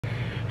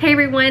Hey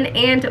everyone,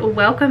 and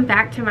welcome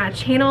back to my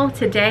channel.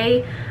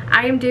 Today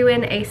I am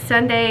doing a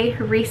Sunday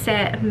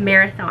reset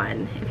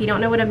marathon. If you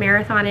don't know what a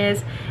marathon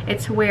is,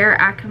 it's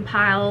where I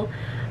compile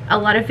a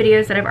lot of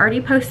videos that I've already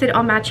posted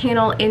on my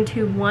channel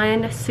into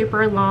one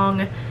super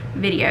long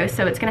video.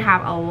 So it's gonna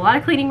have a lot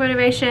of cleaning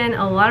motivation,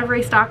 a lot of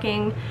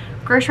restocking,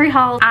 grocery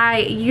hauls.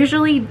 I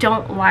usually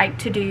don't like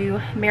to do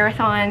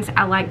marathons.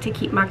 I like to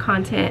keep my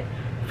content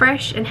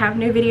fresh and have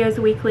new videos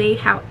weekly.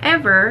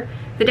 However,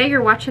 the day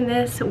you're watching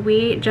this,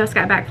 we just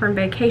got back from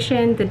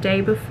vacation the day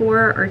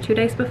before or 2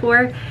 days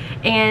before,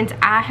 and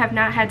I have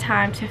not had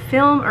time to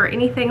film or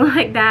anything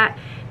like that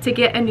to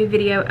get a new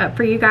video up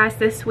for you guys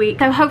this week.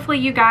 So hopefully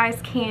you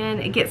guys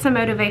can get some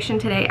motivation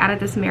today out of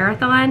this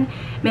marathon.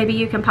 Maybe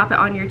you can pop it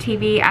on your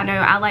TV. I know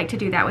I like to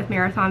do that with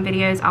marathon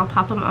videos. I'll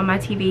pop them on my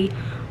TV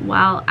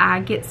while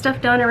I get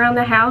stuff done around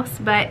the house,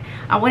 but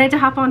I wanted to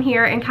hop on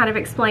here and kind of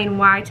explain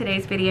why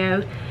today's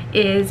video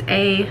is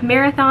a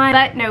marathon.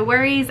 But no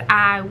worries,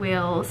 I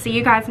will see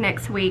you guys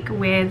next week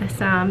with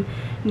some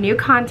new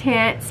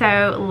content.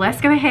 So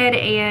let's go ahead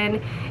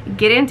and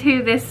get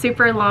into this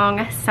super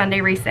long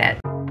Sunday reset.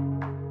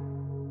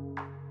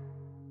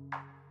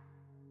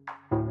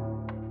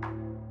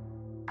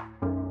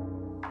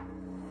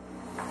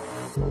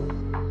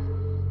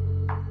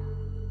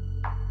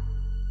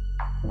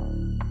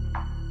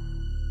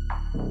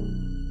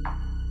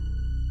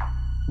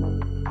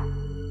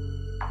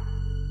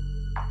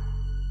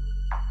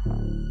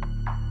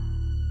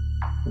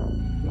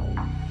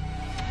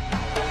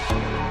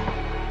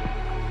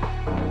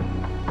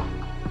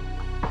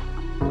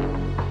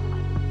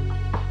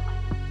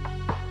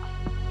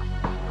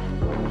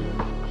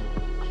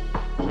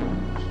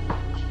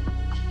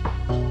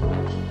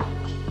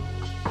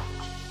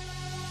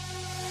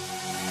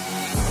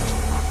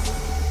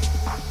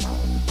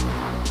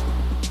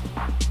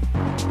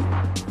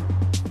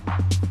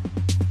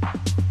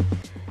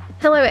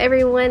 Hello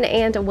everyone,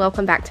 and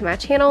welcome back to my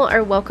channel,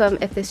 or welcome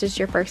if this is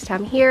your first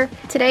time here.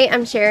 Today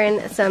I'm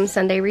sharing some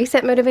Sunday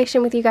reset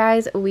motivation with you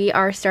guys. We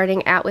are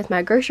starting out with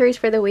my groceries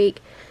for the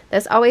week.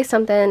 That's always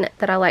something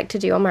that I like to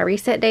do on my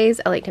reset days.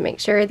 I like to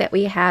make sure that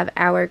we have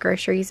our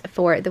groceries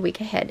for the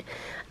week ahead.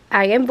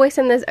 I am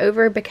voicing this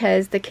over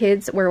because the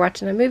kids were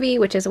watching a movie,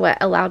 which is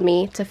what allowed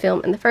me to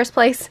film in the first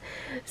place.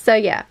 So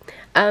yeah,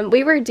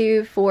 we were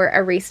due for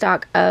a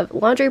restock of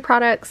laundry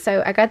products.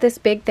 So I got this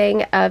big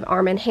thing of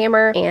Arm &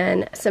 Hammer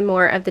and some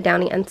more of the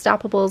Downy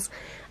Unstoppables.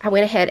 I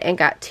went ahead and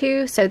got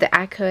 2 so that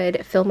I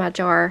could fill my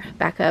jar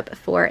back up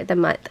for the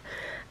month.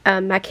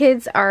 My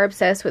kids are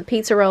obsessed with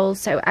pizza rolls,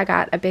 so I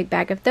got a big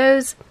bag of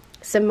those.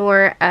 Some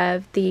more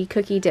of the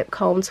cookie dip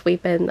cones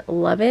we've been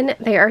loving.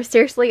 They are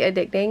seriously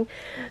addicting.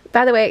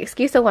 By the way,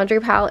 excuse the laundry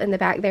pile in the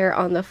back there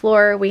on the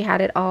floor. We had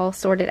it all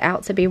sorted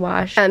out to be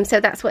washed. So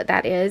that's what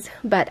that is.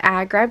 But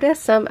I grabbed us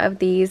some of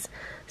these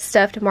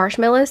stuffed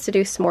marshmallows to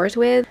do s'mores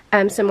with.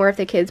 Some more of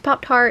the kids'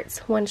 Pop-Tarts,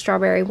 1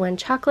 strawberry, 1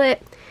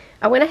 chocolate.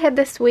 I went ahead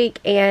this week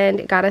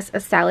and got us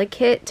a salad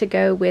kit to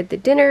go with the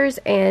dinners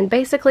and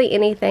basically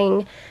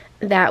anything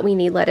that we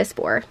need lettuce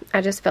for.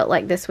 I just felt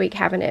like this week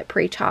having it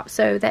pre-chopped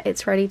so that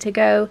it's ready to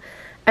go.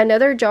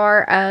 Another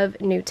jar of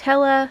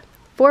Nutella,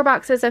 4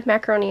 boxes of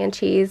macaroni and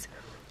cheese.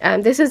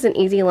 This is an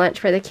easy lunch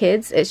for the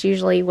kids. It's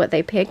usually what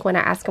they pick when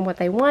I ask them what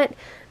they want.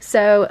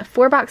 So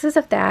 4 boxes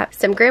of that,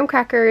 some graham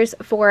crackers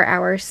for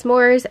our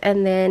s'mores,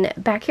 and then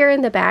back here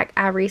in the back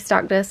I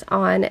restocked us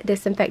on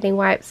disinfecting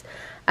wipes.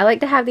 I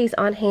like to have these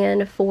on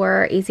hand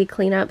for easy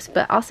cleanups,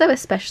 but also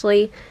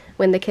especially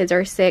when the kids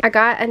are sick. I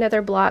got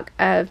another block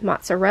of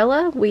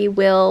mozzarella. We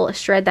will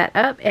shred that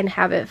up and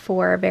have it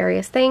for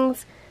various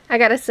things. I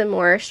got us some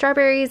more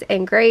strawberries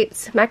and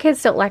grapes. My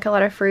kids don't like a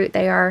lot of fruit.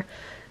 They are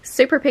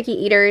super picky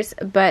eaters,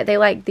 but they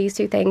like these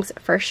 2 things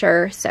for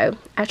sure, so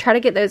I try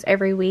to get those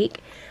every week.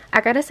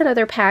 I got us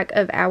another pack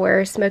of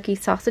our smoky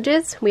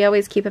sausages. We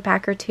always keep a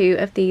pack or 2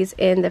 of these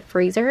in the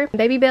freezer.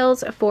 Baby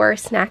Bells for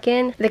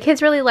snacking. The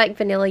kids really like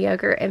vanilla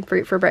yogurt and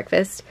fruit for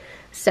breakfast,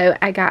 so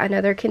I got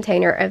another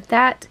container of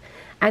that.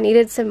 I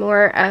needed some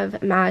more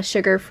of my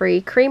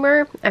sugar-free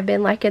creamer. I've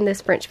been liking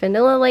this French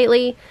vanilla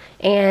lately,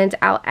 and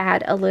I'll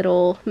add a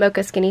little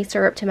mocha skinny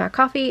syrup to my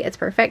coffee. It's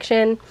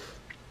perfection.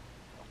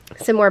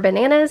 Some more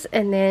bananas,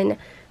 and then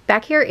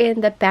back here in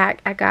the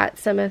back I got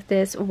some of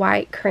this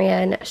white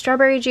cran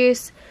strawberry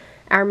juice,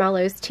 our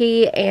Malo's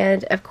tea,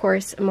 and of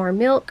course more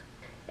milk.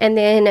 And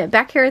then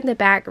back here in the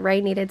back,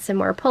 Ray needed some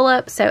more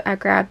pull-ups, so I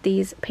grabbed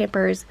these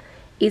Pampers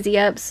Easy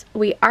Ups.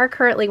 We are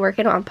currently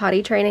working on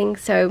potty training,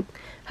 so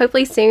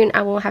hopefully soon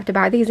I won't have to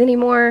buy these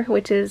anymore,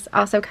 which is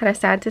also kind of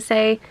sad to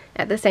say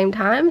at the same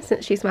time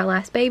since she's my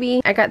last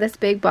baby. I got this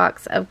big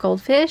box of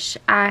goldfish.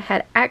 I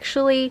had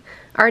actually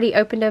already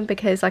opened them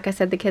because, like I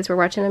said, the kids were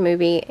watching a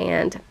movie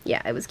and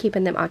yeah, it was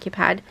keeping them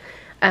occupied.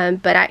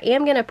 But I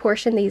am going to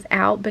portion these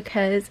out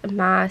because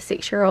my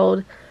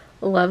 6-year-old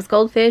loves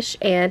goldfish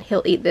and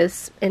he'll eat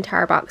this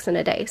entire box in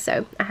a day,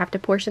 so I have to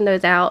portion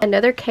those out.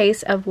 Another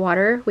case of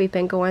water. We've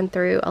been going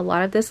through a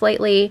lot of this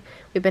lately.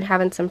 We've been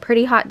having some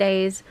pretty hot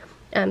days.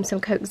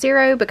 Some Coke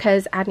Zero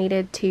because I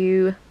needed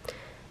to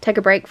take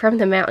a break from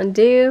the Mountain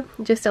Dew,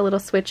 just a little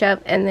switch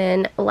up. And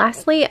then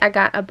lastly, I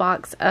got a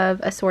box of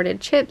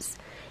assorted chips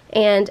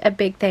and a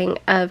big thing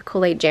of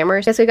Kool-Aid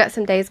jammers. So we got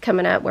some days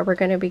coming up where we're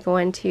going to be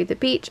going to the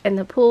beach and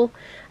the pool,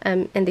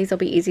 and these will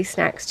be easy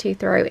snacks to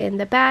throw in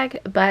the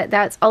bag. But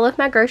that's all of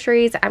my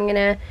groceries. I'm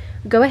gonna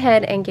go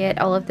ahead and get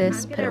all of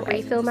this put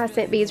away. Refill my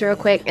scent beads real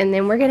quick, and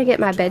then we're gonna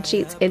get my bed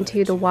sheets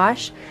into the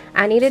wash.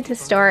 I needed to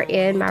start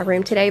in my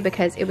room today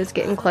because it was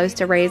getting close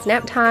to Ray's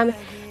nap time,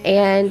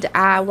 and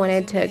I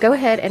wanted to go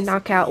ahead and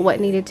knock out what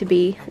needed to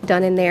be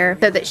done in there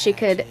so that she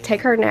could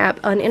take her nap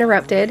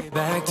uninterrupted.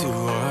 Back to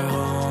our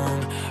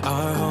home,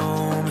 our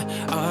home,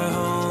 our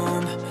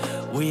home.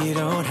 We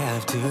don't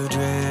have to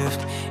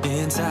drift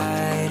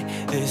inside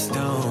this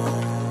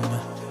dome.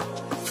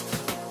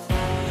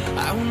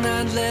 I will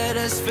not let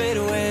us fade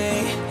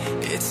away.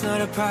 It's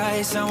not a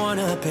price I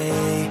wanna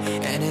pay,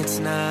 and it's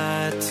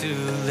not too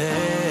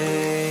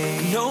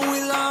late. No,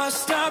 we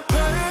lost our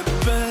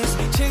purpose,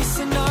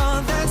 chasing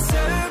all that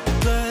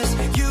surplus.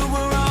 You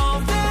were all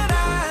that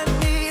I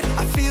need.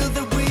 I feel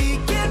that we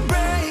can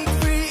break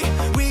free.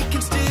 We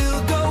can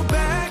still go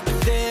back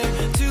there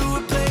to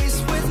a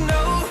place with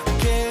no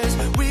cares.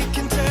 We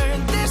can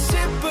turn this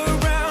ship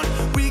around.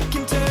 We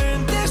can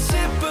turn this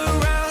ship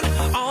around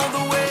all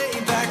the way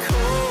back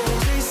home.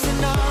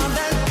 Chasing all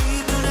that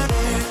we do not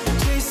have.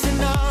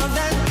 Chasing all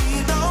that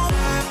we don't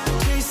have.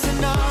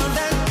 Chasing all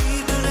that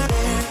we do not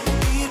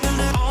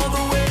have. All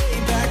the way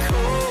back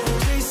home.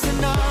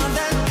 Chasing all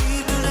that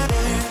we do not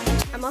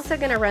have. I'm also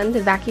going to run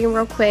the vacuum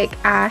real quick.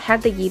 I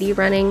had the Yeti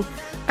running,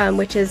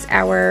 which is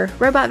our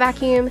robot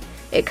vacuum.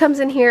 It comes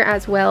in here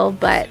as well,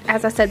 but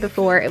as I said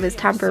before, it was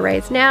time for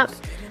Ray's nap,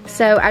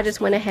 so I just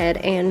went ahead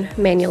and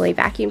manually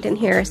vacuumed in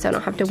here so I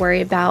don't have to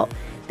worry about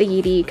the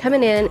Yeti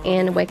coming in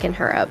and waking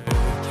her up.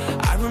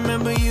 I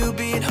remember you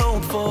being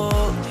hopeful,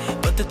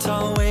 but the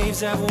tall waves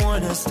have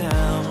worn us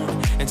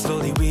down, and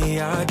slowly we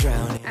are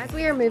drowning. As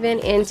we are moving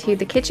into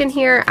the kitchen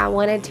here, I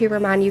wanted to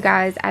remind you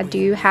guys I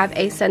do have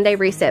a Sunday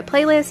Reset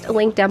playlist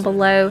linked down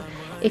below.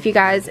 If you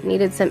guys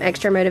needed some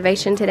extra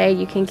motivation today,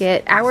 you can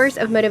get hours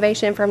of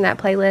motivation from that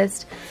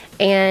playlist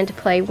and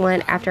play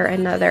one after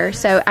another.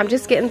 So I'm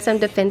just getting some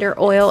Defender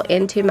oil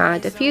into my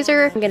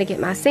diffuser. I'm gonna get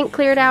my sink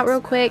cleared out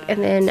real quick,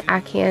 and then I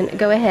can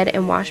go ahead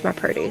and wash my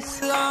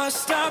produce.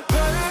 Lost our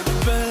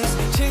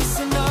purpose,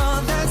 chasing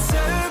all that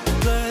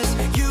surplus.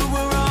 You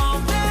were all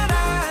that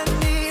I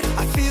need.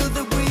 I feel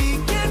that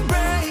we can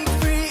break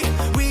free.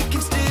 We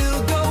can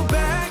still go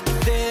back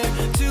there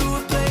to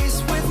a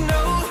place with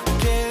no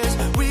cares.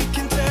 We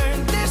can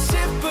turn this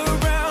ship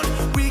around.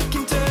 We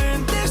can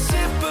turn this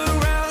ship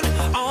around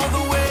all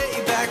the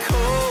way back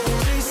home.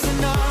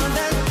 Chasing all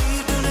that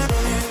we do not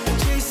have.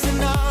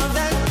 Chasing all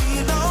that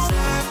we don't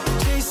have.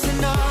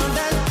 Chasing all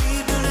that we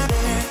do not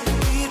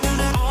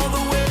have. All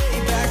the way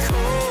back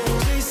home.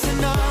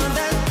 Chasing all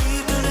that we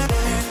do not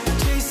have.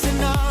 Chasing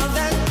all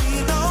that we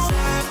don't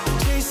have.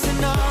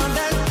 Chasing all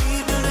that we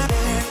do not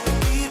have.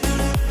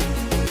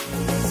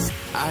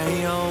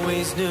 I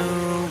always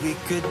knew we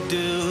could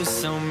do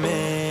so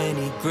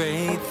many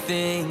great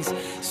things.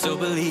 So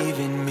believe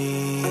in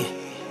me,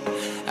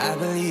 I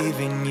believe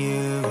in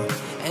you,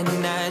 and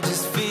I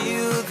just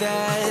feel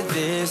that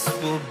this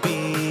will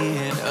be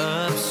an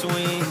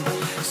upswing.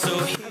 So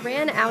I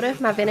ran out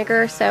of my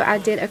vinegar, so I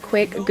did a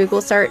quick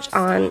Google search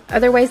on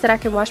other ways that I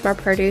can wash my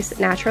produce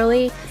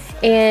naturally,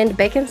 and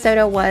baking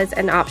soda was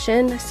an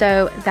option,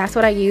 so that's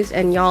what I used.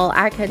 And y'all,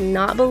 I could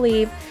not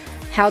believe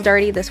how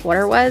dirty this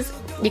water was.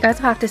 You guys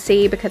will have to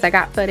see because I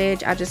got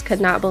footage. I just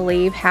could not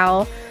believe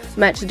how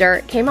much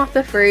dirt came off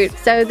the fruit.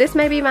 So this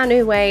may be my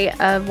new way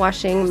of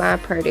washing my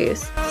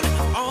produce.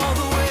 all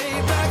the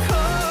way back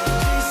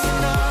home.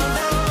 Chasing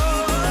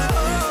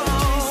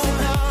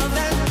all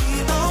that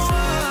we don't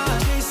have.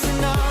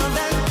 Chasing all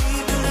that we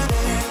do not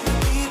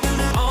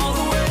have. All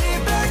the way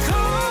back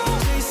home.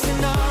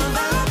 Chasing all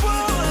that we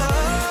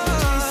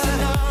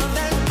chasing all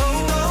that we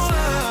don't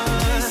have.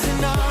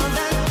 Chasing all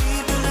that we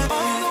do not have.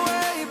 All the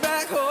way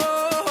back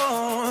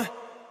home.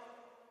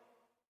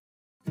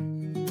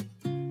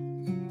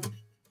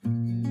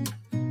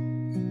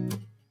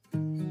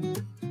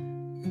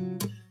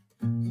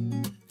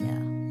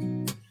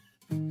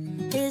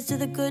 Here's to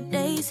the good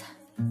days,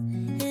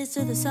 here's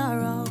to the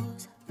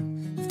sorrows.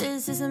 If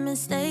this is a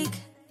mistake,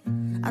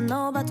 I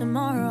know about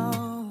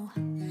tomorrow.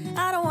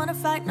 I don't wanna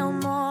fight no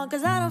more,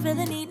 cause I don't feel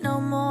the need no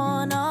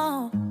more,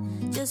 no.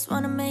 Just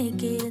wanna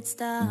make it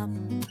stop.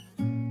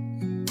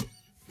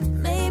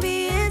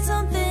 Maybe it's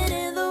something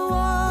in the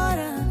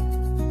water,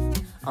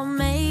 or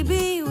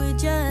maybe we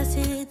just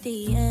hit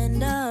the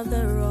end of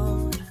the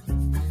road.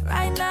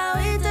 Right now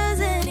it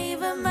doesn't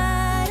even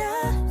matter.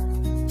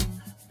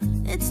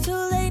 It's too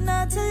late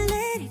not to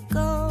let it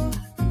go.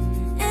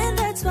 And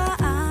that's why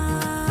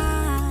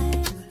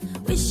I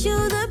wish you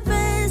the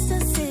best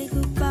and say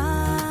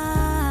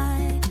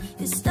goodbye.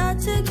 You start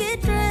to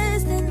get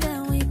dressed and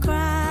then we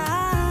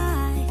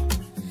cry,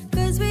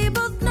 cause we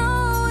both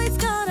know it's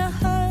gonna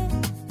hurt,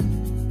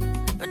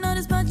 but not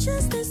as much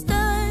as this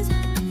does.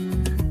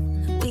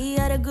 We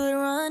had a good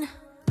run,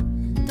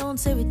 don't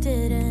say we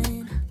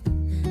didn't.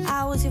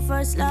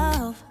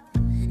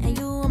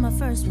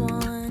 first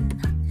one.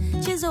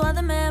 Chisel all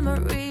the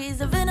memories,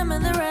 the venom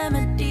and the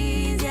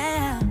remedies,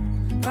 yeah.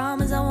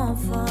 Promise I won't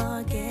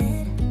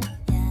forget,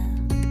 yeah.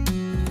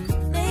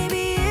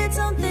 Maybe it's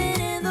something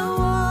in the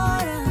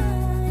water,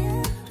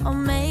 yeah. Or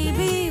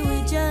maybe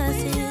we just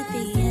hit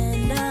the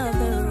end of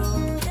the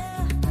road.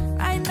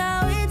 Right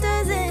now it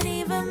doesn't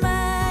even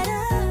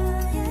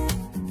matter, yeah.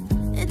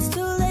 It's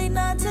too late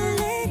not to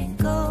let it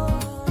go.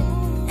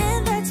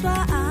 And that's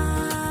why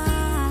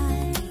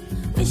I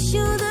wish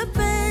you the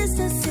best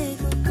and say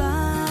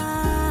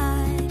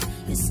goodbye.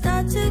 You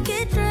start to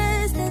get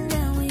dressed and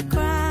then we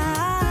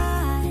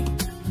cry,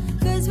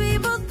 'cause we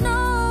both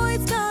know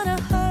it's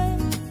gonna hurt,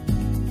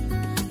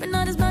 but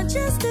not as much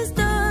as this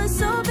does.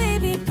 So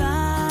baby,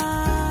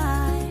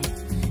 bye.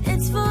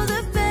 It's for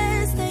the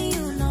best and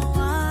you know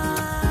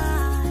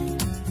why.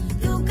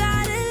 You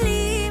gotta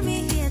leave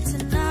me here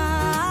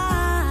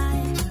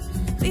tonight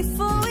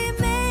before we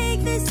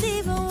make this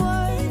even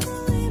worse.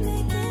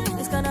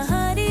 It's gonna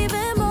hurt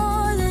even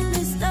more than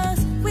this does.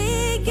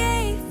 We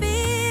gave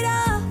it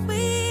all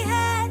we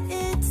had.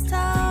 It's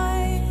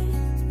time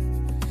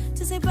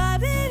to say bye,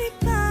 baby,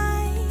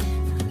 bye.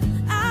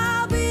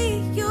 I'll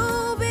be,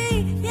 you'll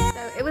be, yeah.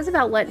 So it was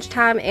about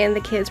lunchtime and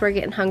the kids were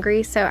getting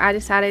hungry, so I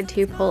decided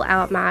to pull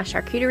out my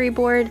charcuterie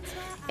board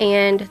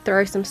and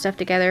throw some stuff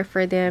together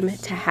for them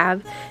to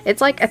have.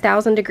 It's like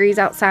 1,000 degrees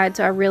outside,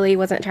 so I really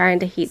wasn't trying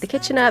to heat the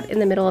kitchen up in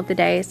the middle of the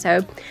day.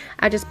 So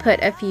I just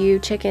put a few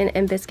chicken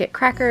and biscuit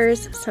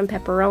crackers, some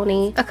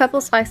pepperoni, a couple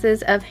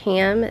slices of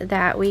ham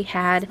that we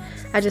had.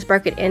 I just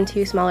broke it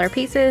into smaller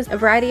pieces, a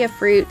variety of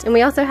fruit, and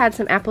we also had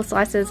some apple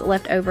slices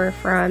left over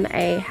from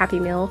a Happy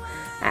Meal.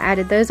 I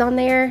added those on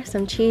there,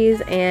 some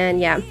cheese, and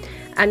yeah.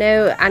 I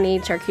know I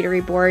need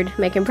charcuterie board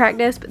making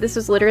practice, but this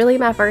was literally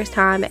my first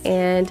time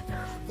and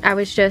I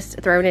was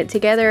just throwing it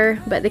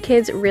together, but the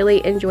kids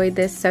really enjoyed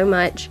this so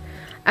much.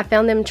 I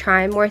found them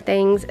trying more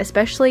things,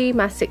 especially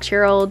my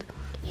 6-year-old.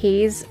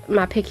 He's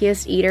my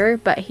pickiest eater,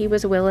 but he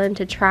was willing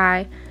to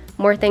try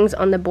more things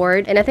on the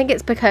board, and I think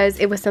it's because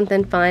it was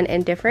something fun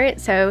and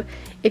different. So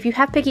if you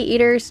have picky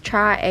eaters,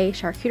 try a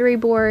charcuterie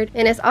board,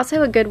 and it's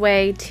also a good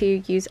way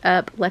to use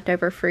up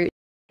leftover fruit.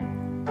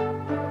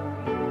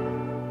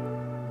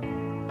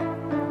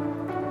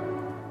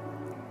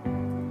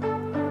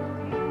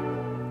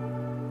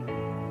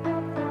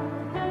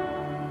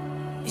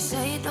 You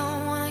say you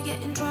don't wanna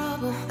get in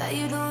trouble, that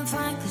you're doing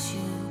fine 'cause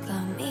you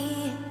got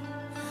me.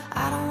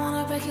 I don't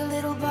wanna break your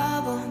little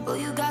bubble, but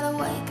you gotta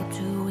wake up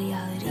to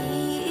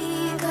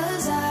reality.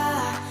 'Cause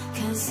I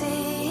can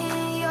see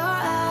in your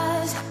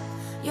eyes,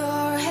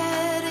 your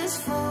head is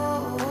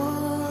full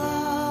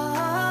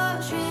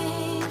of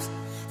dreams.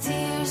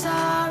 Tears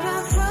are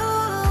a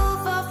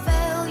proof of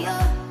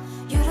failure,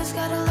 you just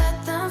gotta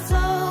let them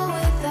flow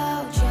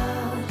without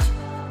judge.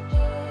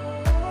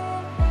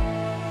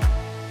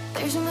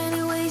 There's so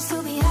many ways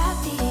to be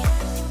happy.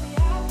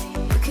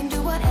 You can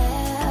do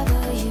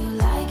whatever you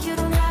like. You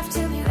don't have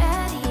to be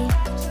ready.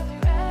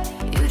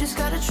 You just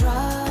gotta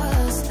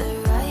trust the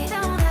right.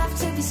 Don't have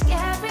to be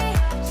scary.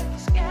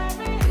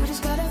 You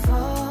just gotta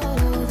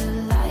follow the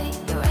light.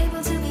 You're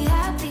able to be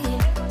happy.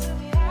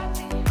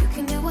 You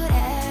can do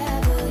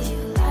whatever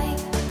you like.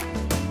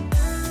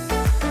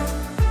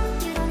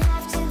 You don't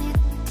have to be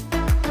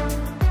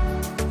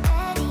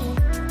ready.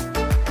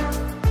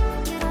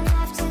 You don't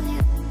have to be.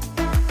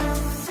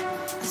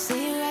 I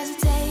see you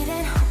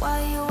hesitating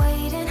while you're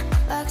waiting,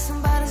 like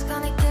somebody's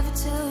gonna give it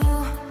to you.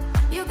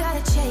 You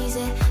gotta chase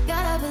it,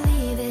 gotta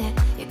believe it.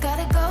 You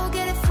gotta go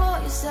get it for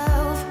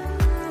yourself.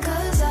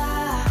 'Cause I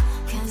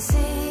can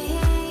see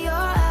in your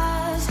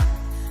eyes,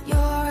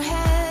 your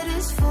head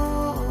is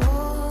full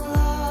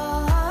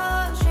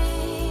of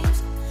dreams.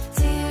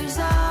 Tears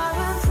are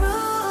a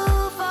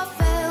proof of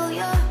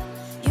failure.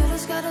 You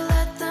just gotta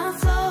let them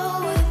flow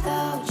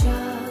without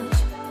judge.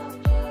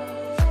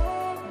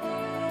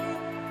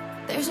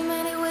 There's so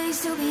many ways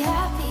to be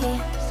happy.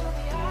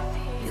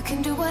 You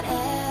can do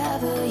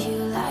whatever you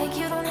like.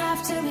 You don't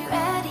have to be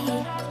ready.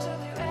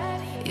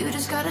 You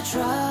just gotta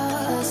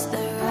trust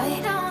the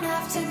right. Don't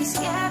have to be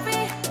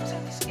scary.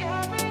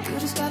 You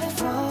just gotta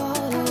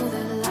follow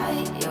the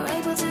light. You're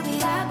able to be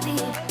happy.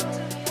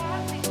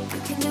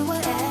 You can do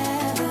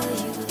whatever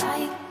you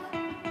like.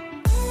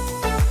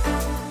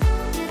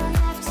 You don't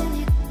have to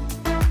be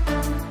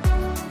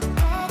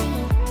ready.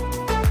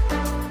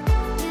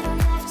 You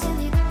don't have to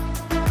be.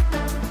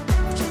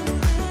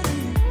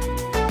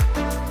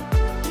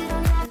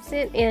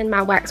 And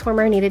my wax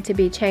warmer needed to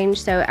be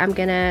changed, so I'm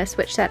gonna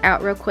switch that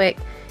out real quick.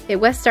 It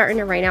was starting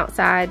to rain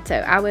outside, so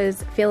I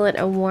was feeling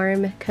a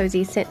warm,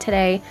 cozy scent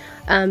today.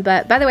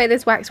 But by the way,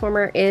 this wax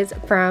warmer is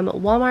from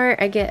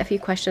Walmart. I get a few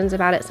questions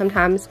about it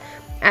sometimes.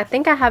 I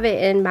think I have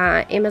it in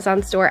my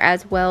Amazon store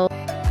as well.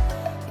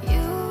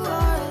 You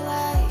are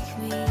like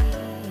me,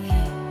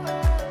 and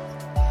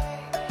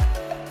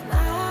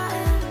I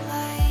am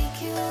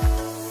like you.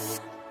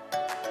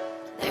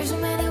 There's so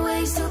many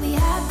ways to be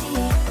happy.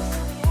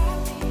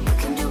 You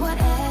can do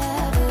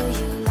whatever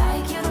you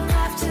like. You don't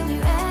have to be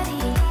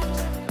ready.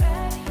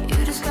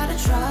 You just gotta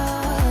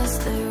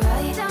trust the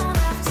right. Don't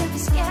have to be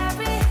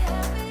scary.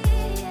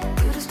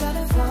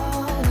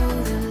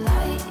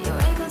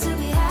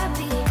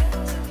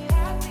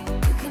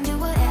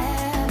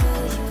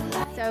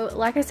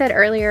 like I said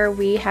earlier,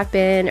 we have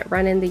been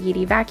running the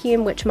Yeti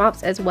vacuum, which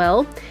mops as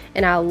well,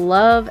 and I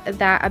love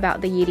that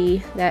about the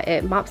Yeti, that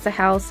it mops the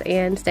house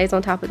and stays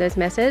on top of those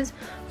messes.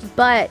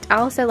 But I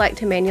also like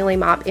to manually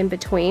mop in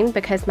between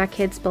because my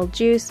kids spill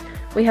juice.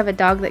 We have a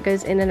dog that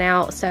goes in and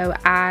out, so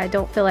I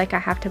don't feel like I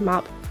have to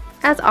mop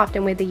as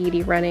often with the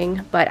Yeti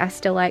running, but I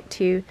still like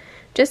to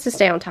just to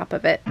stay on top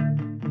of it.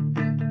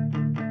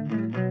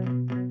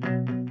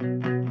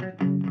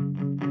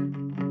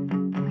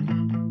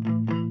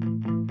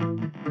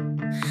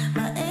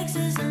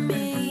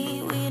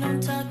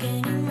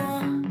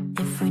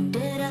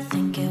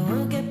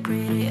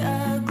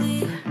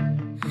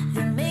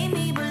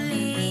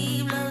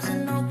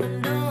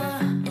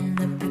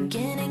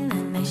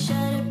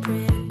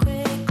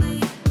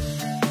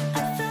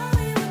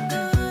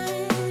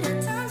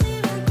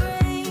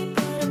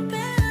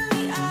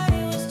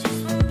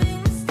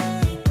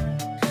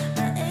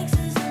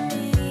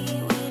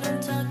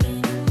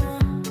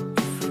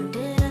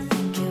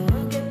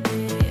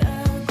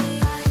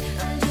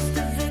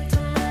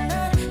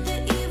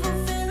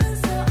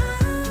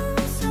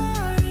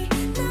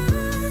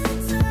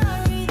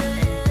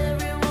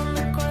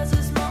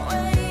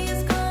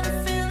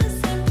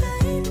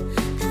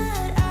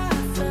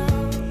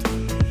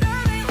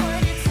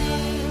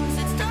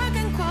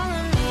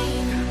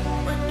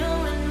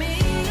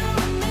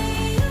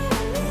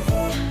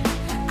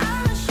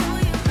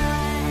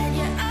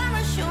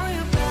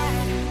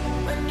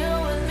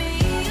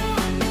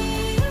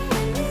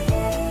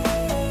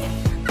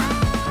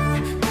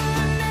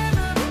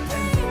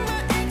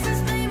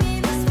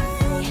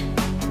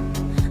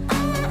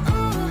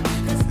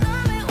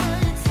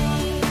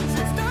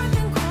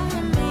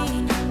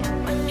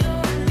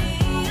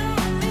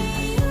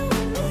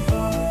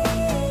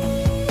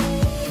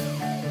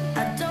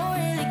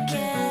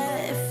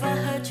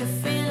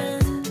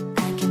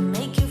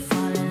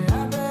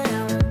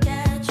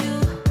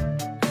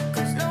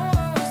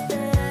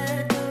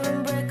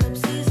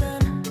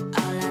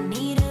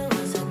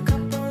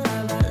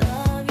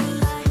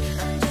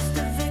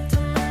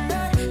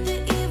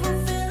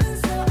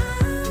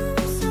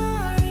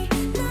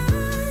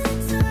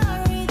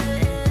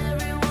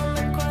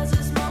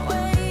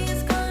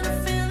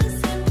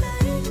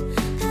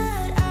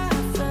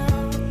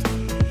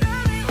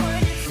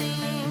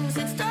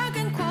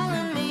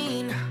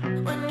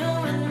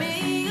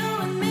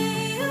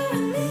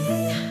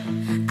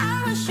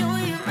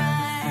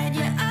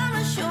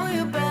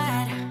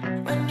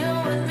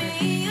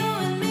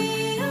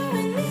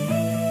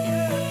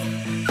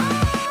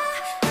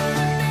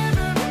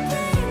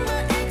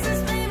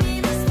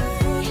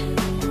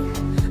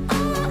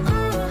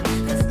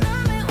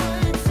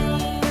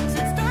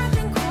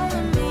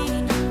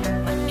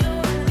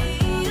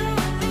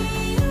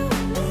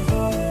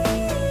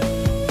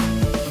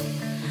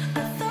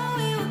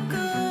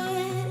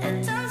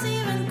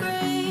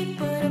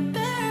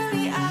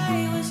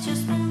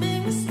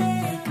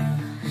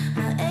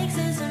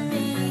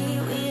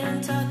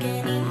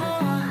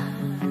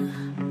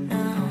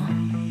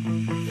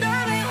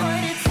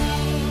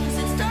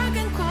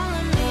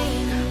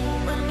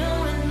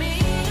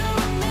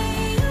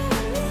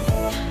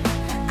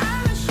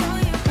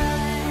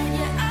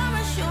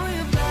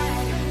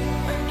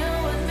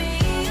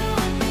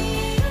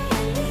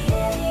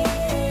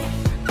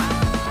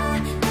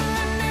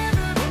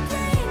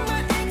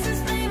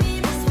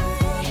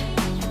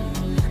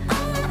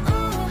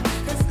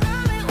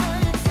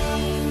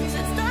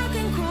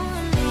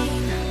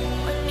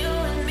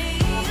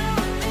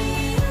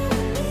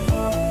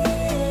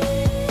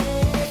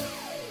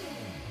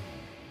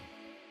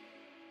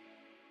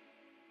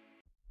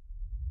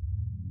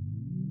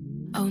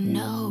 Oh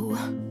no,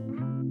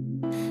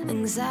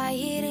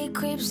 anxiety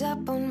creeps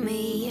up on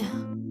me.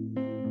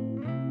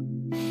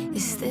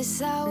 Is this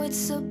how it's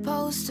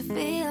supposed to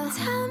feel?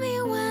 Tell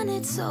me when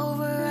it's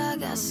over. I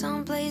got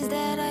someplace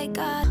that I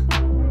got,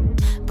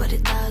 but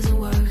it doesn't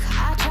work.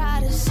 I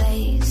try to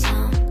say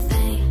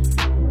something,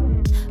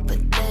 but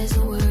there's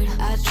no word.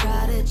 I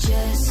try to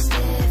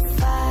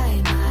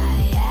justify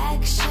my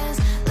actions,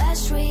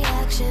 less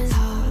reactions,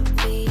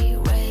 heartbeat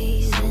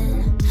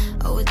raising.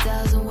 Oh, it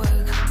doesn't work.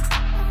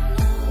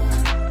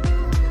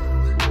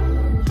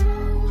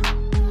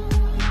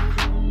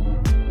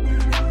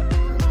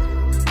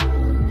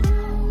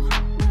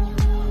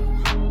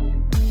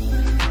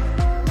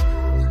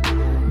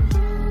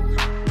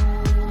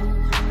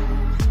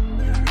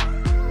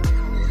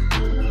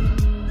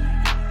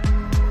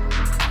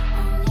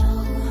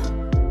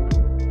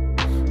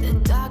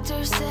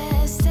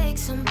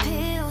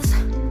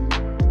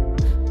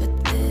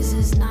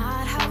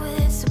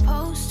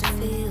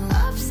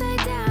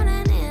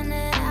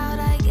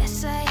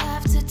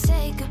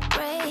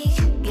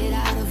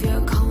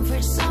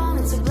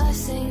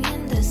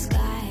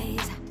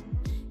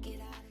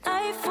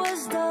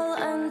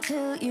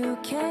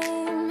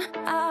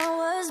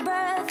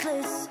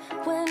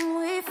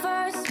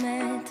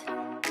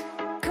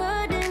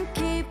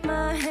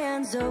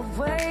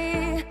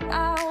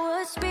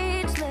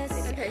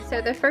 So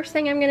the first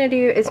thing I'm going to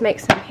do is make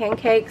some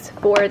pancakes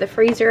for the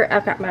freezer.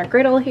 I've got my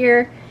griddle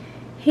here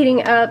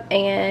heating up,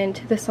 and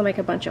this will make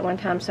a bunch at one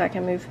time so I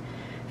can move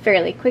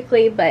fairly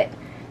quickly. But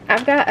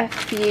I've got a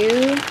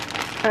few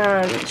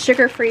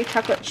sugar-free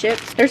chocolate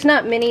chips. There's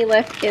not many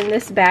left in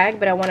this bag,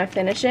 but I want to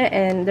finish it,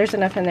 and there's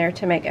enough in there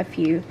to make a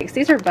few.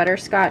 These are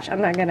butterscotch. I'm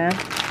not going to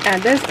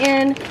add those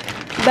in,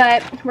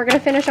 but we're going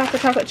to finish off the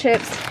chocolate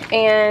chips.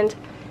 And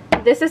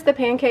this is the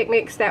pancake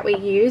mix that we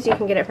use. You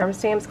can get it from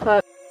Sam's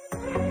Club.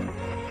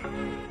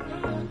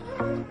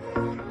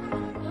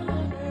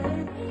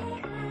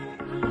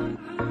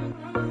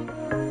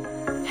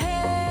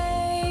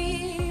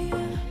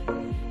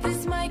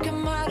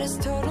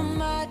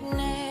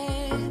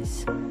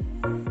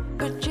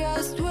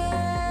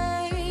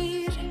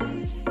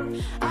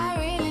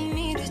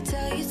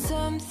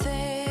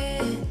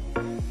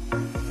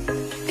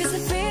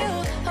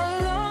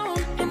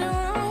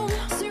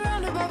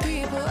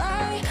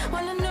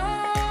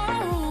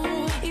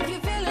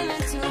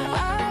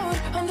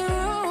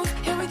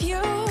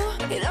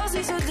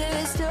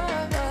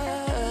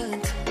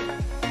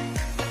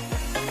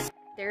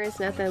 There is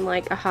nothing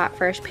like a hot,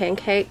 fresh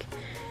pancake.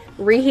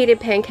 Reheated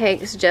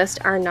pancakes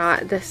just are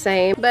not the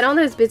same. But on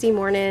those busy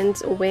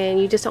mornings when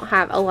you just don't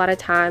have a lot of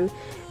time,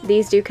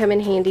 these do come in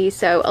handy.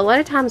 So a lot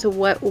of times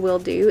what we'll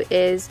do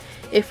is,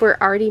 if we're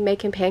already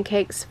making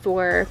pancakes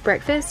for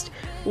breakfast,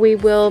 we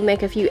will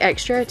make a few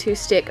extra to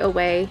stick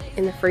away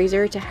in the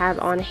freezer to have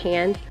on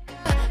hand.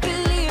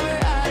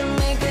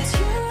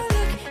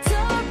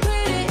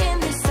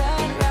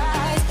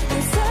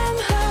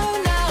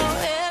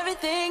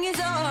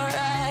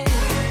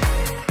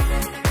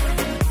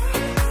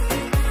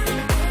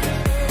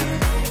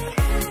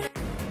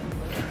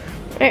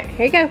 Alright,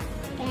 here you go.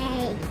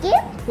 Thank you.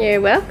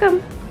 You're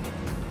welcome.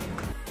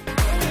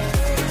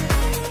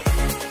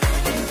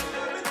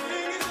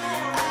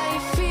 I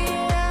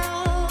feel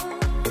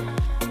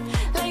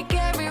like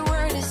every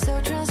word is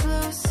so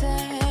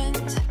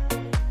translucent,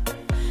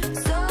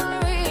 so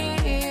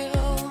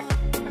real.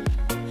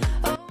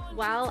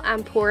 While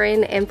I'm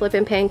pouring and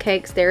flipping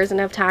pancakes, there's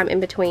enough time in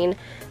between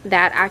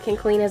that I can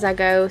clean as I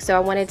go. So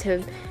I wanted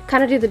to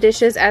kind of do the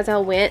dishes as I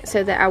went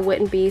so that I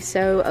wouldn't be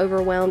so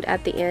overwhelmed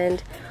at the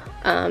end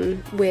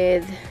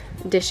with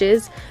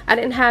dishes. I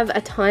didn't have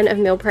a ton of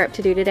meal prep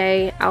to do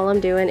today. All I'm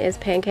doing is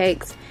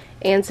pancakes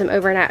and some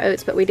overnight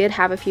oats, but we did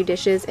have a few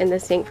dishes in the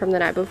sink from the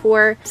night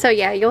before. So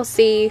yeah, you'll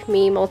see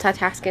me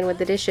multitasking with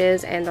the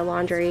dishes and the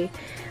laundry,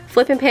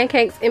 flipping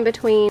pancakes in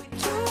between.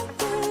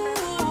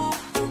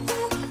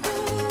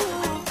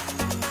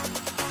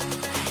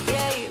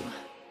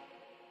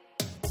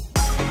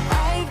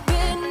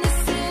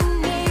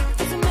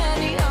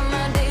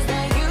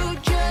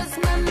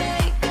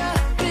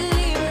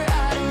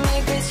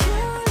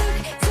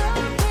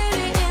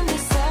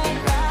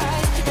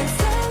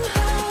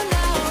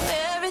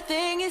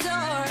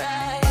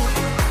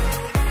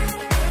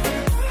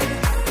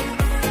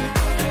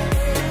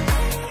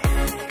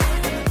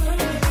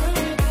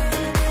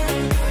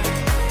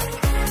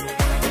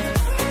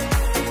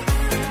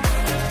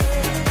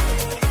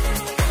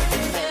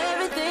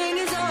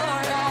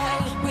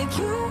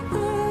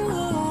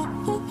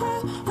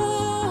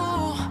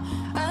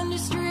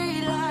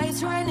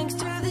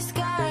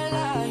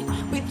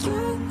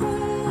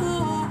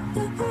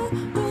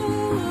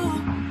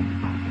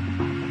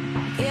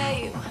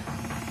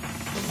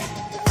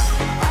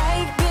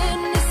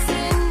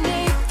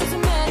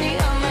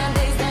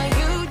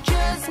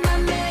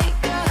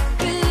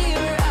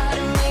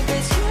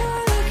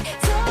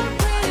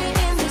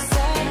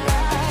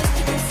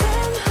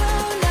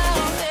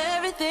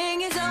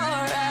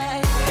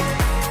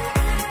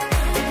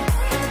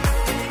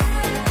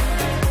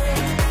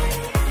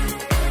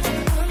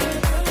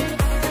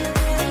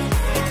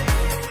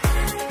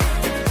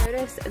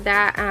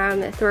 That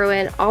I'm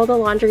throwing all the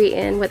laundry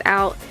in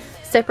without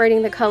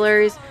separating the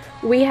colors.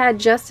 We had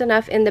just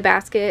enough in the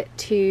basket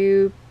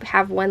to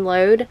have one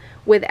load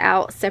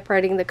without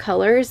separating the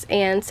colors,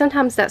 and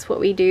sometimes that's what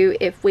we do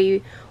if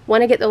we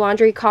want to get the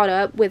laundry caught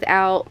up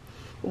without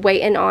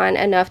waiting on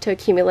enough to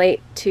accumulate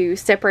to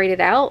separate it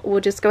out. We'll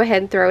just go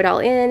ahead and throw it all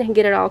in and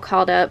get it all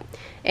caught up,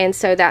 and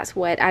so that's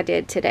what I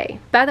did today.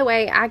 By the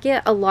way, I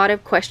get a lot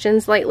of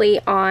questions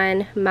lately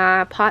on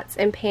my pots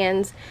and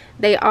pans.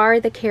 They are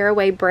the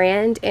Caraway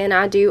brand, and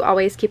I do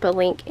always keep a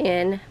link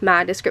in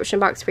my description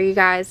box for you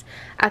guys.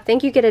 I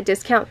think you get a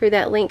discount through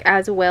that link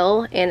as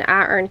well, and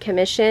I earn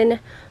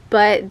commission,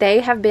 but they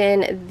have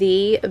been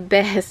the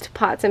best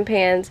pots and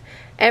pans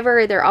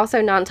ever. They're also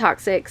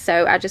non-toxic,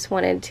 so I just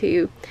wanted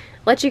to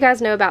let you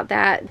guys know about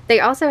that.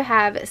 They also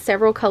have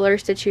several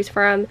colors to choose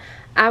from.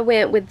 I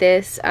went with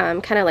this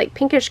kind of like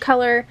pinkish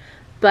color,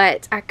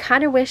 but I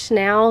kind of wish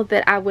now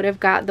that I would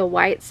have got the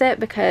white set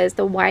because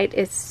the white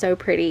is so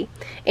pretty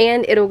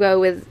and it'll go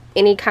with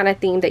any kind of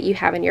theme that you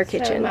have in your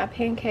kitchen. So my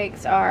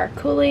pancakes are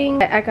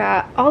cooling. I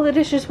got all the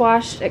dishes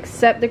washed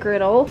except the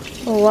griddle.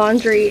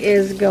 Laundry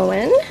is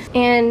going.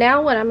 And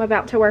now what I'm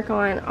about to work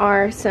on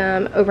are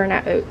some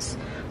overnight oats.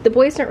 The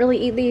boys don't really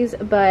eat these,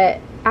 but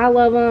I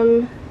love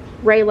them.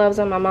 Ray loves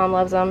them, my mom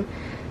loves them.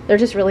 they're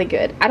just really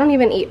good. I don't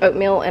even eat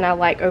oatmeal, and I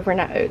like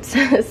overnight oats.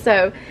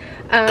 So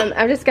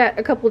I've just got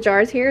a couple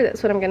jars here.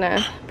 That's what I'm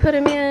gonna put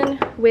them in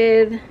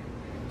with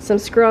some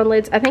screw-on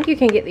lids. I think you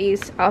can get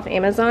these off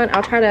Amazon.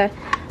 I'll try to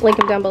link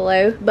them down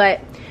below,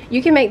 but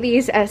you can make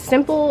these as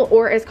simple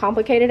or as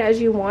complicated as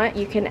you want.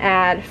 You can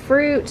add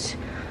fruit.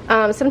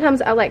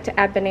 Sometimes I like to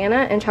add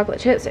banana and chocolate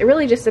chips. It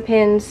really just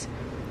depends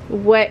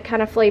what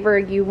kind of flavor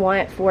you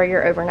want for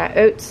your overnight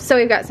oats. So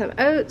we've got some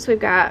oats, we've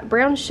got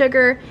brown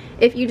sugar.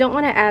 If you don't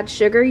want to add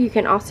sugar, you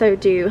can also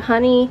do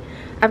honey.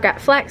 I've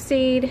got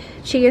flaxseed,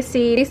 chia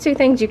seed. These two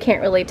things you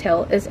can't really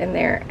tell is in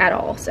there at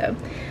all. So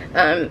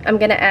I'm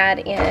gonna add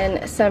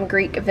in some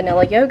Greek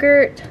vanilla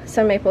yogurt,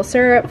 some maple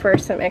syrup for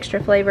some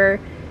extra flavor,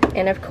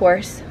 and of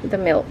course the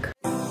milk.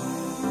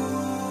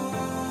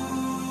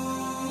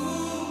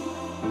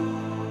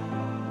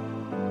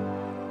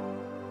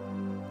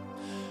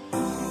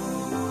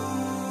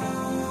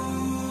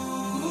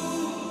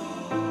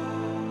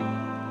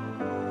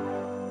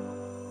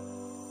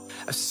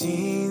 I've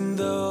seen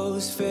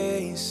those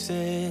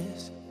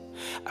faces,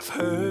 I've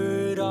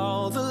heard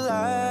all the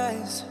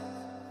lies,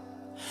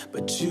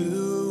 but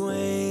you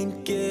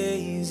ain't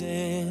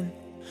gazing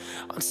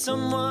on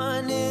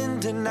someone in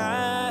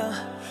denial.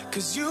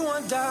 'Cause you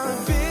want dollar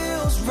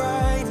bills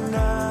right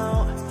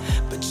now,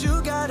 but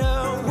you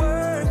gotta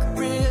work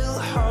real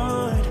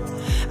hard.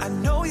 I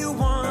know you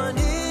want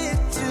it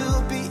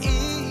to be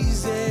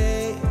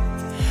easy,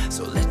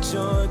 so let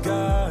your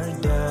guard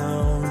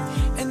down.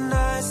 And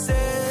I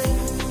said,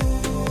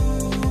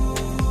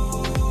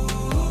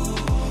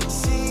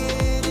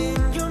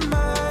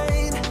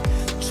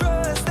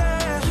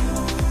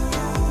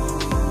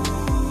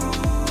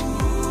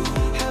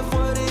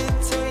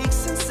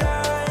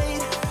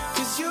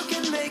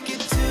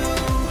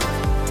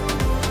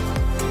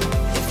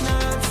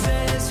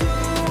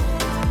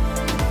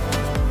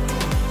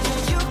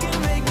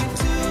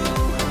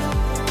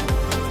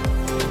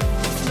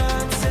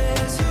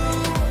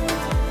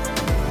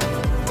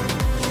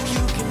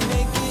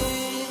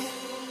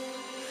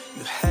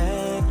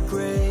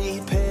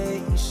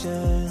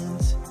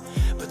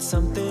 so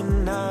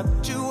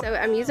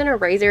I'm using a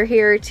razor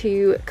here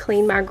to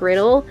clean my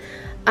griddle.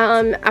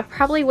 I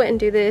probably wouldn't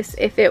do this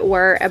if it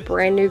were a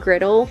brand new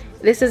griddle.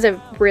 This is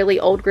a really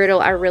old griddle.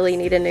 I really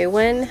need a new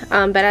one.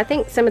 But I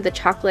think some of the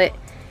chocolate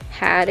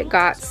had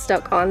got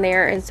stuck on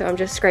there, and so I'm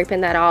just scraping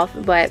that off.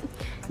 But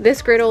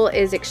this griddle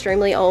is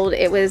extremely old.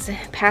 It was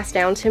passed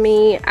down to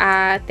me,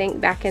 I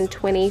think back in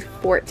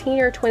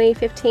 2014 or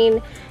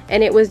 2015,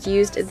 and it was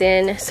used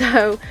then.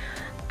 So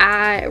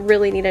I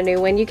really need a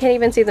new one. You can't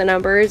even see the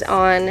numbers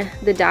on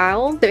the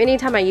dial. So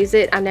anytime I use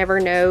it, I never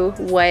know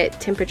what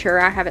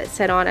temperature I have it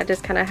set on. I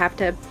just kind of have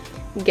to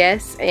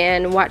guess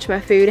and watch my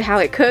food, how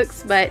it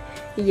cooks. But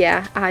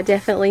yeah, I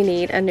definitely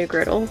need a new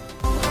griddle.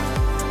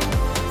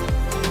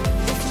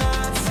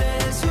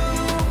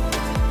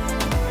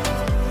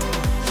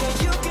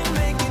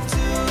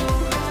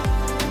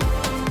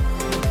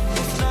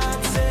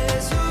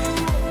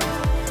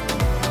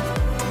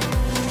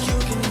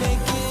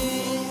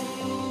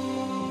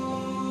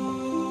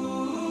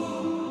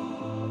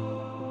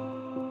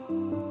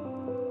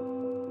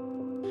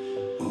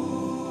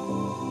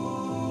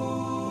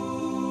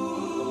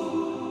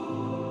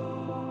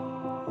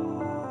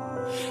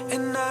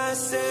 And I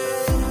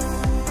said,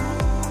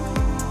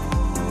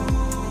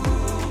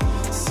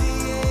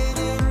 see it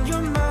in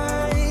your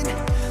mind,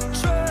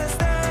 trust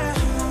that,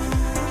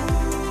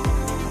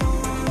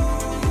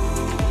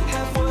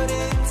 have what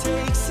it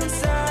takes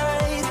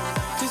inside,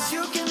 'cause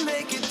you can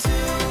make it too.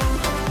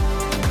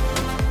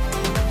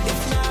 If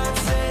not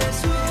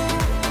says who,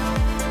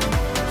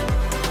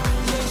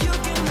 yeah, you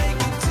can make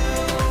it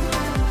too.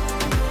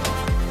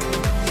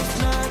 If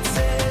not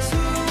says who,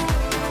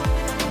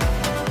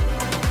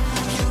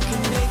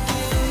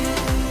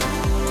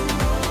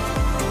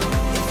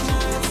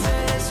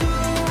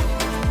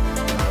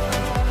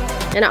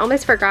 and I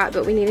almost forgot,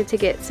 but we needed to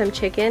get some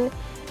chicken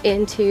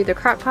into the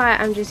crock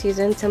pot. I'm just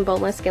using some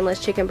boneless, skinless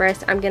chicken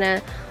breasts. I'm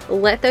gonna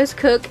let those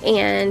cook,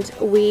 and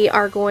we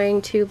are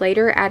going to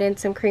later add in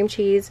some cream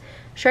cheese,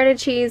 shredded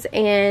cheese,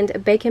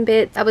 and bacon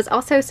bits. I was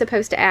also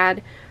supposed to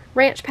add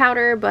ranch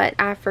powder, but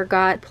I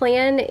forgot.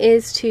 Plan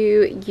is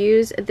to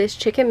use this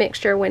chicken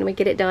mixture when we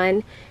get it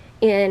done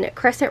in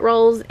crescent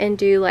rolls and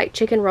do like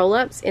chicken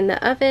roll-ups in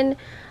the oven.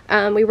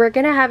 We were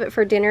gonna have it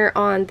for dinner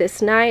on this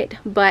night,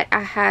 but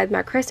I had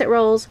my crescent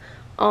rolls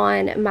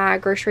on my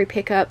grocery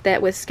pickup that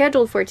was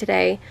scheduled for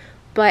today,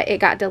 but it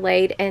got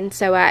delayed, and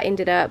so I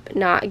ended up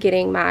not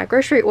getting my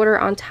grocery order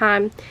on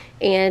time,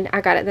 and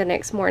I got it the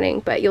next morning,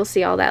 but you'll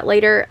see all that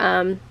later.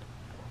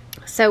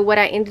 So what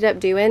I ended up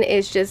doing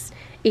is just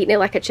eating it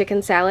like a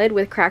chicken salad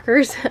with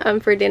crackers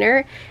for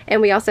dinner, and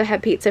we also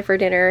had pizza for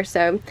dinner.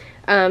 So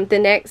the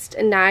next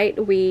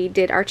night we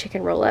did our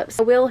chicken roll-ups.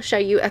 I will show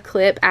you a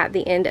clip at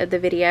the end of the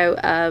video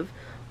of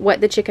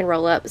what the chicken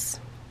roll-ups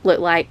look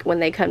like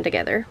when they come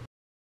together.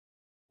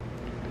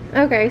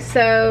 Okay,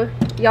 so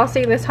y'all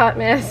see this hot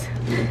mess?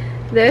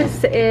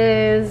 This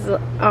is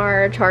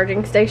our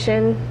charging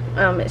station.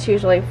 It's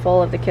usually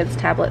full of the kids'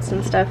 tablets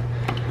and stuff.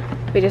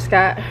 We just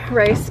got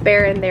rice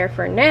spare in there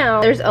for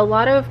now. There's a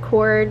lot of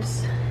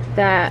cords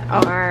that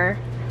are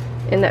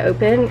in the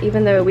open.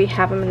 Even though we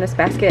have them in this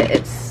basket,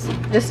 it's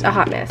just a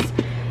hot mess.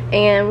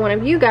 And one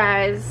of you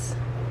guys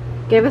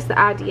gave us the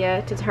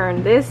idea to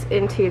turn this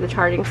into the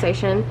charging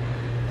station,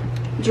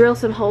 drill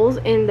some holes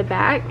in the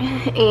back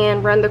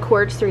and run the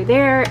cords through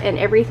there, and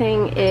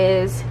everything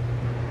is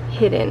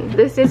hidden.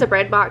 This is a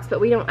bread box, but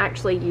we don't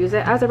actually use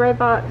it as a bread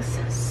box,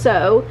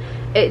 so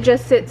it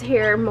just sits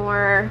here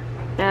more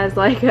as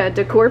like a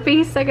decor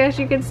piece, I guess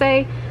you could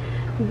say.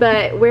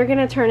 But we're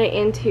gonna turn it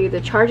into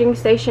the charging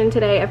station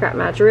today. I've got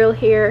my drill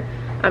here.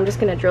 I'm just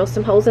gonna drill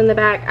some holes in the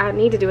back. I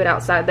need to do it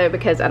outside though,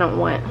 because I don't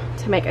want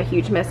to make a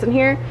huge mess in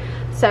here.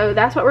 So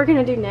that's what we're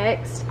gonna do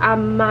next. I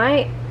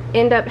might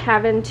end up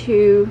having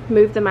to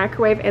move the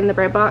microwave and the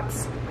bread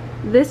box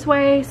this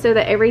way so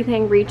that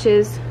everything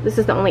reaches. This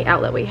is the only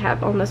outlet we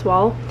have on this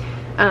wall.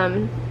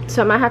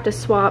 So I might have to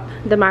swap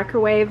the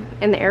microwave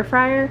and the air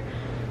fryer,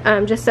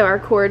 just so our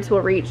cords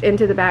will reach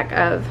into the back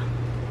of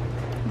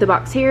the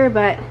box here.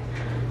 But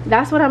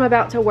that's what I'm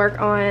about to work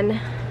on,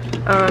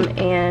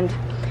 and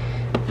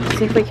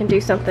see if we can do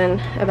something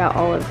about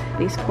all of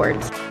these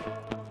cords.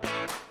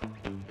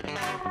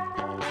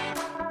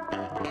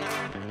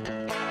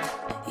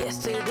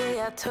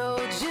 Yesterday I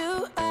told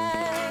you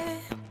I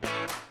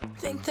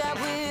think that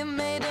we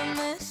made a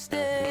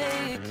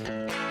mistake,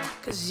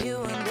 'cause you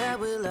and I,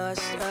 we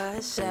lost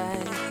our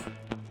sight.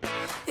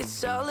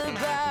 It's all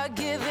about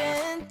give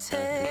and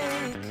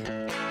take.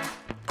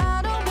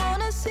 I don't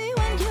wanna see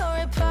when you're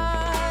at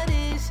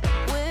parties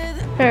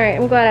with. Alright,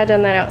 I'm glad I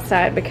done that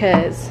outside,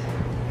 because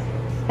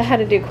I had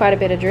to do quite a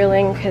bit of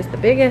drilling, because the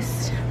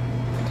biggest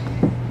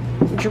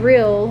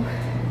drill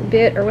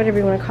bit, or whatever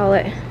you want to call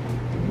it,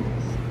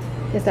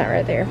 is that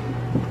right there,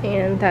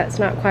 and that's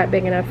not quite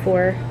big enough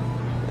for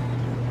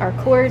our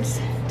cords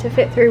to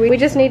fit through. We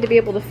just need to be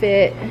able to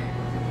fit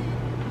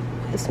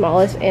the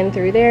smallest end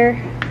through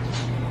there,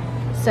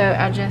 so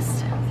I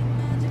just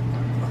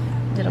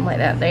did them like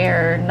that.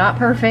 They're not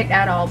perfect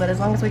at all, but as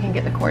long as we can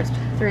get the cords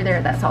through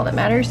there, that's all that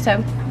matters.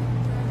 So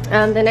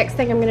the next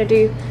thing I'm going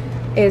to do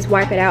is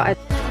wipe it out.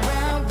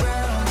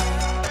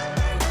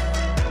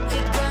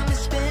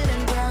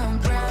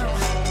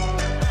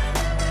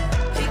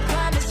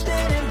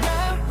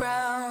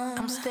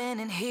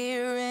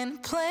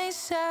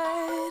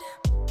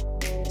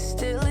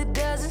 Still it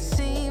doesn't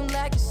seem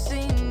like you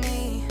see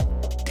me.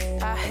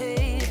 I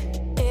hate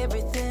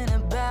everything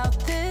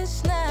about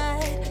this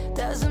night.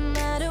 Doesn't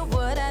matter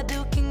what I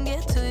do can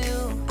get to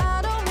you.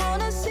 I don't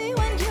wanna see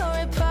when you're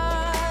at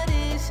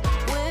parties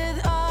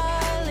with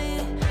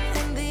Ollie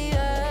and the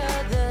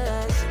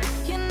others.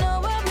 You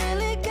know I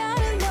really got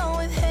along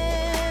with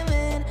him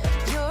and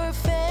your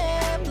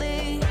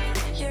family.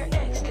 Your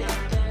ex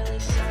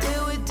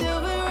did we do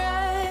it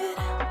right?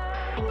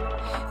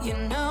 You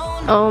know.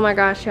 Oh my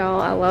gosh, y'all,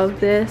 I love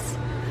this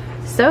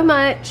so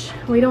much.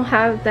 We don't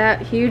have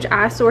that huge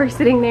eyesore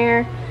sitting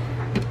there.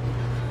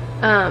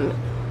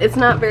 It's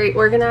not very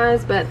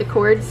organized, but the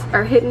cords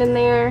are hidden in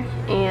there,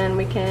 and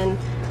we can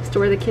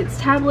store the kids'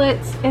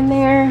 tablets in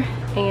there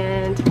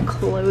and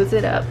close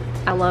it up.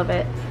 I love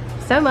it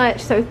so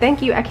much. So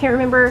thank you. I can't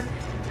remember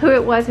who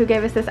it was who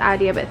gave us this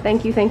idea, but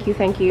thank you, thank you,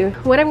 thank you.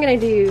 What I'm gonna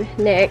do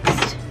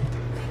next,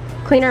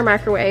 clean our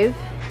microwave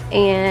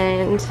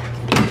and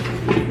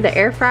the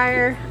air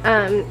fryer.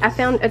 I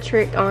found a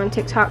trick on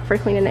TikTok for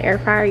cleaning the air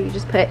fryer. You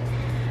just put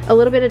a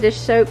little bit of dish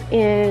soap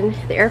in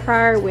the air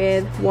fryer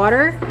with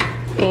water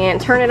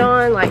and turn it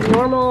on like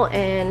normal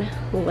and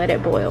let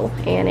it boil,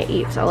 and it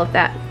eats all of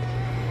that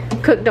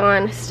cooked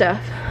on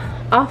stuff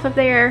off of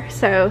there.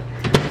 So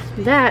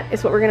that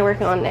is what we're going to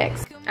work on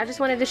next. I just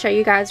wanted to show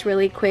you guys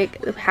really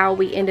quick how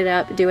we ended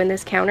up doing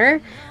this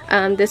counter.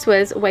 This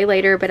was way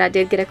later, but I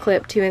did get a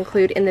clip to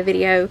include in the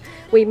video.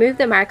 We moved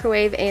the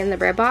microwave and the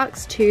bread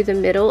box to the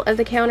middle of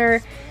the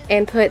counter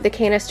and put the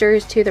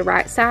canisters to the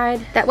right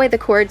side. That way the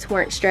cords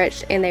weren't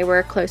stretched and they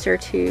were closer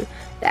to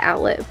the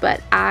outlet.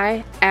 But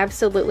I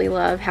absolutely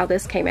love how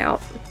this came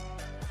out.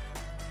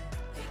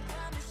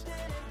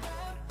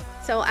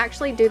 So I'll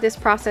actually do this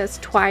process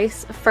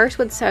twice, first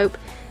with soap,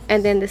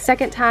 and then the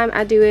second time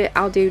I do it,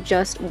 I'll do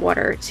just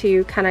water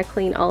to kind of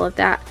clean all of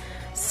that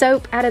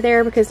soap out of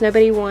there, because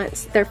nobody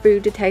wants their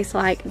food to taste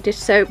like dish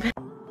soap.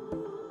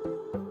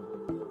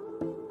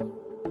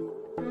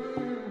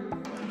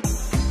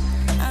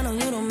 I know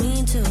you don't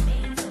mean to,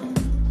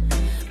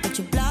 but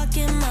you're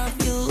blocking my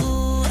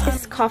view.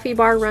 This coffee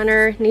bar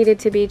runner needed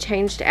to be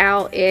changed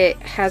out. It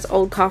has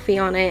old coffee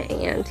on it,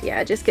 and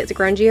yeah, it just gets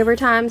grungy over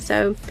time.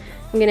 So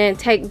I'm gonna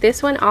take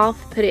this one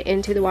off, put it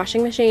into the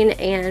washing machine,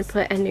 and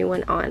put a new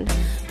one on.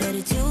 But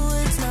it's you,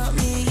 it's not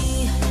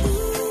me.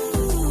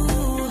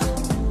 Ooh,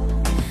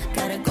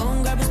 gotta go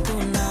and grab a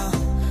spoon now.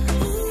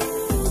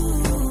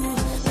 Ooh,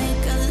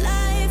 make a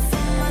life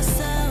for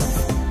myself.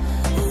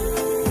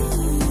 Ooh,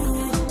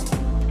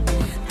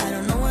 I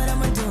don't know what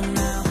I'ma do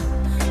now.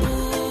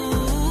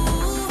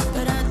 Ooh,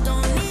 but I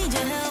don't need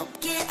your help.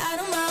 Get out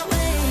of my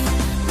way,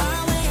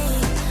 my way.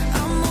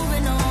 I'm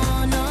moving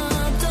on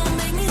up. Don't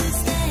make me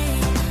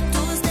stay,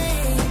 do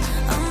stay.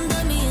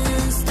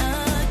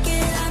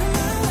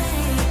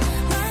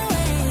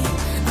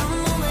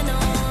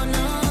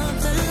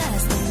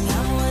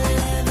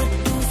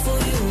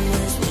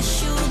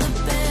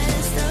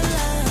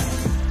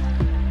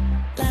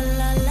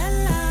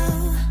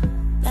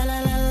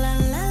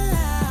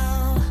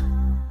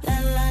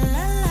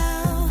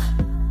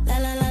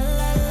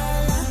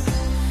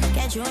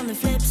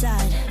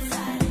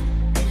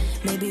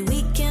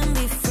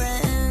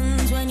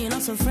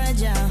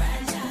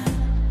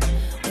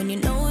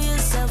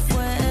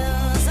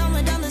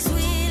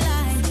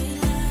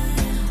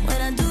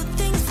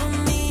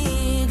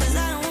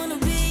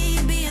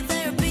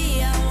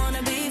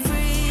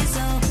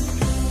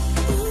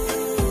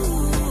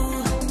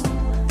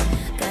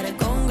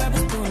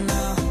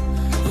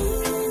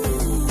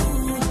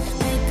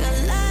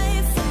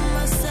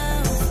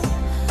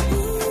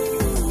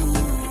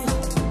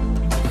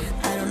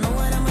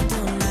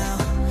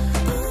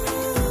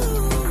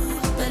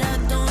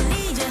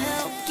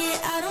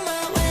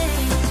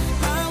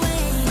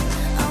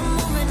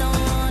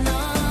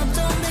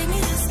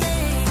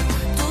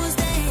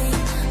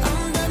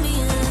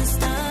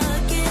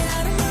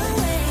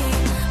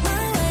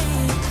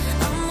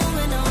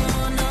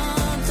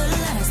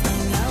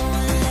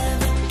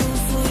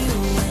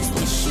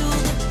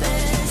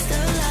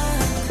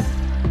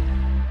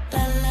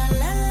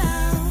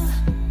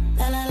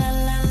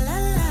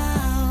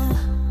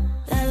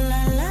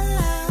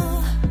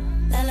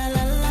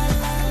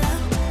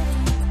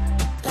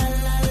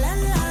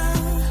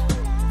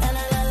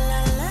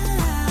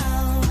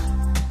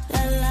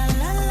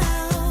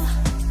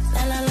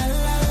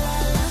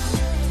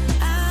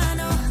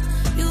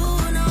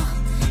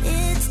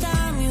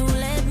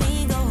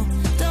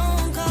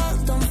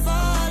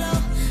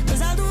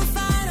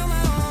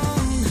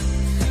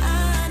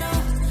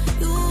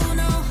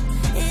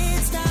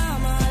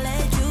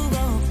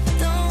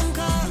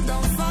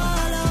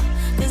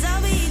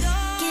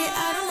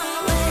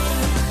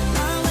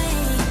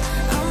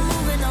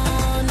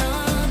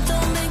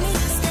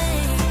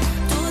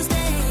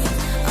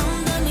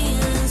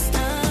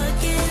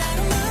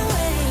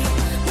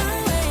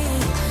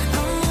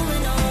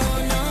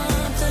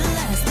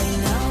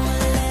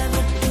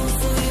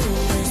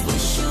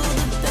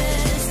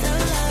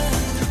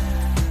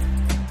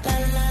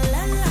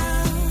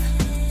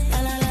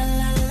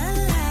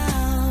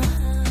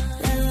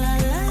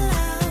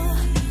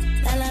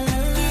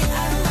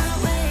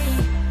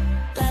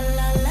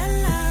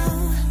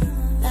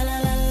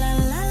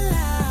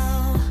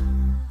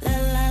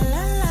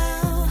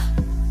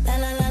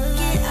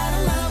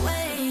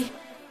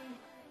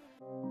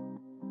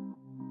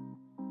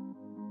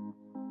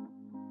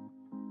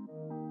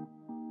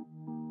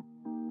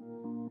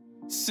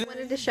 I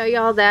wanted to show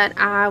y'all that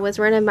I was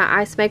running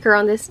my ice maker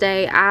on this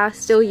day. I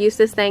still use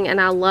this thing and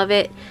I love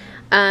it.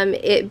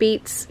 It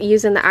beats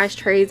using the ice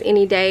trays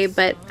any day,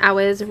 but I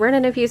was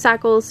running a few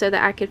cycles so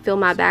that I could fill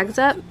my bags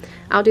up.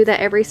 I'll do that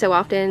every so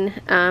often,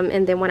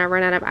 and then when I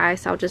run out of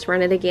ice, I'll just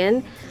run it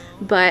again.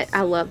 But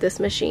I love this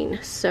machine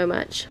so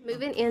much.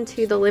 Moving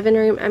into the living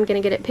room, I'm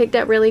gonna get it picked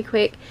up really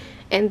quick,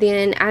 and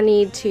then I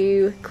need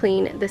to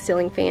clean the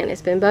ceiling fan.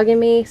 It's been bugging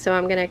me, so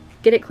I'm gonna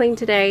get it cleaned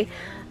today.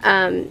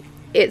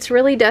 It's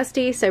really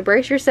dusty, so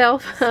brace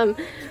yourself.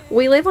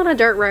 We live on a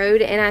dirt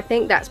road, and I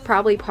think that's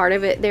probably part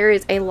of it. There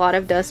is a lot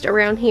of dust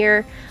around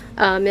here,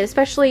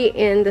 especially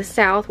in the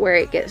south where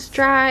it gets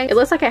dry. It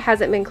looks like it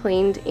hasn't been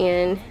cleaned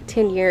in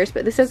 10 years,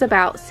 but this is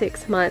about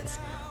 6 months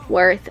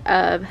worth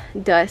of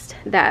dust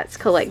that's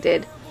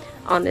collected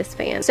on this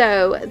fan.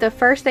 So the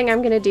first thing I'm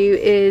going to do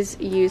is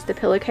use the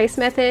pillowcase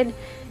method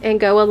and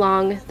go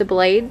along the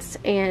blades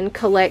and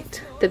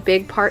collect the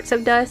big parts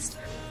of dust.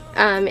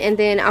 And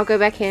then I'll go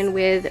back in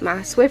with my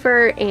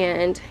Swiffer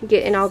and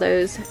get in all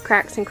those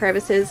cracks and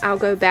crevices. I'll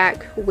go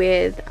back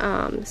with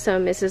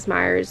some Mrs.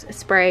 Meyer's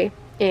spray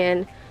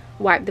and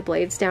wipe the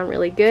blades down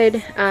really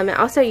good. I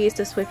also used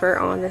a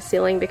Swiffer on the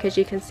ceiling because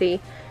you can see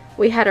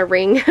we had a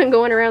ring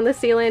going around the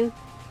ceiling.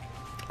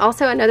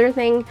 Also, another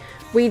thing,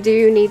 we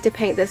do need to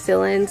paint the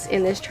ceilings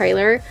in this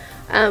trailer,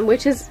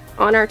 which is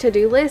on our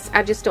to-do list.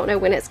 I just don't know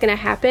when it's going to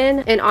happen.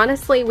 And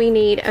honestly, we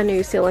need a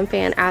new ceiling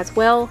fan as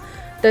well.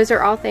 Those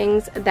are all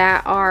things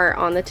that are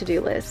on the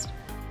to-do list.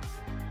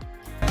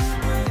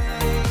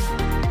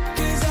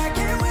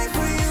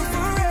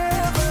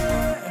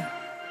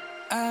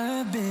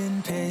 I've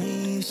been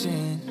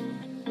patient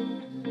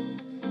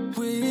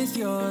with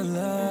your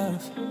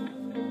love.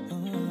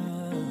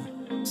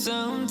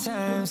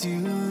 Sometimes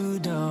you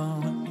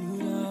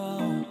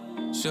don't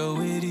show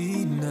it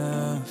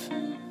enough.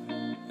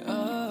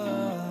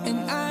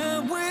 And I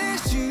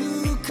wish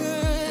you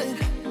could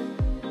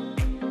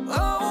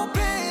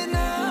open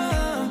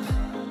up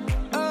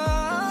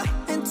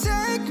and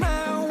take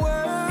my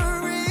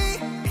worry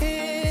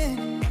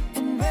in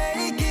and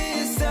make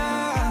it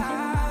stop.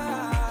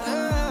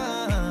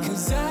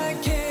 'Cause I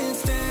can't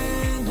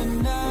stand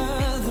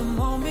another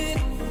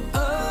moment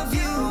of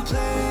you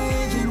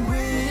playing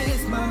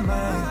with my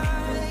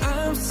mind.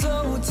 I'm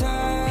so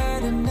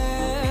tired of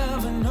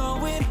never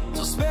knowing,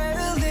 so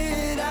spell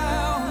it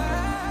out.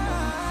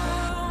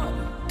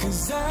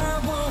 'Cause I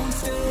won't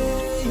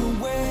stay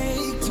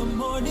awake till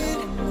morning.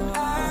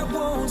 I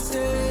won't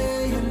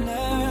stay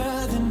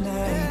another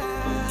night.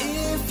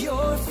 If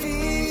you're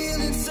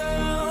feeling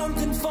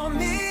something for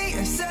me,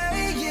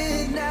 say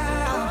it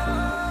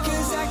now.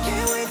 'Cause I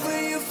can't wait for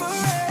you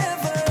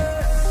forever.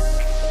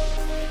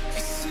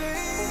 Say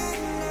it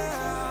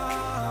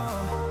now.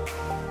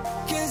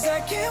 'Cause I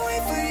can't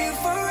wait for you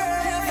forever.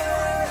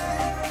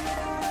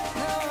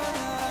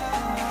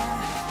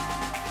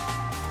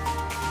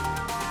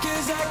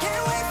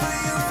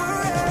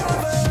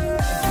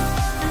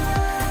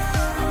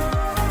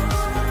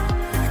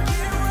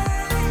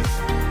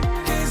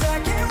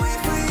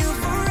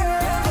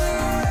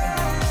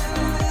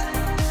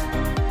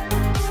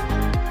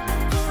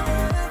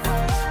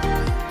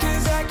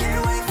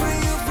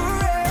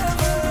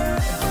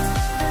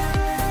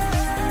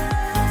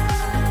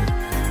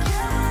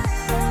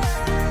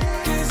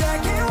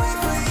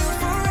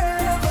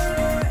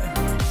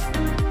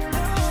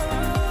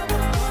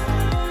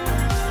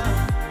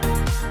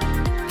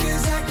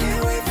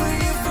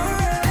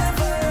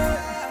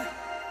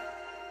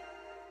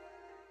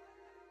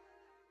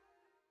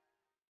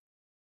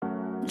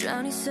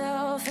 Drown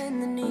yourself in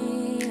the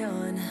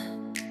neon.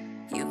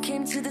 You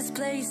came to this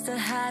place to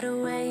hide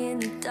away in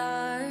the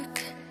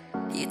dark.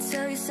 You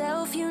tell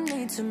yourself you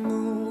need to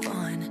move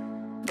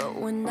on, but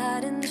one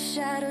night in the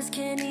shadows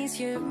can ease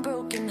your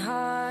broken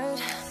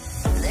heart.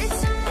 They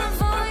turn the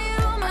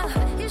volume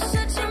up, you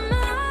shut your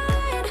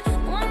mind.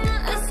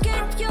 Wanna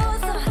escape your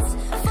thoughts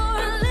for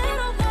a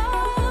little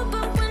while,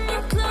 but when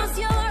you close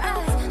your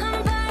eyes,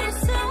 I'm by your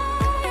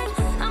side,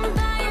 I'm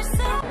by your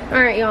side.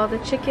 Alright y'all, the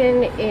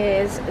chicken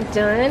is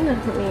done.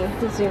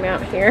 Let me zoom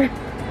out here.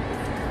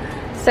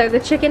 So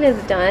the chicken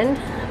is done,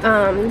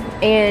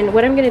 and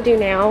what I'm going to do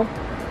now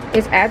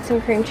is add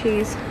some cream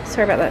cheese.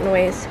 Sorry about that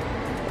noise.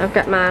 I've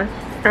got my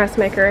ice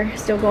maker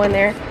still going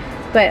there.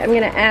 But I'm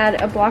going to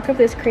add a block of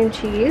this cream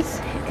cheese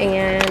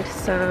and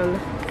some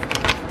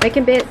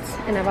bacon bits,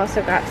 and I've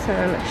also got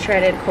some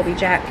shredded Colby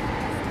Jack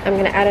I'm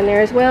going to add in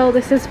there as well.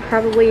 This is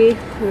probably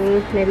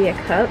maybe a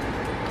cup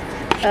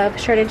of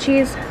shredded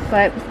cheese,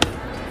 but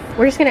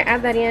we're just going to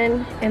add that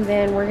in, and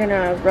then we're going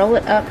to roll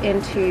it up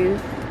into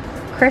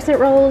crescent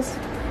rolls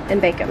and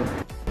bake them.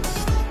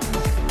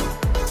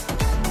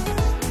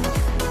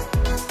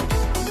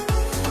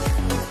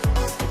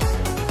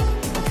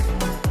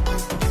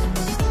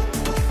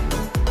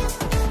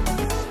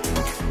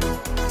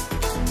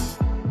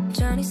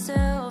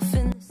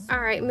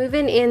 Alright,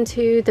 moving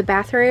into the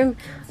bathroom,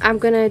 I'm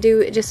gonna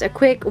do just a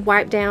quick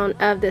wipe down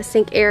of the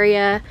sink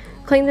area,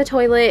 clean the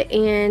toilet,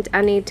 and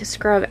I need to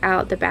scrub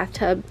out the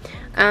bathtub.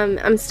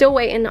 I'm still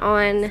waiting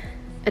on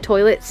a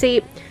toilet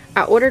seat.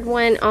 I ordered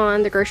one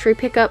on the grocery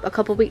pickup a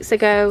couple weeks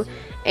ago,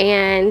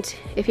 and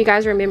if you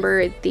guys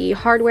remember, the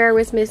hardware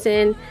was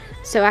missing,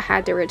 so I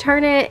had to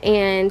return it,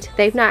 and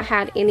they've not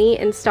had any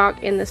in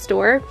stock in the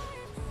store.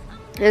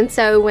 And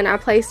so when I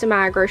placed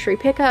my grocery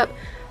pickup,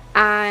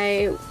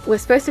 I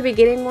was supposed to be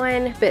getting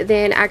one, but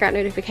then I got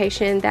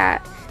notification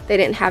that they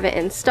didn't have it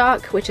in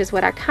stock, which is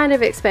what I kind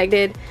of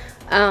expected.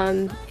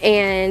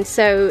 And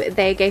so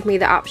they gave me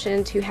the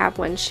option to have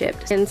one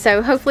shipped, and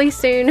so hopefully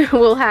soon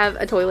we'll have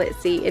a toilet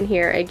seat in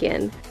here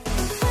again.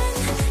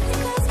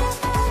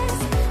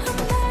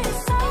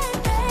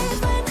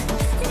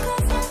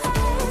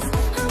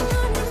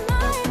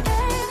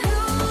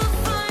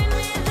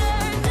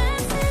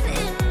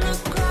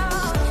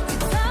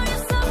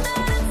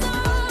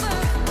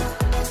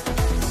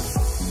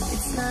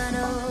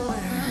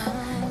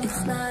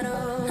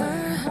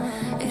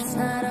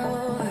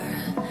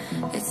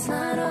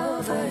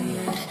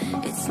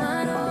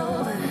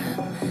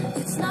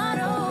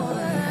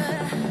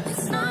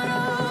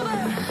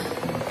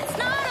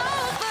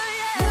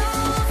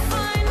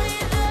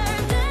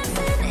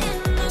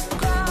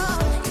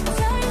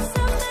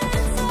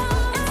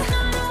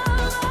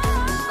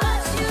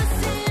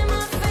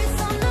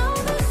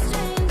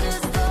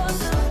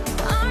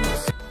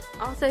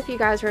 Also, if you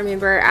guys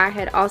remember, I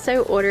had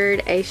also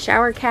ordered a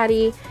shower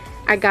caddy.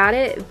 I got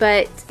it,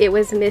 but it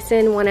was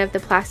missing one of the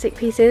plastic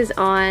pieces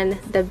on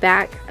the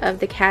back of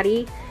the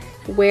caddy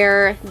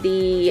where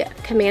the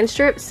command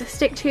strips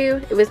stick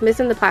to. It was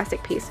missing the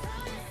plastic piece,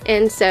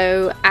 and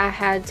so I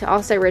had to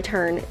also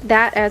return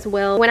that as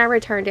well. When I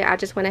returned it, I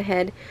just went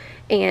ahead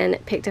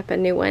and picked up a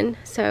new one.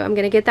 So I'm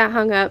gonna get that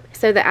hung up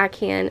so that I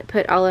can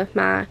put all of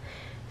my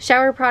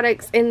shower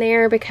products in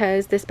there,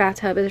 because this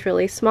bathtub is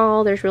really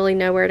small. There's really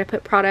nowhere to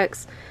put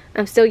products.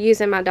 I'm still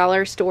using my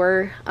dollar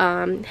store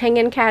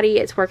hang-in caddy.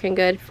 It's working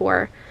good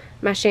for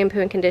my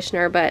shampoo and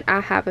conditioner, but I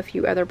have a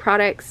few other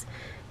products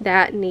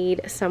that need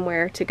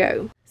somewhere to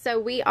go. So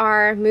we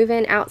are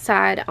moving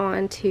outside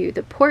onto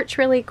the porch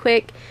really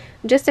quick.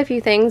 Just a few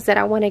things that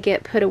I want to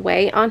get put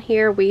away on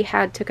here. We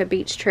took a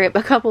beach trip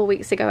a couple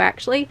weeks ago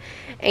actually,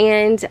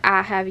 and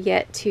I have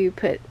yet to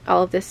put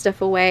all of this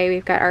stuff away.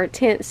 We've got our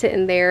tent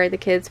sitting there, the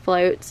kids'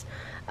 floats.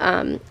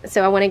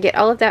 So I want to get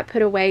all of that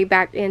put away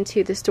back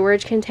into the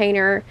storage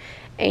container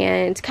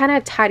and kind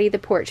of tidy the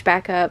porch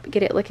back up,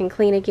 get it looking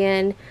clean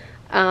again.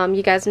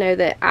 You guys know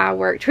that I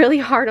worked really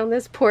hard on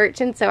this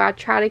porch, and so I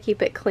try to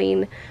keep it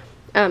clean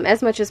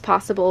as much as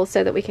possible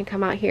so that we can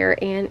come out here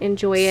and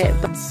enjoy it.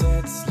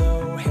 Sunset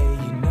slow, hey,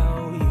 you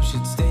know you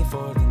should stay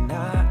for the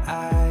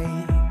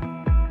night.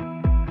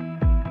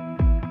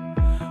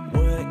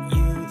 What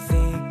you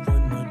think?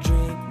 One more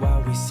drink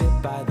while we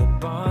sit by the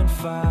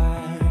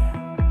bonfire.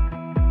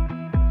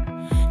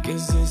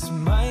 'Cause this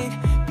might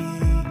be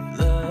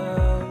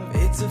love.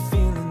 It's a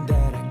feeling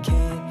that I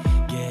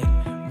can't get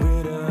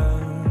rid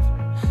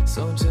of.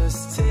 So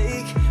just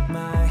take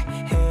my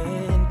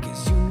hand,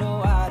 'cause you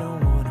know I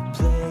don't wanna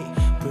play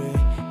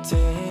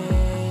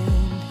pretend.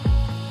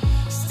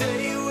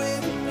 Stay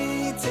with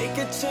me, take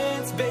a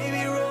chance,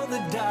 baby, roll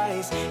the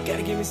dice.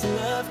 Gotta give me some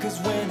love,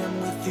 'cause when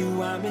I'm with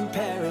you, I'm in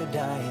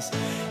paradise.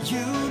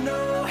 You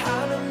know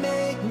how to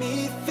make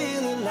me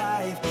feel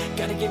alive.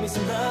 Gotta give me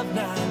some love,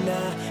 nah,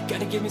 nah.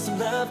 Gotta give me some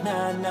love,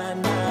 nah, nah,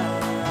 nah.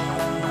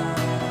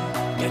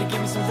 Gotta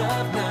give me some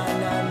love, nah,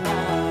 nah,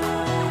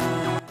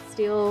 nah.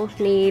 Still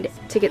need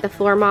to get the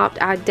floor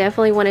mopped. I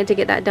definitely wanted to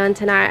get that done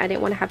tonight. I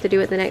didn't want to have to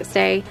do it the next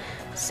day.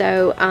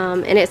 So,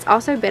 and it's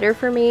also better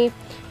for me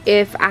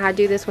if I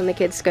do this when the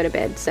kids go to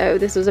bed. So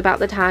this was about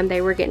the time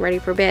they were getting ready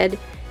for bed,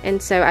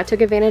 and so I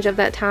took advantage of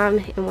that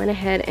time and went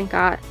ahead and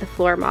got the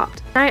floor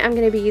mopped. Tonight I'm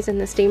going to be using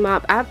the steam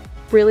mop. I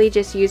really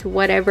just use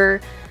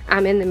whatever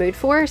I'm in the mood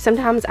for.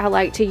 Sometimes I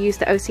like to use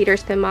the O-Cedar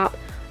spin mop.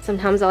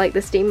 Sometimes I like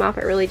the steam mop.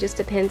 It really just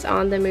depends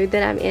on the mood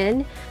that I'm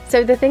in.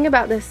 So the thing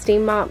about the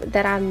steam mop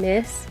that I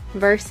miss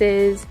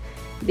versus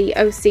the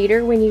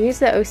O-Cedar, when you use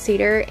the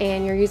O-Cedar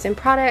and you're using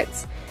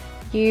products,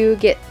 you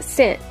get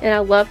scent, and I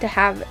love to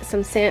have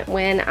some scent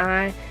when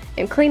I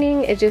am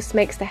cleaning. It just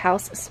makes the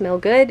house smell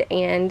good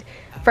and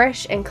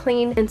fresh and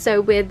clean. And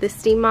so with the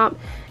steam mop,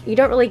 you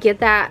don't really get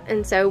that.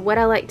 And so what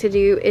I like to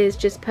do is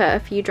just put a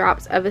few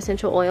drops of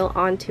essential oil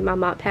onto my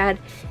mop pad,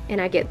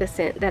 and I get the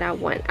scent that I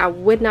want. I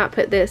would not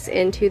put this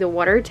into the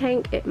water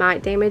tank. It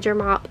might damage your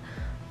mop,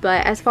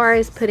 but as far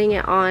as putting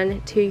it on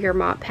to your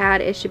mop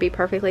pad, it should be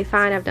perfectly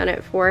fine. I've done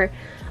it for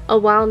a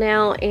while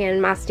now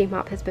and my steam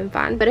mop has been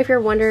fine. But if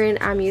you're wondering,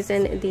 I'm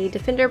using the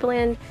Defender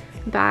blend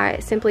by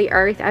Simply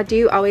Earth. I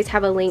do always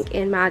have a link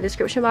in my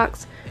description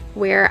box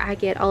where I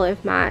get all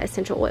of my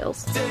essential oils.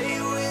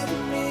 Stay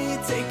with me,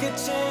 take a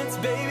chance,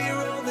 baby,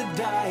 roll the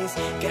dice.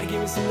 Gotta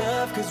give me some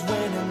love, cause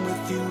when I'm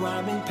with you,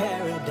 I'm in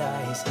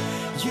paradise.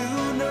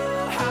 You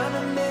know how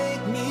to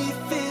make me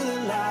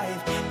feel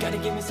alive. Gotta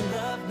give me some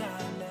love now.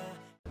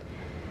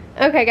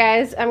 Okay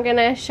guys, I'm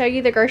gonna show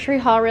you the grocery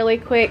haul really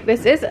quick.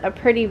 This is a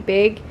pretty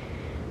big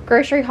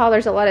grocery haul.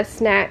 There's a lot of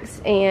snacks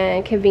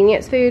and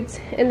convenience foods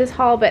in this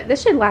haul, but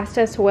this should last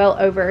us well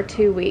over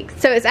 2 weeks.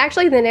 So it's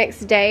actually the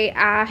next day.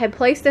 I had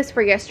placed this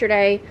for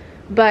yesterday,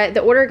 but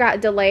the order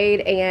got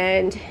delayed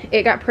and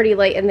it got pretty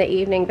late in the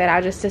evening that I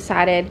just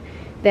decided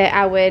that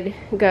I would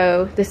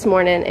go this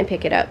morning and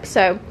pick it up.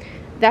 So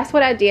that's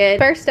what I did.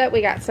 First up,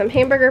 we got some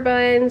hamburger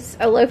buns,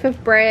 a loaf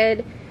of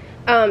bread.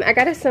 I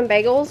got us some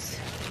bagels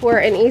for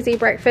an easy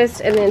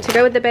breakfast, and then to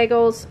go with the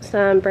bagels,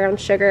 some brown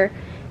sugar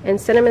and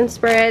cinnamon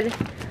spread.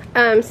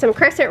 Some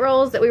crescent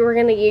rolls that we were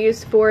going to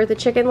use for the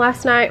chicken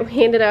last night.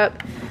 We ended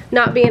up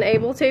not being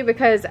able to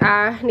because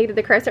I needed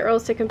the crescent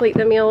rolls to complete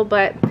the meal,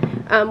 but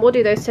we'll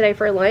do those today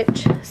for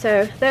lunch.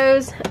 So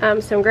those,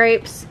 some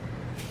grapes,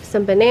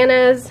 some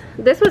bananas.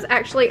 This was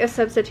actually a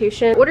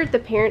substitution. Ordered the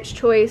Parents'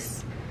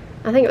 Choice,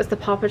 I think it was the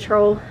Paw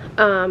Patrol,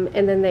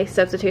 and then they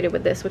substituted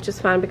with this, which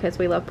is fine because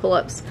we love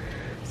pull-ups.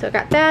 So I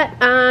got that.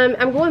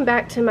 I'm going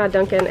back to my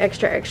Dunkin'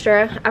 Extra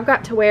Extra. I've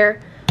got to where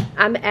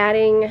I'm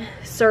adding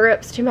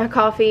syrups to my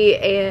coffee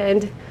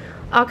and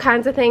all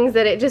kinds of things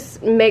that it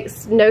just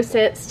makes no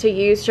sense to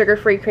use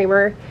sugar-free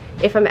creamer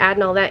if I'm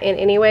adding all that in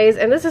anyways.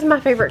 And this is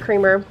my favorite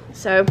creamer,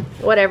 so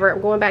whatever,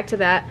 I'm going back to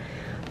that.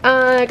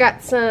 I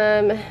got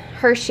some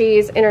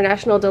Hershey's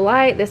International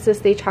Delight. This is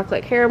the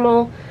chocolate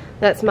caramel.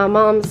 That's my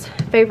mom's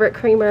favorite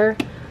creamer.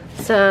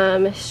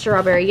 Some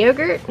strawberry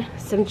yogurt,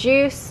 some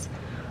juice.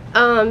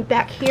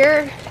 Back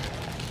here,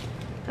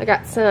 I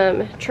got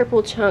some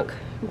triple chunk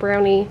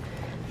brownie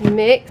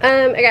mix.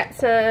 I got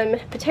some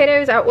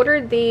potatoes. I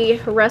ordered the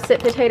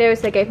russet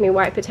potatoes. They gave me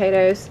white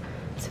potatoes.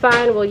 It's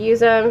fine, we'll use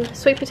them.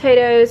 Sweet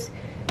potatoes,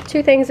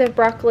 2 things of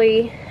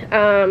broccoli,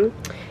 and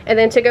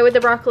then to go with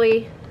the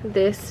broccoli,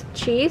 this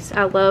cheese.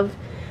 I love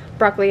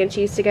broccoli and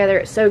cheese together,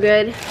 it's so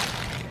good.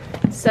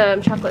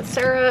 Some chocolate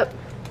syrup,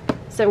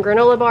 some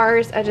granola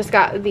bars. I just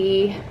got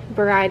the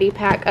variety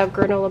pack of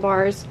granola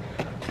bars.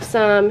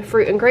 Some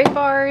fruit and grain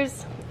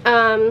bars,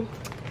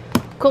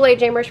 Kool-Aid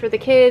jammers for the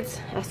kids.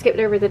 I skipped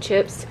over the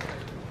chips.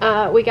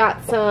 We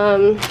got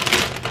some,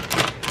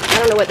 I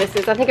don't know what this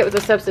is. I think it was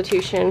a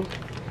substitution.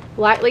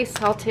 Lightly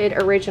salted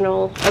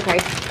original. Okay,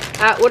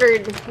 I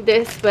ordered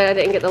this, but I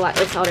didn't get the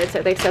lightly salted,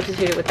 so they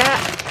substituted with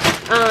that.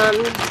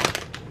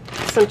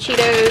 Some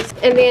Cheetos.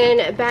 And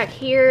then back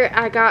here,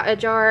 I got a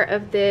jar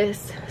of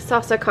this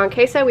salsa con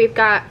queso. We've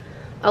got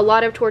a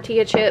lot of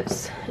tortilla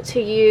chips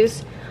to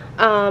use.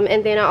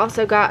 And then I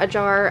also got a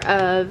jar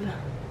of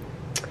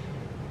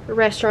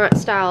restaurant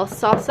style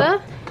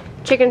salsa.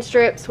 Chicken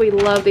strips, we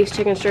love these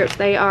chicken strips.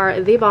 They are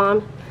the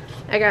bomb.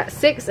 I got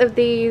 6 of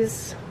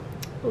these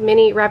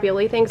mini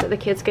ravioli things that the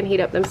kids can heat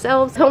up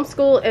themselves.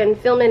 Homeschool and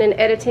filming and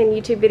editing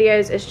YouTube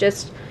videos is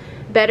just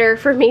better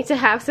for me to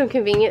have some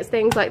convenience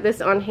things like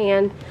this on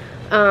hand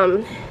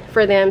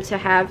for them to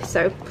have.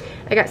 So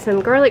I got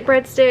some garlic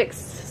breadsticks,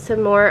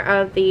 some more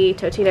of the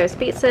Totino's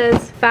pizzas,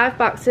 5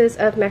 boxes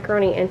of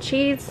macaroni and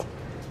cheese,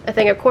 a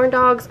thing of corn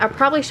dogs. I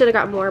probably should have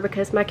got more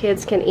because my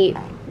kids can eat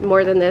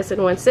more than this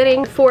in one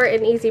sitting. For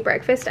an easy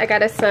breakfast, I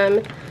got us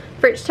some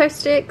French toast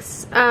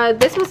sticks.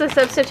 This was a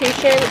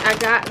substitution. I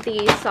got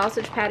the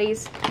sausage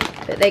patties,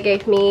 but they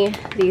gave me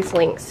these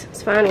links.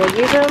 It's fine, we'll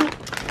use them.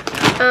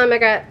 I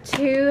got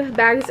 2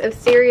 bags of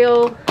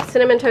cereal,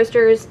 cinnamon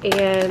toasters,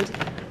 and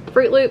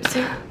Fruit Loops.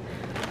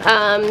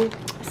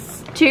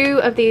 2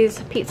 of these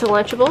pizza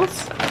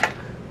Lunchables,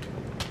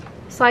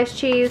 sliced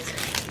cheese,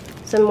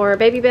 some more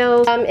Baby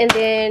Bells, and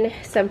then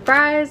some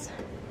fries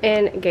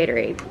and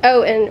Gatorade.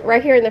 Oh, and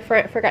right here in the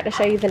front, forgot to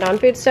show you the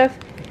non-food stuff.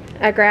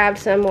 I grabbed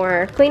some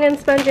more cleaning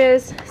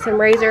sponges, some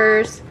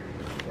razors,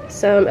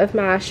 some of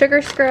my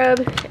sugar scrub,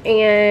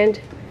 and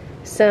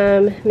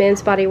some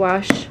men's body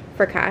wash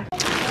for Kai.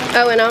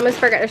 Oh, and I almost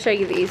forgot to show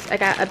you these. I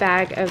got a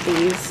bag of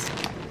these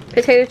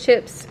potato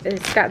chips.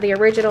 It's got the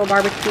original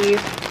barbecue,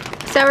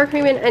 sour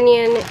cream and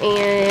onion,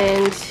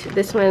 and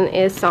this one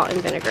is salt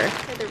and vinegar.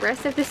 So the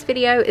rest of this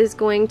video is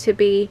going to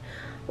be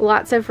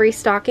lots of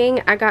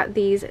restocking. I got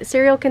these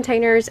cereal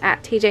containers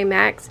at TJ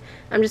Maxx.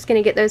 I'm just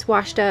going to get those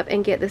washed up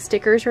and get the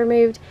stickers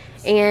removed,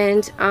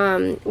 and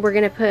we're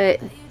going to put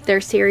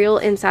their cereal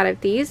inside of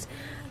these.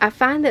 I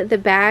find that the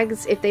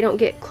bags, if they don't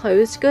get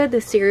closed good,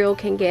 the cereal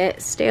can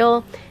get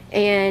stale,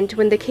 and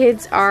when the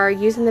kids are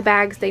using the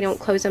bags, they don't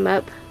close them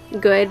up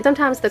good.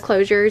 Sometimes the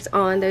closures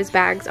on those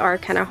bags are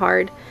kind of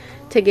hard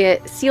to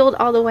get sealed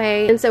all the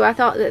way, and so I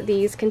thought that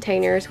these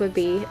containers would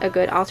be a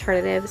good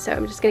alternative. So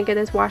I'm just going to get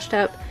those washed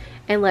up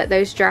and let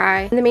those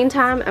dry. In the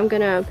meantime, I'm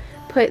going to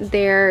put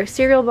their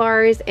cereal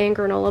bars and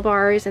granola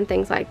bars and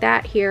things like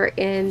that here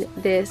in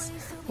this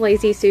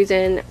Lazy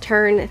Susan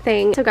turn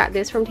thing. So got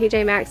this from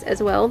TJ Maxx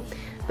as well,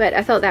 but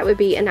I thought that would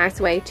be a nice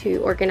way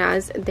to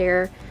organize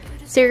their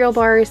cereal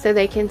bars so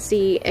they can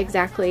see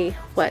exactly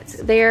what's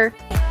there.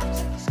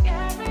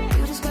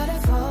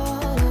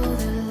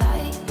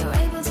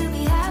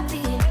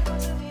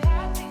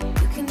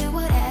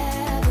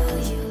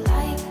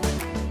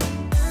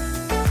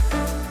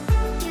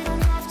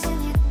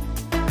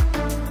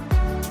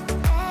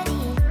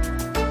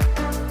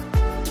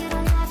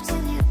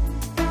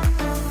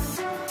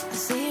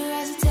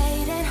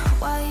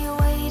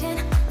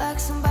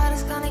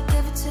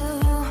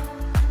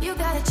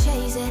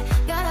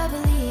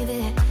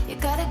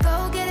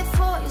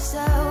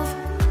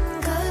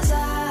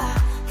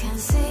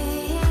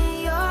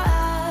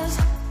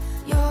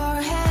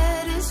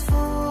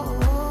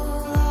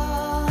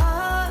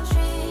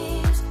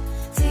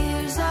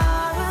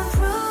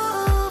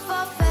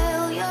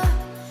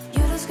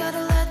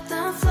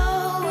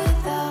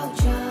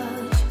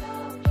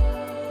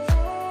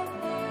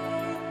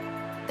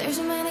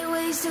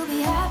 To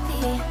be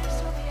happy,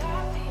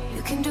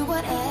 you can do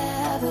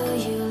whatever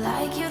you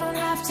like. You don't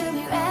have to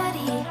be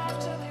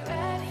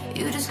ready.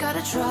 You just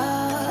gotta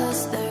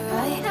trust the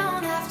right.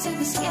 Don't have to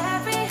be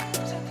scary.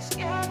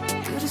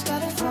 You just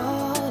gotta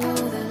follow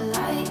the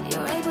light.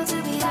 You're able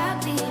to be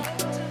happy.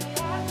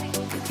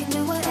 You can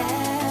do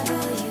whatever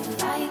you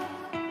like.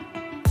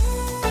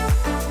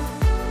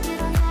 You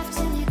don't have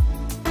to be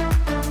ready. You don't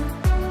have to be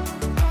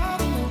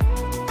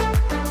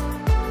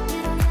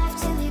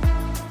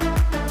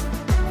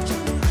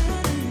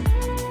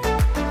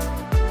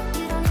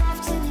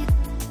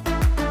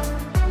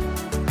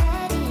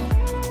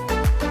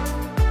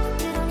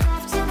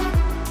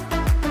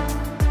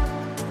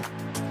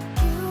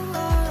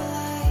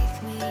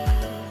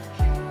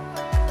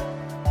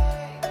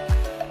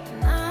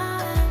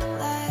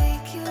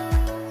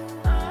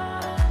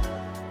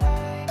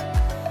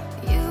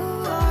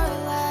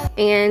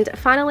And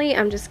finally,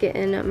 I'm just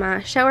getting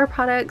my shower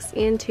products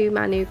into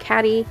my new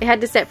caddy. It had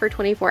to set for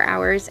 24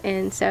 hours,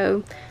 and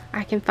so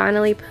I can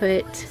finally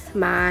put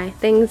my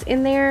things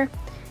in there,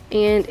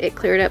 and it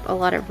cleared up a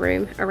lot of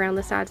room around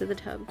the sides of the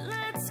tub.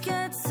 Let's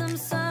get some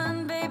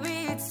sun,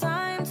 baby, it's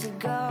time to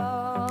go.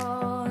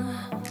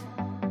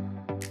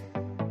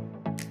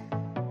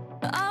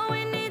 All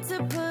we need to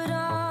put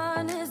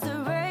on is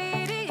the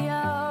radio.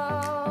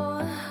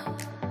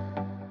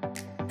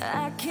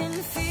 I can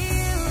feel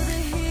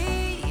the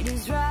heat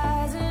is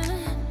rising,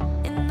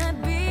 and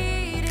that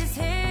beat is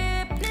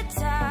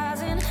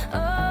hypnotizing.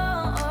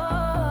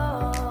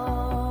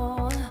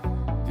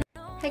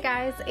 Hey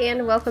guys,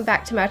 and welcome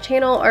back to my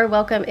channel, or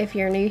welcome if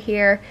you're new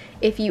here.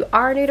 If you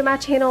are new to my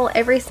channel,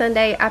 every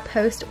Sunday I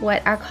post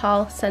what I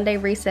call Sunday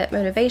Reset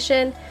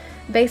Motivation.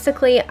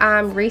 Basically,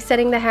 I'm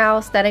resetting the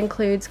house. That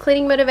includes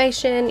cleaning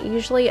motivation,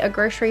 usually a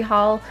grocery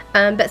haul,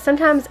 but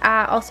sometimes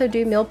I also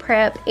do meal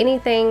prep,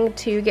 anything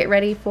to get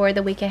ready for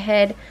the week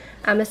ahead.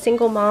 I'm a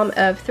single mom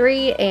of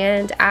 3,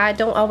 and I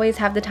don't always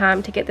have the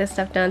time to get this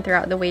stuff done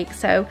throughout the week,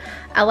 so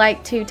I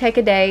like to take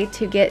a day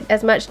to get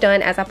as much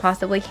done as I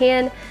possibly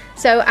can.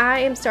 So I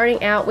am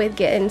starting out with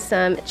getting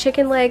some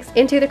chicken legs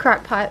into the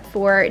crock pot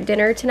for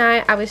dinner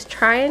tonight. I was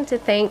trying to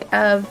think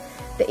of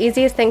the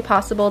easiest thing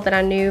possible that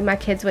I knew my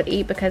kids would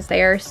eat because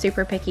they are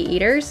super picky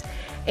eaters,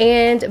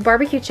 and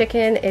barbecue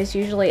chicken is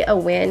usually a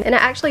win. And I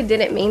actually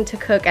didn't mean to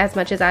cook as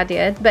much as I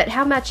did, but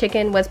how my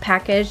chicken was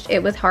packaged,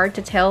 it was hard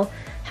to tell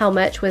how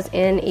much was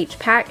in each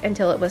pack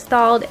until it was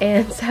thawed,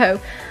 and so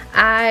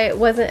I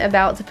wasn't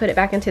about to put it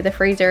back into the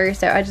freezer,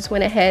 so I just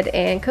went ahead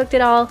and cooked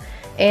it all,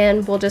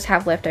 and we'll just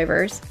have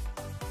leftovers.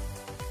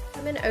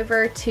 Coming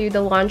over to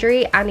the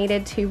laundry, I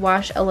needed to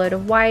wash a load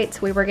of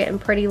whites. We were getting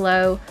pretty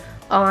low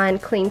on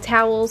clean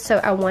towels, so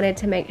I wanted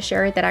to make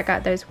sure that I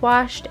got those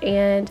washed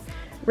and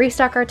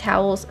restock our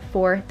towels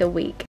for the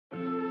week.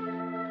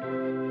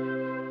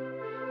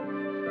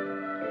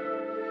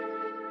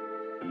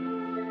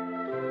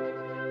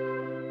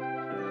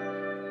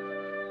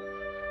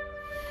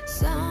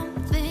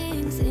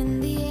 Something's in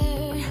the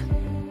air.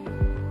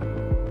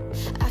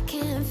 I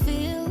can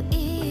feel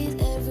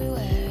it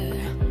everywhere.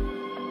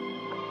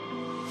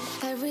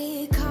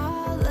 Every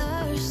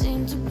color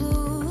seems to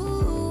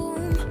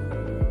bloom,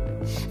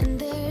 and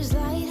there's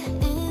light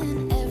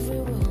in every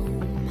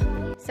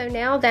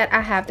now that I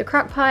have the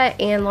crock pot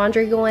and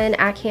laundry going,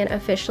 I can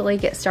officially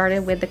get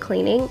started with the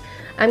cleaning.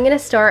 I'm gonna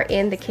start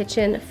in the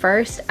kitchen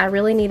first. I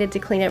really needed to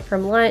clean it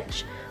from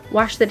lunch,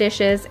 wash the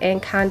dishes,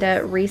 and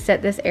kinda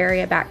reset this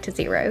area back to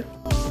zero.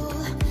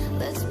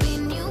 Let's be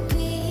new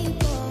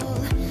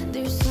people.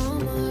 There's so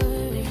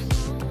much.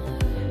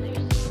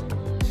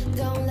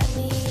 Don't let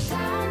me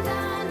down,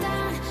 down,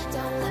 down.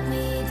 Don't let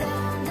me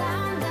down,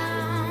 down,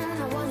 down.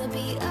 I wanna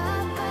be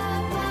up,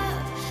 up,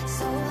 up,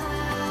 so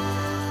high.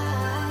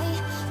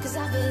 'Cause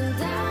I've been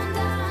down,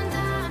 down,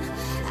 down.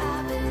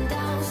 I've been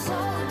down, so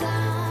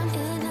down.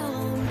 And now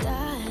I'm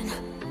done.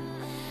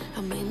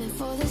 I'm aiming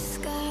for the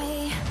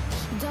sky.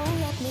 Don't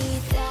let me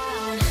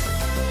down.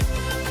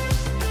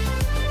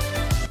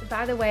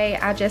 By the way,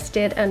 I just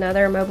did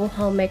another mobile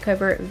home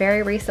makeover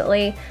very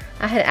recently.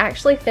 I had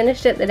actually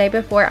finished it the day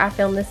before I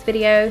filmed this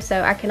video,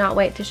 so I cannot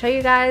wait to show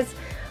you guys.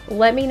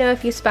 Let me know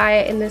if you spy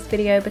it in this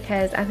video,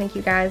 because I think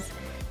you guys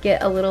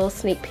get a little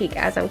sneak peek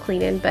as I'm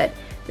cleaning, but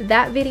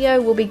that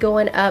video will be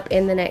going up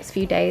in the next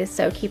few days,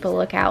 so keep a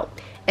lookout.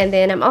 And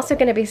then I'm also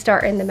going to be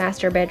starting the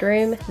master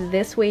bedroom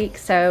this week,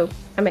 so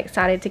I'm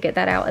excited to get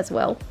that out as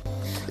well.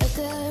 Let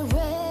the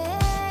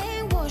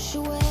rain wash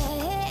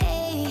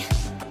away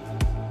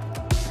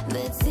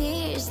the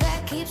tears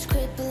that keeps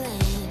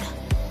crippling.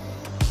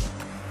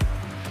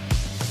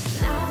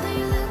 Now that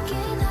you're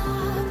looking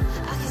up,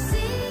 I can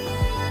see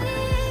it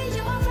in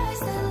your eyes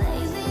that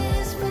lately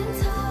it's been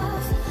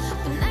tough.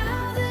 But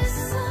now the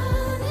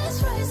sun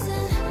is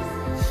rising,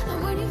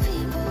 and we're new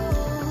people.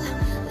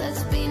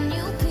 Let's be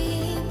new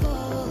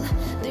people.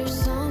 There's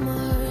so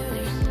much.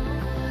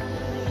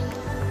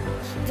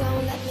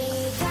 Don't let me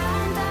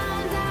down,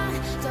 down, down.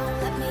 Don't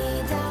let me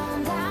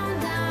down, down,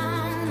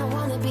 down. I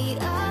wanna be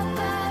up,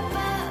 up,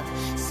 up,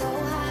 so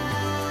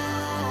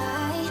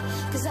high.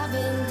 'Cause I've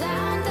been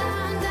down,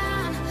 down,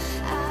 down.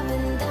 I've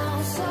been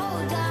down, so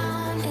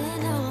down.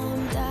 And now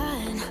I'm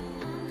done.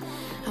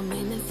 I'm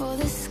aiming for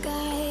the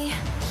sky.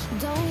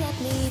 Don't let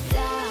me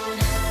down.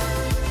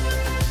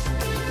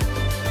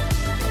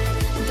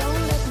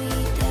 Don't let me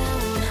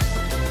down.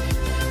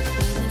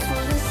 Aiming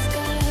for the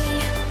sky.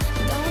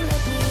 Don't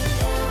let me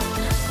down.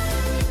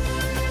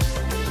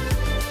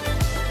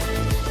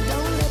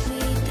 Don't let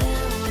me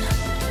down.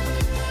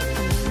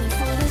 I'm aiming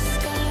for the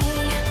sky.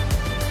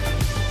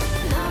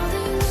 Now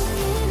that you're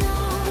looking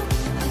up,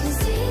 I can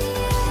see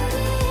it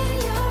in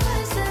your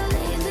eyes that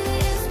lately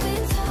it's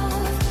been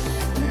tough.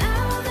 But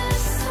now the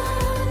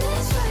sun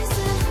is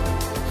rising,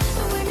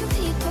 and we're new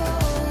people.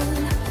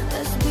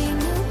 Let's be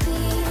new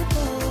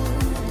people.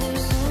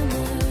 There's so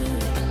much.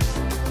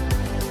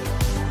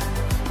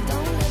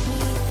 Don't let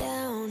me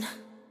down.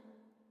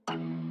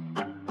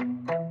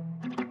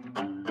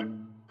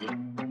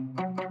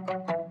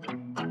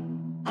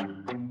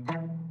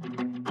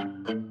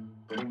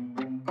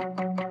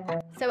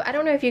 So I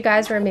don't know if you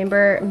guys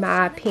remember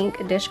my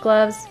pink dish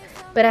gloves,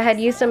 but I had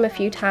used them a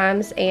few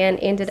times and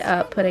ended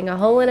up putting a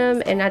hole in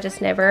them, and I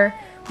just never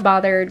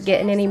bothered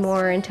getting any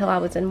more until I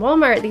was in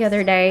Walmart the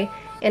other day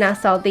and I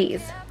saw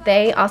these.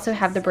 They also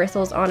have the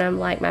bristles on them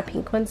like my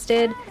pink ones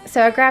did.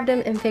 So I grabbed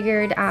them and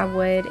figured I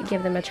would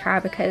give them a try,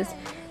 because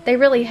they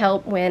really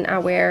help when I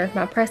wear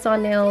my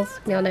press-on nails.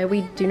 Y'all know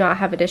we do not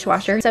have a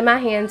dishwasher, so my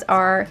hands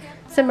are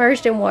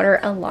submerged in water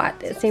a lot.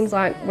 It seems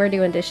like we're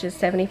doing dishes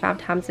 75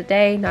 times a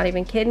day, not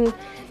even kidding,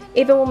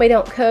 even when we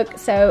don't cook.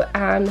 So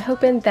I'm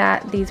hoping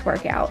that these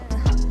work out.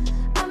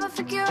 I'ma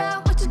figure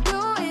out what to do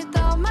with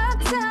all my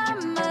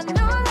time. I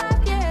know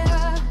life,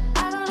 yeah.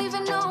 I don't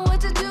even know what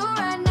to do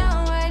right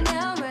now, right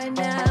now, right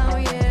now,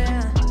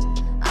 yeah.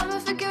 I'ma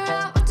figure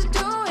out what to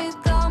do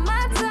with all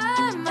my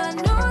time. I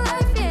know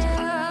life,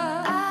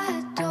 yeah.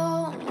 I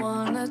don't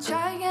wanna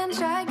try again,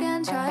 try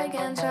again, try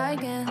again, try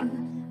again.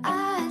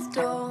 I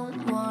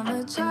don't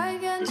wanna try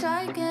again,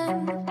 try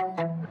again.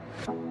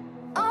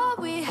 All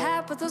we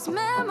had were those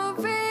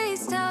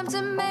memories, time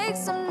to make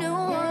some new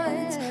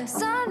ones.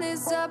 Sun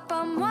is up,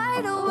 I'm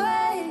wide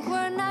awake,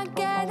 we're not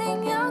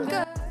getting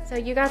younger. So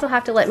you guys will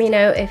have to let me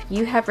know if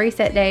you have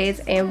reset days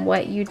and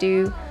what you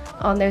do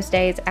on those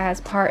days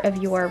as part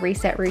of your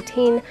reset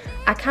routine.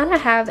 I kind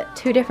of have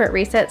two different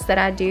resets that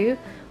I do.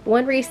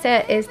 One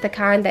reset is the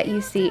kind that you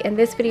see in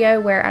this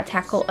video, where I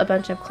tackle a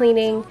bunch of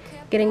cleaning,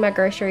 getting my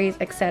groceries,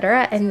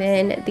 etc. And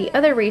then the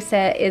other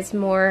reset is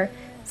more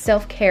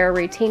self-care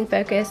routine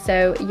focused.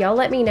 So y'all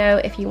let me know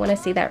if you want to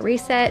see that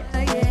reset.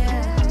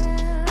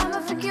 Yeah,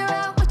 I'ma figure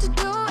out what to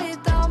do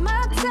with all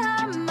my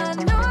time. I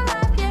know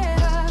life,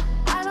 yeah.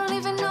 I don't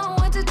even know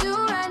what to do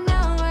right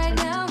now, right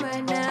now,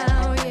 right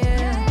now,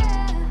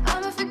 yeah.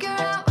 I'ma figure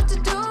out what to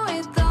do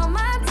with all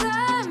my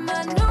time.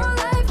 I know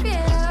life,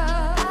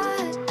 yeah.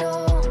 I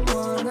don't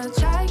wanna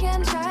try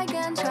again, try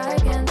again, try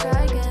again,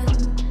 try again.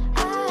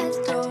 I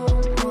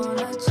don't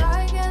wanna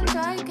try again,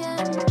 try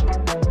again.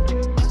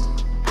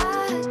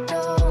 I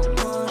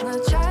don't wanna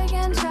try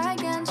again, try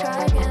again,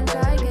 try again,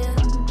 try again.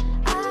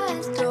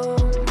 I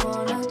don't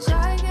wanna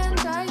try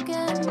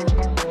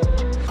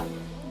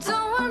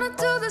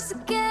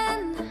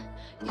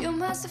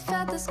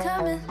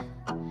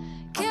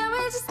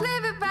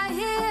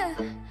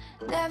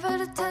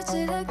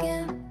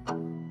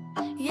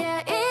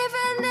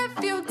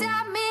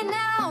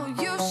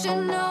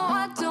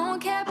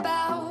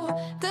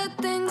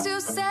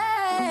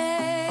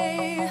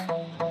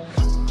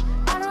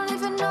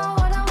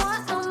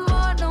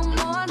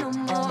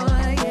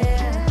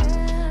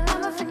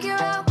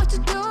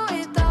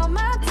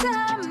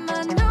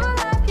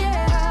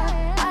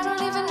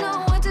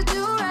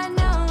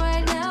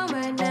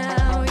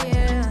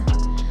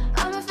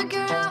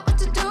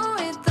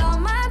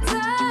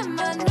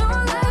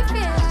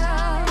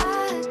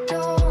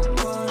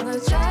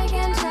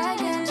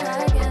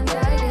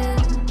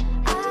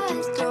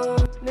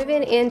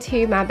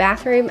into my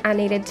bathroom, I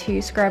needed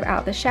to scrub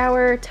out the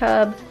shower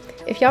tub.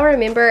 If y'all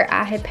remember,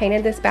 I had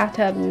painted this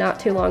bathtub not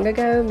too long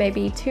ago,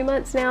 maybe 2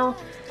 months now,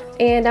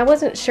 and I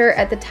wasn't sure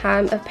at the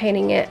time of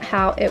painting it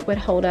how it would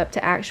hold up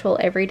to actual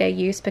everyday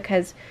use,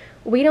 because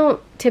we don't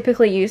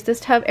typically use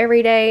this tub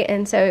every day,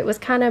 and so it was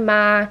kind of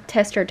my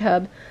tester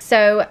tub.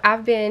 So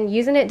I've been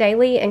using it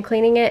daily and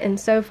cleaning it, and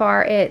so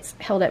far it's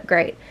held up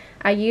great.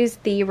 I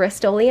used the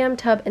Rust-Oleum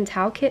tub and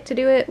towel kit to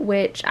do it,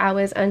 which I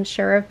was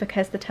unsure of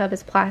because the tub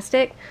is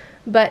plastic.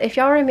 But if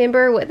y'all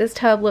remember what this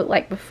tub looked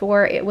like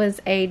before, it was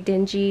a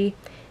dingy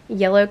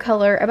yellow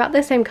color, about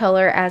the same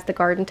color as the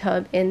garden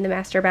tub in the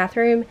master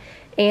bathroom.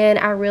 And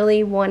I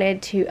really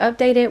wanted to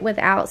update it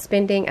without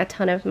spending a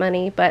ton of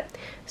money, but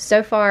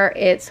so far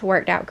it's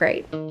worked out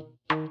great.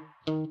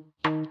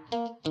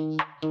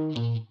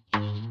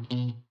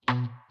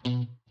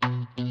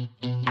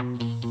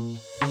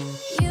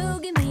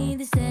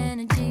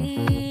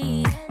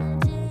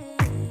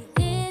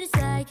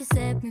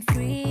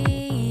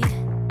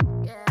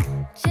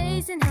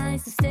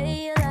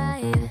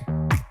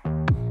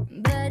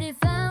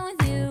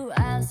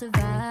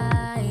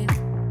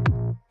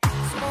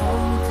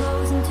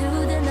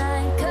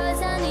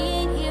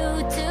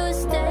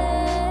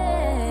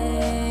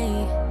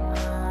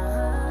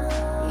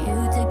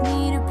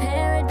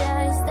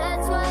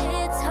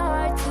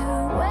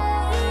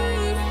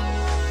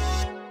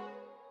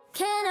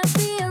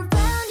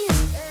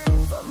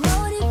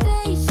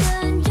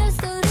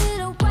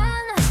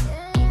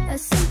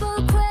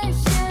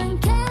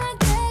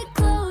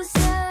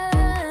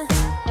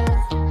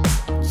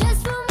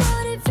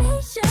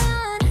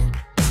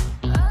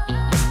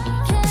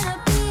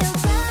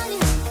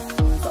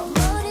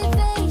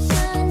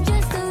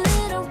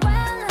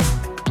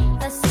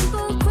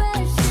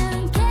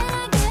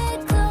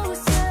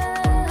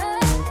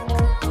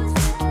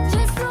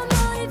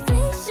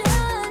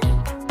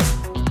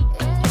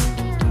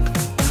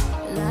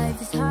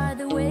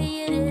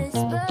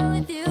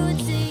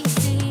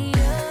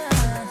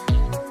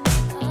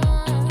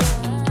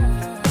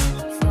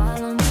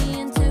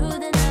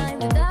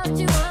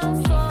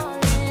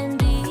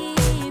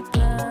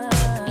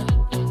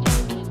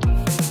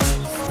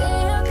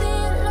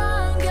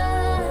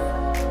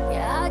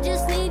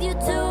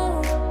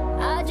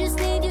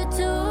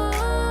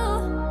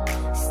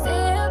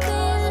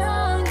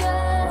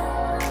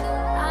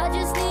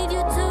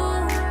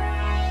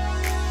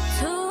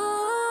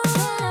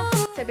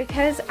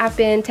 Because I've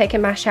been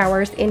taking my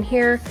showers in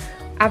here,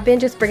 I've been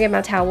just bringing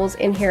my towels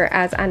in here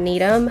as I need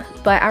them,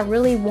 but I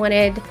really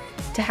wanted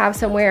to have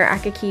somewhere I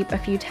could keep a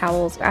few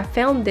towels. I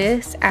found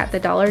this at the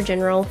Dollar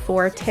General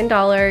for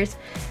 $10,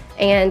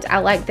 and I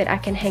like that I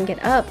can hang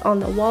it up on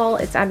the wall.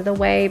 It's out of the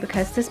way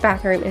because this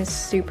bathroom is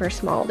super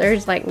small.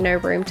 There's like no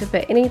room to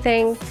put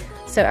anything,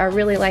 so I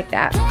really like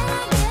that.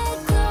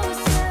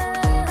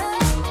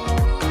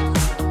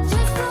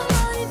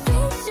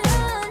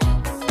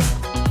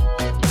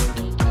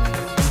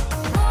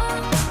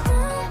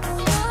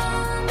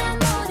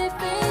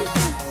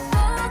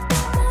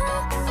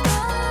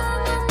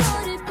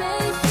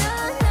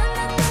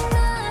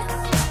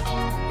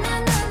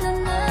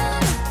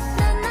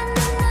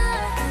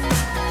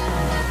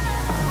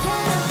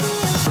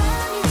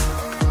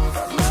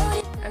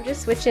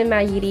 Switching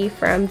my Yeti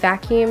from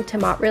vacuum to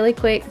mop really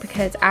quick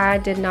because I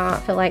did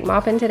not feel like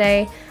mopping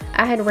today.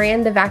 I had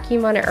ran the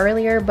vacuum on it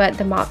earlier, but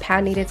the mop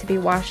pad needed to be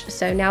washed,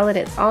 so now that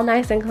it's all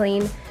nice and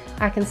clean,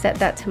 I can set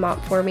that to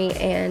mop for me.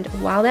 And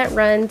while that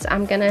runs,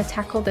 I'm gonna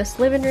tackle this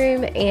living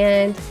room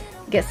and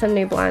get some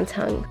new blinds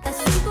hung.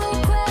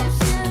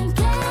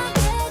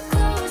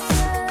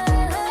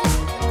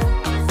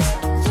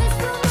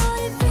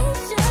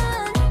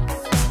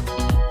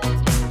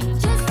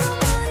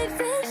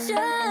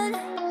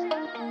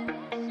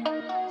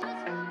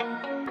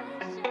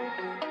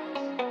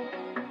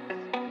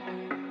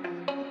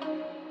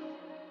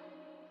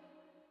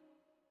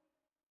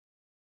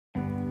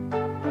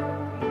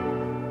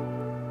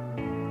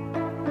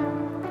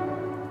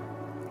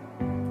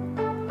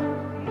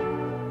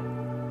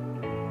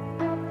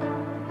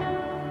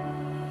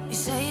 You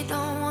say you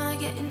don't wanna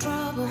get in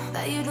trouble,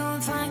 that you're doing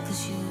fine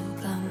cause you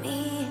got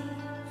me.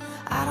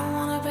 I don't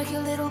wanna break your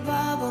little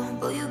bubble,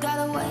 but you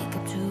gotta wake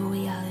up to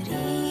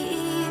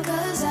reality.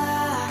 Cause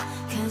I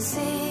can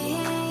see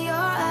in your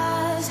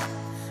eyes,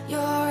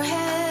 your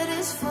head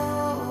is full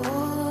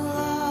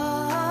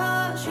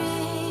of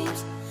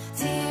dreams.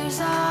 Tears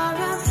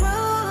aren't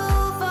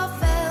proof of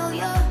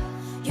failure,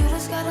 you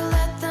just gotta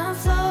let them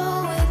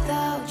flow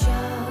without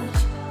judge.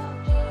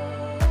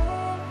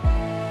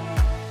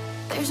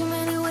 There's so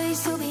many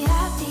ways to be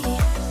happy.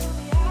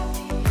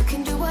 You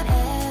can do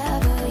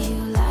whatever you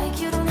like.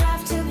 You don't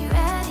have to be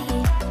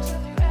ready.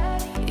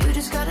 You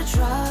just gotta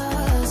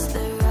trust the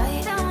right.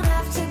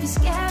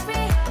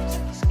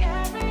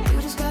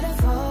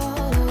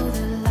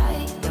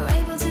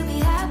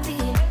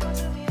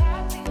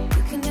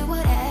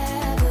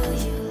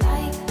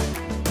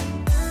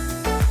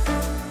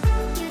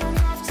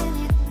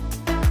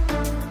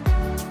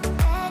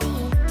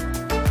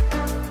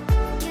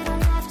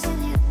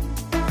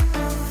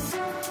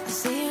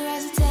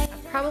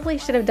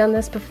 probably should have done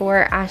this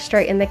before I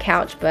straightened the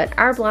couch, but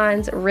our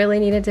blinds really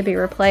needed to be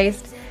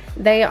replaced.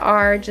 They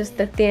are just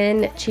the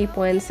thin, cheap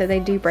ones, so they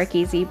do break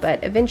easy,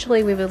 but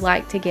eventually we would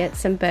like to get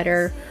some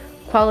better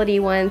quality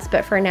ones,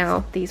 but for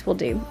now these will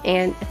do.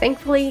 And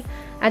thankfully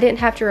I didn't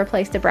have to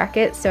replace the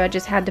brackets, so I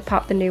just had to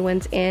pop the new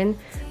ones in.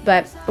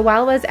 But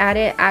while I was at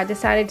it, I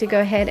decided to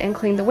go ahead and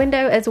clean the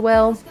window as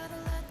well,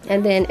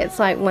 and then it's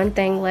like one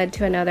thing led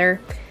to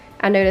another.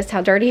 I noticed how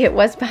dirty it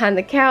was behind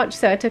the couch,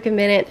 so I took a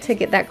minute to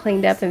get that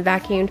cleaned up and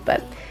vacuumed,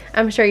 but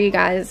I'm sure you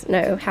guys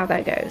know how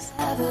that goes.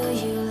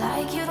 You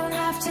like, you don't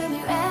have to be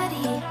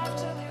ready.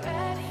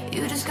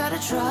 You just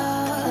gotta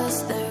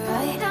trust the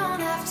right,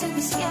 don't have to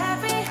be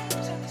scary.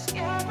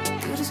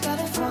 You just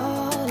gotta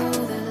follow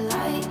the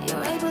light.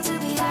 You're able to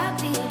be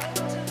happy.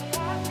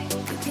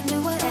 You can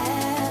do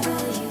whatever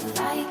you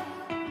like.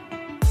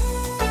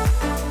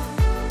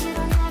 You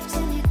don't have to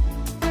be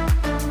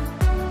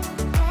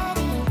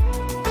ready.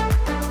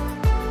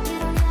 You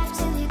don't have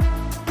to be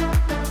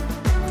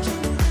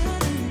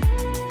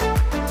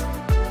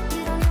You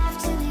don't have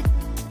to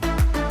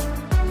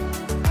be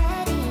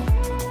ready.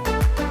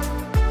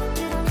 You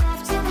don't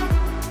have to be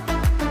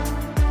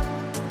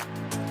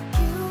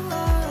You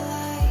are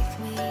like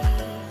me,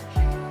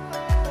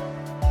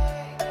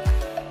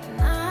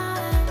 and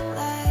I'm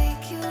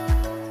like you.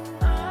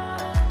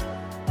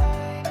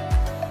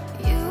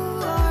 You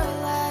are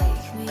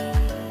like me,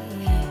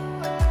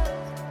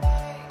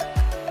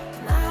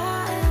 and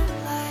I'm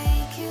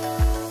like you.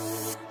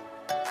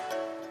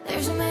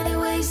 There's so many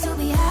ways to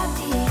be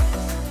happy.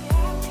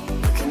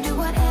 You can do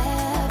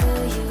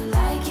whatever you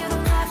like. You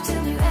don't have to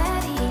be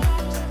ready.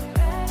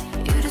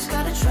 You just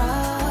gotta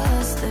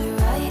trust the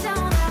right.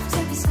 Don't have to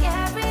be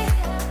scary.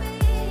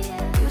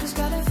 You just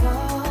gotta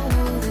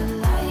follow the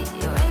light.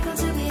 You're able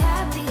to be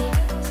happy.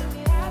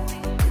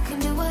 You can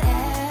do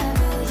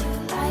whatever you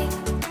like.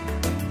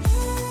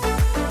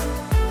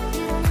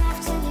 You don't have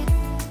to be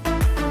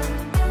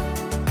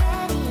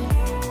ready.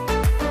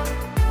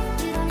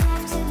 You don't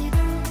have to be You don't have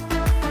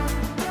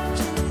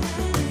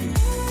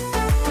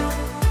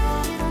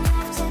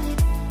to be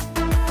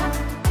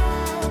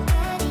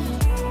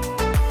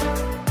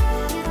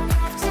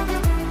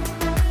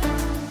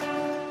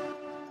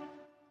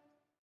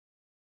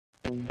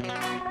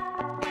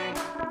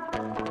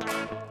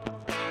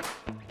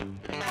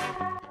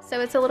So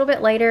it's a little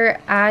bit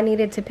later. I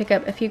needed to pick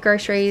up a few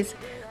groceries.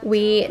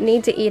 We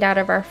need to eat out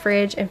of our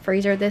fridge and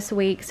freezer this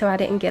week, so I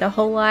didn't get a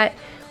whole lot.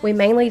 We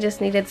mainly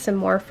just needed some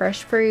more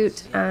fresh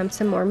fruit,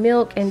 some more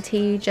milk and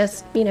tea,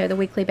 just, you know, the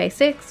weekly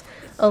basics,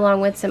 along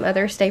with some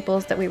other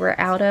staples that we were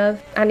out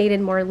of. I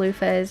needed more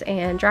loofahs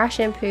and dry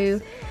shampoo,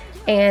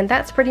 and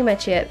that's pretty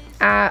much it.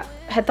 I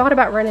had thought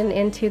about running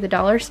into the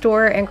dollar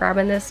store and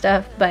grabbing this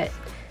stuff, but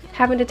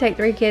having to take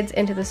 3 kids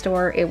into the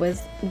store, it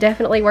was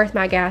definitely worth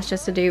my gas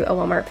just to do a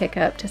Walmart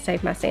pickup to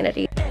save my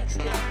sanity. Do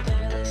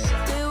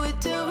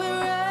it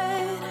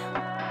right.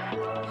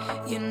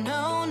 You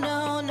know,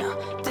 no.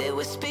 Did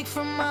we speak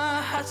from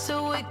our heart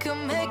so we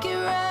can make it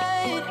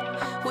right?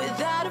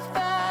 Without a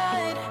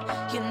fight.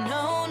 You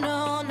know,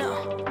 no.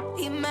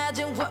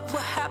 Imagine what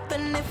would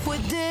happen if we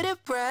did it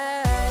right.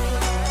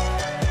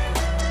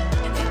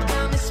 It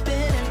got me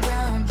spinning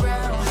round,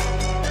 round.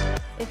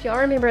 If y'all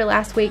remember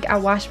last week, I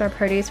washed my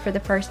produce for the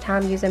first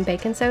time using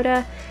baking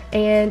soda,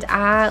 and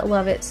I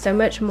love it so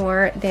much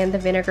more than the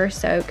vinegar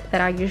soak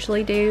that I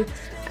usually do.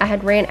 I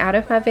had ran out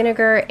of my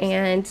vinegar,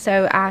 and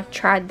so I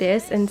tried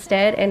this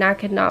instead, and I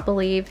could not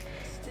believe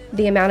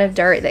the amount of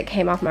dirt that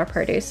came off my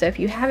produce. So if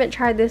you haven't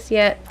tried this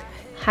yet,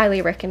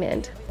 highly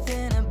recommend.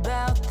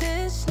 About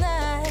this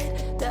night,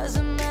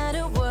 doesn't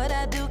matter what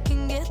I do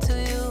can get to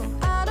you.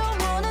 I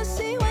don't wanna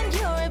see when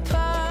you're at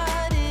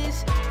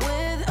parties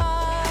with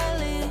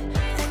Ollie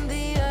and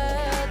the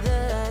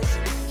others.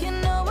 You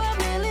know I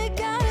really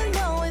got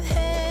along with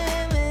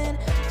him and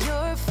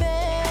your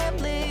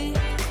family.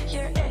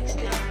 Your ex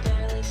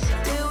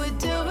did we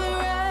do it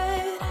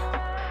right?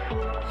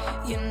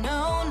 You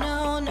know,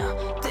 no.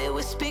 Did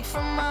we speak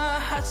from our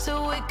hearts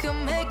so we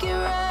can make it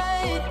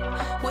right?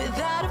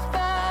 Without a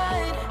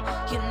fight.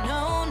 You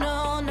know,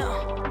 no.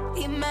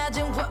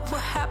 Imagine what would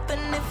happen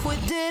if we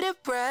did it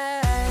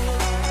right.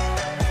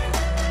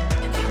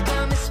 You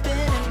got me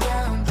spinning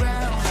round,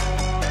 round.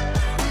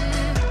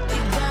 You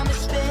got me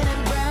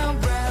spinning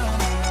round,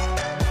 round.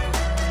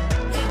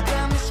 You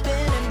got me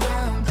spinning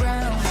round,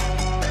 round.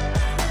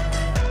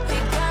 You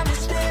got me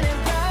spinning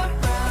round,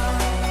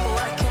 round.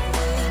 Why can't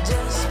we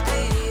just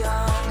be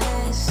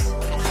honest?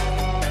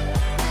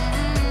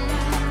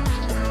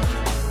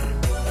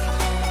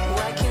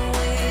 Why can't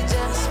we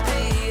just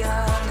be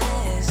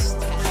honest?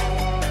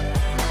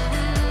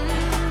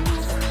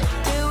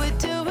 Did we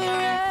do it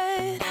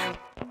right?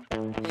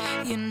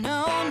 You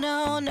know,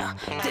 no.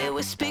 Did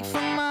we speak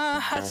from our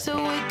hearts so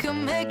we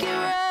can make it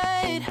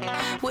right?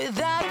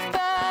 Without a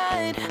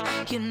fight.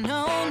 You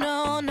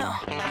know, no.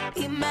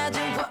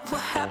 Imagine what would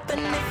happen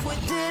if we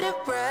did it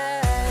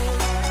right.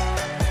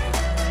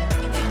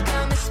 You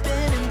got me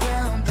spinning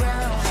round,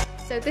 round.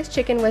 So this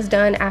chicken was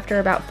done after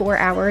about 4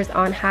 hours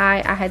on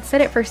high. I had set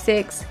it for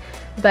 6,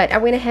 but I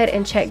went ahead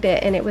and checked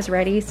it and it was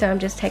ready, so I'm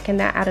just taking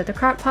that out of the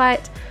crock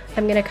pot.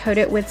 I'm going to coat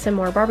it with some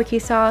more barbecue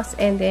sauce,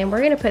 and then we're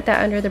going to put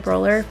that under the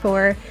broiler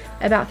for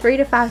about 3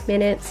 to 5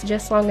 minutes,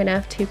 just long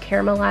enough to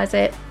caramelize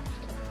it,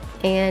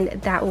 and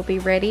that will be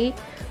ready.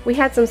 We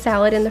had some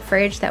salad in the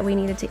fridge that we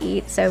needed to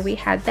eat, so we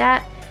had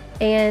that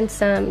and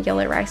some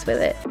yellow rice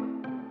with it.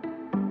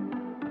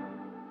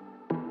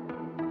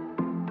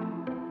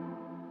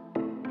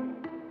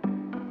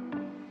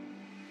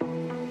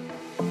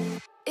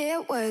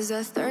 It was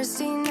a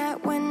thirsty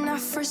night when I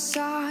first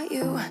saw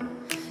you.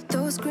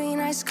 Those green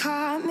eyes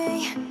caught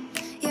me.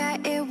 Yeah,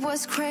 it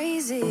was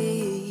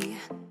crazy.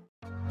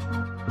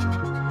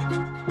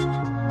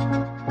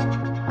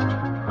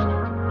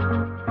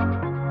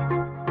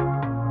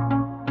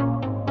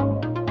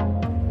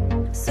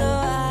 So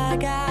I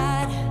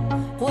got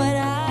what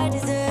I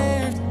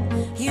deserved.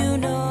 You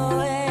know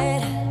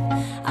it.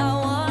 I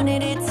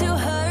wanted it to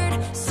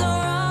hurt. So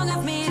wrong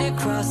of me to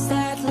cross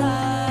that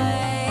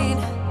line.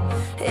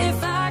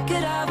 If I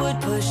could, I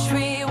would push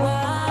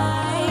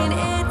rewind.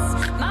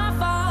 It's my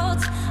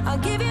fault. I'll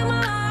give you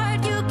my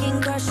heart. You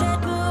can crush it.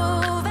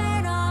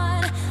 Moving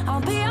on. I'll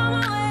be on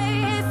my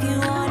way if you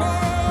want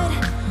it.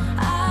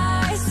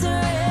 I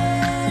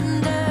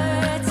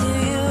surrender to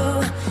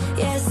you.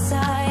 Yes,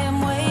 I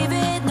am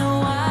waving the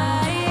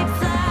white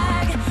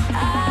flag.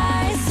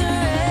 I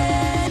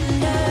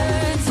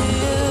surrender to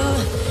you.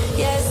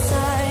 Yes,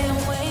 I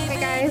am waving. Hey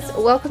guys,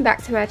 welcome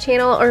back to my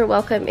channel, or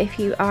welcome if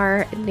you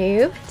are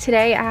new.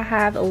 Today I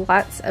have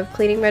lots of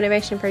cleaning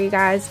motivation for you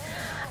guys.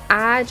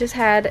 I just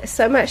had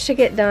so much to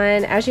get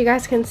done. As you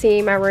guys can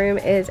see, my room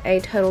is a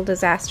total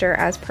disaster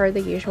as per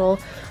the usual,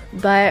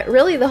 but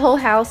really the whole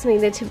house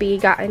needed to be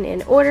gotten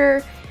in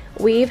order.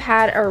 We've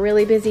had a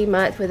really busy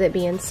month with it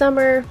being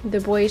summer.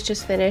 The boys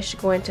just finished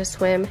going to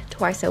swim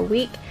twice a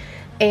week,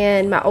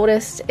 and my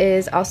oldest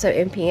is also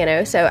in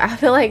piano, so I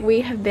feel like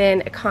we have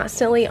been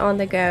constantly on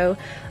the go.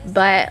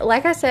 But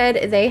like I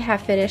said, they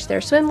have finished their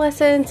swim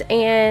lessons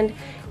and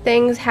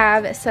things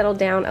have settled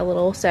down a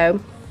little, so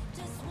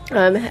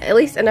at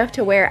least enough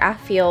to where I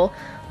feel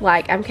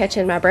like I'm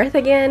catching my breath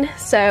again.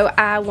 So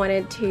I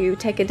wanted to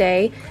take a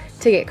day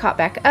to get caught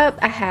back up.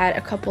 I had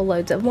a couple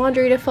loads of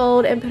laundry to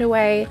fold and put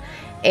away,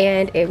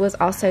 and it was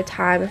also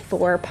time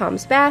for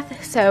Pom's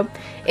bath. So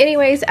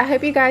anyways, I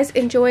hope you guys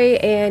enjoy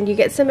and you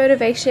get some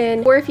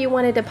motivation, or if you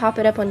wanted to pop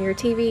it up on your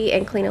TV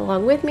and clean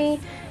along with me,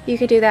 you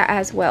could do that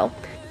as well.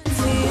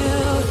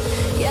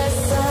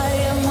 Yes, I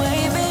am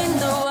waving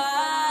the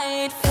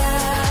white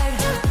flag.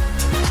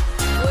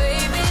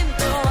 Waving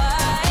the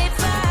white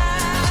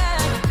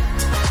flag.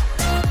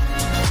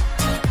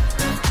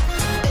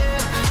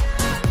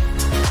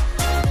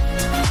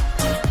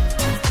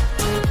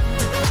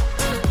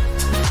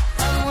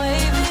 I'm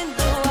waving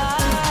the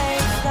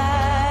white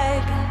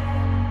flag.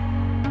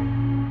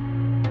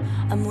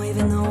 I'm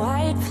waving the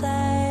white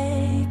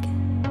flag.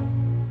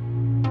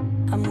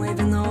 I'm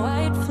waving the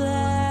white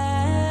flag.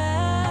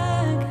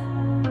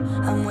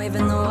 I'm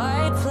waving the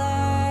white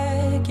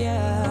flag,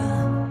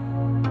 yeah.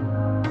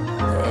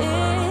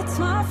 It's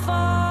my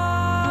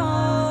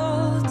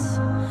fault.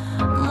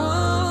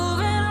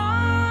 Moving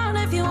on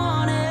if you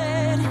want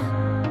it.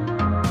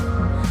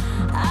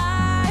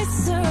 I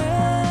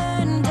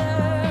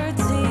surrender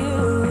to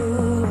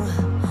you.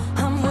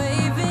 I'm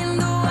waving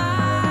the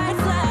white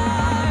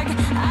flag.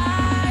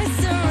 I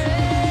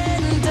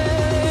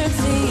surrender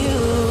to you.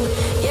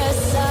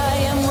 Yes, I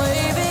am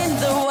waving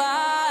the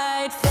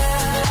white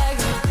flag.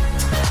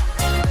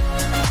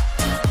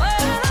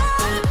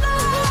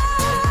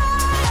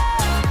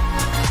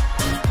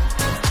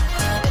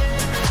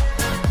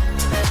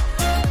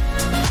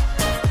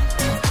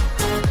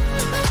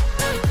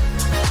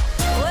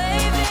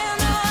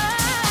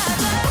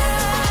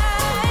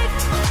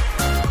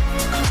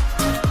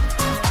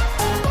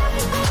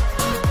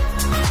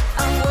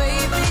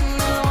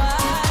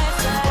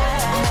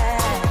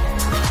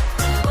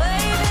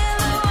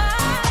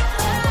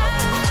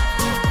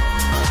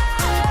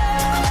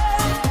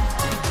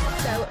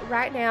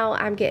 Right now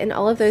I'm getting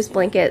all of those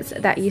blankets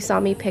that you saw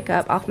me pick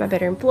up off my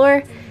bedroom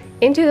floor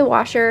into the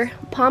washer.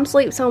 Pom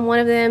sleeps on one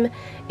of them,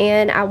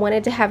 and I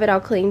wanted to have it all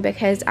clean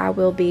because I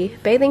will be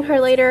bathing her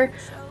later,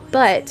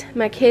 but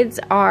my kids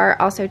are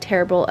also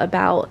terrible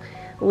about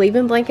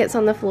leaving blankets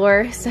on the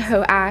floor,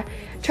 so I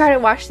try to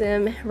wash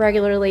them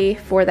regularly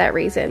for that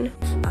reason.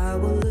 I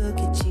will look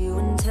at you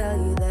and tell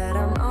you that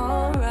I'm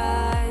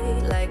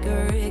alright. Like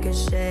a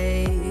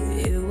ricochet,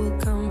 it will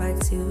come back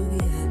to you.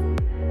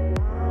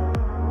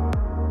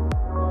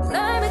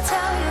 Let me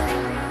tell you,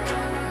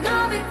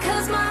 no,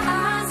 because my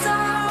eyes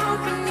are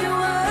open, your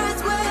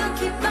words will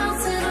keep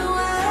bouncing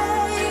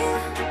away.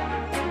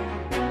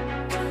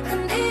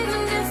 And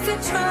even if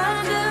you're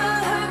trying to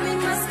hurt me,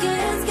 my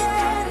skin's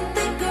getting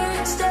thicker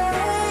each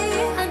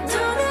day. I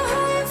don't know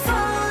how you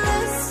fall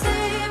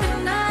asleep at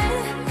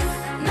night,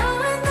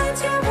 knowing that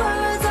you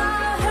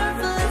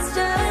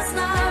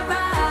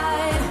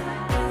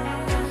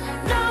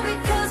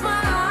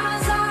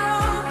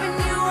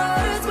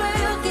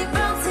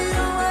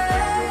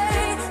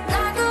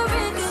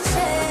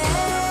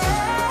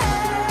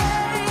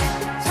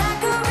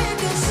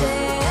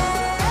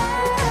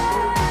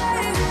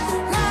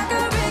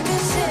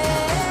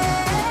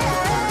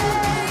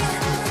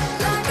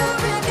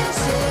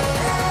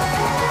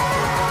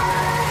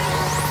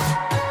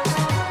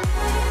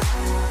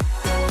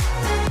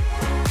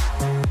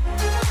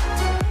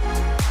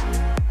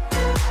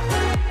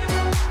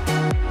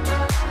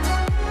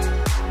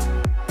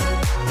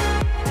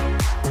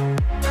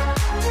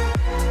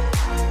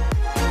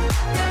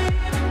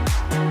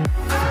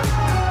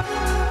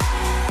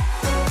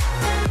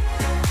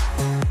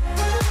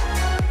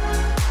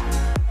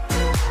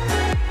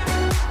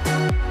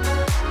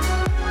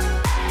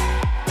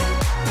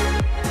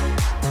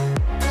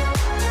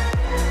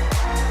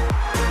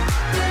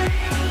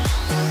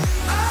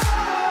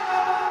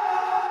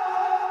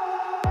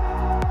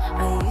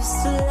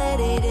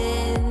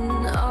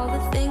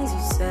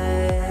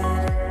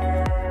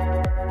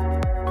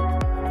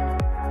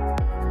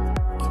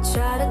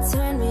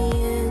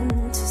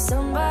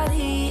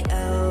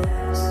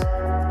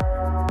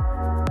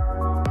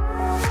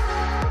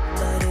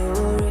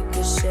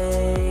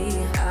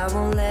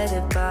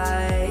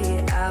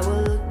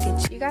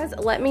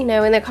let me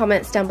know in the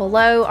comments down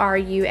below, are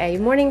you a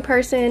morning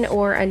person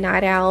or a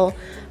night owl?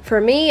 For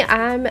me,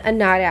 I'm a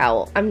night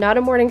owl. I'm not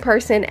a morning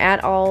person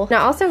at all. And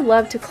I also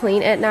love to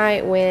clean at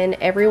night when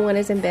everyone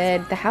is in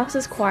bed. The house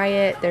is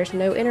quiet, there's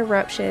no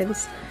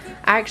interruptions.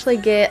 I actually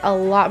get a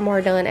lot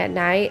more done at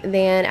night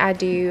than I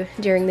do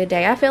during the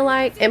day, I feel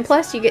like. And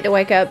plus, you get to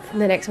wake up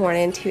the next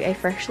morning to a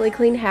freshly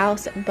cleaned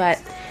house. But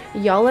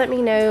y'all let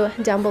me know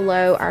down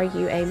below, are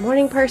you a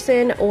morning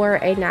person or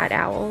a night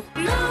owl?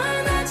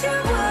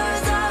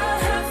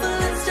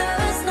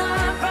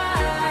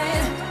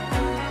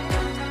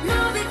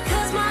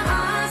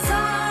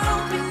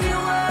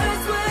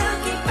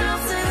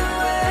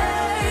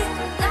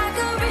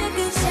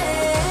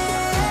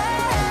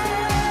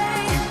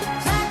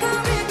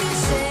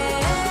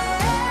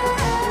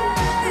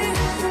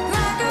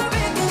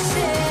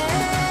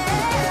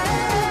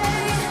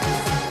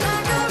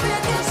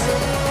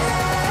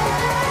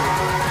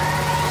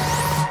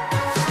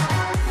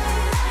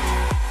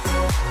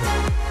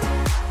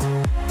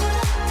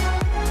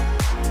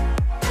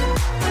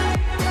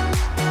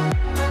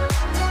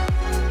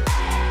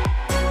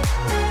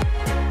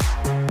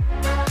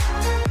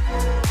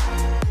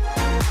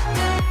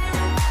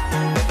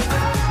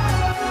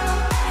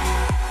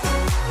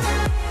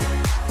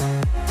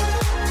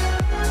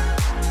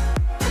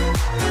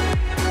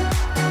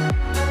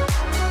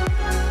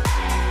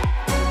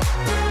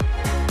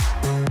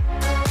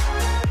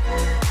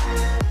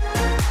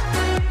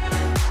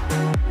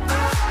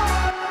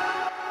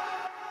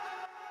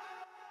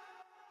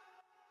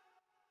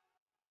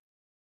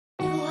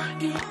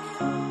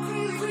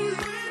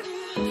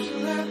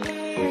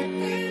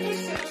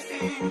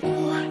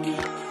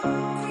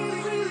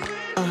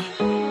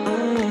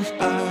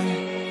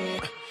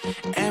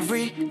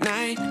 Every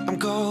night I'm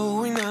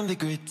going on the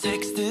grid,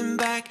 texting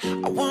back,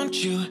 I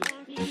want you,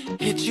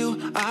 hit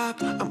you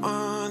up, I'm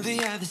on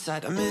the other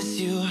side, I miss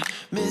you,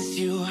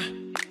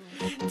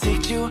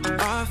 take you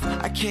off,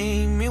 I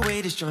came here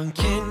way too strong,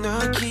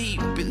 cannot keep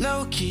it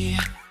low key,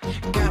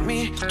 got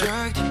me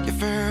drugged, your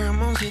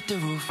pheromones hit the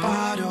roof,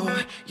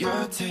 auto,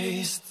 your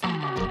taste,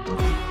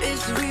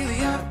 it's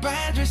really a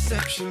bad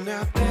reception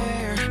out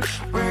there,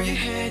 where you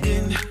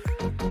heading,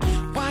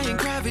 why ain't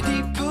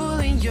gravity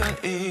pulling you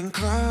in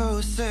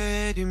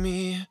closer to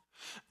me,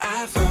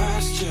 I've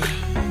lost you,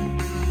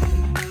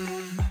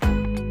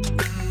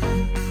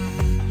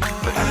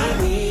 but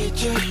I need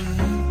you,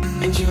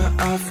 and you're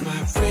off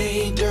my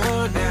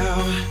radar now,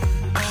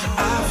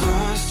 I've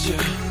lost you,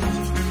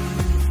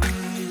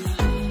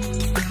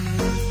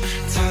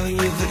 telling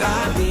you that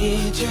I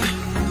need you,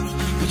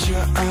 but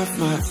you're off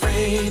my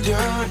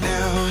radar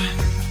now,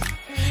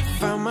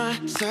 found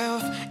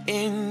myself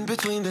in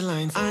between the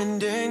lines,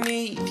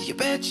 underneath your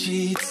bed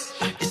sheets,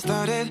 it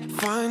started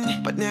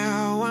fun, but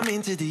now I'm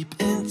into deep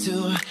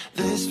into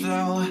this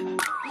flow,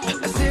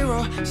 a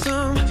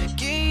zero-sum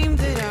game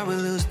that I will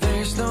lose,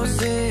 there's no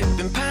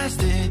zipping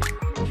past it,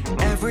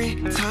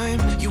 every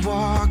time you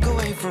walk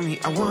away from me,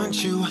 I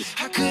want you,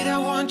 how could I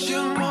want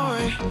you more,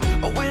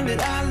 or when did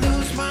I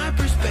lose my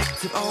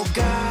perspective, oh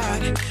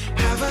God,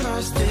 have I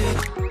lost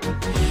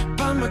it,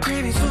 but my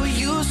cravings for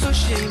you so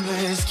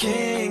shameless,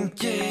 can't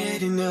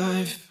get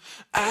enough,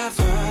 I've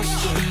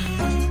lost you,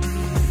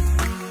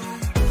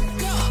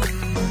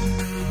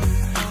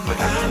 but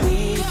I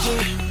need you,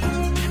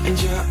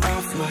 and you're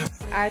off my...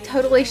 I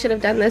totally should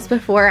have done this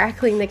before I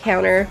cleaned the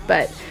counter,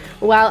 but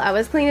while I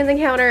was cleaning the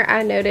counter,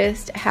 I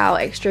noticed how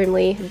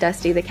extremely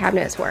dusty the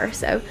cabinets were,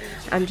 so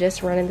I'm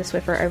just running the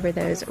Swiffer over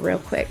those real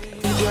quick.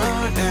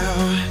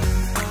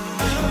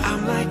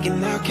 I'm like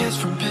an outcast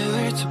from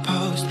pillar to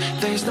post,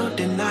 there's no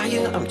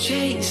denial, I'm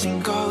chasing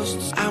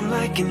ghosts, I'm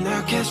like an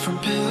outcast from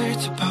pillar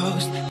to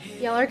post.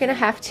 Y'all are gonna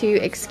have to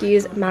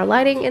excuse my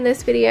lighting in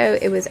this video.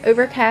 It was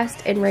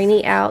overcast and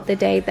rainy out the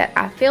day that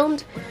I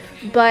filmed,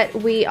 but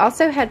we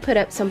also had put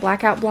up some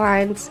blackout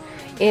blinds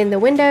in the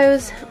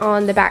windows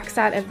on the back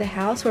side of the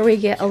house where we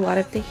get a lot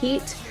of the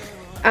heat.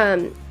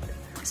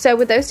 So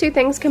with those two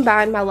things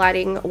combined, my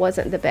lighting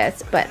wasn't the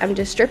best, but I'm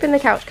just stripping the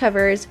couch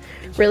covers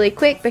really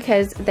quick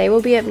because they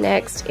will be up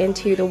next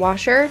into the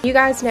washer. You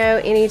guys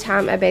know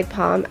anytime I bathe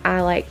Palm,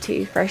 I like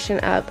to freshen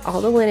up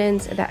all the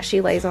linens that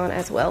she lays on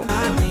as well.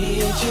 I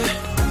need you,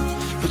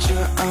 but you're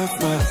off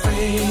my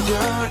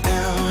radar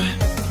now.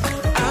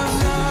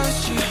 I've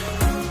lost you.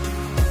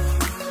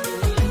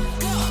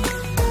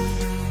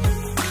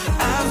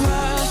 I've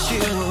lost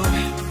you.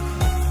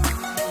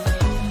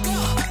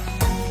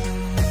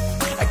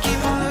 I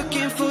keep on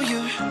looking for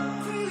you.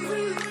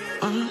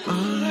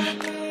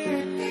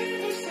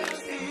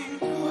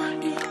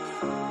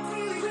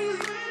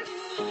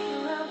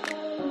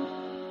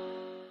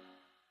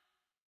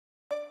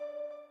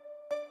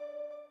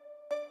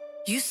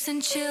 You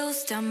send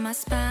chills down my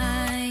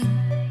spine,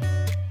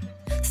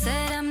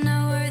 said I'm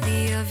not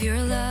worthy of your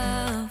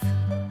love.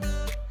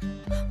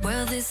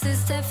 Well, this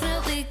is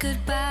definitely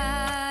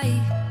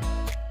goodbye.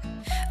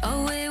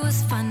 Oh, it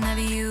was fun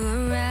having you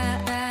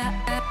around.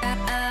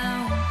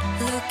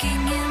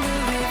 Looking in the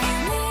rearview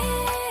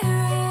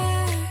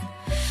mirror,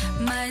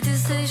 my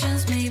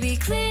decisions may be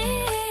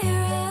clearer.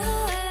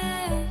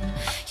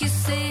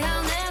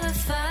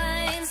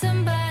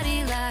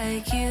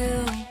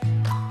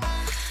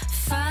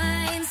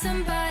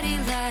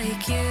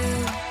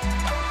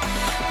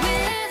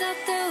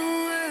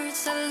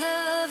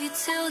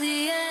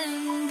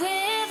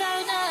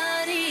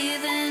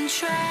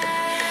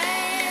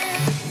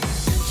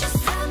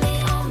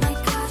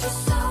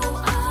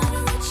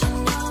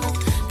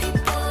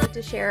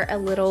 share a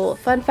little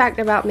fun fact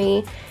about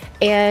me,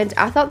 and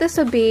I thought this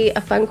would be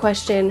a fun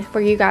question for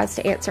you guys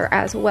to answer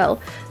as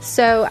well.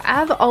 So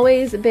I've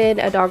always been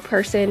a dog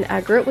person.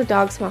 I grew up with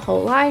dogs my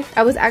whole life.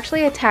 I was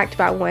actually attacked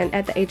by one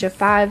at the age of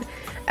 5.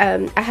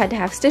 I had to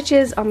have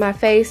stitches on my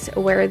face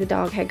where the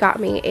dog had got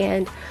me,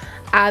 and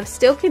I've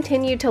still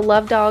continued to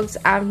love dogs.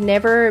 I've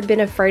never been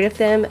afraid of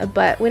them,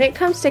 but when it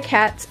comes to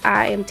cats,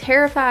 I am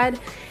terrified,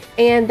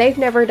 and they've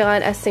never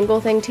done a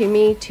single thing to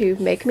me to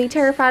make me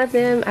terrified of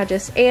them. I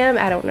just am.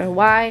 I don't know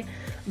why,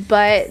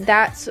 but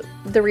that's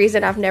the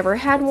reason I've never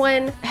had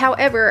one.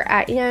 However,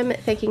 I am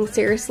thinking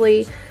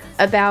seriously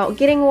about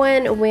getting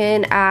one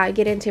when I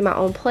get into my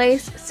own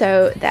place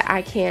so that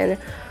I can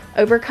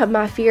overcome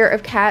my fear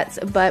of cats.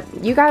 But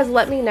you guys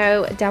let me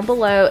know down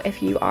below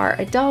if you are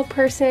a dog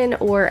person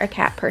or a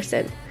cat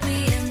person.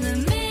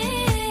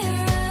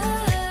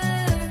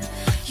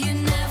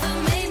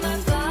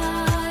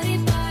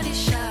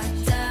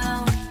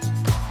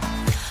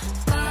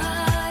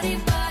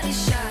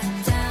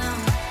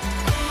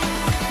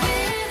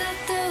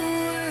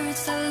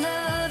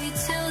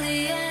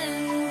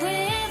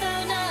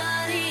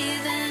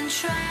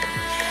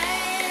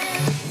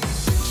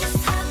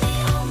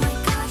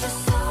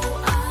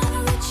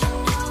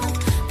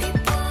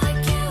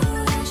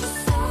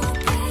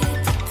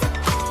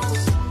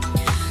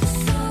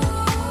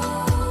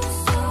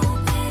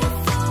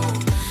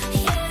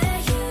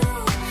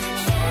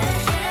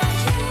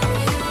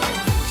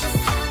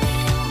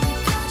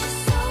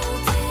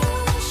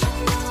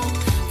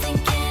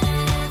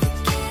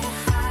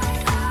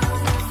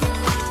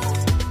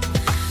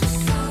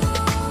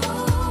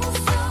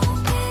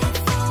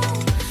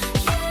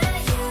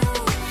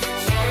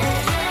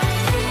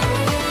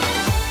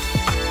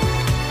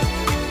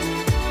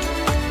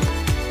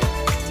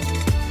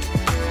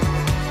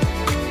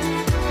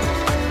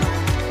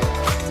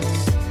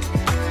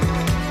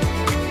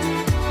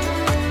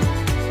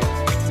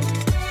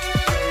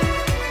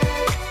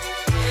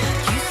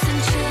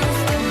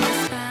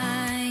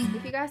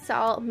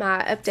 Saw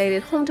my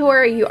updated home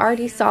tour, you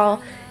already saw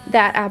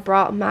that I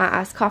brought my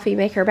iced coffee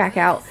maker back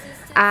out.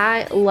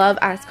 I love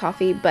iced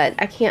coffee, but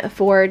I can't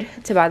afford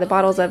to buy the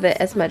bottles of it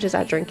as much as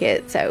I drink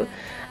it, so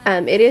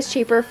it is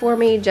cheaper for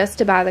me just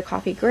to buy the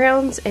coffee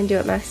grounds and do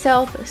it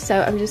myself.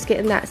 So I'm just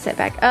getting that set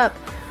back up,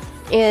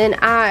 and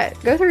I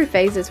go through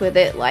phases with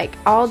it. Like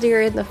all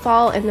during the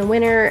fall and the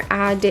winter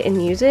I didn't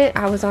use it.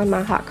 I was on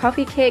my hot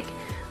coffee kick,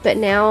 but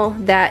now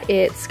that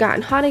it's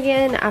gotten hot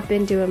again, I've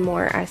been doing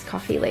more iced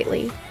coffee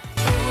lately.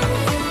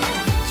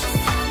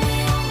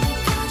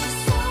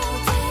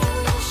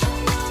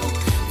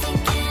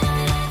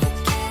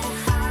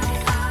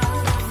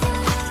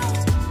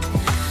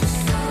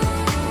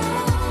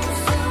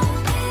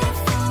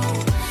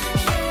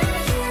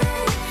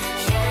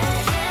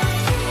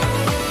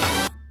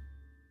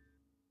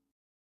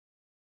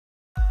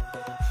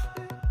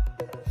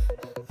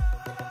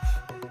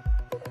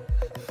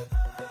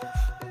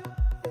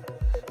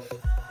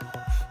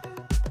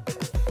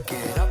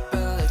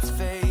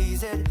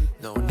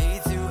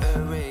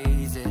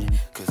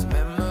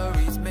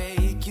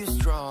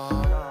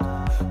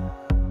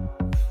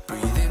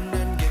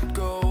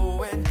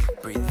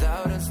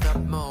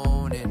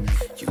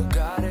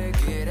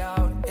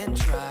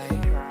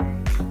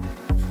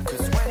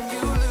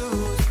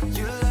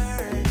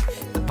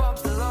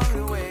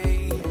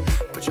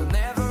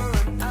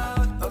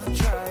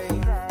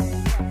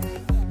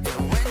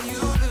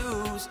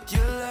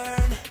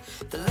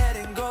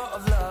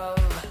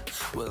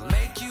 Will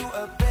make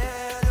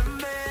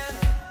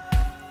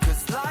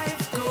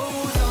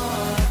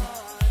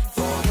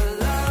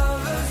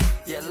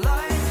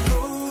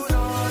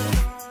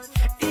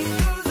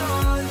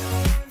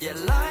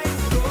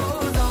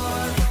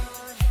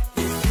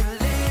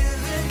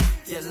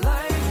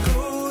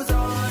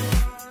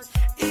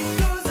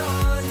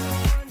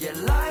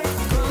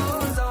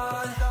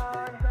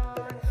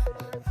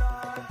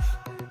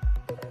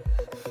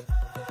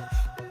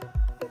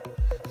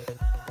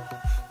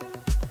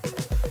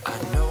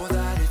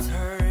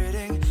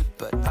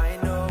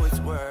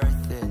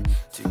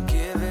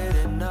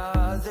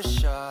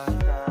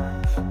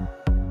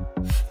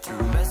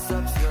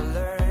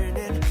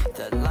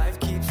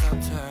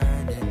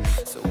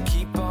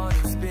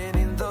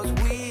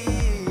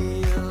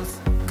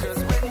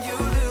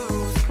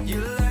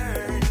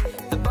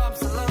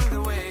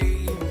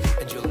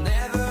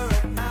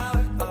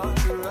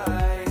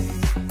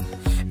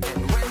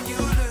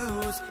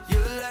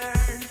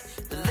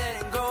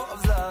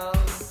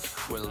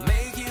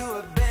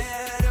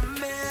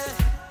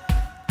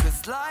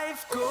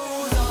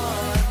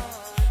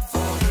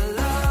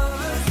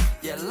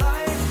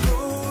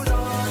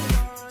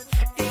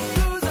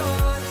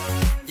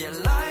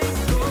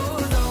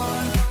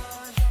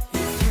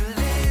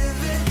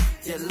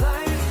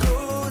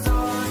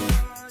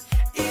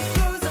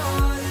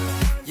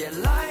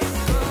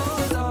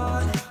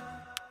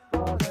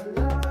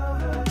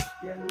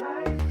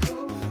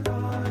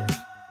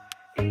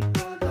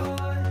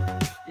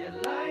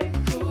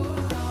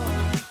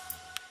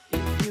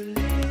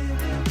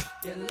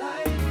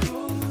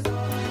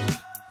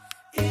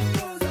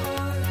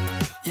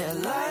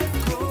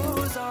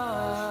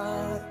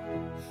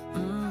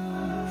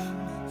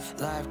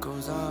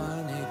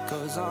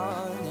goes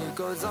on, it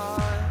goes on.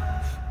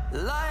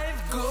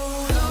 Life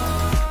goes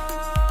on.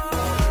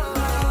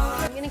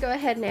 I'm gonna go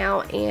ahead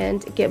now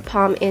and get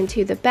Palm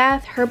into the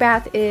bath. Her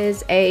bath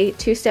is a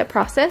two-step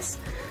process.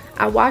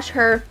 I wash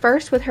her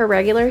first with her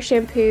regular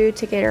shampoo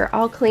to get her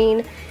all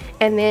clean,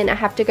 and then I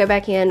have to go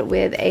back in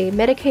with a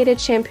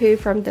medicated shampoo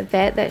from the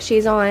vet that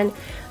she's on.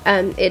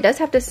 It does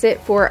have to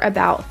sit for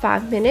about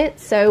 5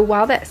 minutes, so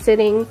while that's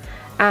sitting,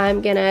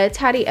 I'm gonna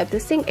tidy up the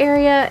sink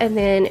area, and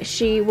then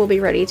she will be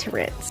ready to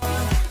rinse.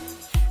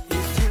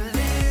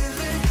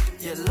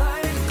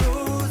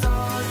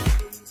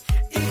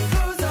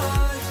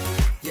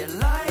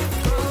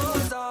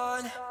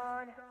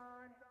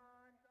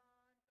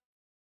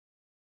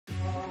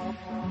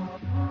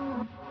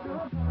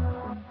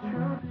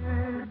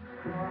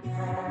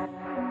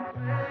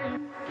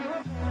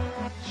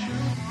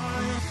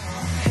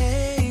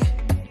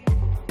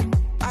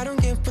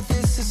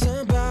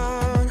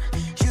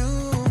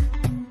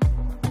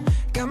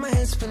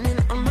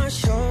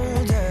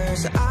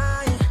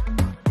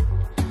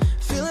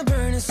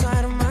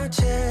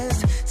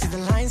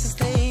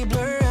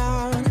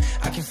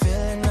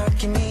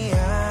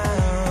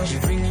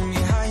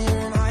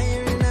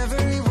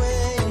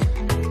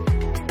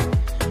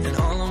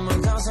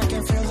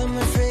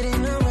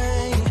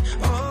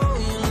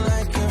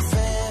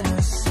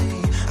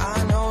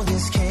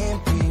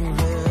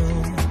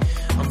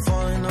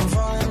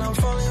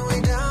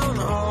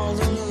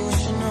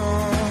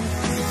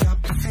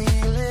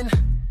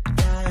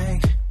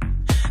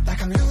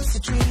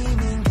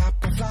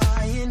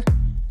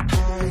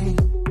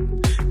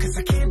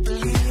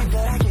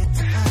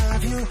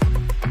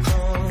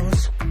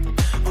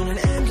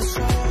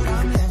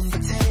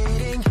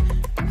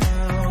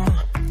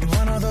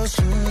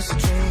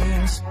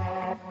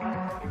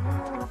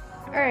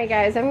 Alright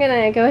guys, I'm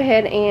gonna go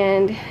ahead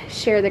and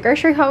share the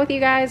grocery haul with you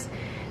guys.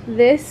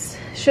 This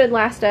should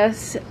last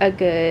us a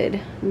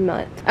good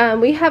month.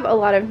 We have a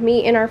lot of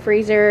meat in our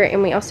freezer,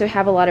 and we also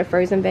have a lot of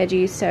frozen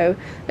veggies, so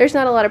there's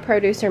not a lot of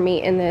produce or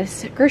meat in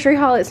this grocery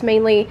haul. It's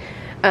mainly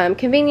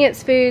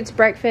convenience foods,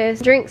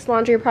 breakfast, drinks,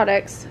 laundry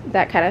products,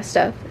 that kind of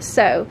stuff.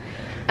 So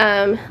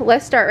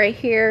let's start right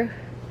here.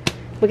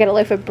 We got a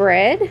loaf of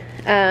bread,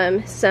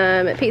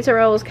 some pizza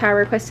rolls. Kai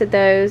requested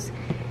those.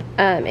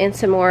 And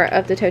some more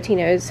of the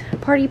Totino's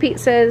party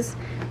pizzas.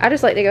 I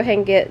just like to go ahead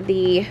and get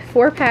the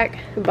 4-pack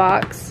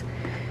box.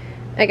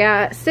 I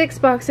got 6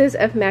 boxes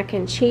of mac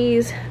and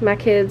cheese. My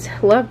kids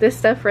love this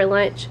stuff for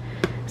lunch.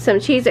 Some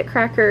Cheez-It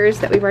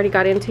crackers that we've already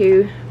got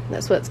into.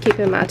 That's what's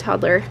keeping my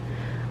toddler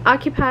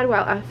occupied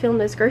while I film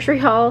this grocery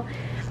haul.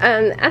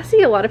 I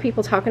see a lot of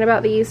people talking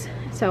about these,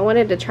 so I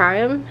wanted to try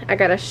them. I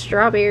got a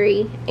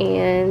strawberry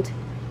and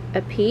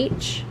a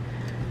peach.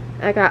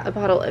 I got a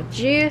bottle of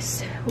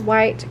juice,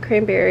 white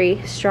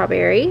cranberry,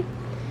 strawberry,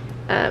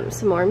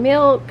 some more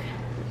milk.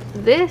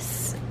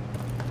 This,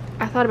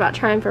 I thought about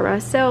trying for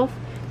myself,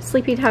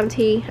 sleepy time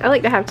tea. I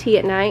like to have tea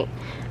at night,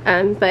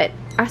 but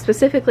I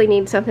specifically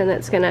need something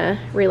that's gonna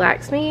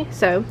relax me,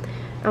 so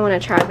I wanna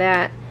try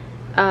that.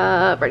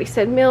 I've already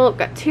said milk.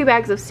 Got 2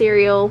 bags of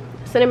cereal,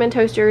 cinnamon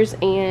toasters,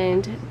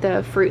 and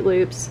the Fruit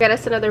Loops. Got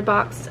us another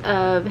box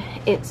of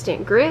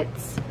instant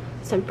grits,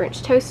 some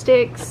French toast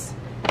sticks,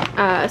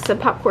 some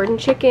popcorn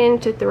chicken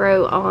to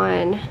throw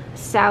on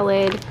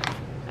salad.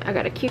 I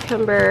got a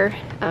cucumber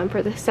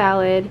for the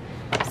salad,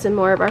 some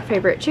more of our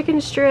favorite chicken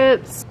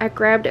strips. I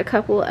grabbed a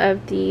couple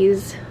of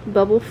these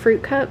bubble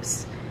fruit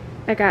cups.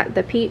 I got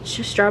the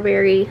peach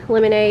strawberry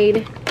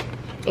lemonade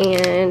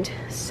and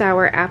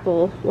sour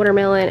apple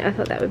watermelon. I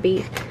thought that would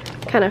be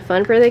kind of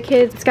fun for the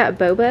kids. It's got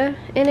boba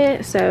in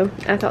it, so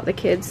I thought the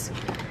kids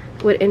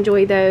would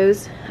enjoy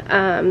those.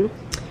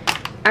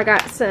 I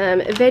got some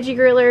veggie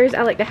grillers.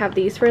 I like to have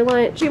these for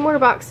lunch. 2 more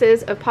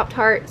boxes of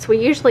Pop-Tarts. We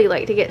usually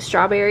like to get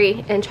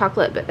strawberry and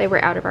chocolate, but they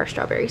were out of our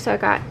strawberry. So I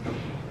got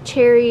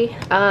cherry,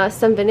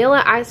 some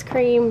vanilla ice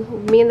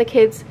cream. Me and the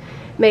kids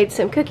made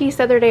some cookies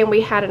the other day, and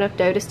we had enough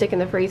dough to stick in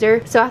the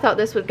freezer. So I thought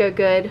this would go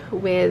good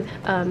with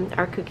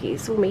our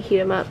cookies when we heat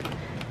them up.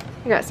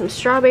 I got some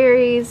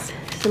strawberries,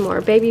 some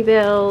more Baby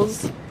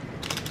Bells,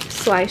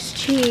 sliced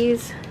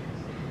cheese.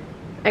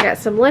 I got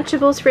some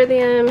Lunchables for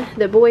them.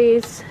 The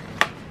boys'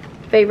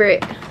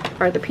 favorite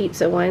are the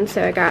pizza ones,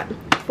 so I got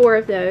 4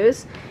 of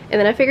those. And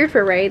then I figured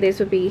for Ray these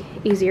would be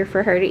easier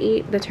for her to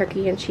eat, the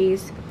turkey and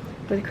cheese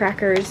with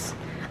crackers.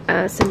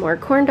 Some more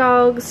corn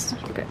dogs.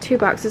 I've got 2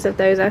 boxes of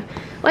those. I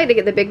like to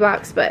get the big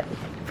box, but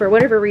for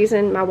whatever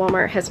reason my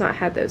Walmart has not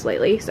had those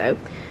lately, so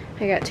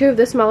I got 2 of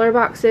the smaller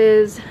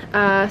boxes.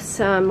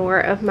 Some more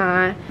of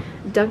my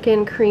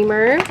Dunkin'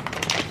 creamer,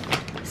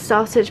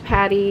 sausage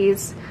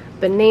patties,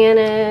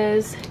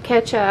 bananas,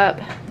 ketchup,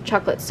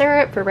 chocolate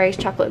syrup for Ray's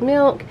chocolate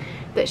milk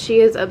that she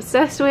is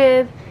obsessed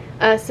with.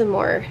 Some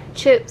more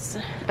chips.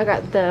 I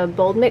got the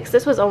bold mix.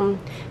 This was on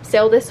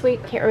sale this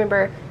week. Can't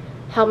remember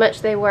how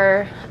much they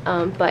were,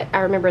 but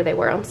I remember they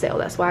were on sale.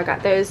 That's why I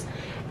got those.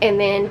 And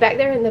then back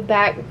there in the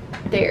back,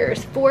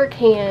 there's 4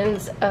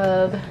 cans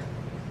of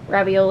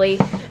ravioli.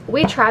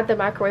 We tried the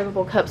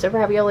microwavable cups of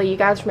ravioli. You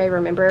guys may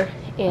remember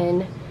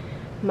in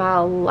my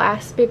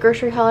last big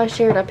grocery haul I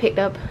shared, I picked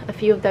up a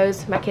few of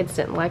those. My kids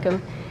didn't like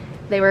them.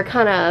 They were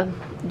kind of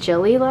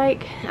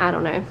jelly-like. I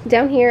don't know.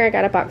 Down here, I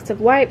got a box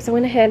of wipes. I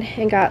went ahead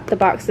and got the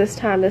box this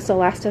time. This will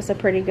last us a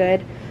pretty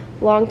good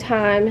long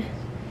time.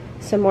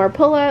 Some more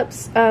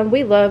pull-ups.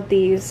 We love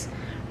these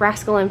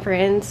Rascal and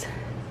Friends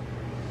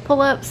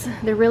pull-ups.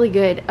 They're really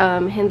good,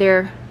 and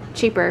they're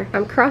cheaper.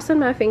 I'm crossing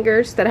my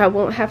fingers that I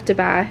won't have to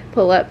buy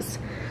pull-ups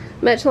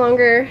much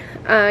longer.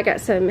 I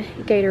got some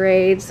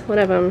Gatorades. One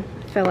of them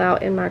fell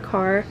out in my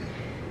car.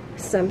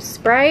 Some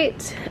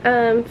Sprite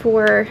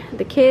for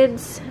the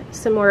kids.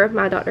 Some more of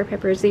my Dr.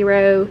 Pepper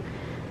Zero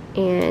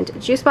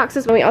and juice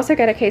boxes. And we also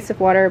got a case of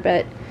water,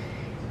 but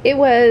it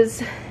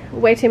was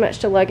way too much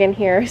to lug in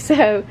here.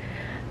 So,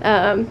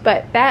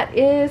 but that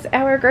is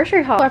our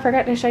grocery haul. I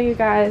forgot to show you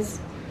guys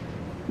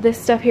this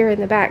stuff here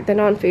in the back, the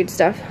non-food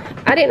stuff.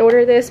 I didn't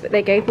order this, but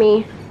they gave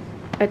me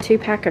a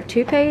 2-pack of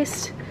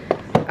toothpaste.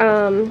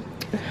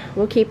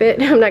 We'll keep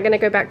it. I'm not gonna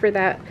go back for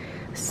that.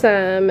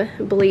 Some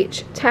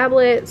bleach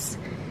tablets,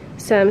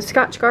 some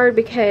Scotch Guard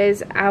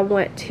because I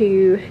want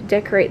to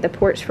decorate the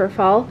porch for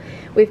fall.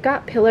 We've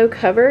got pillow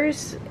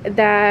covers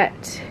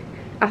that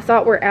I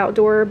thought were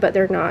outdoor, but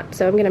they're not,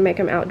 so I'm gonna make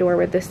them outdoor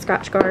with this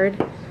Scotch Guard.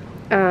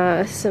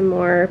 Some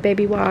more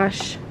baby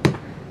wash,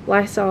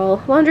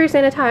 Lysol laundry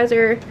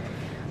sanitizer,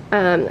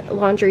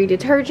 laundry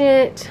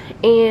detergent,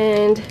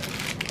 and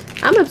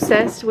I'm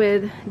obsessed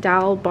with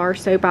Dial bar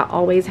soap. I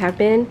always have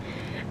been.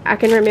 I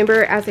can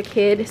remember as a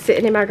kid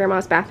sitting in my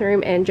grandma's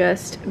bathroom and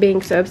just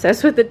being so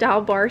obsessed with the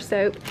Dial bar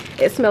soap.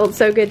 It smelled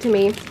so good to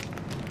me.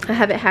 I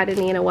haven't had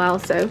any in a while,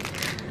 so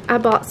I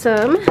bought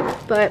some,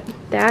 but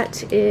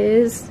that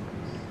is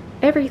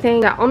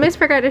everything. I almost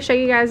forgot to show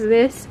you guys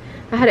this.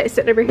 I had it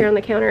sitting over here on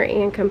the counter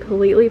and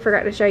completely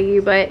forgot to show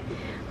you, but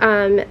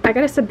I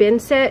got us a bin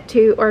set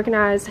to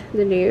organize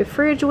the new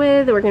fridge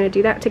with. We're going to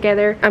do that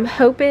together. I'm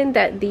hoping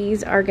that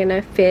these are going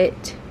to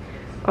fit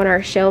on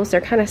our shelves.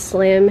 They're kind of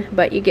slim,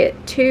 but you get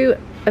 2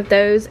 of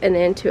those and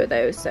then 2 of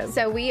those.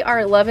 So we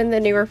are loving the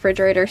new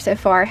refrigerator so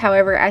far.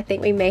 However, I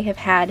think we may have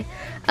had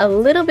a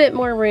little bit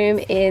more room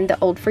in the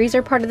old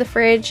freezer part of the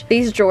fridge.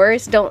 These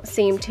drawers don't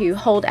seem to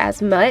hold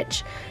as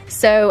much,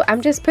 so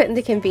I'm just putting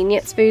the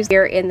convenience foods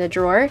here in the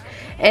drawer,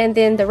 and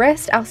then the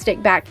rest I'll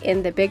stick back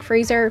in the big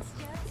freezer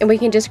and we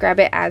can just grab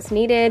it as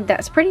needed.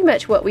 That's pretty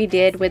much what we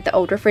did with the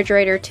old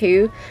refrigerator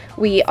too.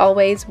 We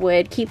always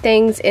would keep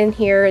things in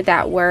here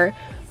that were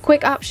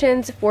quick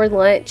options for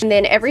lunch, and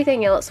then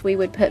everything else we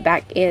would put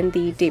back in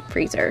the deep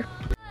freezer.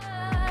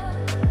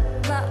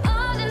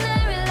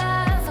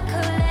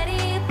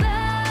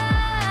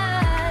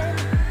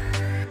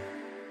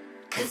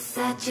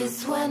 I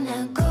just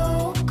wanna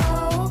go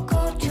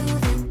to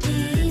the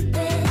deep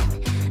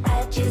end.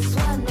 I just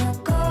wanna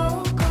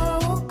go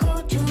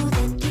to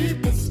the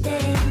deepest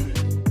end.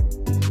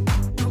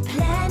 No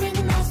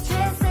planning, no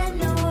stress, and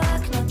no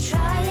work, no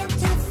trying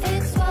to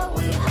fix what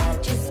we are.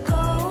 Just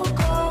go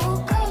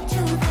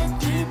to the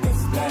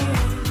deepest end.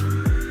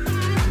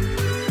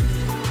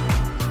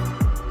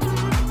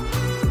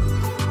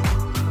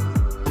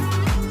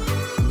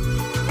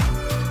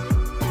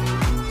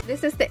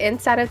 This is the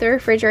inside of the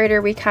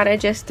refrigerator. We kind of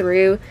just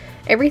threw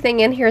everything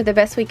in here the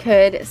best we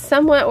could,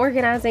 somewhat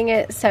organizing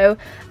it. So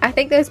I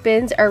think those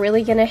bins are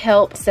really going to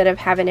help. Instead of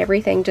having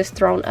everything just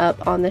thrown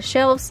up on the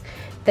shelves,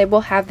 they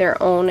will have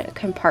their own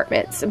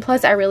compartments. And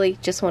plus, I really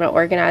just want to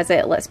organize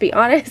it, let's be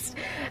honest.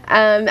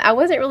 I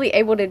wasn't really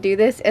able to do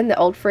this in the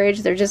old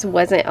fridge. There just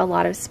wasn't a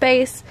lot of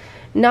space.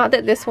 Not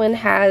that this one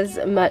has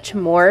much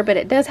more, but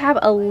it does have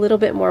a little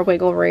bit more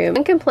wiggle room.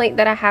 One complaint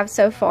that I have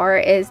so far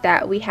is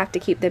that we have to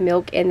keep the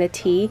milk and the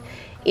tea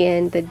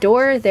in the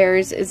door.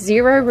 There's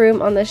 0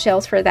 room on the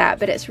shelves for that,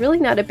 but it's really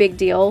not a big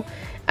deal.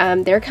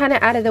 They're kind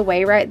of out of the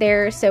way right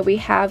there, so we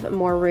have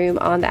more room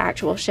on the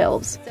actual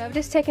shelves. So I've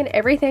just taken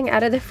everything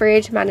out of the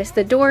fridge minus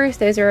the doors.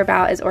 Those are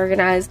about as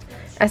organized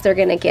as they're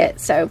gonna get.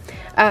 So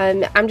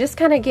I'm just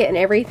kind of getting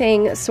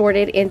everything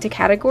sorted into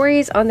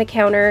categories on the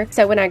counter,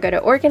 so when I go to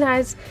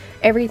organize,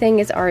 everything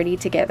is already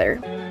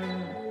together.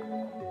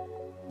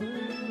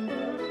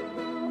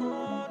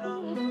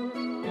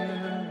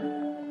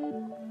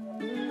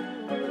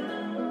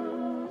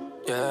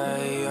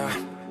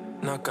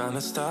 Not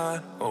gonna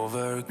start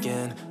over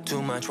again.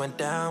 Too much went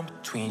down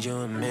between you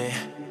and me,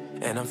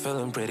 and I'm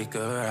feeling pretty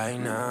good right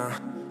now.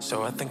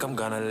 So I think I'm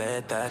gonna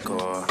let that go.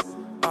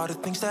 All the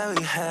things that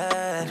we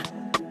had,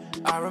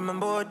 I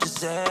remember what you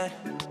said.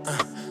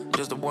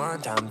 Just a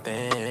one-time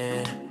thing,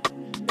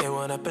 it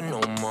won't happen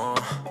no more.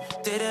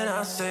 Didn't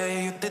I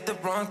say you did the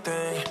wrong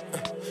thing?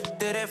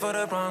 Did it for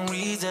the wrong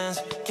reasons.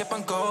 Kept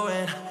on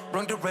going,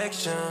 wrong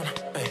direction.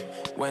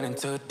 Went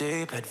into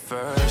deep at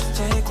first.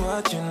 Take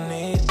what you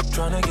need,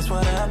 tryna guess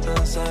what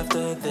happens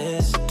after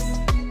this.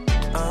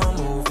 I'm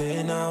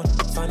moving out,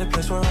 find a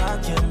place where I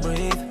can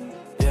breathe.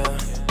 Yeah,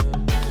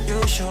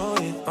 you show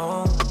it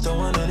all, don't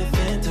want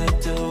anything to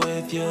do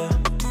with you.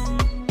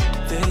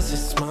 This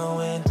is my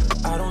win,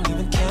 I don't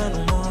even care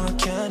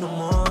no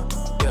more,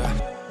 Yeah,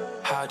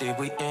 how did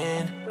we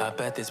end? I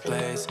bet this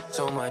place,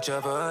 so much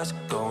of us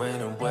going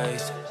to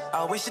waste.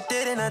 I wish it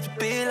didn't have to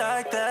be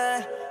like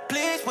that.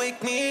 Please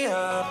wake me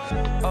up.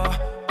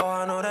 Oh,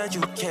 I know that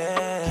you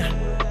care,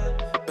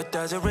 but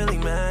does it really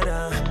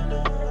matter?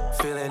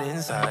 Feeling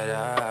inside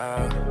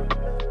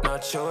out,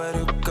 not sure where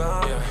to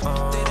go.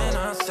 Didn't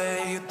I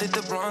say you did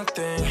the wrong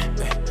thing?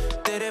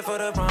 Did it for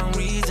the wrong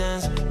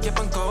reasons. Kept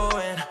on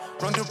going,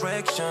 wrong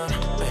direction.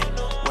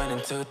 Went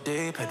into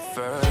deep at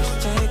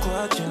first. Take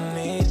what you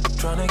need,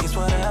 tryna guess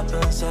what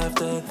happens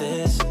after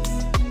this.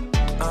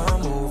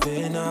 I'm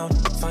moving out,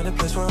 find a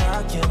place where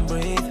I can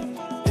breathe.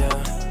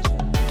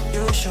 Yeah,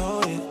 you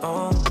show it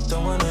all,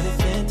 don't want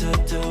anything to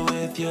do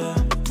with you.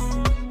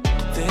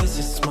 This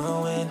is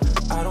my win,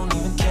 I don't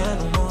even care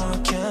no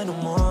more, care no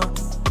more.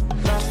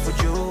 Lost for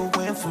you,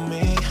 win for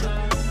me.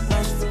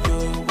 Lost for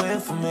you, win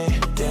for me.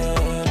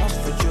 Yeah, lost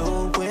for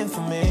you, win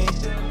for me.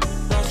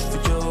 Lost for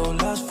you,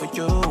 lost for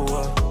you.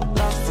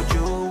 Lost for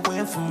you,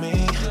 win for me.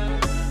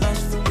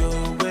 Lost for you,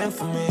 win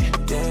for me.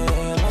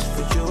 Yeah, lost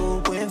for you,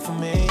 win for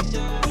me.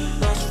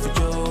 Lost for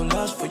you,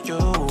 lost for you.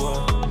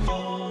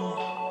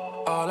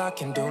 All I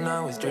can do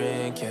now is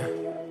drink, yeah.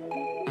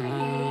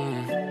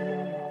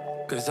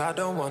 Cause I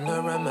don't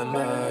wanna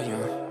remember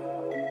you.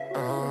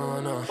 Oh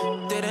no.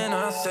 Didn't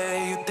I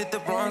say you did the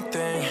wrong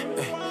thing?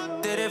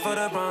 Did it for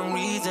the wrong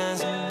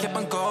reasons. Kept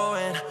on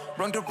going,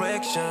 wrong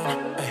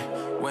direction.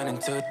 Went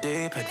into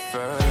deep at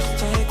first.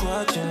 Take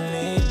what you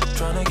need,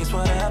 tryna guess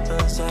what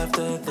happens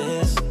after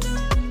this.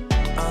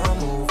 I'm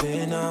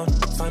moving out,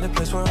 find a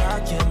place where I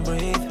can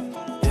breathe.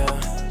 Yeah,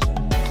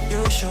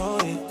 you show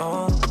it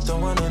all,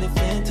 don't want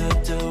anything to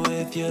do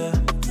with you.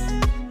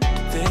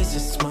 This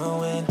is my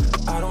win,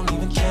 I don't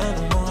even care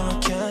no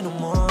more, care no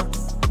more.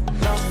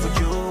 Lost for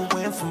you,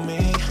 win for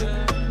me.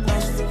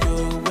 Lost for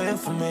you, win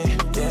for me.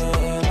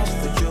 Yeah, lost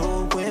for you,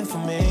 win for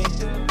me.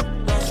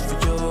 Lost for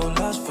you,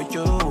 lost for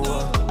you.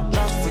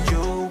 Lost for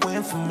you,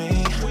 win for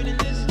me.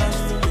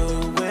 Lost for you,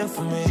 win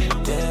for me.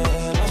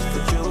 Yeah, lost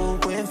for you,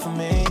 win for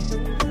me.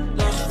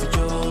 Lost for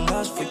you,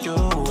 lost for you.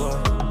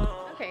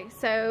 Okay,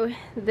 so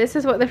this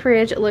is what the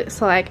fridge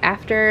looks like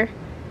after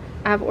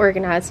I've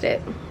organized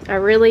it. I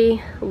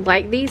really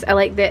like these. I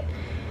like that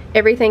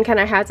everything kind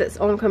of has its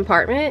own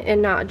compartment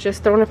and not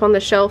just thrown up on the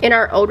shelf. In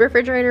our old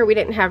refrigerator, we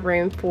didn't have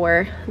room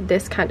for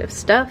this kind of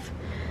stuff,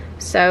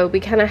 so we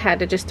kind of had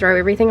to just throw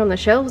everything on the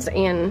shelves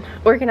and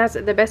organize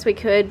it the best we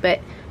could. But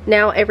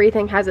now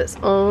everything has its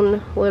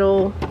own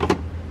little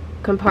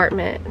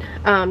compartment.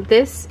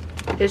 This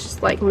is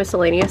just like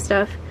miscellaneous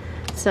stuff,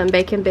 some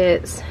bacon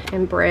bits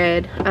and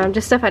bread,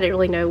 just stuff I didn't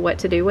really know what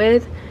to do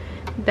with.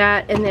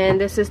 That, and then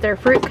this is their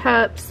fruit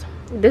cups.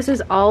 This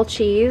is all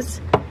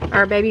cheese,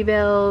 our Baby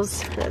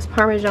Bells, that's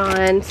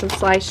Parmesan, some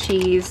sliced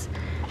cheese,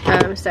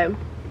 so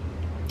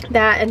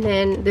that, and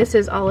then this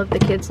is all of the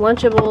kids'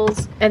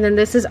 Lunchables, and then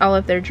this is all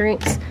of their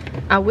drinks.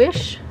 I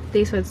wish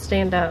these would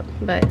stand up,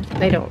 but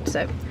they don't,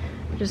 so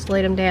just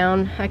laid them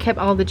down. I kept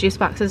all the juice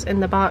boxes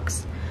in the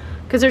box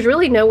because there's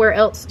really nowhere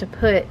else to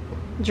put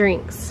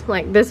drinks.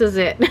 Like, this is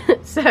it.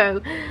 So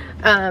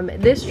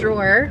this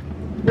drawer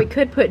we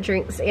could put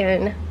drinks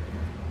in,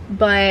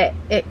 but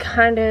it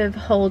kind of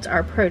holds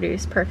our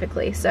produce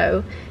perfectly.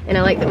 So, and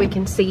I like that we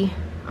can see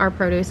our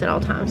produce at all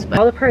times. But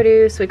all the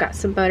produce, we got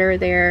some butter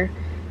there.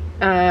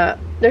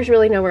 There's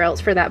really nowhere else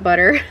for that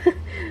butter.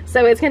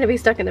 So it's gonna be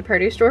stuck in the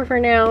produce drawer for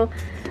now.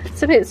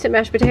 Some instant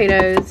mashed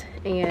potatoes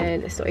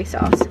and soy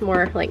sauce,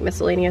 more like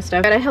miscellaneous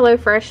stuff. Got a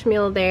HelloFresh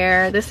meal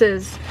there. This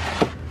is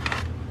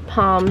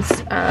Palm's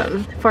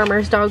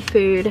farmer's dog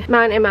food.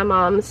 Mine and my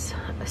mom's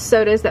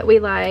sodas that we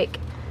like.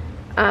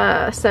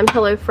 Some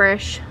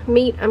HelloFresh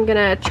meat I'm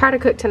gonna try to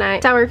cook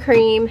tonight. Sour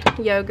cream,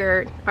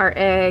 yogurt, our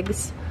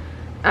eggs.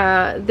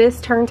 This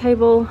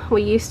turntable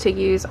we used to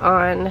use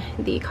on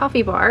the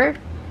coffee bar,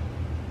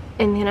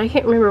 and then I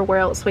can't remember where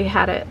else we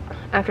had it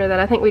after that.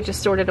 I think we just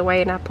stored it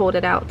away and I pulled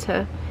it out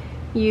to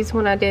use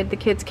when I did the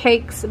kids'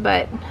 cakes,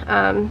 but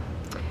I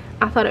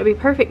thought it would be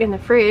perfect in the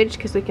fridge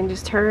because we can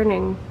just turn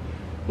and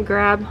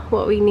grab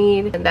what we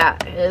need. And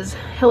that is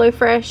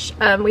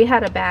HelloFresh. We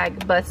had a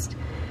bag bust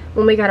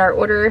when we got our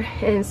order,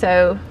 and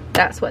so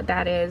that's what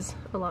that is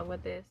along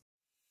with this.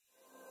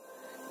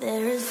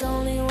 There is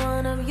only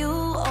one of you,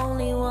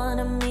 only one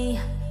of me.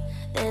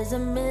 There's a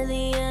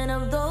million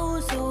of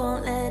those who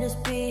won't let us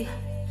be,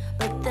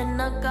 but they're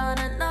not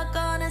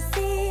gonna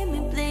see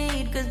me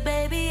bleed. Cause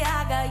baby,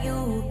 I got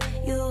you.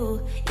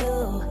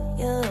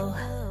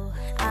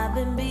 I've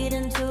been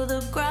beaten to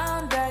the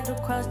ground, dragged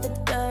across the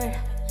dirt.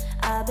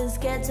 I've been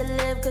scared to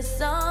live cause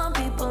some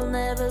people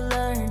never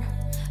learn,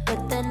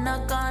 but they're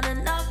not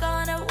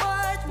gonna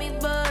watch me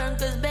burn.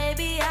 Cause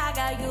baby, I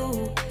got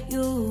you.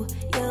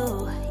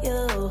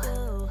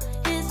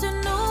 It's a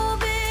new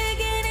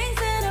beginnings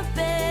and a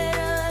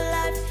better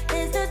life.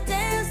 It's the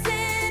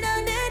dancing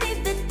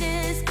underneath the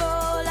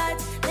disco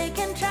lights. They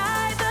can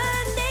try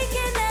but they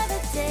can never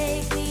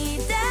take me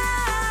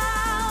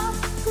down.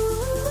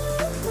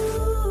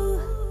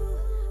 Ooh,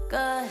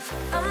 cause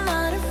I'm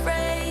not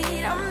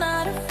afraid, I'm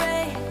not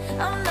afraid,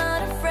 I'm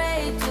not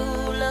afraid to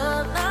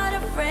love, not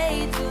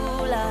afraid to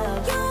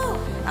love you.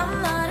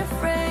 I'm not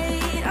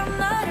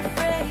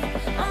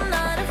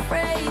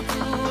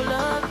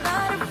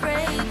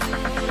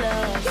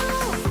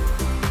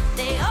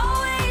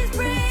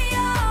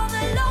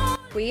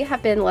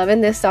have been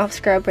loving this soft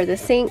scrub for the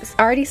sinks.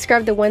 I already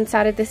scrubbed the one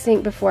side of the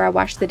sink before I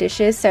washed the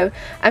dishes, so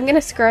I'm going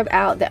to scrub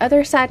out the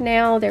other side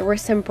now. There were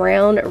some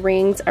brown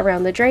rings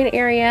around the drain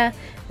area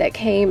that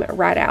came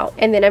right out.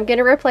 And then I'm going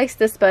to replace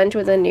the sponge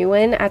with a new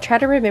one. I try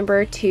to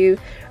remember to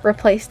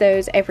replace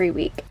those every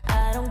week.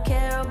 I don't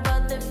care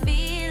about the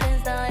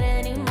feelings, not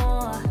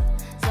anymore.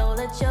 So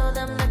let's show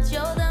them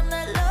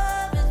that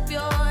love is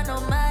pure, no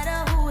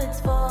matter who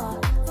it's for.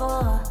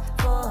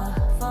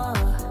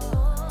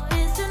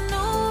 It's a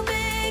new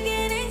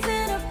beginnings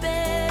and a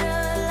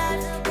better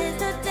life. It's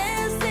the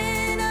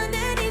dancing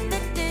underneath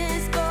the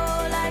disco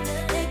light.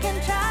 They can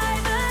try,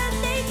 but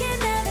they can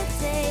never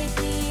take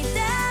me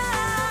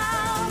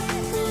down.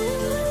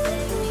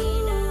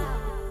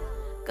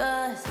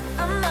 'Cause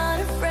I'm not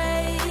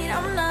afraid,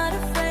 I'm not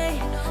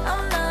afraid,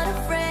 I'm not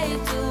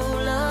afraid to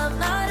love,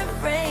 not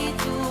afraid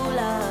to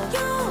love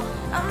you.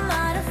 I'm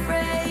not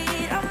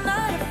afraid, I'm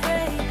not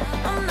afraid,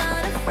 I'm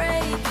not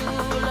afraid to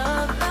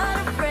love, not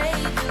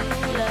afraid to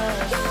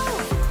love you.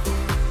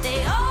 They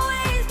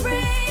always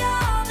prey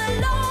on the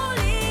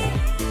lonely,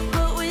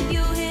 but with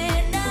you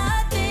here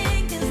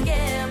nothing can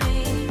scare me.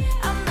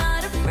 I'm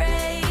not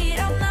afraid,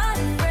 I'm not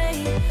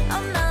afraid,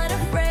 I'm not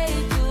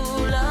afraid to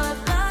love,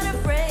 not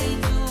afraid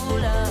to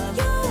love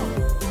you.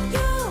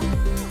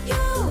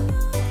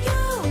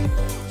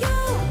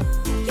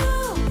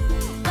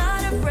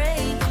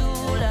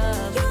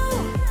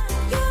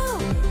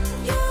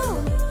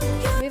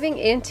 Moving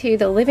into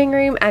the living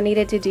room, I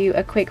needed to do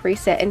a quick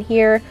reset in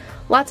here.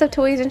 Lots of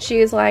toys and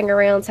shoes lying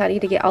around, so I need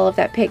to get all of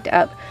that picked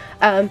up.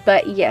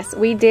 But yes,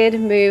 we did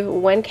move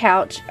one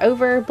couch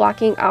over,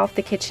 blocking off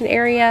the kitchen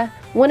area.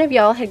 One of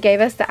y'all had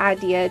gave us the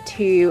idea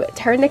to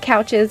turn the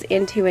couches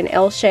into an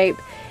L shape,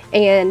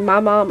 and my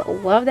mom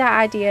loved that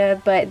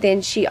idea, but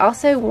then she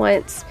also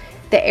wants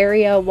the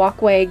area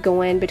walkway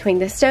going between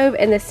the stove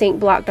and the sink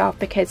blocked off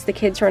because the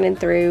kids running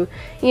through,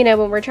 you know,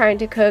 when we're trying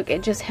to cook,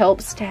 it just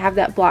helps to have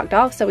that blocked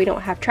off so we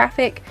don't have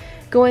traffic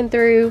going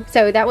through.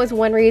 So that was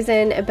one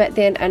reason, but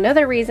then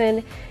another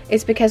reason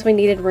is because we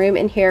needed room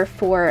in here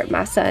for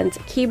my son's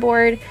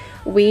keyboard.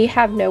 We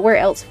have nowhere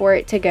else for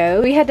it to go.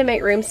 We had to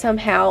make room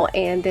somehow,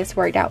 and this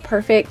worked out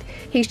perfect.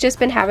 He's just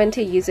been having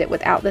to use it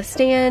without the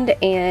stand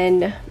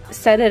and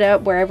set it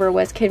up wherever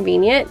was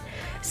convenient.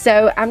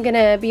 So I'm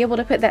gonna be able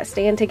to put that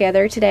stand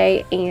together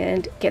today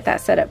and get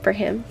that set up for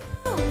him.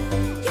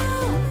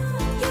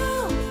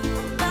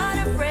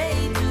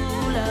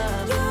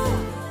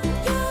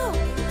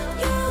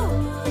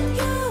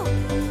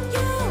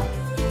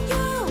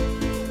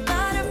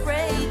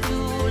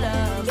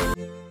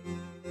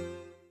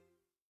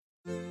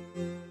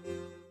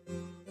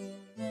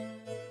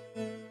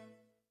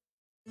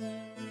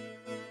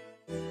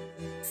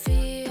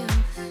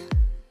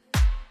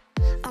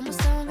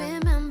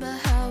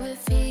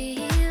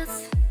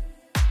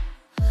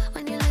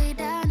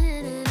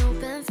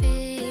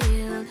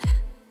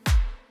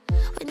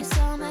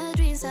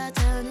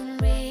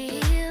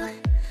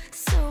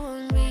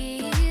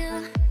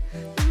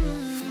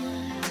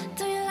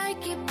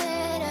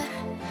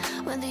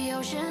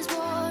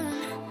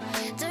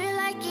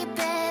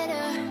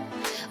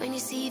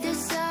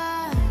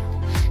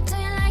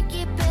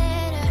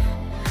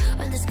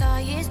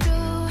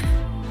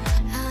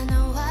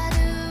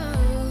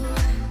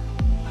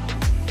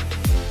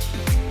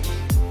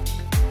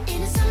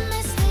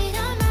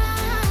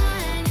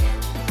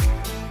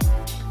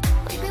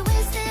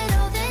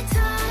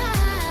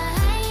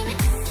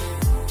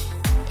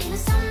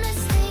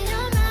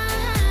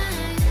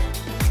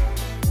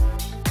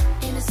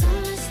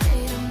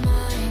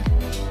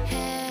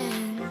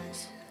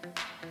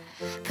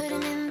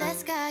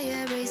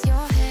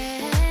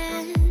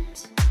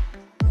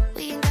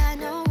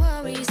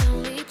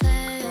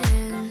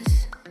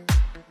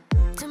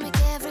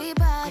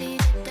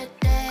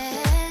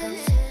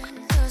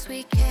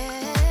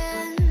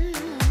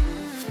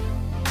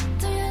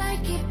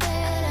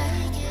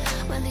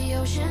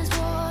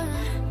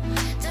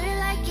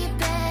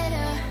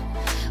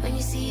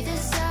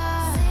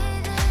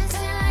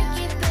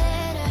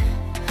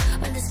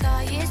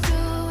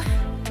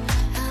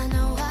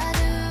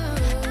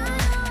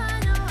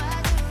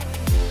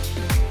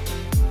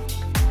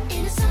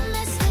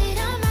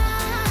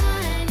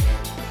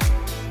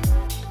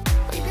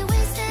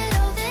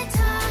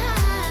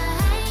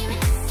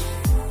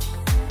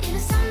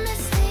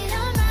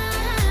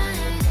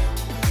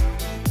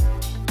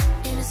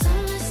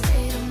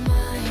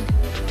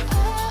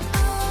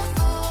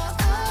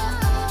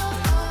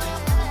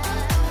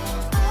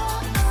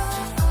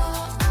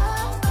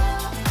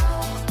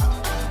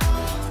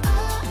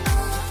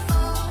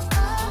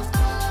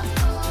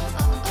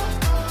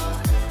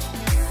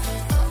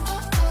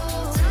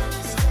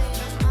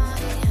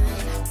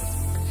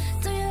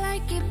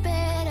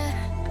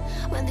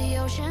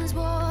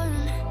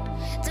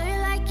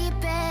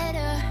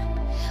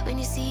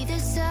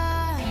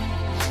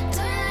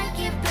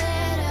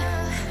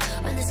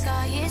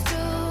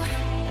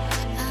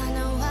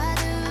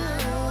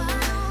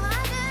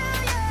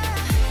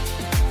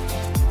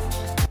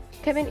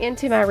 Coming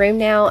into my room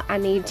now, I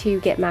need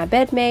to get my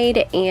bed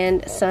made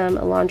and some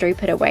laundry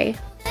put away.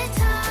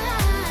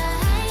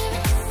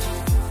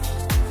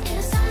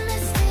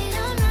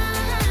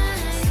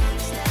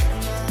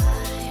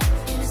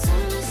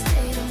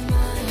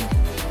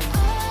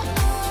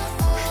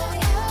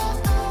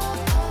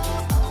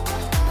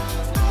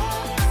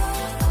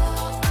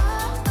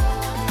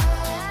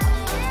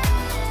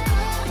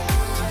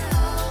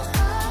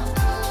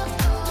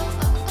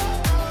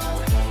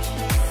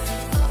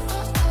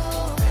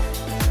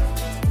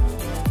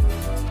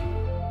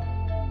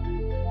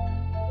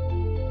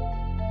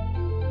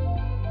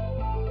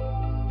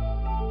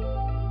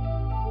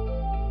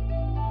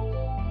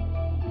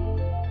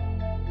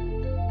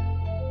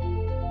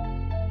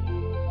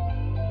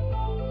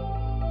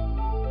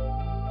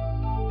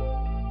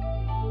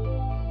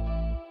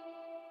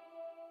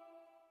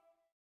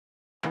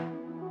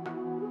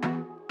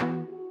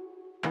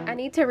 I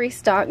need to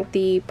restock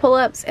the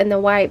pull-ups and the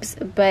wipes,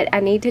 but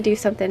I need to do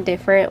something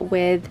different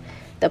with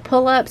the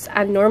pull-ups.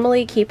 I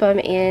normally keep them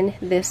in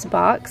this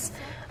box,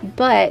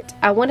 but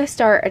I want to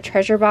start a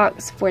treasure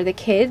box for the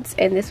kids,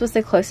 and this was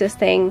the closest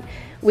thing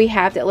we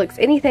have that looks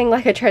anything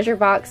like a treasure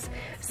box.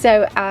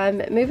 So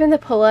I'm moving the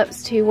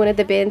pull-ups to one of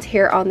the bins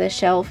here on the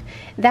shelf.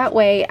 That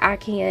way I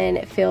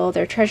can fill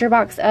their treasure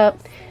box up.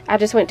 I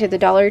just went to the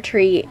Dollar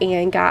Tree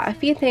and got a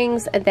few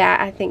things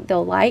that I think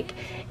they'll like,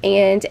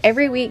 and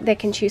every week they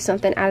can choose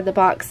something out of the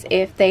box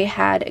if they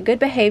had good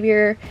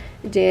behavior,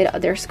 did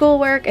their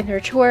schoolwork and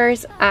their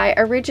chores. I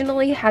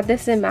originally had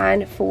this in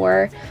mind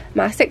for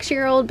my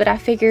 6-year-old, but I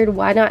figured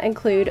why not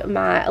include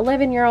my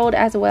 11-year-old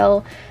as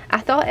well. I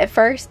thought at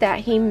first that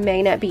he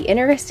may not be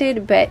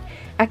interested, but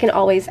I can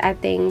always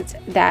add things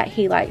that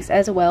he likes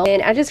as well.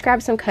 And I just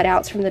grabbed some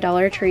cutouts from the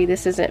Dollar Tree.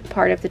 This isn't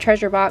part of the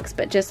treasure box,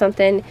 but just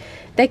something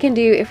they can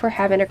do if we're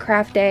having a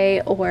craft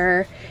day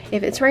or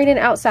if it's raining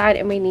outside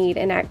and we need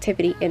an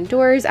activity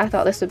indoors. I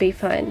thought this would be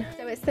fun.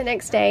 So it's the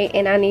next day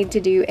and I need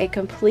to do a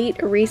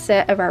complete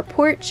reset of our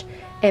porch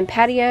and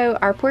patio.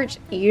 Our porch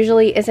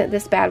usually isn't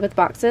this bad with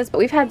boxes, but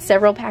we've had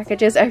several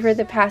packages over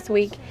the past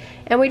week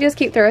and we just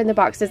keep throwing the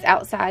boxes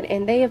outside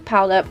and they have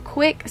piled up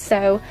quick.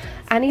 So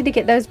I need to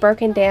get those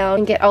broken down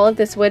and get all of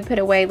this wood put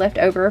away left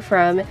over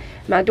from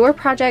my door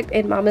project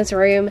in Mama's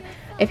room.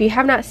 If you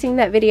have not seen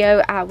that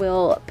video, I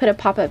will put a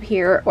pop-up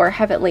here or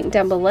have it linked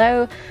down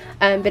below,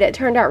 but it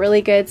turned out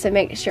really good, so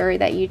make sure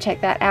that you check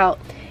that out.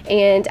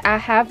 And I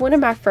have one of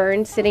my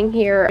ferns sitting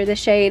here under the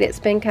shade. It's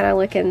been kind of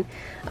looking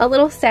a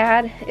little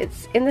sad.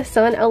 It's in the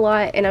sun a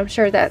lot, and I'm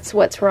sure that's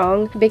what's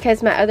wrong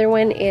because my other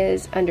one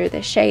is under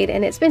the shade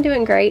and it's been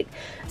doing great.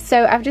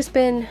 So I've just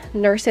been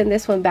nursing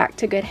this one back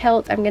to good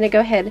health. I'm going to go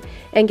ahead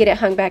and get it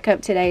hung back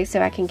up today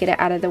so I can get it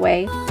out of the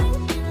way.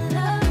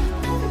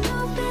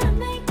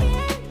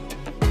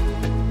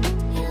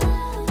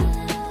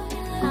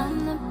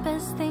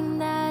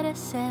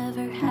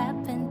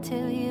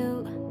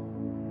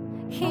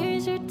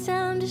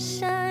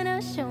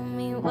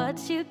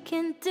 What you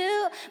can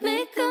do,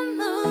 make a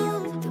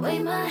move. The way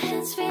my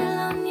hands feel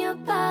on your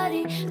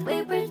body, the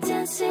way we're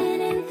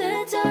dancing in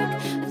the dark.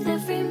 With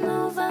every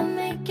move I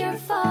make, you're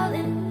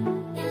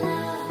falling in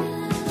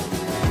love.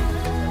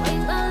 The way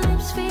my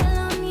lips feel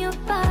on your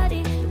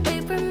body, the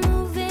way we're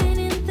moving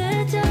in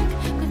the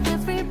dark. With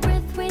every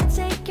breath we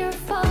take, you're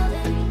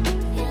falling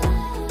in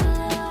love.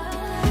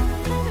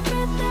 With every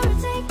breath that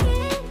we're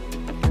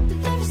taking,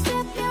 with every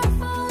step you're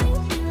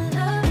falling in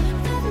love.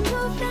 With every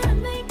move that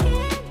I'm making.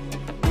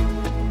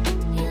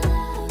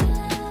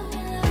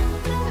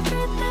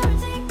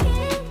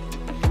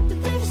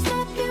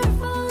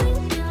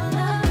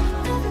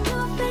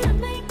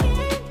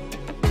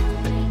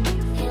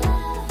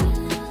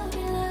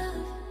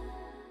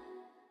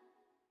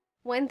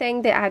 One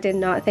thing that I did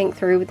not think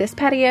through with this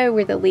patio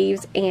were the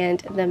leaves and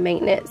the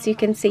maintenance. You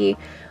can see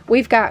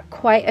we've got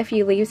quite a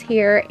few leaves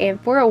here, and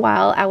for a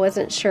while I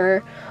wasn't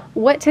sure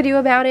what to do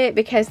about it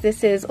because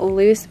this is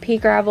loose pea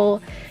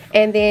gravel,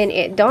 and then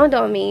it dawned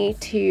on me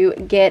to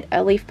get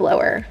a leaf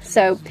blower.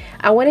 So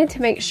I wanted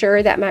to make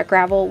sure that my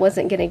gravel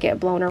wasn't going to get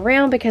blown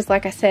around because,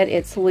 like I said,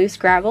 it's loose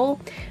gravel.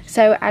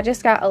 So I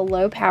just got a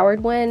low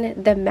powered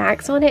one. The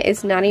max on it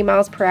is 90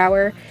 miles per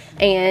hour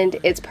and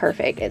it's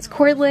perfect. It's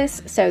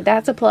cordless, so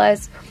that's a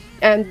plus.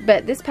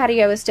 But this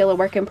patio is still a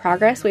work in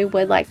progress. We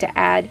would like to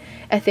add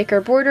a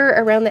thicker border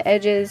around the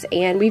edges,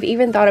 and we've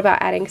even thought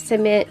about adding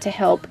cement to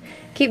help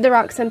keep the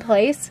rocks in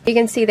place. You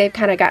can see they've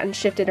kind of gotten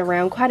shifted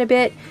around quite a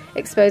bit,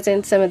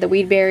 exposing some of the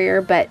weed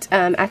barrier, but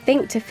I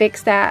think to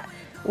fix that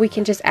we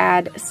can just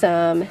add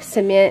some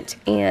cement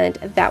and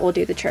that will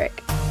do the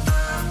trick.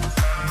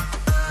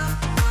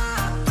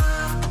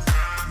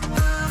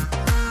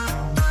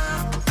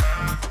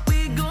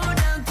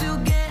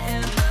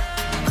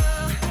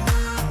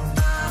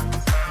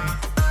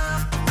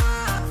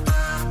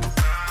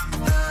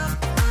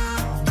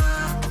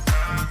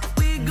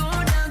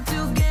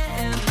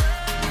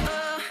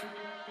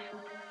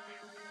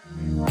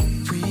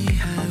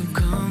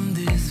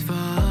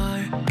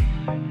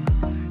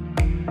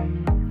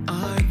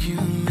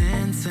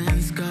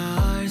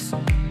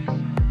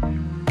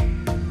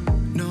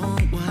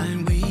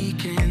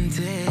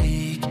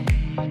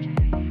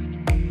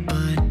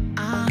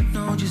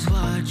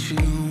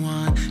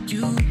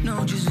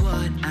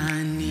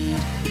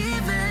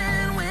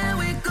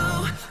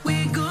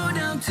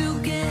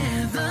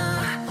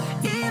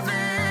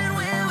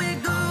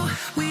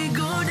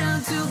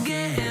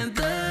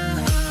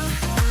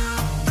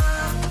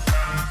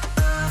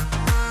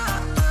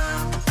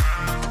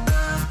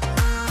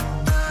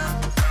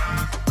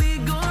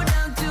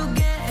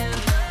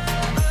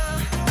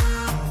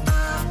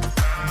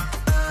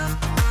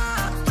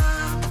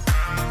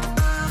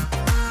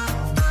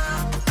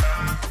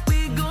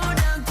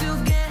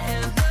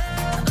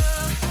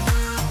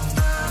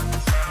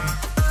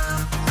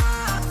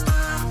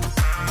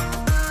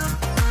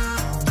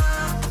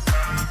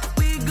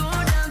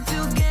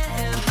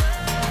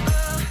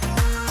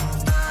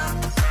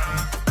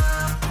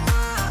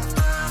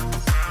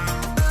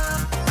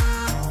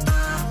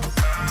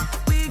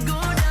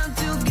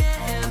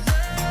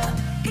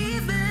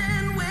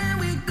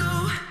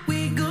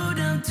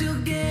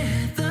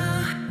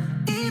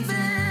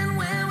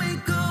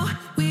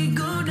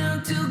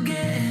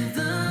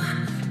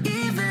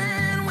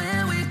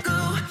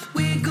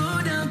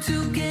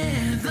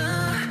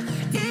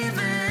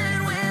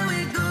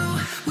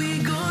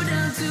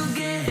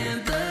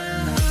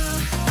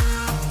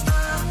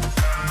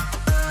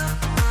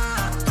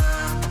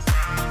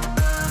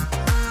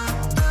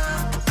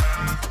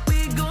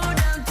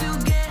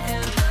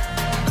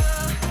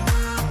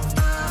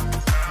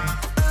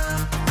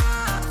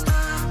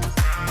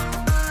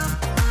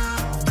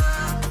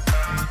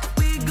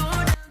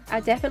 I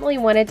definitely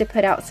wanted to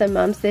put out some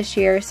mums this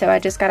year, so I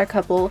just got a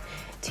couple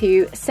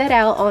to set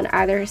out on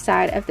either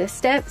side of the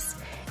steps.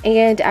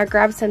 And I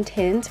grabbed some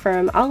tins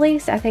from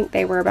Ollie's. I think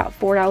they were about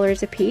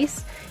 $4 a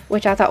piece,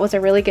 which I thought was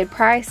a really good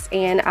price,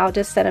 and I'll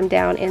just set them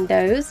down in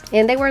those.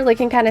 And they were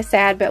looking kind of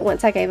sad, but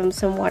once I gave them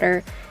some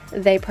water,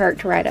 they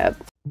perked right up.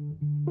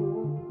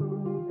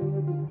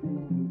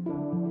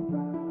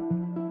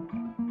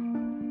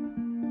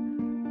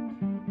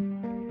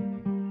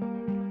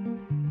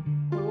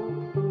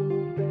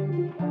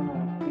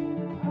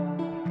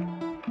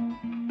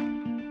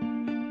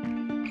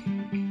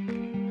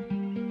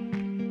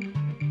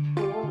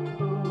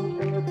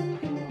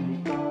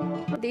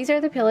 These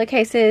are the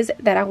pillowcases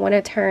that I want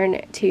to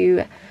turn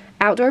to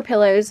outdoor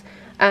pillows.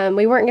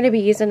 We weren't going to be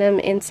using them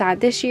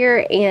inside this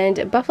year,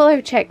 and buffalo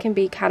check can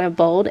be kind of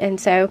bold,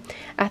 and so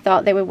I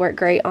thought they would work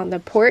great on the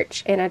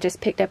porch, and I just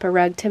picked up a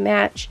rug to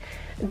match.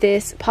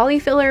 This poly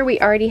filler we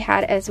already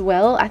had as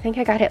well. I think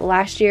I got it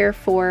last year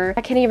for,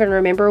 I can't even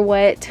remember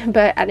what,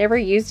 but I never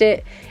used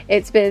it.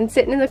 It's been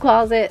sitting in the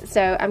closet,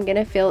 so I'm going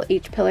to fill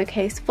each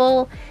pillowcase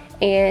full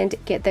and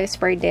get those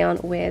sprayed down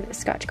with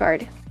Scotch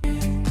Guard.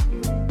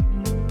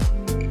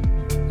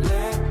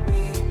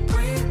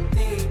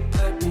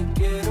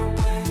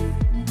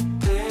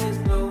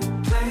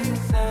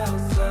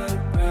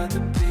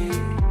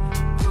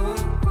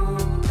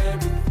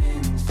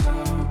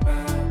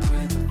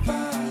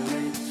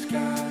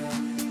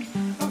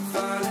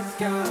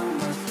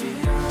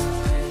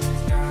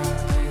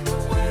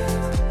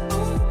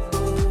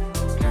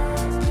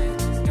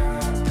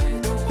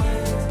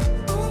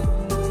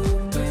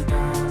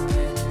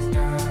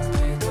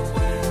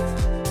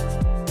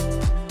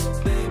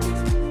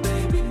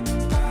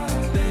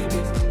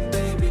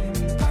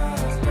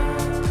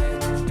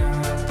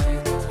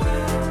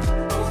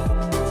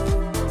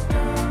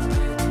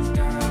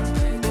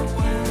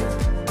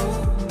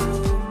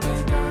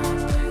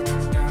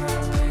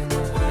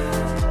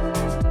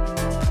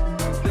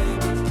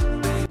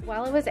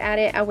 At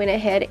it, I went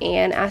ahead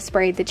and I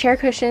sprayed the chair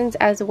cushions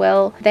as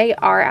well. They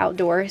are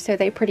outdoor, so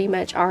they pretty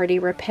much already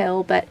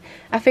repel, but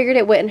I figured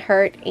it wouldn't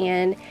hurt.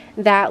 And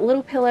that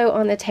little pillow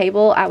on the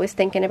table I was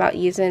thinking about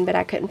using, but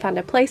I couldn't find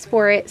a place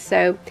for it,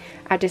 so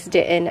I just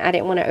didn't. I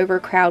didn't want to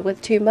overcrowd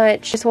with too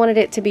much. Just wanted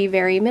it to be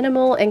very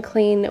minimal and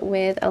clean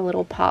with a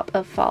little pop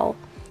of fall.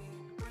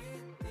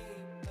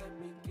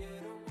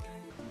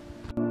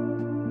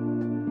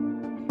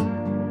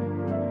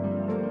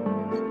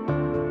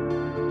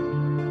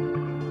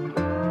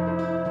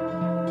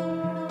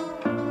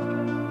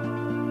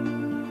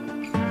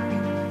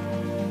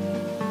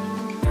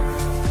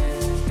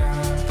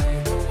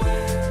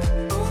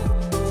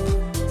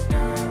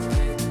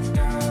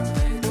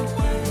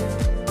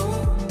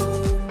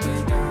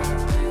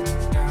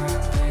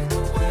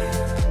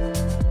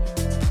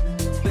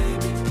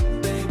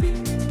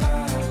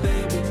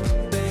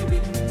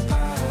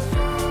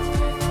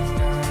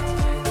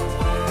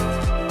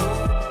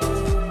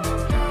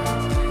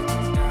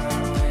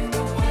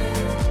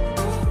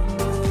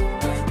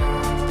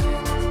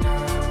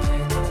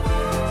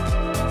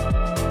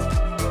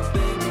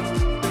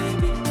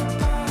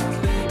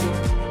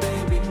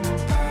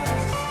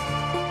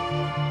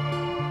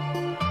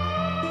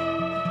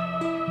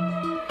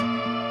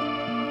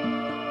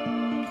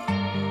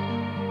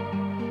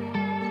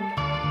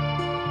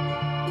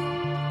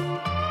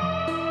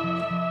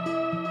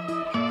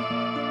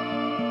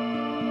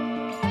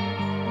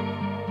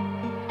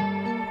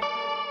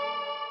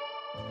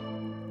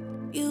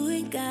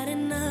 Got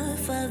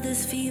enough of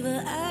this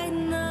fever, I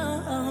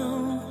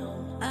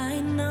know,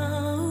 I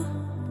know.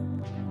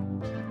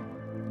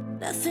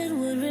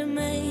 Nothing would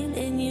remain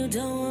and you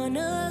don't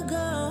wanna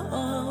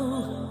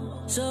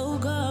go, so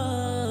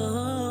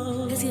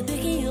go. Cause you're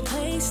picking your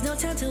place, no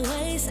time to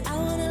waste. I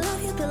wanna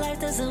love you but life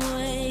doesn't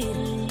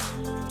wait.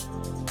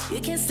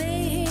 You can't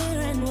stay here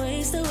and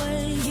waste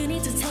away. You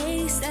need to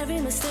taste every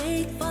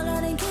mistake, fall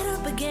out and get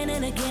up again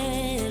and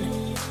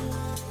again.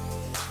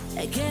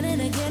 Again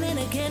and again and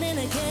again and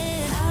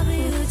again. I'll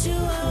be with you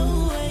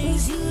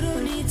always. You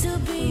don't need to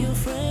be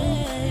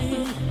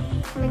afraid.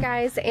 Hey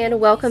guys, and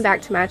welcome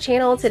back to my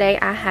channel. Today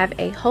I have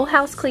a whole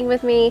house clean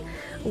with me.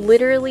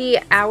 Literally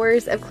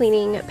hours of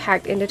cleaning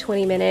packed into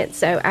 20 minutes.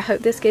 So I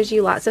hope this gives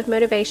you lots of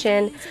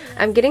motivation.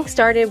 I'm getting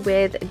started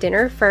with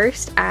dinner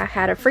first. I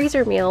had a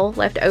freezer meal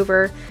left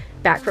over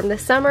back from the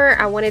summer.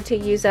 I wanted to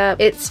use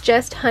up. It's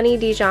just honey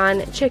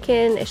Dijon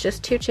chicken. It's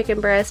just 2 chicken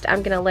breasts.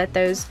 I'm gonna let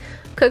those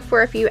cook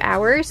for a few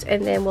hours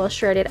and then we'll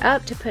shred it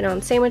up to put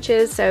on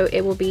sandwiches, so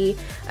it will be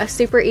a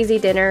super easy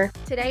dinner.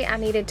 Today I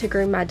needed to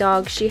groom my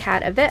dog. She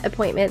had a vet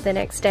appointment the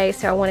next day,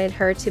 so I wanted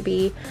her to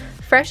be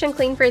fresh and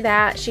clean for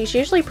that. She's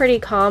usually pretty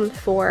calm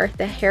for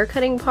the hair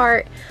cutting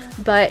part,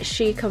 but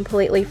she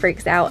completely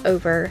freaks out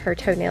over her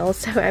toenails,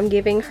 so I'm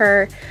giving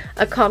her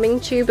a calming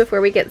chew before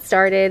we get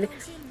started.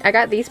 I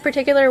got these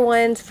particular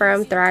ones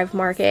from Thrive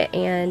Market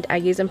and I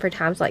use them for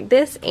times like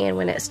this, and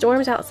when it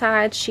storms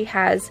outside she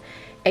has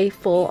a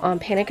full-on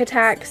panic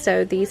attack,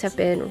 so these have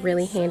been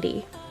really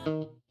handy.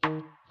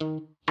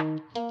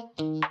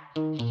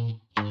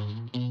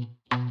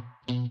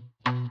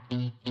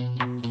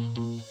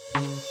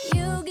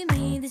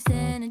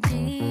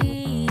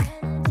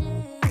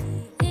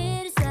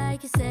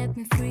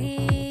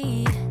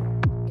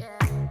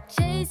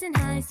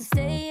 nice to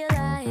stay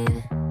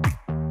alive,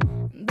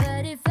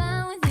 but if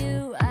I'm with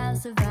you, I'll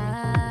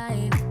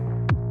survive.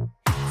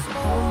 So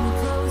hold me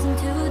close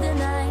into the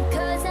night,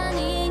 'cause I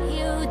need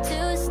you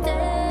to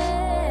stay.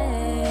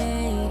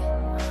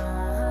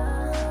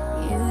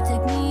 You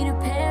take me to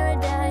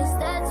paradise,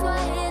 that's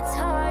why it's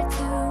hard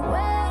to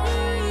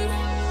wait.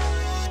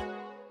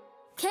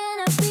 Can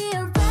I be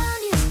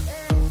around you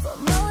for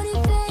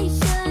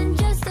motivation?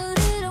 Just a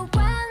little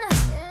while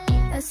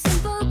now. A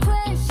simple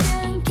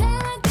question,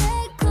 can I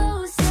get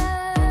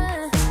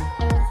closer?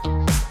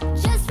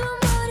 Just for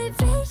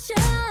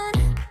motivation.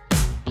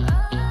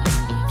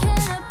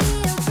 Can I be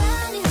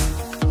around you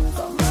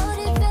for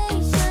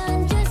motivation?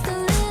 Just a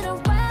little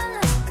while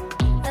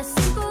now. A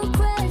simple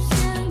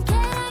question,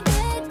 can I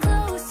get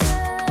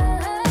closer?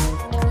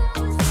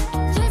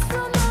 Just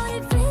for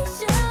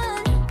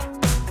motivation.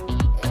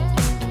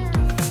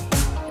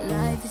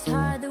 Life is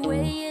hard the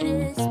way it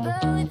is,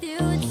 but with you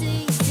it's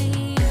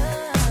easier.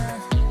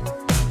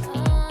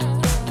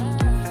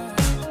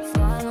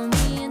 Follow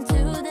me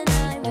into the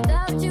night,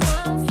 without you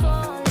I'm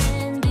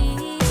falling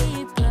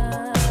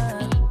deeper.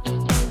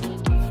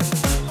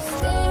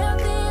 Stay a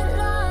bit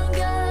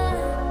longer,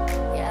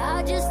 yeah, I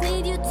just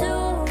need you to,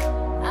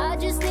 I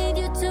just need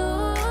you to.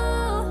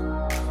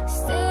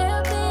 Stay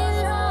a bit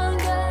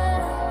longer,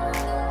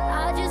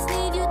 I just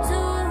need you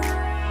to.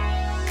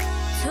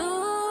 Can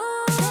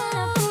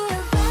I be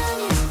around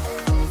you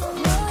for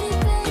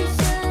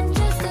motivation?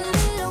 Just a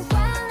little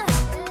while now.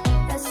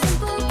 A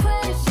simple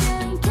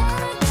question, can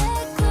I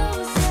get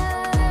closer?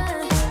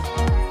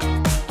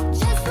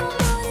 Just for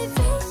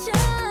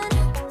motivation.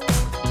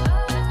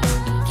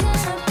 Can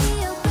I be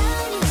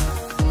around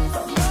you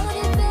for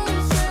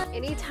motivation?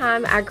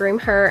 Anytime I groom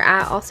her,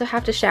 I also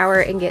have to shower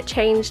and get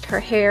changed. Her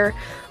hair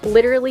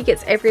literally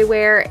gets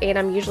everywhere and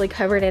I'm usually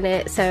covered in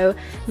it. So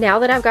now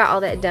that I've got all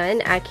that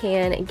done, I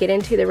can get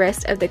into the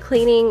rest of the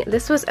cleaning.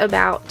 This was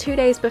about 2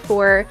 days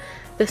before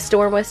the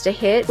storm was to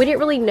hit. We didn't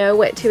really know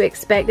what to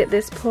expect at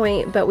this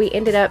point, but we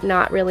ended up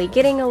not really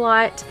getting a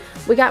lot.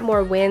 We got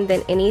more wind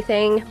than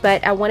anything,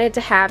 but I wanted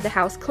to have the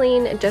house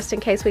clean just in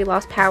case we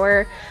lost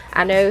power.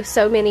 I know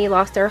so many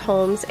lost their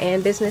homes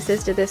and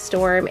businesses to this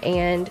storm,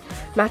 and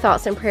my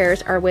thoughts and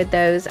prayers are with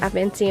those. I've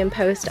been seeing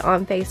posts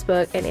on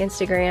Facebook and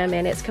Instagram,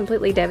 and it's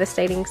completely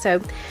devastating. So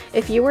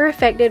if you were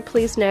affected,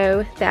 please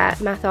know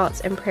that my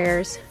thoughts and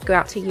prayers go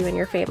out to you and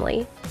your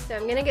family. So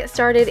I'm gonna get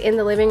started in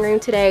the living room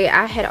today.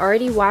 I had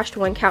already washed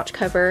one couch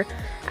cover.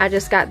 I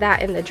just got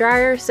that in the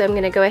dryer, so I'm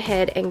gonna go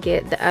ahead and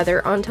get the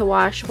other on to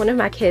wash. One of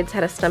my kids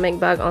had a stomach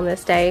bug on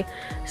this day,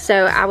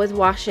 so I was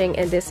washing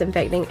and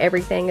disinfecting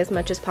everything as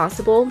much as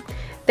possible.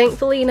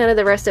 Thankfully, none of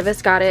the rest of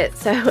us got it,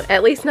 so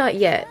at least not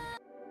yet.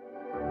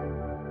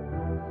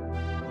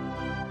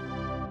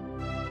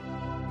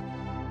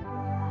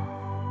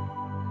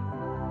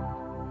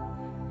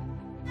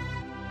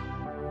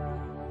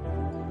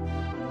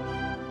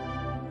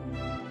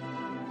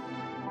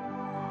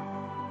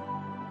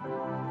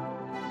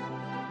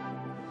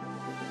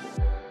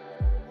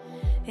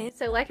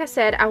 So like I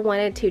said, I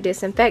wanted to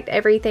disinfect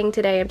everything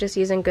today. I'm just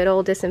using good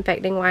old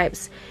disinfecting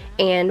wipes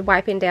and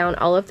wiping down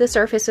all of the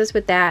surfaces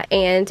with that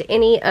and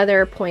any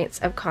other points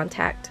of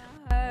contact.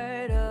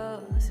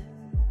 Hurdles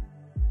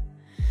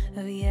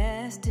of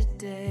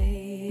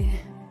yesterday.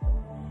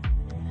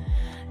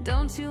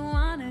 Don't you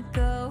wanna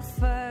go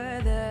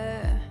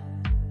further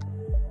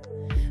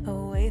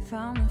away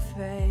from the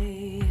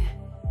fray?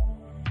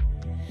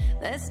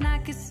 Let's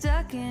not get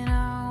stuck in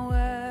our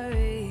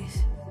worries.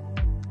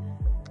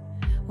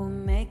 We'll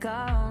make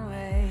our own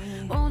way.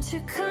 Won't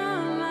you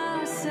come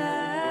outside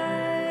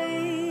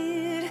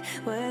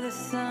where the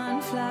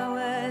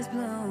sunflowers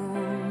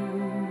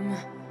bloom?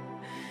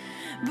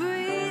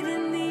 Breathe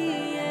in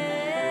the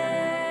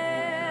air,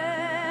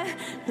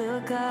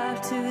 look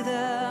up to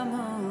the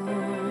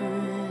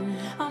moon.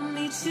 I'll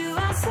meet you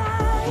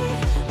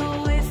outside,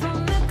 away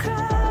from the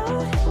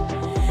crowd.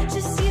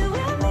 Just you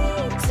and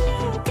me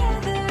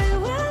together,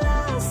 we'll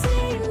all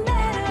seem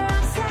better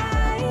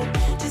outside.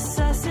 Just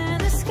us in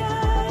the sky.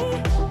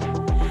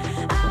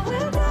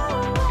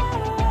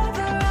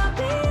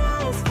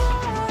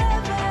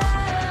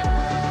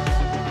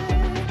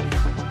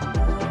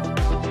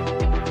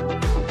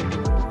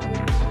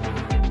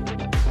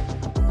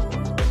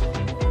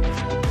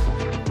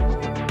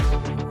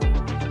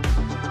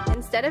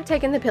 Instead of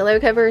taking the pillow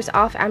covers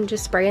off, I'm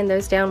just spraying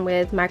those down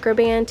with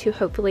Microban to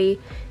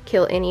hopefully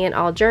kill any and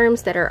all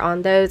germs that are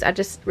on those. I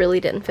just really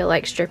didn't feel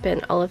like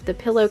stripping all of the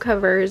pillow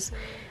covers,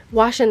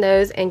 washing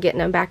those, and getting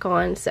them back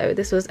on, so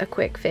this was a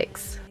quick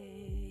fix.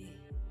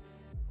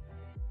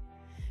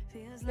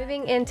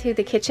 Moving into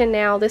the kitchen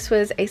now. This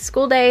was a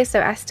school day,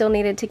 so I still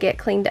needed to get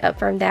cleaned up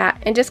from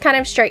that and just kind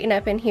of straighten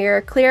up in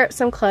here, clear up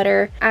some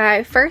clutter.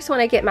 I first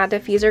want to get my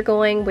diffuser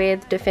going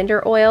with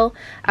Defender oil.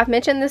 I've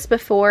mentioned this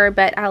before,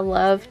 but I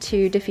love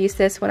to diffuse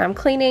this when I'm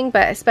cleaning,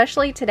 but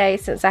especially today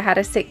since I had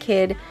a sick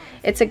kid,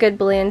 it's a good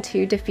blend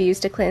to diffuse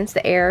to cleanse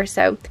the air,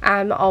 so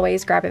I'm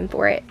always grabbing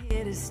for it.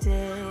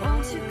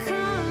 Won't you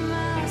come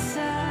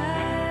outside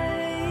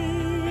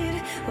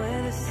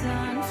where the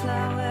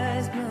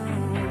sunflowers bloom?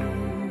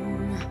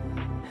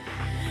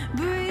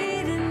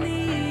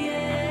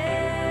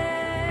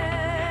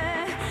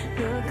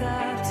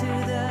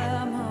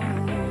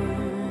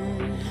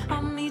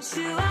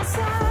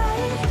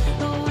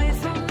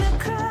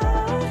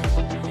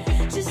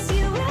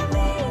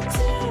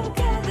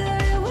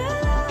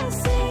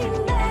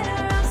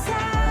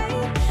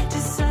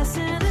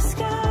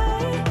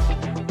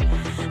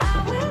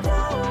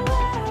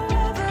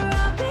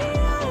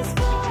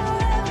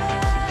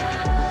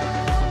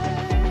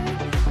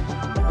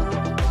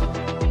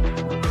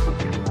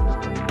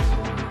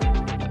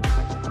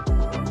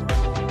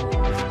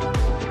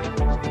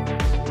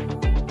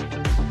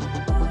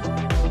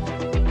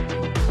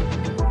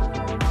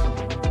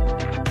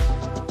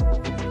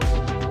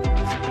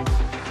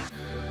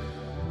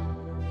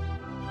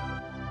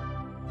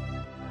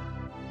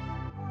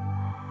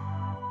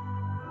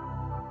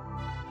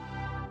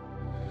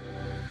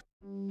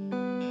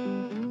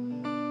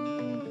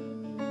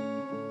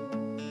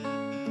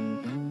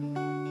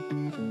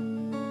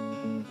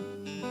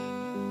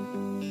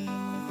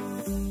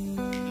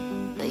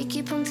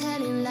 keep on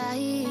telling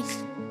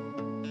lies.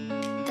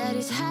 That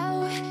is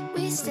how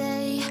we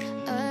stay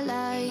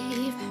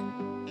alive.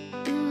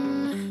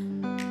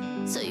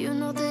 So you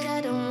know that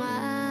I don't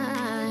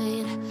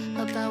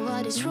mind about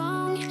what is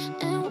wrong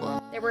and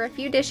what. There were a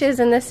few dishes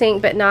in the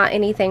sink, but not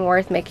anything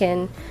worth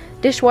making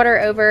dishwater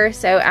over,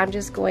 so I'm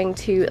just going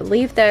to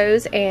leave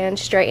those and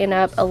straighten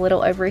up a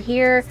little over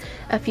here.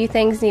 A few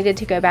things needed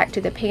to go back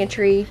to the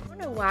pantry. I don't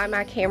know why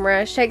my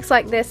camera shakes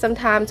like this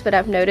sometimes, but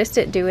I've noticed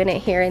it doing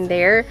it here and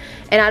there,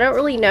 and I don't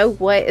really know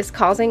what is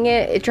causing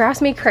it. It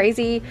drives me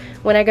crazy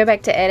when I go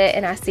back to edit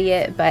and I see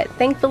it, but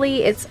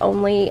thankfully it's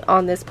only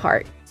on this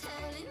part.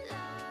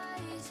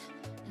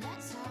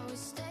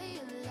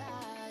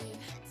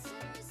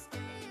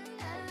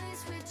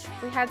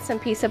 We had some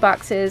pizza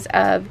boxes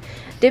of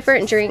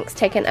different drinks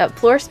taking up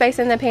floor space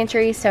in the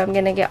pantry, so I'm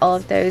gonna get all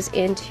of those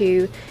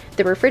into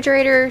the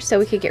refrigerator so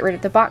we could get rid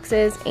of the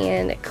boxes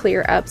and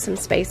clear up some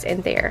space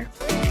in there.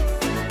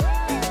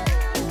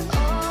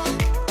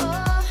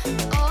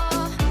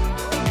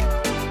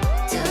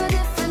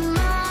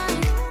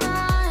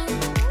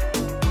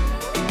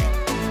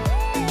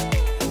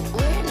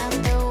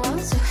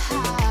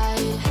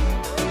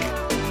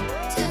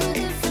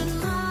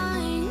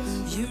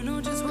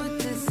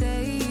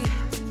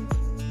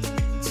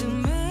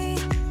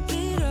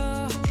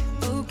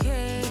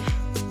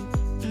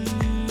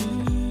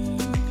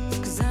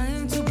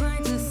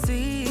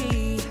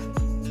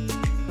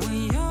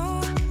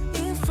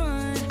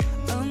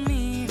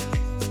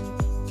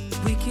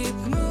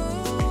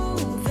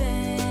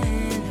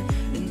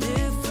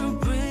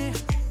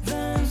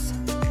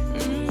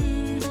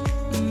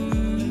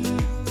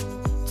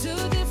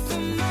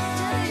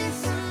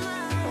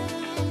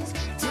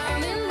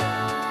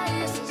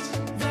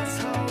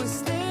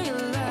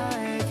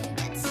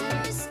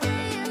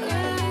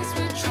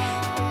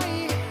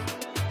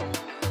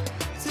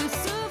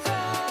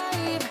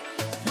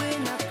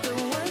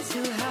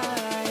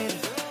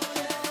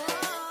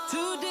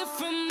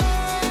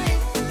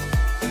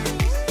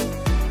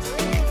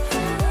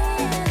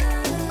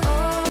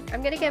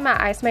 I'm gonna get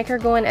my ice maker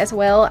going as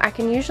well. I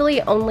can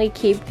usually only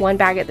keep one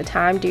bag at the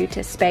time due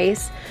to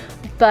space,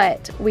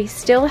 but we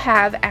still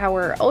have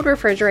our old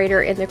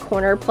refrigerator in the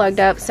corner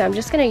plugged up, so I'm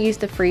just gonna use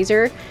the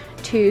freezer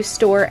to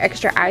store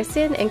extra ice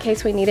in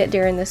case we need it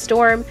during the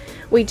storm.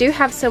 We do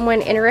have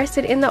someone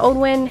interested in the old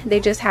one,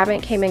 they just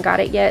haven't came and got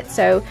it yet,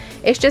 so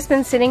it's just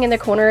been sitting in the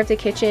corner of the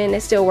kitchen.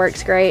 It still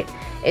works great.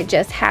 It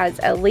just has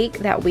a leak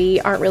that we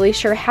aren't really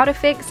sure how to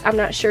fix. I'm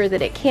not sure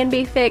that it can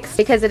be fixed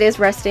because it is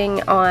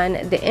rusting on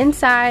the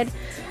inside.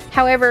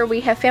 However,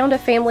 we have found a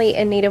family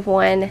in need of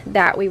one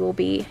that we will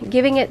be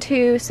giving it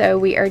to, so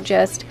we are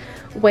just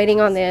waiting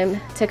on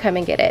them to come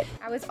and get it.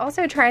 I was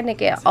also trying to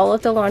get all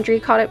of the laundry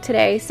caught up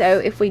today, so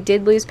if we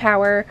did lose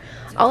power,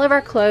 all of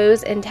our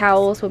clothes and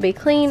towels will be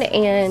clean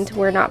and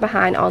we're not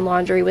behind on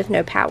laundry with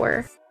no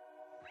power.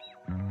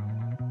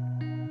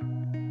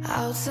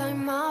 Outside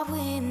my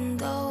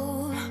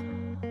window,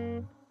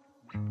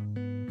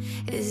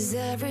 is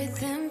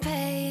everything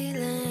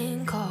pale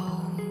and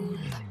cold?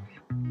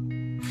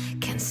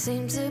 Can't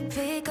seem to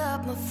pick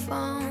up my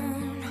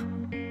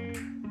phone.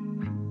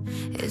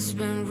 It's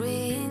been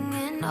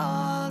ringing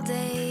all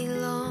day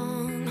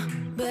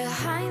long.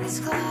 Behind these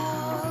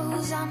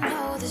clouds, I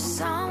know the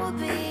sun will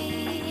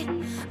be,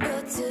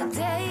 but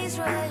today's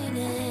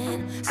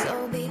raining,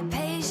 so be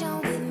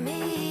patient with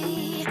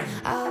me.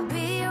 I'll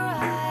be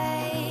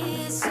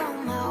right.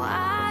 Somehow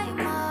I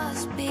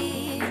must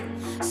be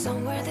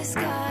somewhere the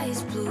sky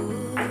is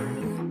blue.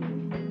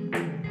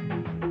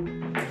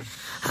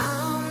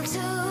 I'm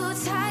too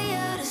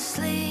tired to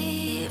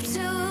sleep,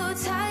 too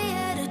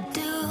tired to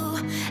do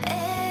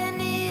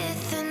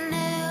anything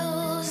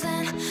else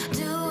than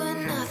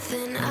doing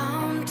nothing.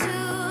 I'm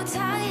too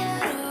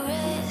tired to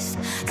rest,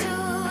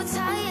 too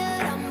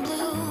tired, I'm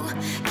blue.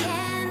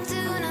 Can't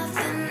do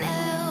nothing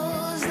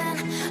else than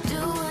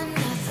doing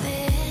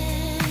nothing.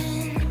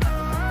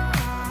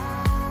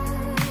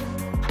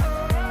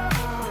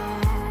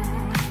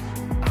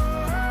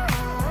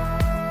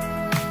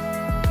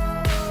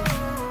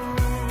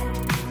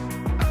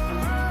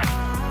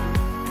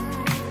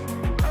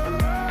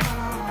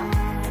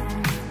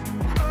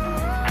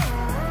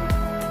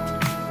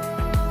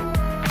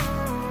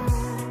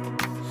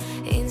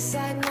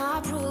 Inside my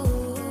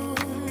room,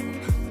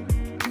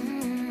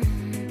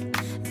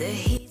 the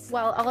heat's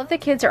While all of the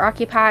kids are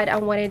occupied, I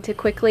wanted to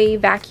quickly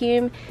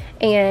vacuum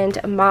and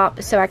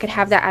mop so I could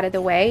have that out of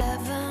the way.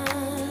 11.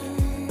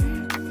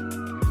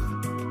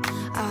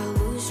 I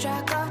lose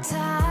track of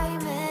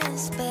time and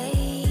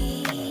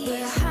space.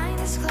 Behind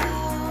these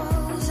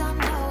clouds, I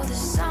know the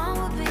sun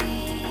will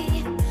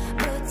be,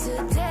 but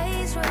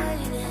today's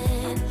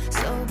raining,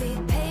 so be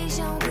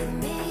patient with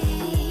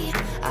me.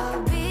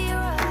 I'll be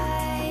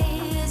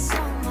right.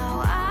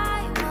 Somehow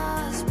I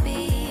must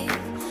be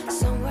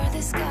somewhere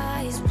the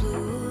sky is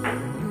blue.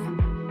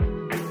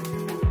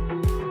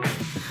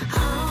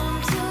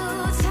 I'm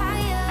too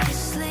tired to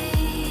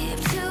sleep,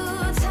 too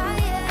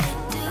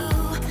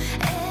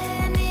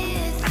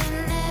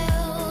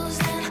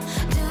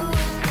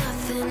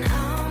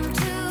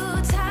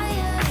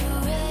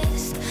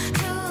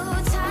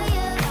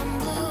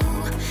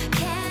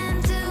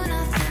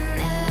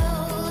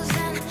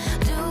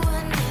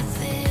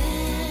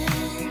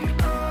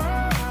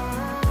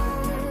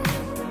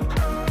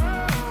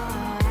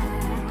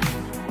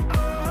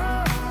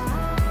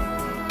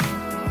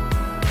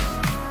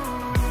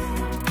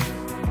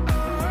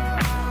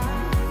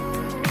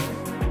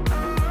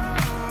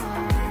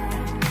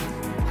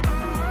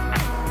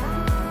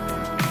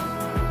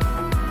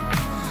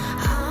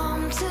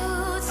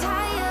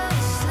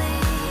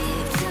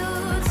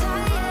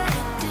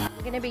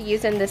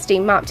using the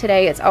steam mop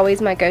today. It's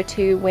always my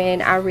go-to when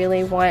I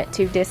really want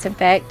to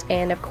disinfect,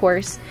 and of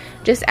course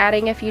just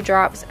adding a few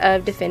drops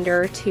of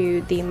Defender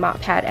to the mop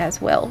pad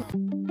as well.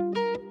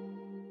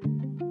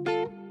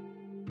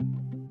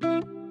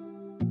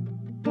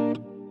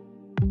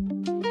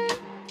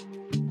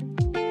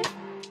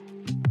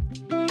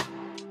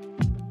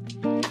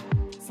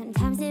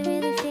 Sometimes it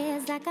really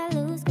feels like I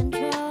lose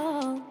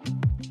control.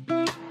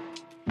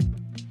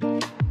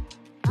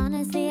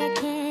 Honestly, I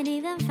can't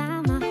even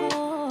find my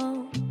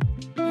hole.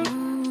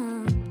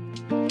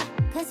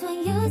 'Cause when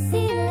you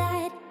see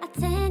light, I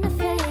tend to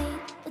fade.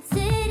 With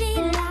city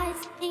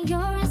lights and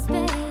you're in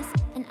space,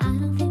 and I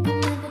don't think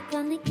I'm ever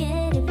gonna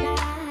get it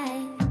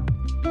right.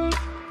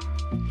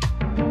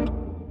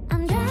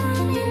 I'm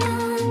drowning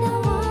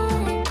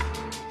underwater,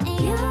 and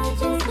you're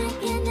just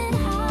making it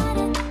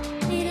harder.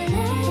 Need to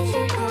let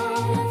you go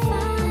to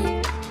find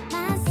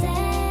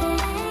myself.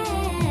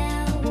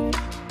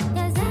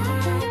 'Cause I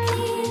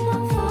keep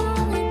on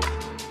falling,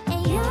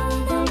 and you're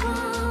the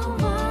one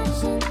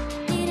watching.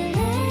 Need to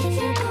let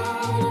you go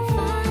to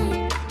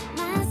find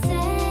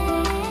myself.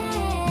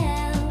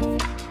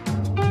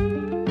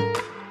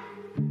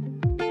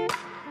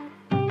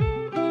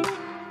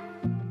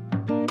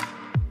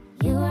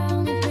 You are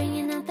only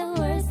bringing out the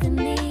worst in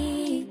me.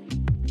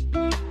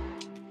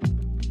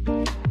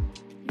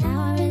 Now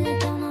I really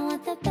don't know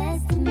what the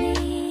best in me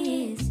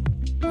is.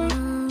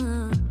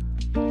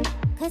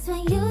 'Cause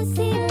when you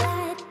see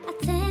light, I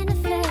tend to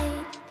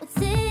fade. With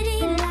city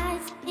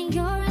lights and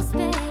you're in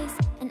space,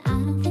 and I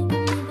don't think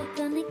I'm ever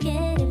gonna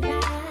get it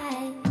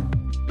right.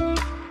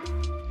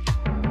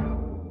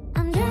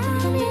 I'm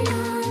drowning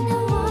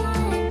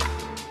underwater,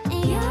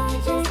 and you're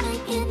just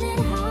making it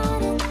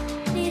harder.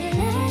 Need to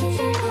let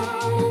you go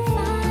to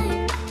find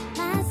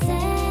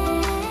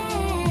myself.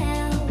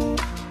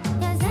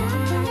 'Cause I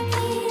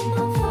keep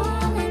on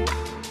falling,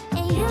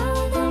 and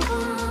you're the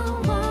one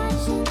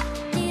watching.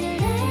 Need to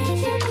let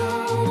you go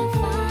to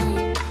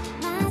find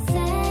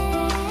myself.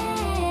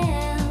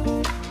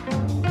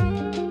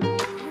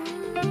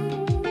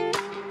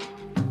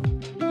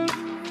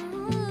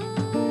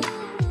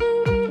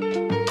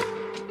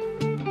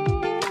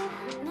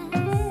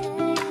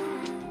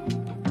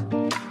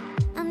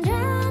 I'm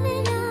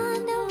drowning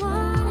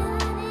underwater.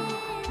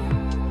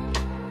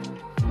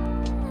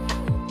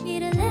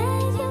 Need to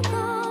let you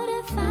go to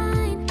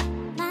find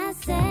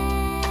myself.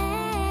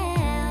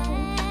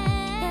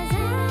 'Cause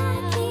I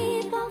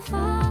keep on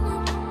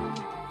falling.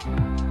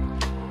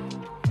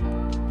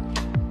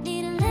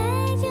 Need to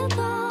let you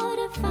go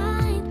to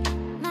find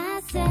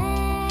myself.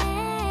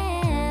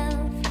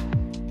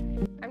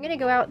 I'm gonna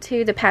go out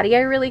to the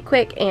patio really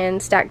quick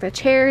and stack the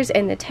chairs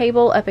and the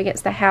table up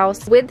against the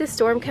house. With the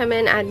storm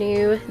coming, I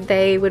knew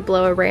they would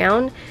blow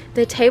around.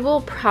 The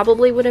table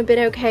probably would have been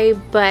okay,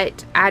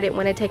 but I didn't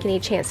want to take any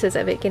chances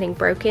of it getting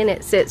broken.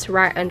 It sits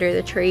right under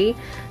the tree,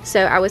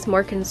 so I was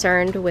more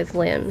concerned with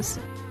limbs.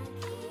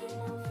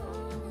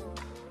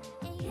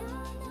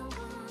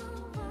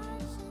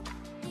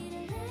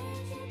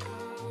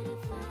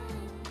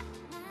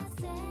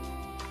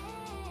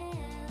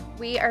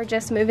 We are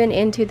just moving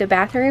into the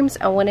bathrooms.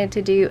 I wanted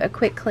to do a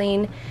quick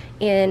clean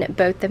in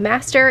both the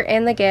master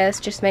and the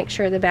guest. Just make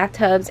sure the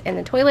bathtubs and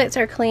the toilets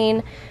are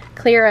clean,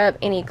 clear up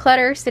any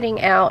clutter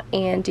sitting out,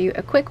 and do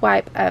a quick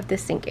wipe of the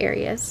sink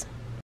areas.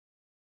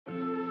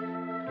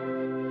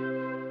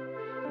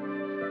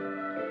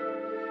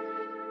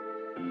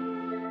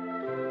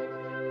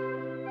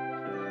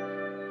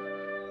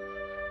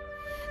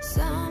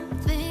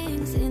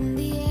 Something's in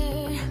the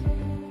air.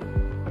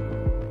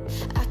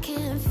 I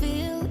can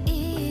feel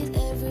it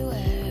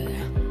everywhere.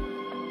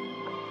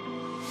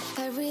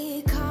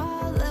 Every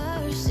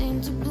color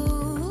seems to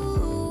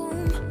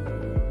bloom,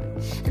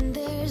 and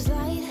there's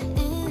light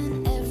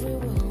in every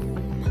room.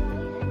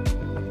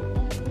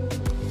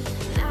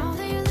 Now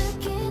that you're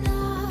looking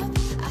up,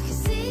 I can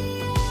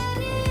see it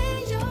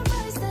in your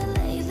eyes that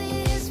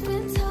lately it's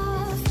been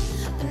tough.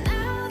 But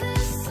now the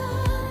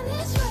sun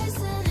is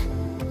rising,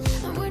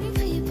 and we're new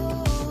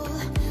people.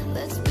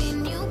 Let's be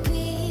new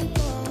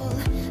people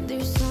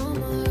this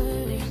summer.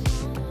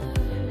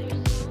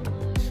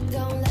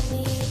 Don't let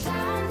me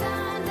down,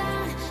 down,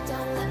 down.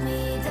 Don't let me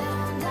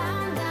down,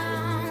 down,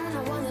 down. I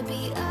wanna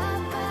be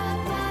up,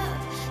 up, up,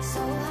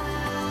 so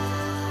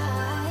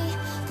high.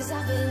 'Cause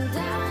I've been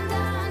down,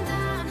 down,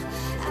 down.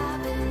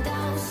 I've been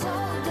down, so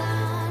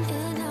down,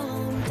 and now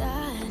I'm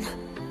done.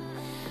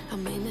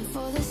 I'm aiming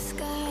for the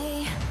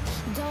sky.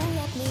 Don't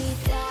let me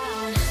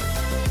down.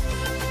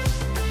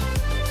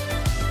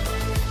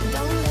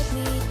 Don't let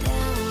me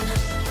down.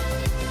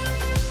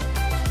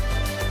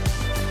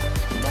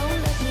 Don't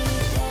let me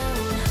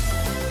down.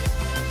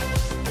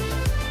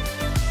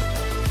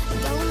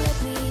 Don't let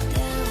me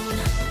down.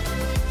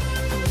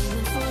 I'm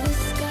aiming for the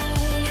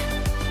sky.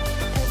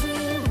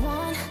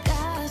 Everyone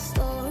got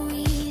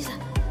stories,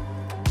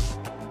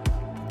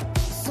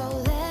 so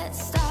let's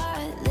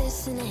start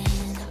listening.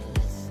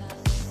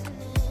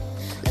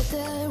 Let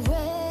the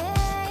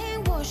rain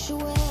wash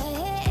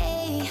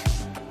away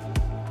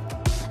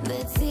the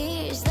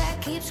tears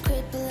that keeps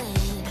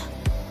crippling.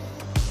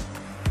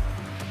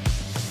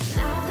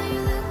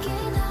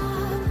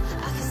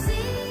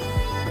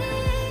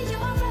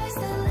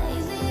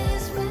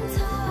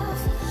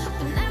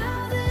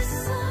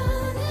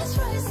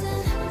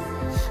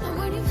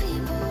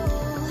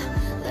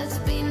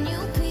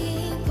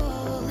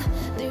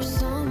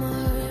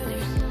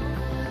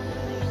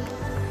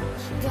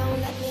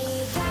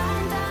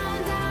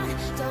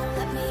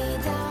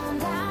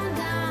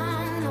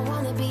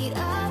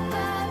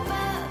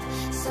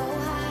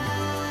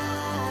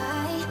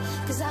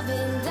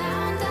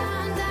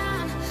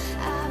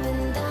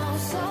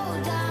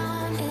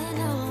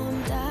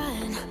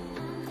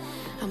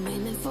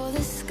 for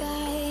the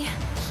sky.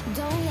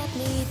 Don't let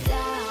me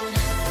down.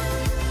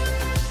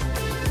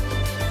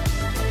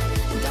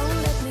 Don't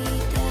let me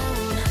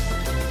down.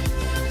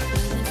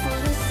 Aiming for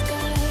the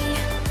sky.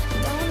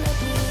 Don't let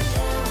me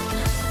down.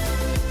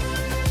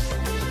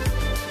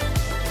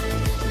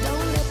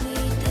 Don't let me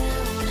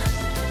down.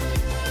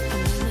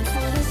 I'm aiming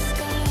for the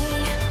sky.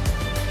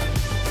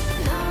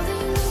 Now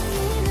they're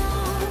looking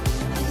up.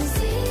 I can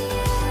see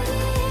it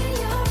in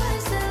your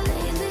eyes that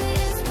lately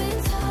it's been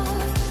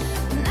tough.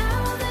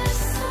 Now the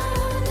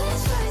sun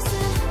is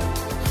rising.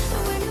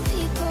 And we're new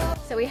people.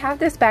 So we have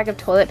this bag of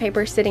toilet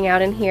paper sitting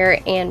out in here,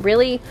 and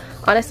really,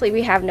 honestly,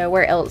 we have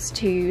nowhere else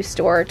to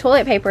store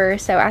toilet paper,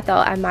 so I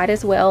thought I might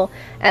as well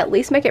at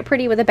least make it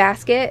pretty with a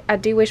basket. I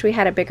do wish we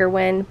had a bigger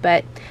one,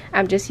 but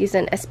I'm just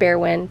using a spare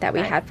one that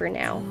we had for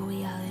now.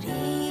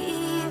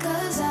 Reality,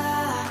 'cause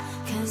I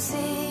can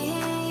see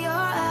in your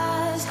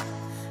eyes,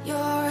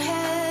 your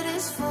head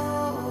is full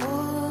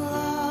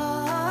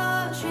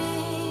of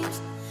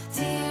dreams.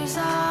 Tears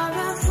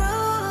aren't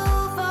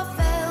proof of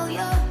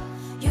failure.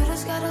 You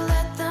just gotta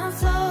let them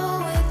flow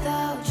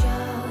without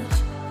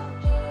judge.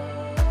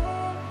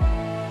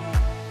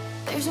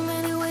 There's so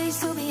many ways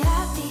to be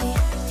happy.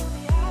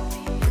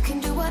 You can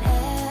do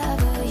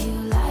whatever you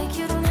like.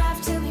 You don't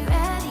have to be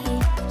ready.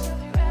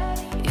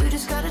 You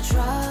just gotta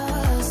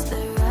trust the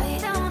right.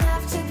 Don't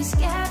have to be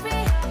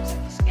scary.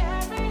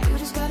 You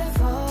just gotta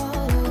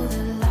follow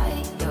the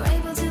light. You're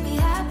able to be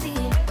happy.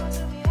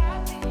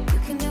 You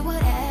can do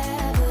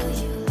whatever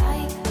you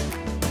like.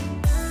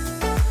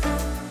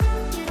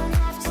 You don't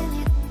have to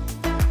be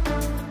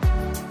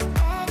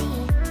ready.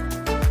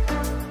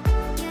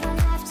 You don't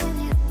have to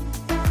be.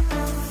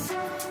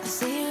 I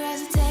see you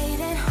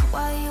hesitating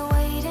while you're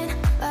waiting,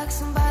 like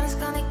somebody's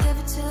gonna give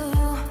it to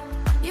you.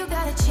 You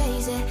gotta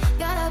chase it,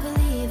 gotta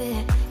believe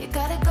it. You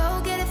gotta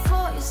go get it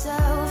for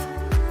yourself.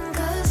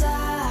 'Cause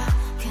I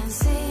can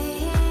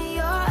see in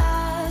your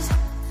eyes,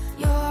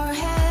 your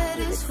head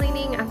is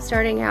Cleaning, I'm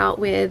starting out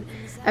with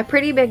a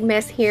pretty big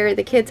mess here.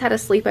 The kids had a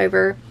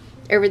sleepover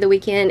over the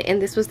weekend,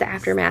 and this was the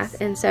aftermath,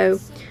 and so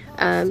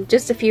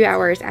just a few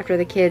hours after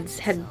the kids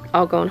had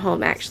all gone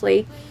home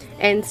actually.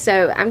 And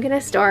so I'm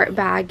gonna start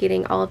by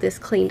getting all of this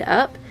cleaned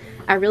up.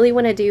 I really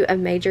want to do a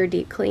major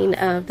deep clean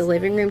of the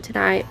living room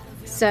tonight.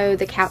 So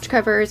the couch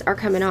covers are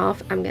coming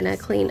off. I'm gonna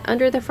clean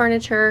under the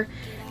furniture,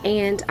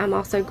 and I'm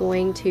also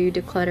going to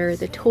declutter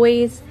the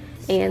toys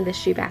and the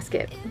shoe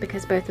basket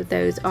because both of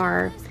those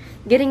are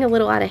getting a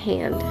little out of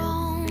hand.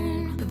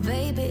 alone. But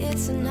baby,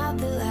 it's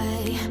another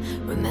lie.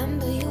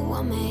 Remember you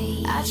were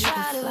made. I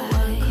try to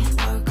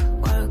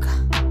work,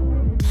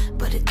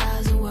 but it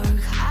doesn't work.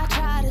 I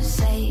try to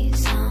say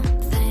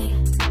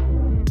something,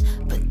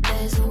 but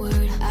there's a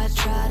word. I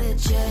try to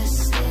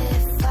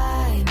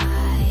justify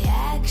my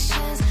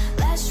actions.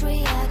 Less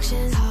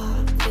reactions,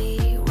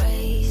 heartbeat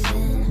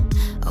raising.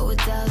 Oh, it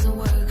doesn't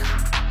work.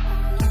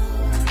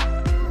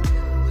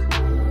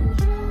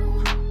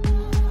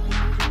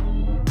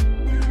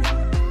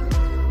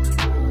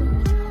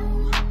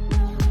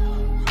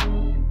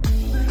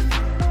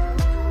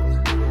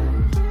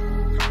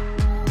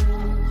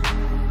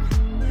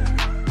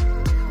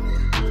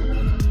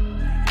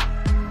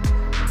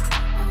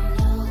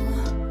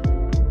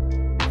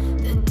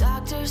 The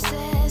doctor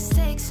says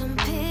take some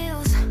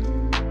pills,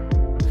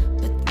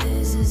 but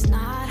this is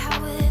not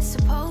how it's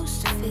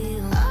supposed to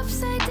feel.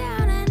 Upside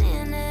down and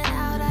in and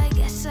out, I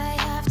guess I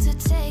have to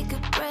take a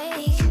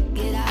break.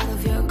 Get out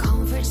of your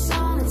comfort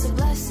zone, it's a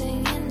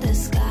blessing in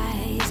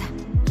disguise.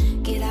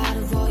 Get out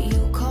of what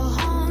you call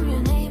home,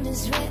 your name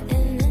is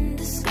written in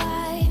the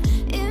sky.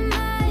 It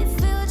might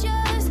feel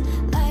just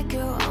like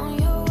you're on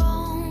your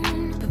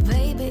own, but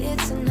baby,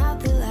 it's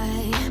another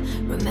lie.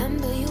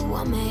 Remember you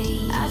were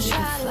made. I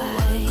try to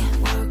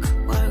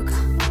work,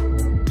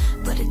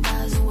 but it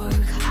doesn't work.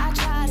 I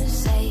try to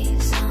say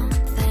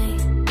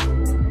something,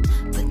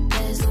 but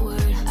there's no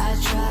word. I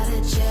try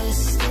to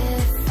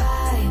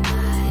justify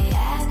my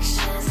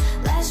actions.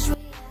 Let's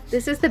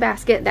This is the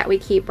basket that we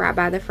keep right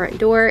by the front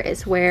door.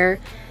 It's where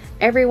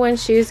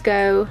everyone's shoes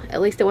go,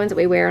 at least the ones that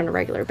we wear on a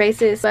regular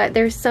basis. But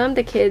there's some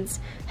the kids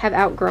have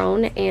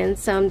outgrown and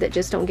some that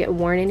just don't get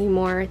worn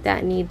anymore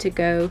that need to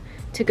go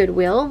to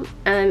Goodwill.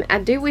 I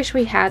do wish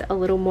we had a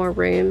little more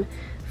room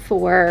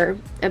for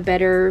a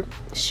better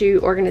shoe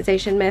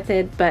organization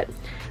method, but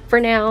for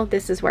now,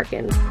 this is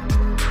working.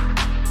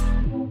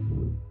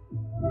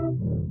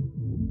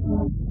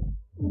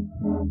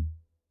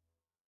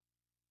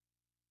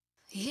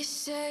 You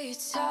say you're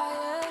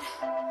tired,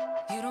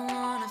 you don't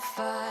wanna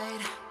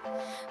fight,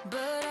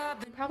 but I've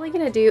been Probably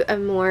gonna do a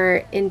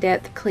more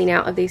in-depth clean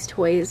out of these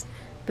toys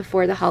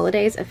before the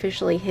holidays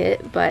officially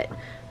hit, but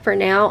for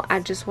now I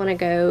just want to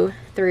go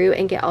through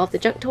and get all of the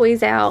junk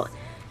toys out.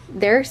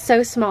 They're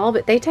so small,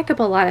 but they take up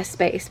a lot of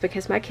space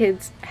because my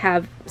kids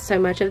have so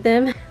much of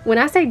them. When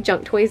I say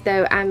junk toys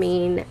though, I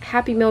mean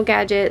Happy Meal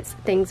gadgets,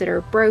 things that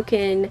are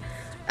broken.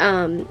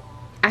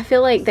 I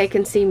feel like they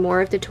can see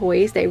more of the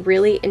toys they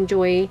really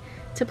enjoy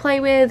to play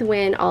with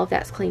when all of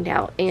that's cleaned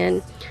out.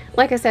 And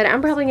like I said, I'm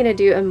probably going to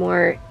do a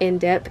more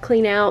in-depth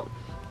clean out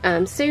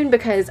soon,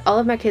 because all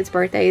of my kids'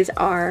 birthdays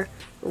are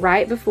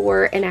right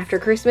before and after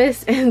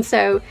Christmas, and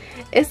so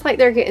it's like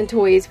they're getting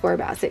toys for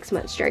about 6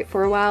 months straight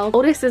for a while.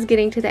 Oldest is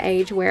getting to the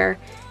age where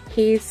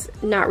he's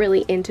not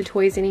really into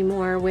toys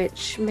anymore,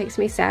 which makes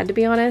me sad, to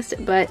be honest,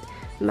 but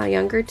my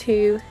younger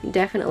two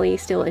definitely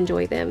still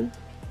enjoy them.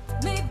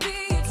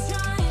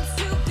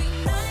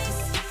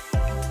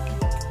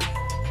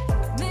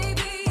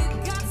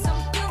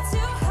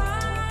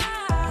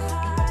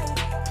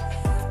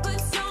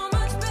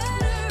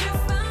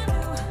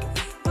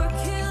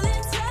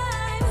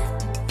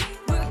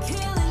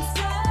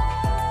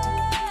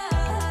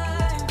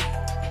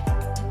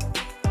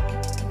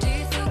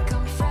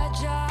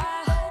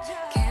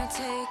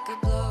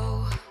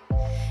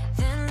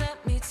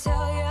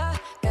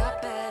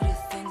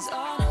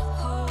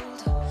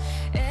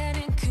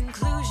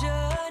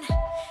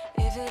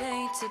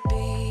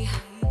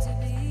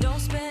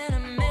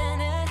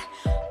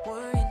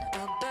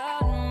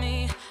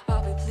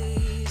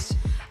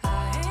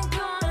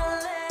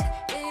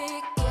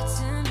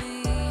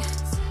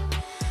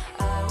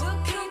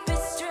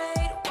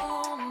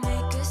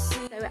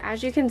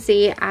 As you can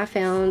see, I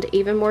found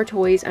even more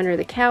toys under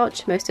the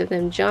couch, most of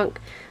them junk,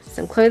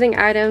 some clothing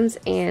items,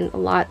 and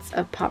lots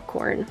of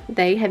popcorn.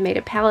 They had made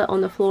a pallet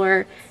on the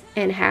floor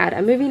and had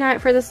a movie night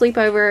for the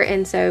sleepover,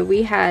 and so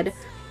we had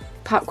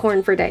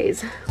popcorn for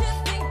days.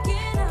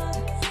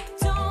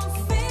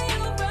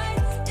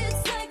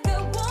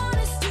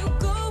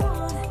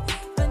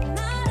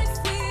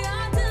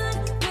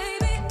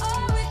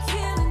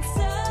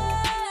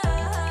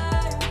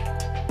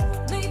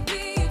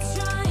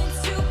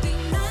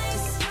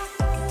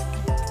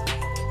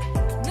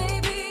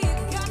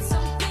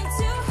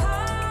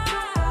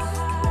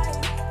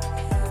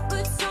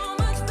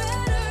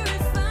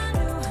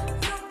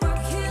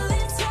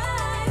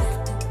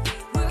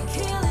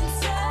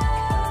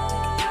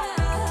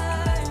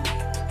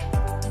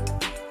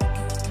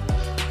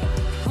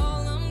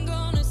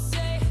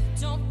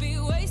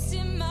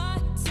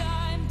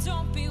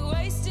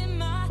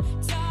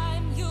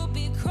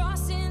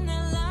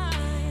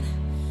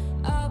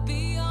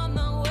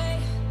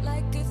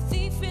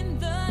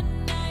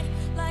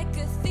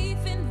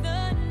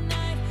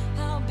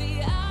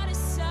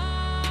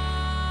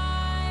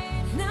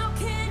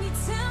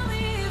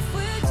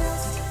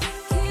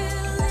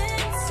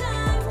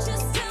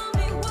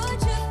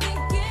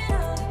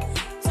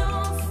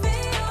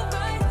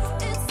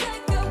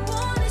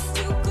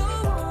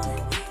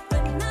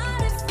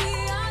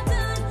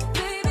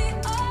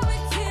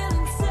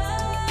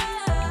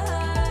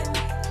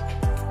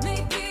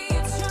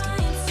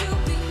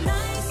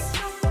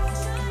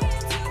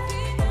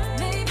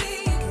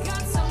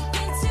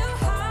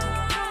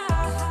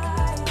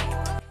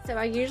 So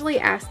I usually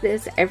ask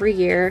this every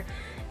year,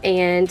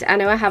 and I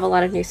know I have a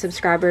lot of new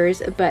subscribers,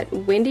 but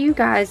when do you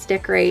guys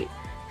decorate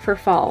for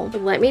fall?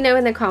 Let me know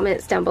in the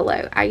comments down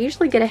below. I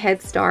usually get a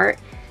head start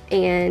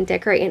and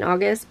decorate in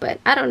August, but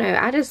I don't know,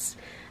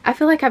 I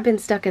feel like I've been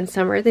stuck in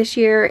summer this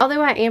year.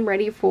 Although I am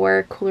ready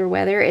for cooler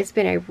weather, it's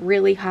been a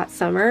really hot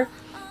summer,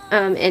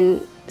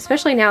 and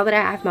especially now that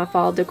I have my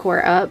fall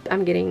decor up,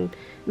 I'm getting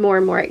more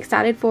and more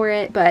excited for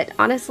it. But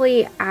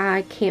honestly,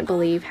 I can't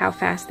believe how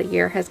fast the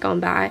year has gone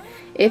by.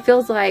 It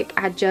feels like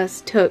I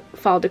just took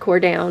fall decor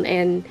down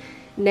and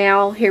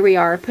now here we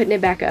are putting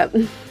it back up.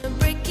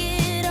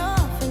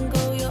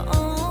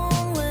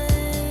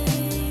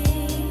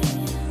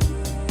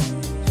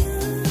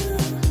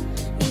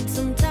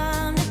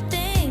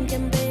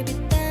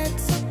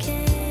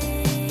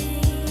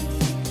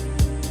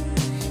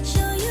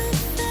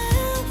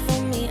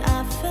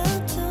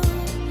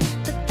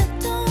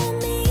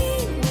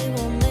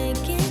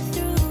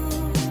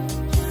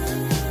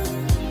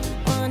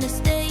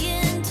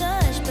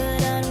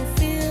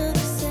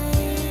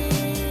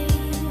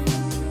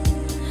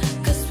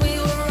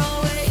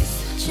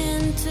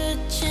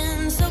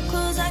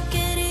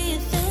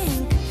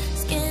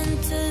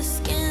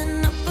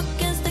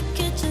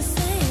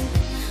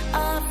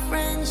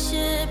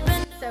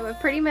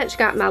 Pretty much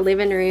got my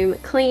living room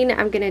clean.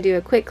 I'm gonna do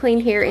a quick clean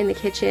here in the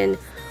kitchen,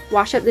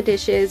 wash up the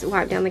dishes,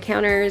 wipe down the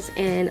counters,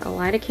 and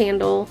light a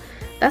candle.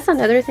 That's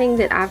another thing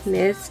that I've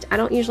missed. I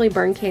don't usually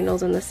burn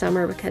candles in the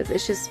summer because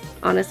it's just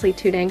honestly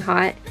too dang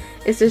hot.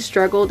 It's a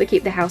struggle to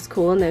keep the house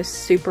cool in those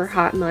super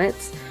hot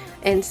months,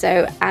 and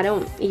so I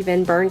don't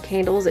even burn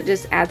candles. It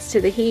just adds to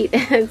the heat.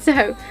 And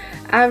so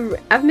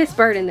I've missed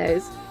burning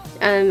those.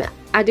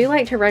 I do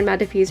like to run my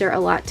diffuser a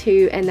lot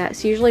too, and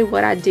that's usually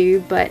what I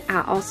do, but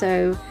I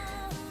also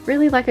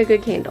really like a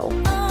good candle.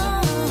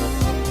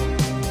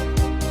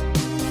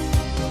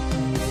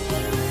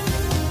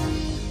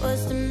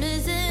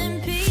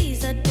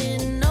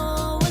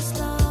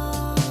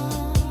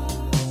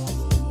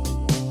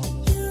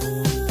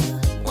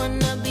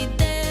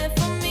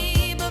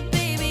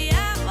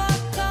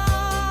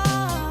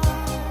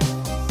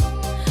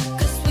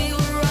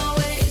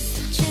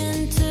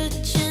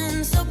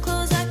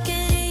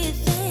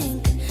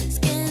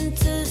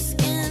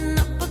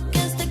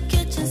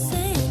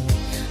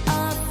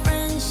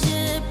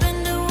 Friendship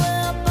and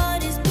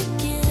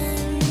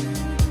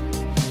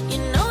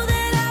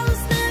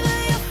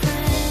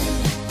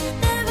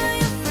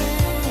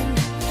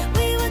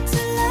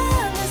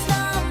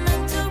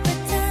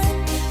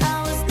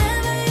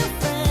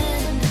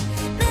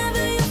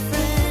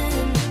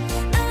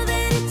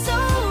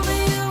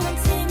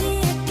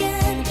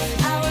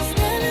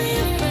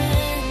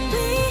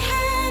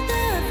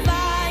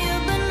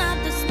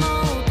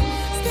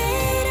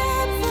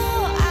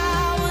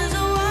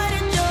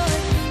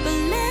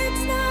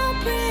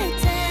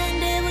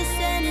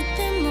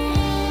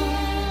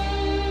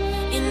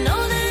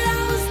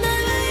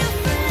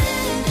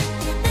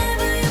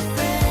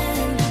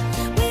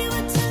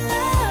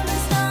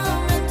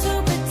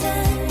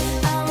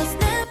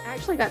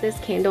got this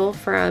candle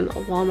from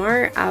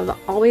Walmart. I've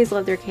always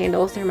loved their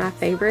candles. They're my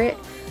favorite.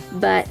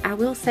 But I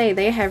will say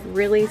they have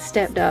really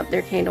stepped up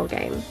their candle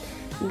game.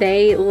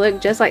 They look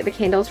just like the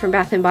candles from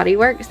Bath & Body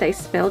Works. They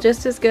smell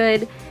just as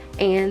good,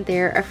 and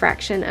they're a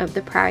fraction of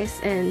the price.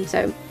 And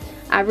so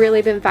I've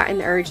really been fighting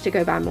the urge to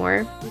go buy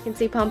more. You can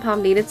see Pom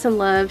Pom needed some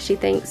love. She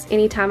thinks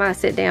anytime I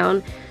sit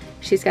down,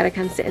 she's got to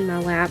come sit in my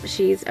lap.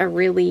 She's a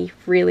really,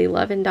 really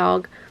loving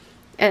dog.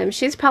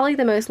 She's probably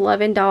the most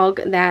loving dog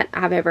that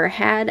I've ever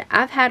had.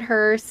 I've had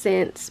her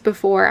since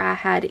before I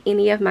had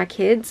any of my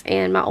kids,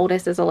 and my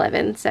oldest is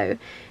 11. So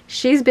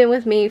she's been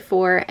with me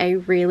for a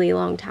really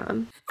long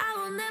time. I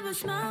will never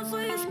smile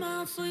for you,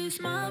 smile for you,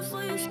 smile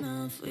for you,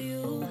 smile for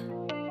you.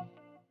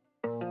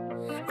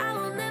 I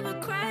will never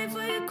cry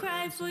for you,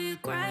 cry for you,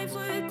 cry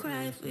for you,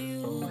 cry for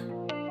you.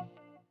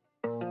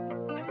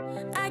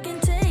 I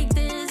can't take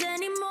this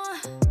anymore.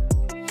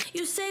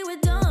 You say we're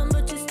done,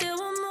 but you still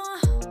want more.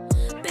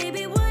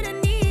 Baby, what I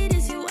need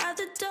is you out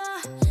the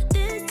door.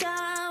 This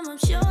time I'm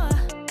sure,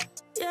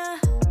 yeah,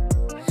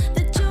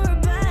 that you're a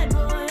bad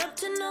boy, up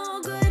to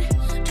no good.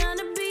 Trying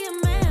to be a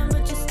man,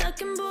 but you're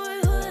stuck in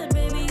boyhood.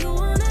 Baby, you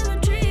won't ever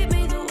treat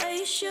me the way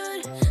you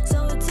should.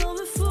 So it's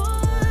over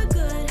for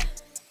good.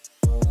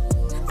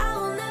 I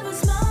will never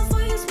smile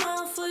for you,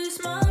 smile for you,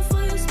 smile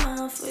for you,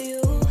 smile for you.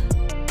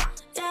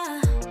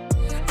 Yeah,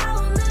 I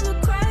will never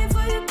cry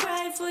for you,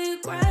 cry for you,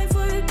 cry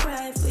for you,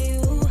 cry for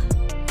you.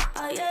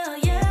 Oh yeah, oh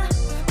yeah.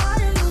 What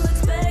do you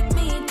expect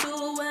me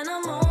to when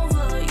I'm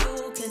over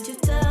you? Can't you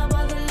tell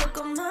by the look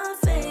on my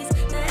face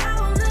that I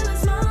will never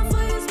smile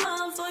for you,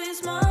 smile for you,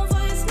 smile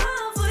for you,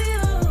 smile for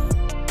you?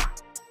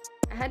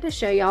 I had to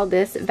show y'all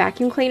this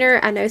vacuum cleaner.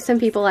 I know some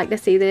people like to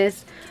see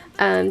this.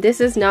 This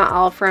is not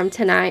all from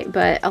tonight,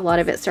 but a lot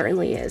of it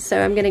certainly is.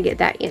 So I'm going to get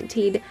that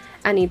emptied.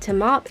 I need to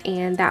mop,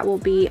 and that will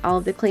be all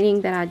of the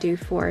cleaning that I do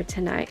for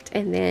tonight.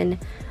 And then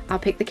I'll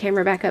pick the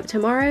camera back up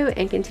tomorrow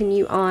and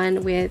continue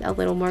on with a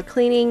little more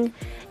cleaning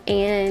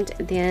and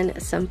then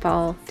some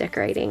fall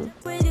decorating.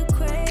 When you're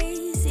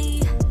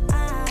crazy,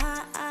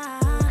 I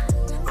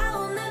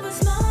will never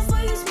smile for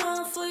you,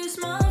 smile for you,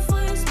 smile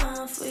for you,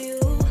 smile for you.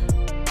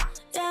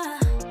 Yeah,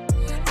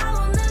 I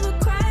will never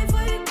cry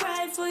for you,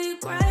 cry for you,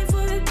 cry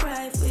for you,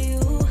 cry for you.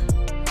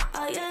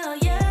 Oh yeah, oh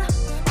yeah.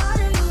 What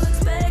do you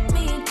expect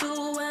me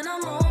to when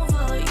I'm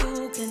over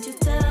you? Can't you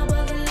tell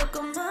by the look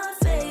on my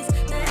face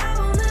that I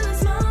will never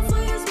smile for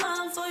you,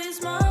 smile for you,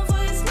 smile for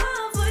you,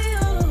 smile for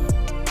you?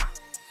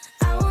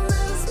 I will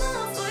never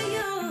smile for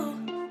you.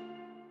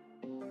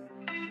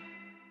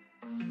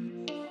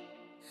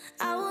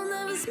 I will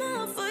never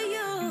smile for you.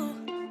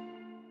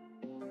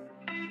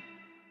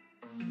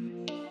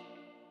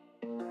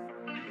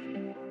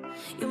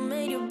 You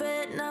made your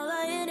bed, now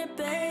lie in it,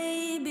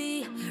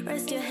 baby.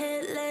 Rest your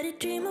head, let it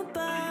dream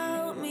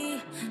about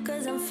me.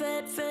 Cause I'm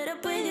fed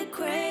up with you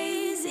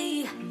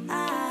crazy.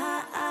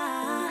 I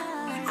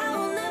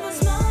will never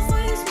smile for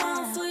you,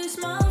 smile for you,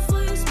 smile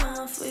for you,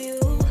 smile for you.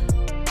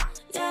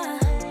 Yeah,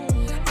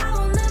 I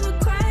will never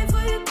cry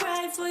for you,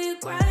 cry for you,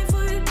 cry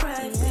for you,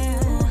 cry for you.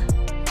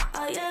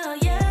 Oh yeah, oh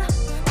yeah.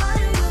 What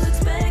do you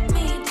expect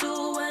me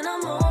to when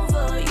I'm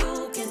over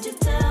you? Can't you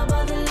tell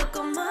by the look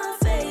on my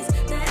face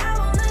that I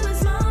will never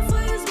smile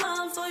for you,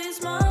 smile for you,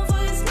 smile for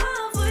you,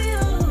 smile for you?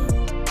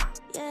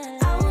 Yeah,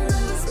 I will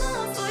never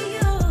smile for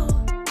you.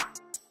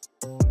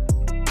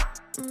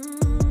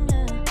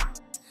 Yeah,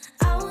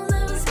 I will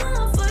never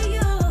smile for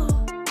you.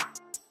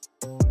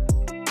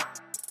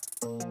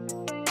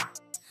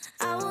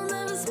 I will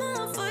never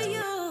smile for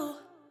you.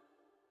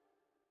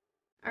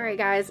 Alright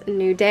guys,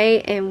 new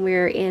day, and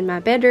we're in my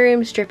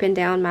bedroom stripping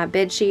down my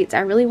bed sheets. I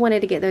really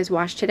wanted to get those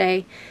washed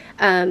today,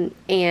 and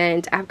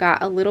I've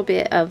got a little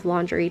bit of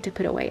laundry to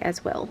put away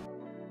as well.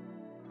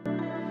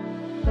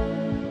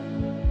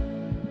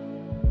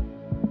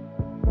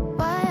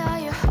 Why are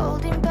you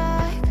holding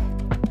back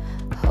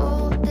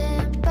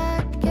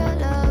your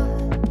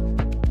love?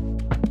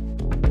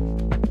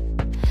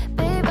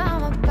 Babe,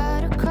 I'm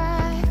about to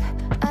crack.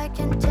 I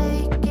can't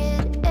take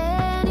it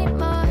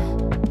anymore.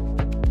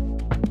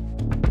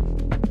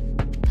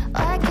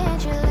 Why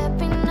can't you let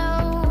me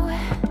know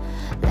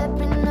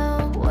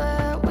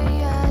where we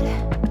at?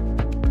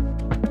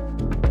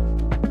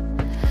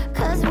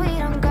 'Cause we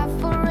don't got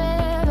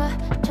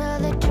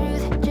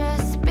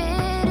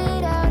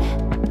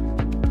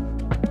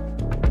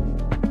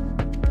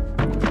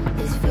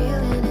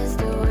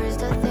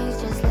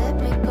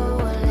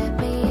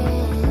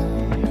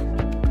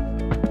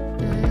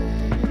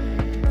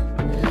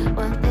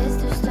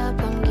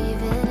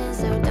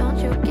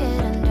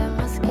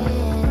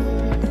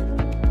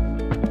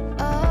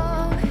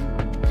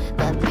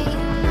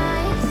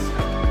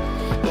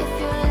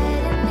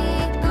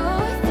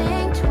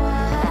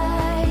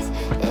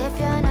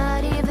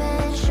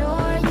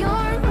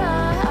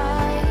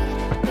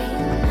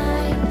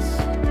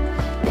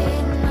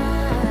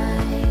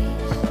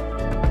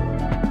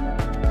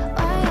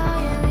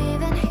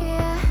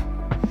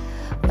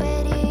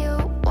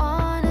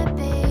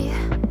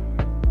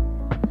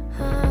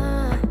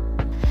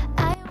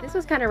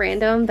kind of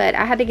random, but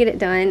I had to get it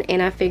done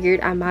and I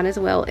figured I might as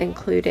well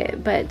include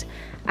it. But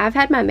I've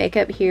had my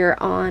makeup here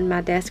on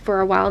my desk for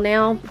a while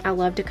now. I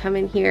love to come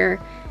in here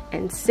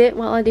and sit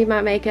while I do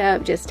my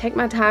makeup, just take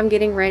my time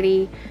getting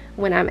ready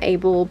when I'm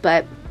able.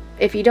 But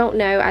if you don't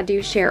know, I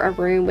do share a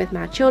room with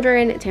my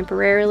children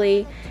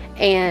temporarily,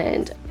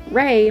 and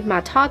Ray,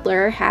 my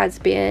toddler, has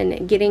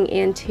been getting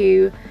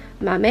into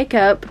my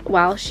makeup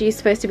while she's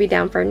supposed to be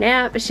down for a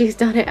nap. She's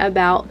done it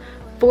about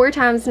 4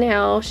 times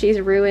now. She's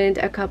ruined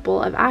a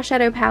couple of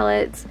eyeshadow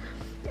palettes,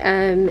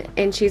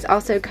 and she's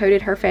also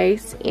coated her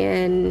face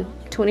in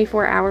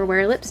 24-hour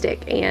wear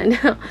lipstick, and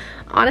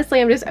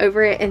honestly I'm just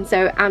over it, and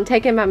so I'm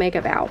taking my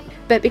makeup out.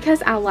 But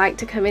because I like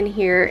to come in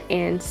here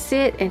and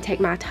sit and take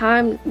my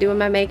time doing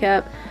my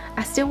makeup,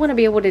 I still want to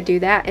be able to do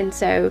that, and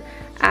so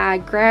I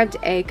grabbed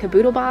a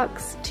caboodle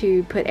box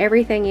to put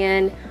everything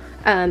in.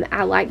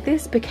 I like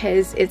this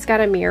because it's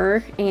got a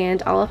mirror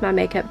and all of my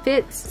makeup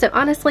fits. So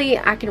honestly,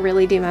 I can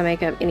really do my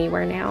makeup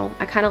anywhere now.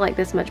 I kind of like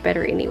this much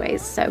better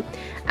anyways. So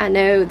I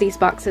know these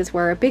boxes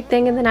were a big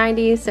thing in the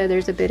 90s, so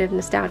there's a bit of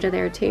nostalgia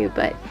there too.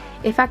 But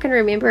if I can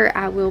remember,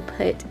 I will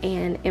put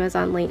an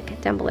Amazon link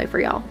down below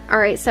for y'all.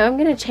 Alright, so I'm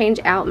going to change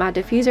out my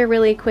diffuser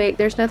really quick.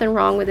 There's nothing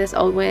wrong with this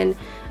old one.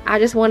 I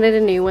just wanted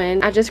a new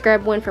one. I just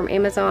grabbed one from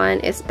Amazon.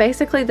 It's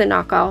basically the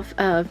knockoff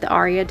of the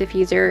Aria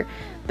diffuser,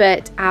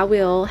 but I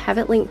will have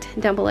it linked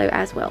down below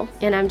as well.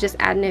 And I'm just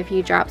adding a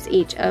few drops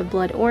each of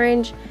blood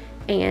orange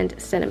and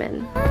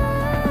cinnamon.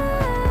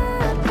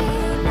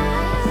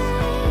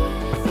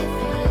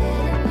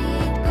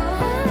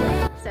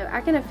 So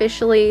I can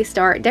officially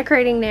start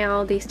decorating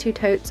now. These 2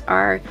 totes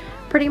are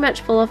pretty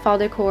much full of fall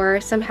decor,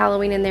 some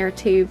Halloween in there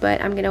too, but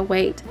I'm gonna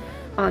wait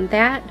on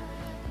that.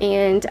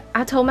 And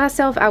I told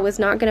myself I was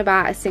not gonna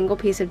buy a single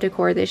piece of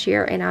decor this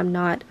year, and I'm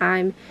not.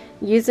 I'm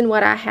using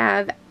what I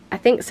have. I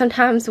think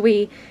sometimes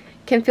we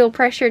can feel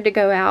pressured to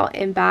go out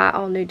and buy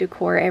all new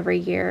decor every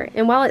year.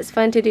 And while it's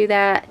fun to do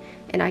that,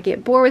 and I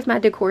get bored with my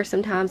decor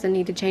sometimes and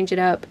need to change it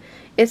up,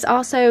 it's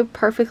also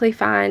perfectly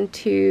fine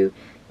to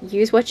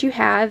use what you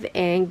have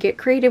and get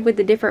creative with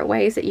the different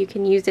ways that you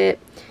can use it.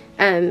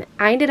 I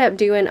ended up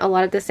doing a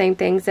lot of the same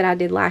things that I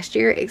did last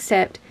year,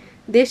 except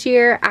this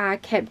year I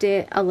kept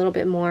it a little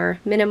bit more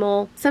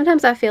minimal.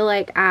 Sometimes I feel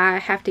like I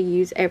have to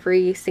use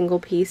every single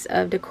piece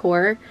of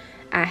decor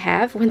I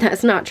have, when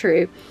that's not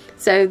true.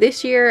 So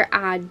this year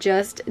I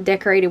just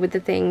decorated with the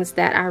things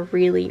that I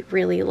really,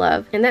 really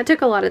love. And that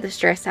took a lot of the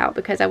stress out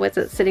because I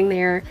wasn't sitting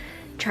there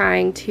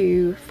trying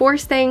to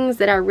force things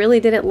that I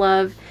really didn't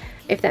love,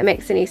 if that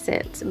makes any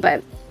sense.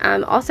 But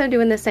I'm also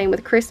doing the same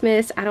with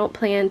Christmas. I don't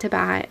plan to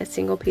buy a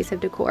single piece of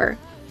decor.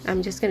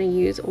 I'm just going to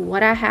use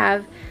what I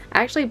have.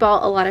 I actually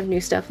bought a lot of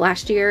new stuff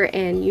last year,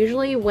 and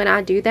usually when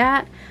I do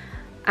that,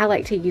 I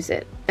like to use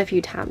it a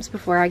few times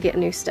before I get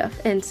new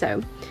stuff, and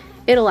so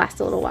it'll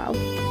last a little while.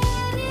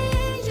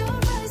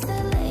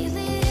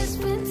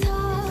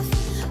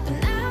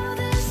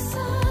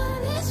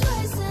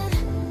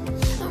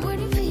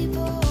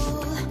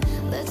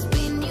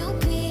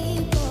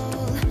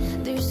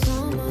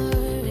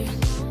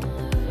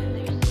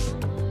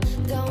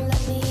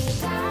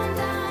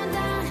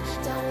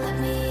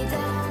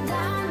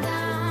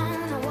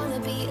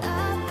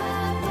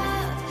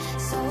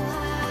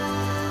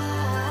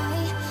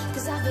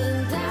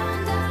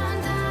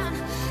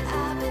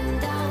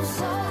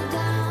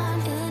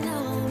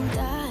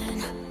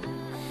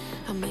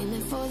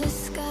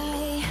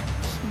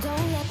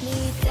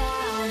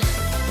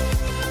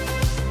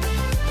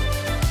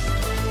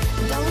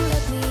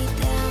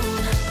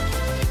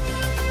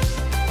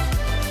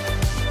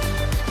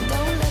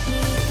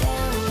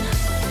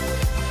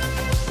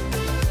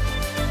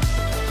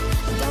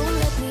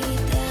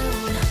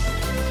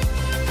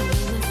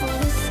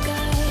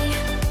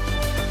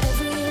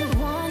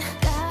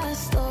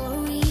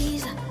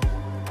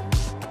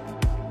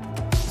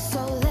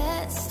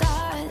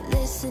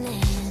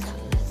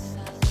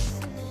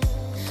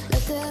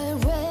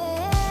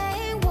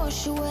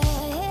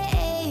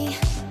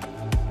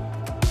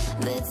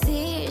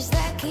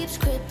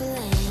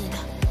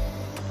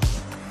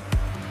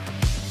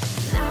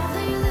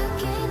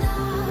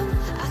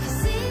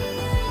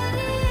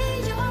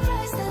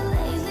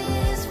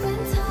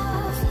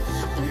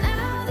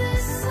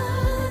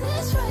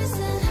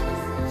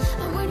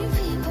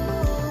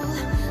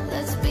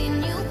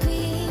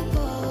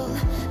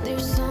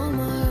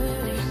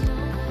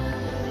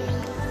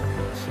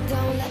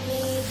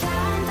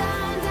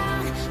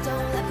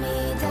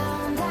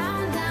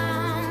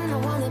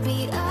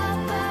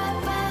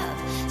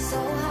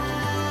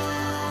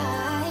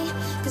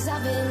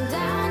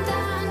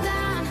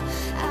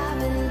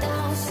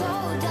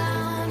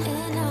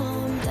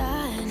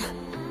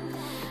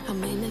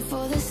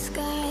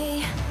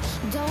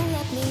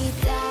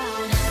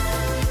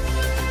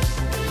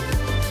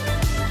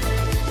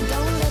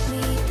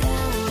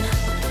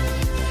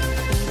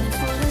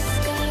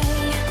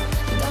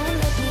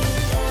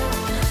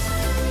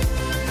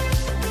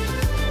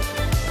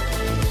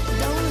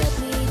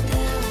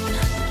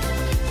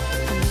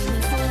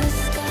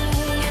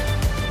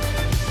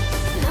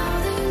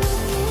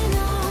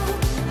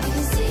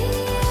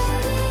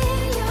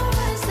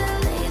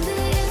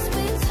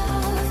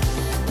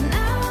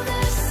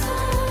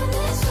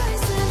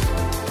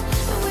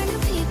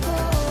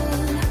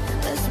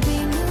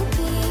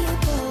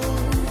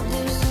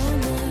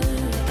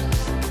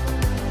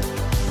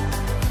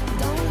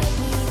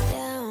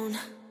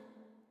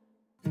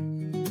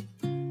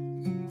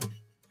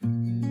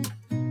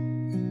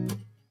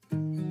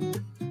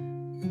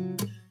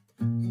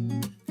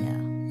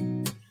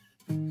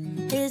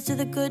 to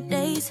the good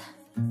days,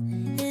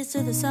 here's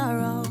to the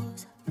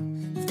sorrows.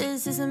 If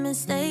this is a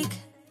mistake,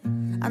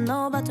 I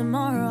know about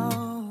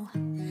tomorrow.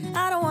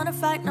 I don't wanna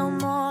fight no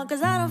more,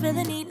 cause I don't feel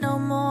the need no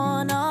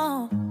more,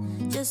 no.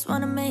 Just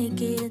wanna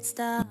make it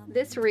stop.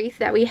 This wreath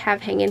that we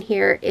have hanging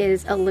here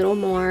is a little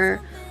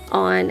more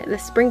on the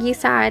springy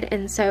side,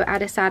 and so I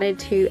decided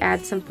to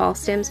add some fall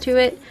stems to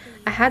it.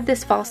 I had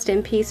this fall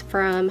stem piece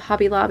from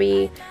Hobby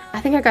Lobby.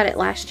 I think I got it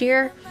last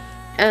year,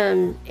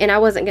 and I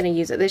wasn't going to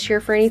use it this year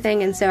for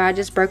anything, and so I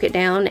just broke it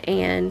down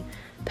and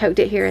poked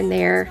it here and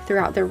there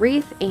throughout the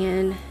wreath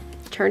and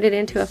turned it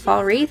into a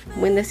fall wreath.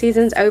 When the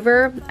season's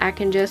over, I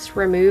can just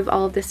remove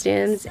all of the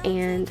stems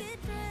and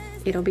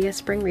it'll be a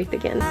spring wreath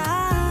again.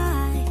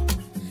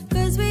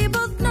 Cause we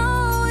both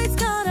know it's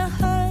gonna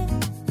hurt,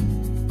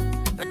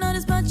 but not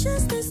as much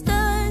as this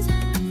does.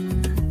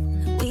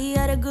 We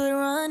had a good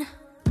run,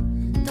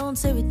 don't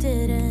say we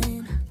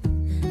didn't.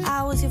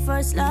 I was your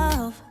first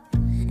love,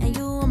 and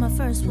you were my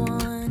first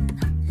one.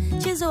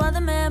 Cheers to all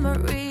the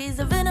memories,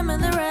 the venom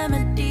and the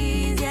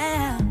remedies,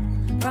 yeah.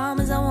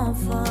 Promise I won't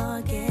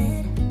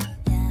forget,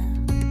 yeah.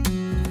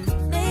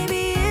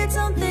 Maybe it's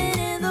something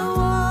in the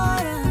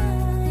water,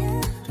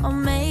 or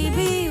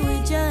maybe we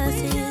just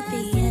hit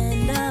the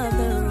end of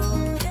the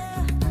road.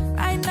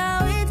 Right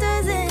now it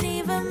doesn't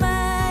even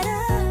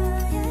matter,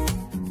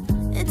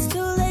 it's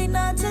too late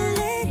not to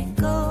let it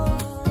go.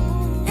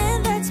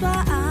 And that's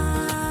why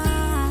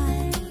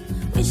I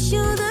wish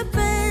you the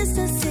best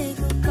and say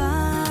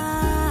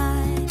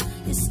goodbye.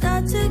 You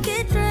start to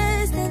get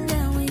dressed and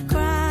then we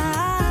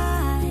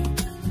cry,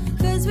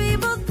 cause we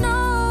both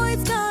know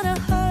it's gonna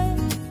hurt,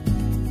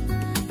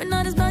 but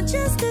not as much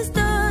as this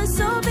does.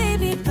 So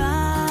baby,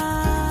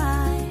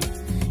 bye.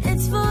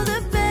 It's for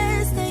the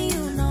best and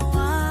you know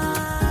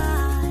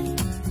why.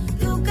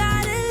 You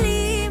gotta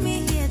leave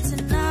me here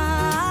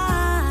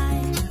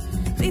tonight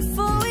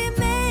before we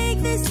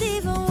make this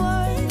even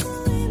worse.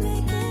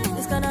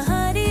 It's gonna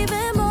hurt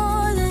even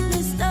more than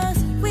this does.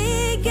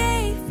 We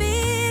gave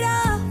it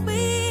all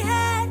we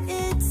had,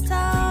 it's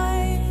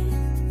time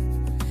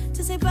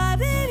to say bye,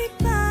 baby,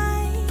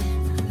 bye.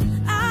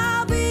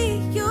 I'll be,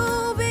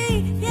 you'll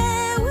be,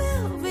 yeah,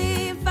 we'll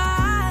be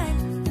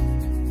fine.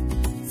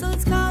 So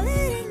let's call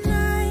it a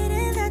night,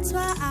 and that's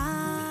why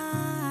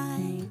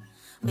I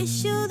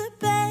wish you the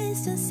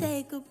best and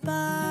say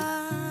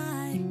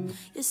goodbye.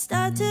 You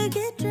start to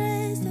get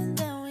dressed and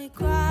then we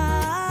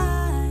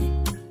cry,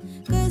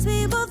 cause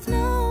we both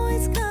know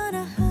it's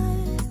gonna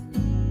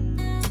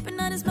hurt, but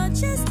not as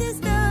much as this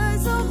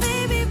does. So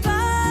baby,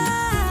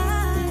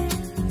 bye.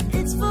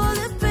 It's for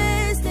the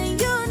best and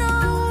you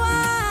know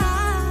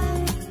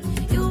why.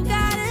 You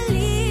gotta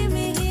leave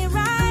me here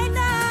right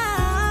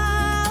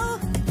now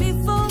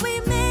before we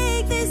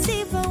make this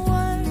even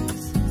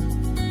worse.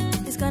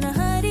 It's gonna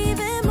hurt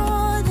even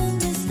more than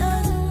this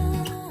does.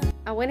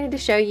 I wanted to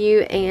show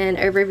you an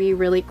overview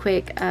really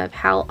quick of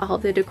how all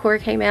the decor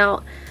came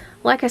out.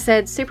 Like I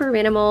said, super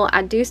minimal.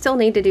 I do still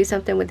need to do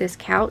something with this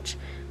couch.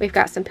 We've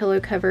got some pillow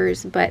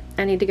covers, but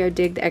I need to go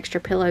dig the extra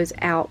pillows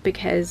out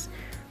because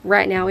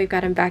right now we've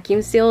got them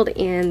vacuum sealed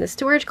in the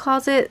storage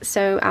closet,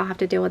 so I'll have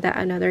to deal with that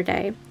another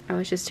day. I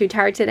was just too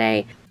tired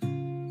today.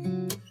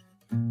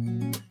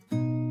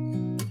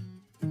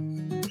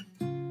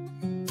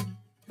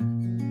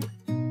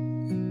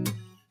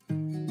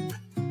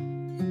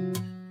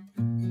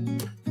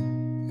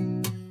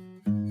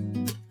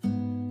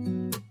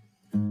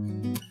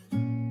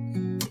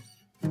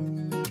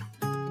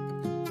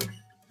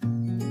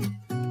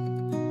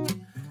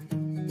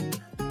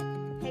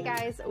 Hey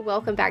guys,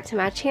 welcome back to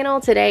my channel.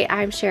 Today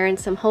I'm sharing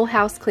some whole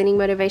house cleaning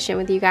motivation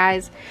with you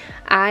guys.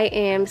 I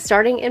am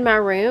starting in my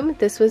room.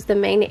 This was the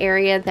main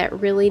area that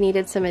really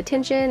needed some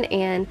attention,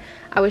 and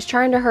I was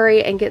trying to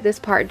hurry and get this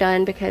part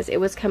done because it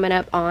was coming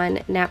up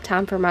on nap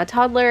time for my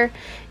toddler.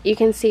 You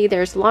can see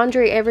there's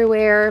laundry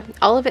everywhere.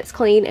 All of it's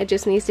clean, it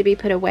just needs to be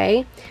put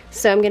away.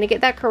 So I'm going to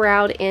get that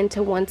corralled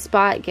into one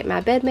spot, get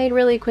my bed made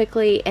really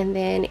quickly, and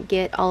then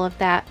get all of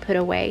that put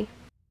away.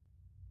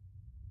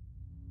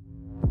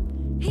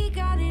 He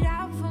got it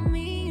out for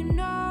me, you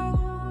know.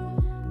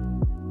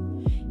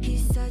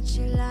 He's such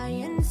a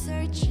lion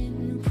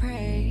searching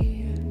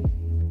prey.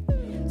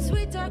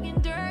 Sweet talking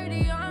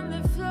dirty on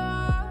the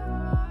floor.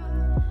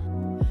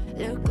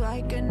 Look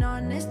like an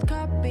honest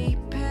copy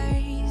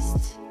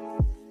paste.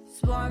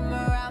 Swarm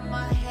around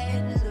my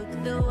head,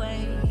 look the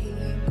way he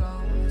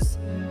goes.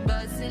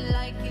 Buzzing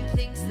like he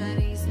thinks that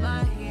he's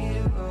my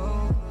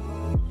hero.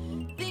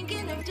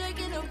 Thinking of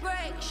taking a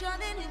break,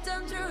 shutting it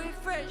down to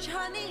refresh.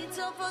 Honey, it's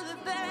all for the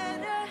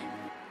better.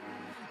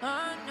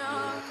 Oh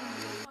no,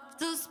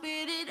 so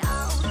spit it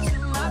out to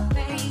my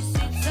face.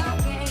 It's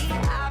okay,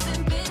 I've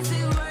been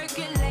busy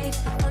working late,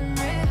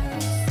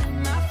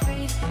 unrehearsing my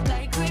fate,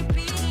 like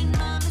repeating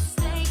my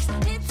mistakes.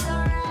 It's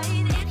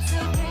alright, it's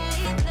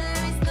okay,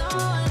 there is no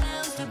one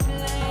else to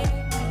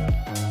blame.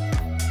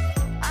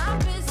 I'm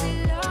busy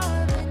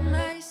loving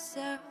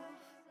myself.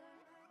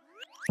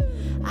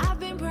 I've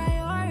been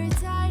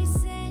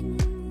prioritizing,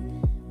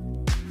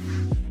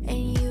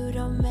 and you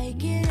don't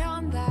make it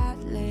on that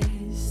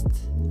list.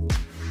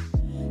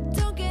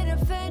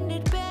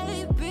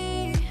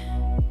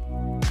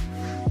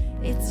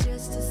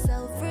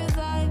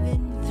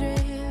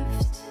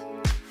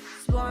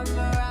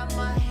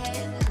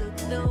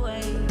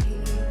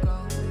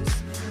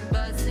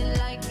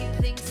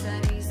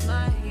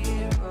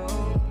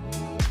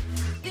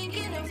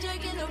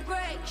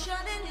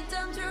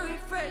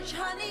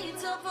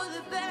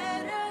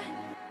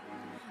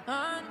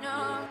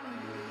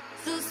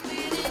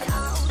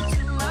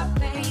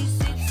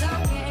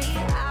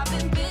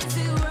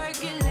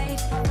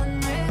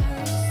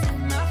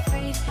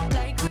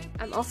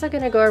 also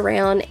going to go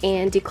around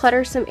and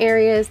declutter some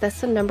areas.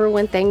 That's the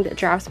 #1 thing that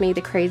drives me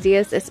the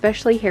craziest,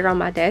 especially here on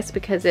my desk,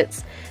 because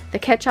it's the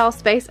catch-all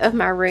space of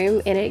my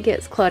room and it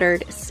gets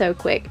cluttered so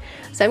quick.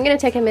 So I'm going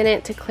to take a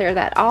minute to clear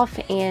that off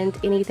and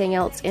anything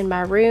else in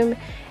my room.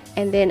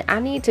 And then I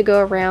need to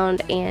go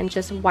around and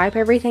just wipe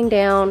everything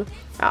down.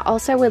 I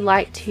also would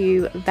like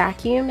to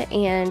vacuum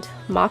and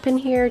mop in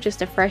here just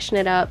to freshen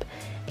it up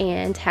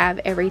and have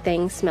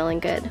everything smelling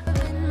good.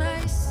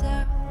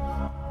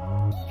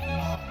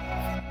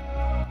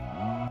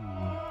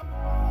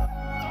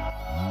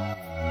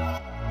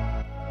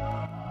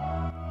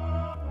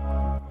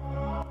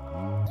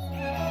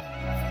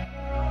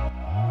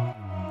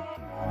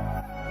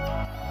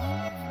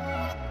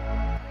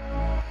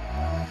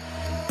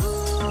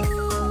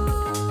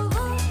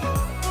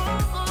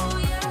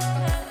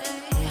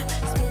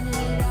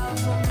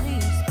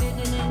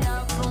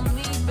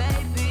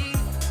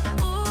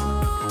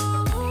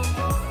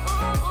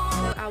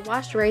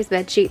 Washed Ray's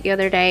bed sheet the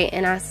other day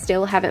and I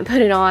still haven't put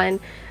it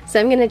on, so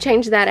I'm going to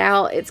change that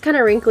out. It's kind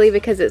of wrinkly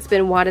because it's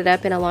been wadded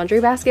up in a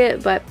laundry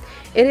basket, but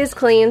it is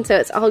clean, so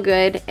it's all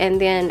good. And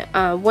then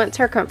once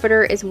her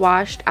comforter is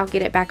washed, I'll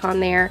get it back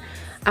on there.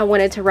 I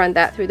wanted to run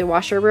that through the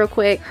washer real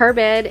quick. Her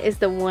bed is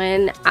the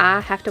one I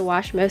have to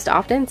wash most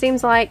often,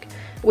 seems like.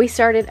 We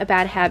started a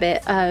bad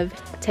habit of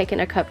taking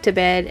a cup to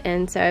bed,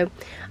 and so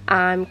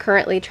I'm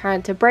currently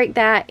trying to break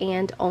that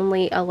and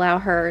only allow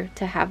her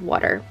to have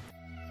water.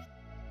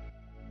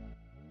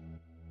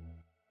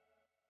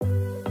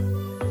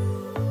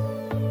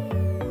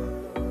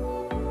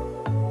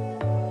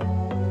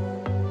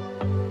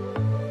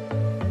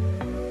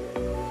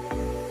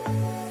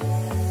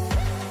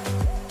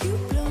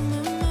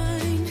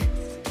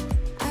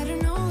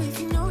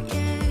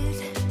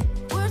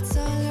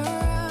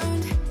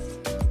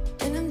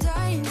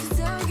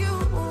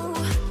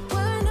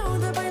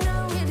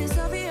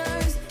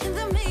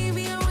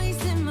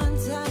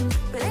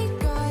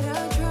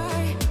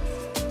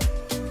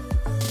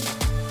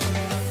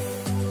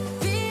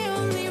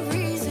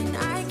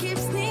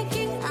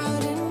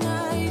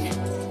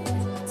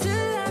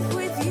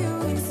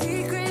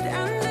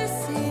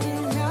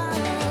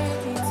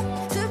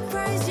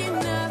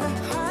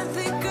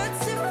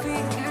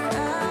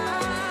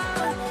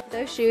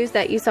 Shoes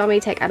that you saw me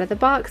take out of the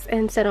box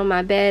and set on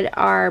my bed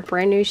are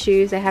brand new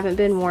shoes. They haven't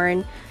been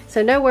worn,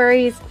 so no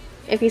worries.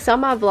 If you saw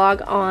my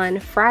vlog on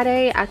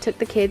Friday, I took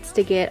the kids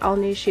to get all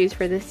new shoes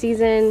for this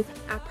season.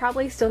 I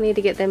probably still need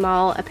to get them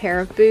all a pair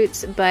of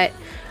boots, but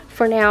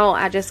for now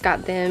I just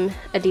got them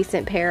a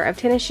decent pair of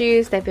tennis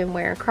shoes. They've been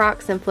wearing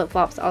Crocs and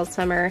flip-flops all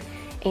summer,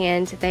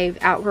 and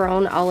they've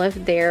outgrown all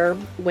of their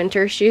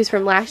winter shoes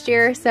from last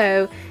year,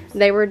 so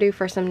they were due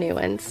for some new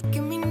ones.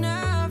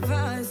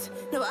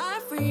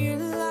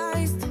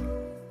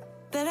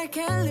 I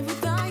can't live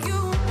without you.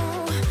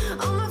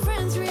 All my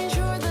friends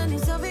reassure that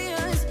it's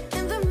obvious,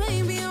 and that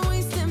maybe I'm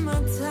wasting my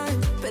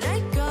time, but I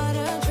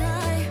gotta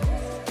try.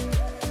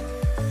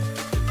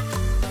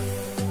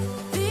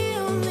 The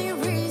only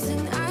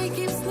reason I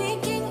keep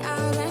sneaking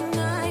out at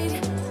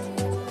night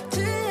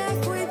to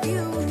laugh with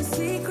you in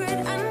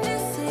secret under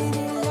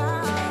city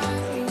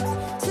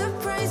lights.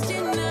 Surprised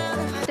you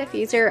never.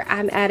 Diffuser,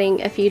 I'm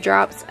adding a few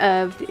drops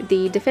of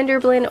the Defender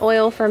Blend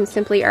oil from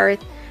Simply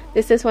Earth.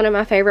 This is one of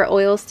my favorite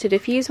oils to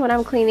diffuse when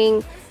I'm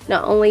cleaning.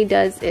 Not only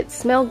does it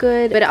smell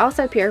good, but it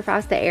also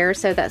purifies the air,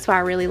 so that's why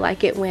I really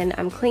like it when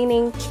I'm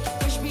cleaning.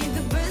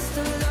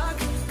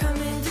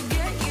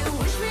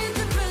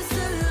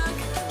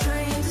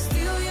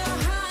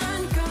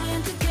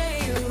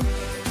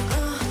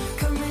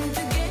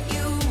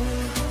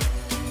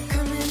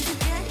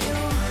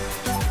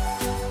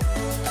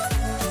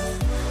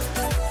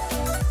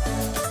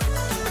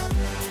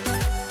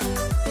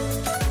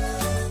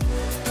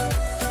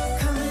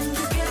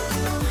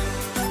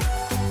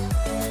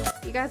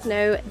 You guys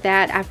know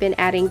that I've been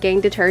adding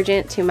Gain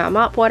detergent to my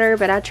mop water,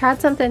 but I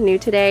tried something new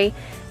today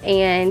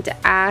and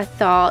I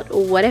thought,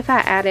 what if I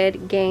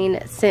added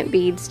Gain scent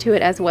beads to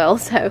it as well?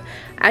 So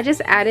I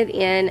just added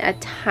in a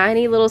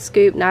tiny little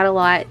scoop, not a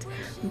lot,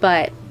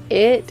 but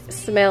it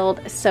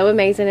smelled so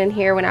amazing in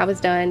here when I was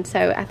done.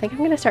 So I think I'm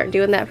gonna start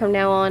doing that from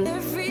now on.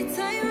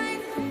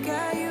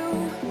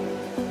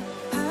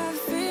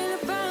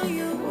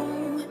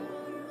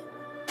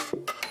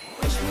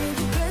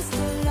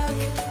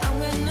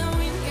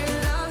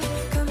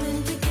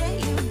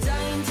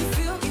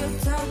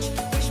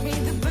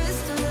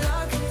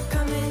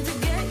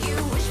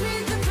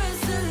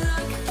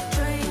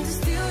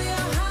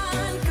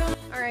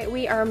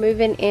 We are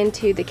moving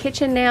into the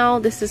kitchen now.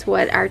 This is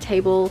what our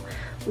table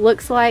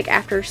looks like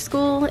after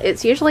school.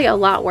 It's usually a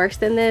lot worse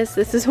than this.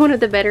 This is one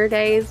of the better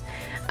days.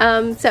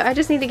 So I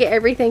just need to get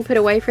everything put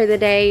away for the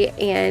day,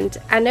 and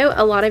I know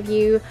a lot of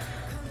you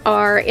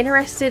are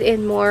interested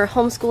in more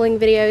homeschooling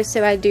videos,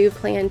 so I do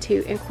plan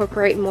to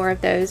incorporate more of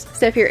those.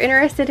 So if you're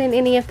interested in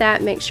any of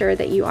that, make sure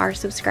that you are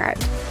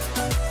subscribed.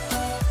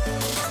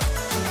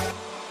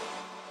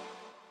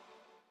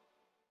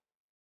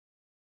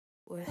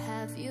 Where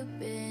have you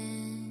been?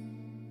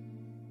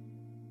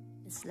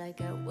 It's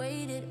like I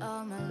waited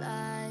all my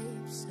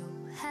life, so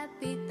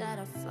happy that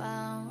I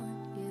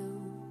found you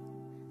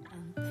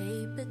on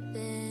paper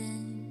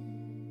then.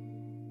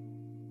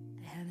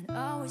 I haven't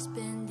always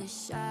been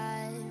this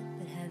shy,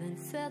 but haven't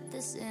felt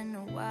this in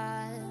a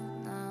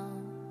while now.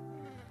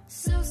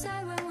 So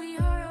sad when we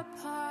are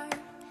apart.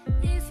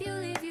 If you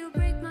leave, you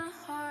break my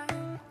heart.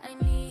 I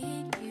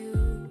need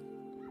you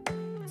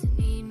to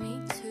need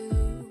me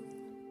too.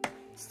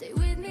 Stay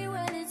with me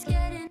when it's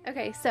getting...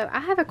 Okay, so I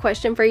have a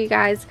question for you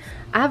guys.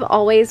 I've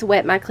always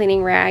wet my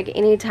cleaning rag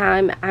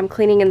anytime I'm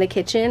cleaning in the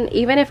kitchen.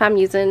 Even if I'm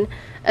using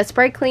a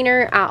spray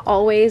cleaner, I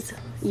always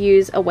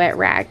use a wet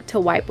rag to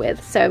wipe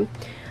with. So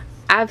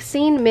I've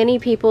seen many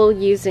people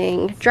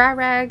using dry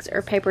rags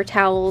or paper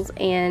towels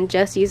and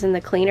just using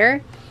the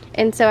cleaner.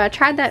 And so I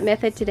tried that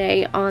method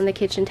today on the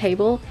kitchen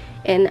table,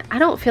 and I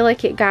don't feel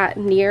like it got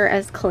near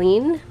as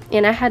clean,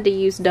 and I had to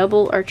use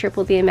double or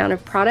triple the amount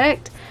of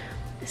product.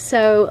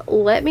 So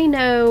let me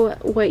know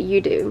what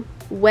you do,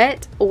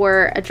 wet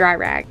or a dry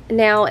rag.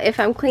 Now if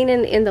I'm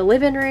cleaning in the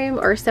living room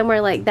or somewhere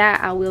like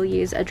that, I will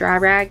use a dry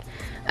rag,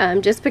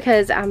 just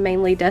because I'm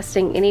mainly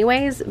dusting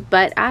anyways,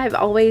 but I've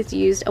always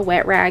used a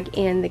wet rag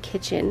in the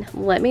kitchen.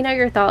 Let me know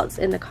your thoughts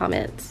in the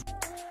comments.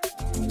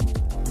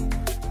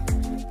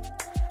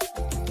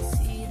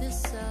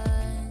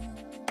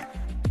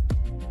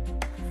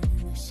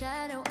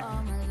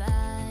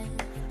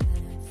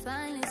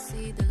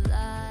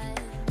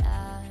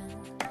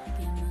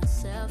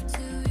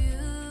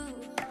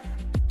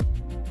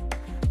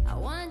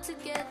 To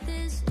get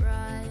this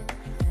right,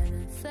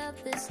 haven't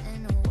felt this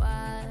in a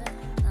while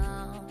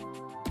now.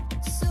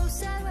 So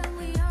sad when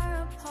we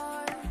are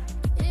apart.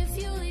 If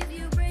you leave,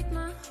 you break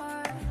my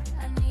heart.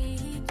 I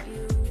need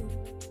you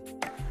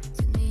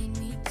to need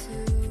me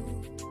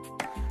too.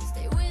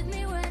 Stay with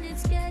me when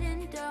it's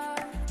getting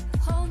dark.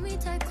 Hold me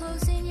tight,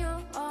 close in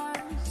your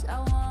arms. I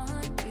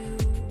want you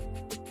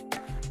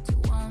to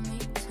want me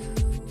too.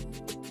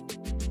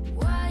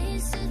 Why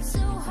is it so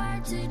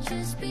hard to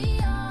just be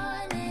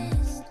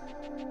honest?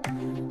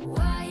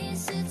 Why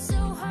is it so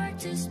hard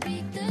to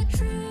speak the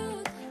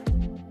truth?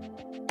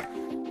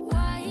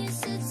 Why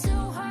is it so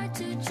hard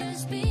to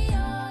just be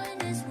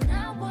honest when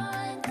I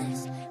want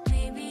this?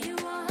 Maybe you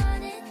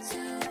want it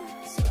too,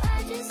 so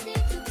I just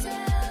need to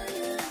tell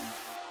you.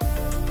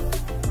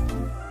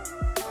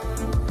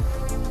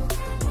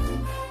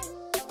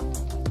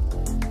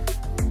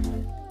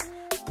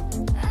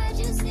 I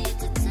just need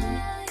to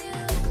tell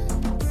you.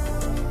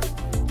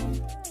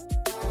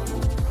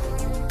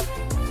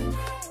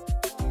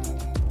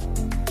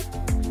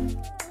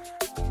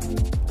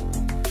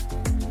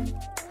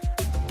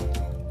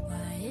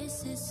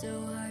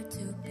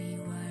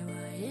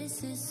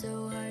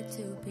 So hard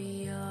to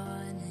be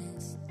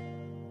honest,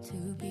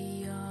 to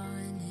be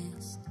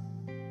honest.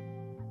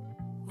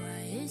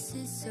 Why is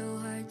it so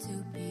hard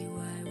to be,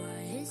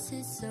 why is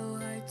it so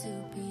hard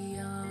to be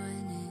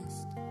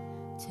honest,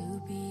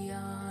 to be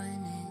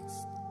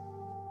honest?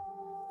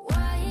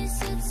 Why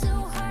is it so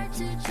hard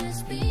to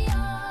just be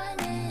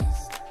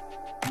honest?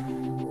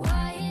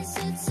 Why is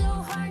it so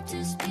hard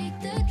to speak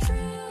the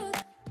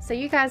truth? So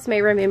you guys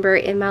may remember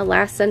in my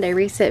last Sunday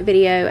reset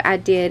video, I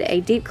did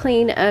a deep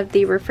clean of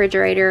the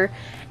refrigerator,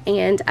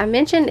 and I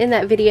mentioned in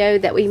that video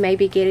that we may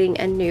be getting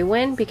a new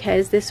one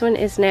because this one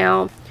is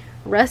now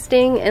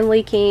rusting and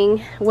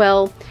leaking.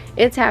 Well,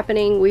 it's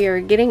happening. We are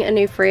getting a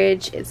new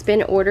fridge. It's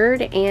been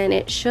ordered and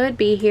it should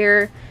be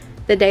here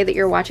the day that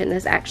you're watching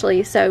this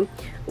actually. So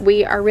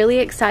we are really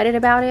excited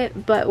about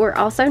it, but we're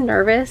also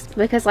nervous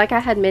because, like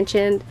I had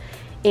mentioned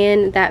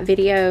in that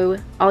video,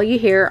 all you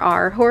hear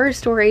are horror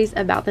stories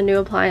about the new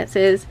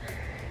appliances.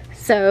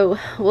 So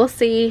we'll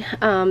see.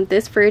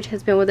 This fridge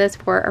has been with us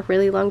for a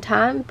really long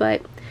time,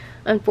 but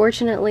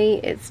unfortunately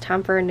it's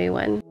time for a new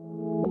one.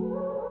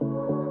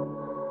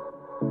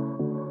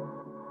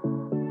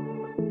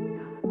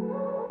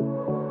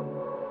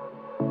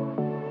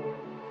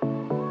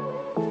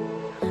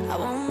 I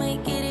won't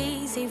make it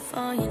easy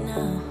for you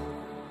now.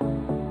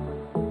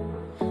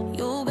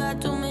 You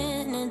got 2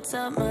 minutes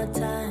of my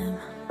time.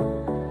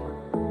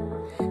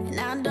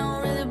 I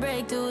don't really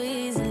break too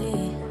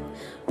easily,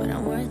 but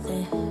I'm worth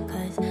it,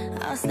 'cause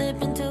I'll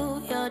slip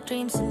into your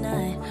dreams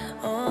tonight.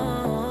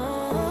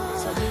 Oh,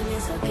 so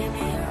give me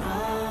your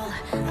all.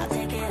 I'll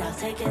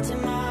take it to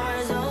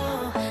Mars.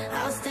 Oh,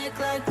 I'll stick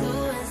like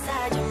glue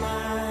inside your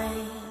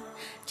mind.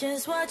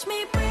 Just watch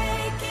me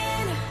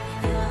breaking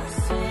your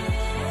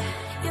sweat.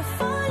 You're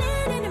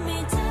falling into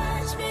me,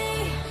 touch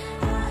me.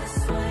 I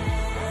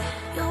swear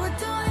you would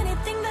do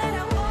anything that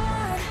I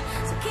want,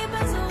 so keep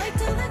us awake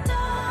till the dawn.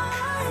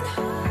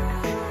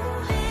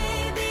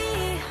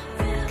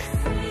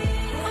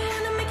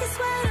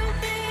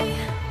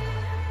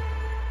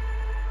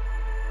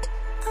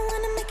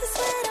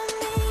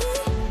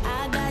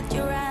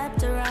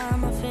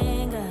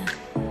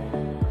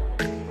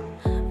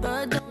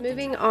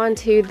 Moving on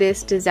to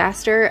this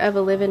disaster of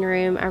a living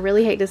room. I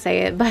really hate to say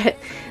it, but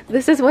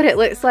this is what it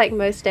looks like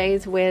most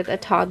days with a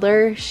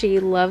toddler. She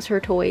loves her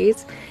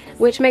toys,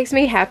 which makes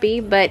me happy,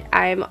 but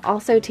I'm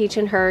also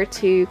teaching her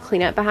to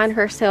clean up behind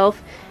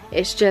herself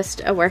It's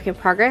just a work in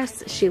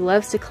progress. She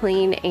loves to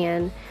clean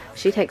and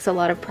she takes a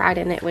lot of pride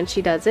in it when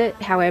she does it.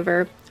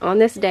 However, on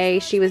this day,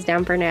 she was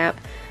down for a nap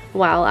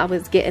while I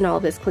was getting all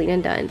this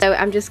cleaning done. So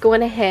I'm just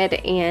going ahead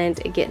and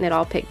getting it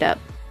all picked up.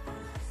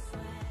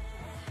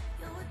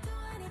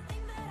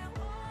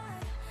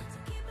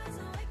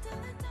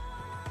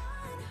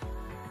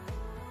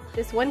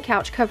 This one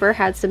couch cover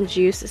had some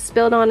juice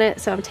spilled on it,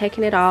 so I'm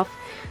taking it off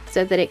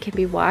so that it can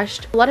be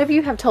washed. A lot of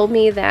you have told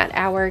me that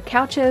our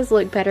couches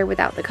look better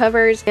without the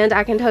covers, and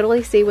I can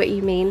totally see what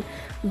you mean,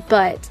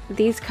 but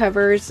these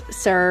covers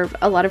serve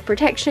a lot of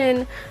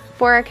protection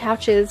for our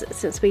couches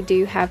since we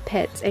do have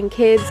pets and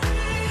kids.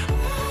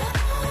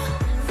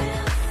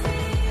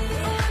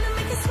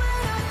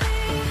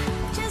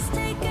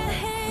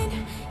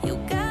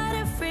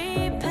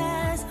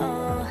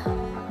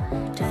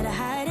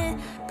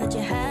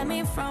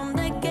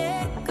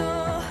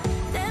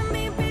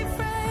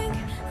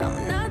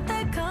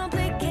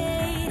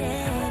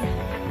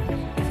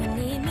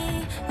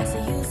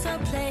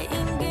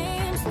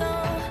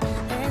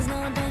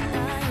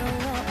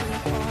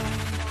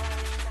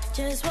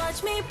 Just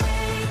watch me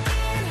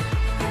breaking.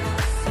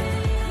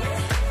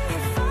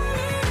 If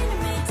only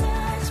me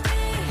touch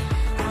me.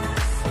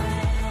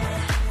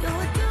 You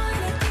would do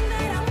anything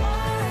that I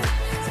want.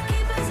 So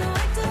keep us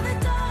awake till the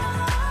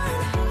dawn.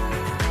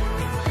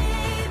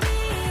 Baby, I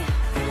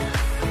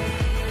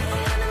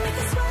wanna make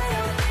you sweat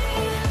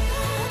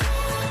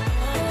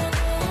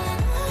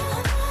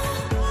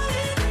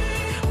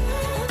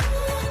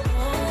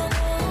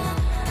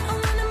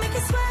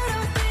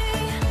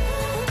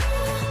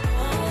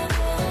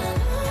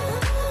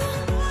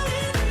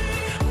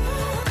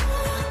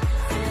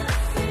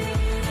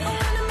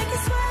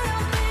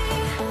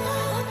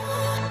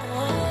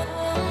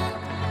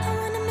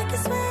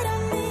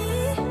on me.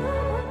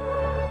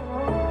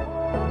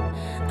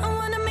 I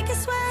wanna make you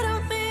sweat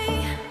on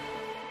me.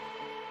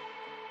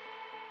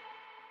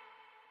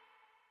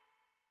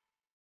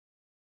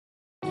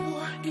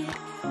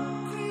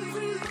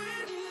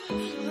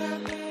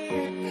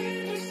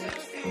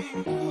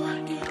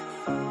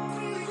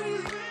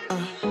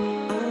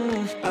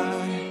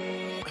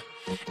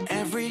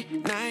 Every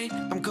night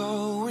I'm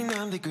going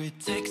on the grid,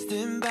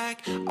 texting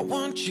back, I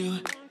want you,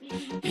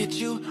 hit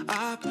you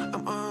up,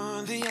 I'm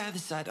on the other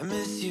side, I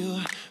miss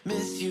you,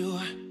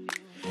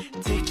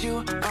 take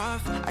you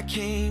off, I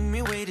came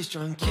in way too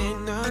strong,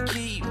 cannot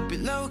keep it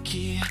low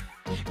key,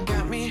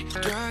 got me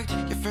drugged,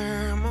 your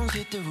pheromones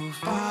hit the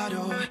roof,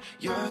 auto,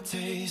 your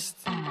taste,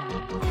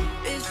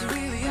 it's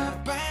really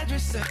a bad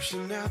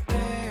reception out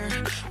there,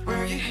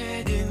 where you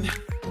heading?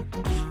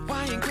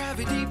 Why ain't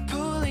gravity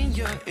pulling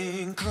you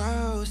in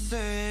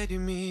closer to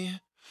me?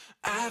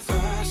 I've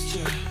lost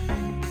you.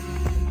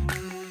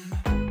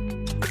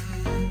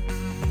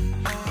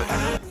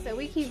 So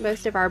we keep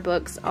most of our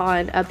books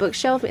on a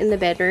bookshelf in the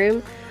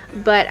bedroom,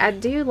 but I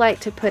do like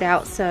to put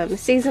out some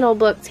seasonal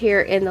books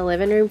here in the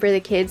living room for the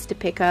kids to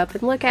pick up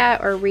and look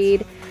at or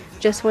read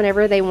just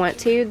whenever they want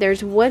to.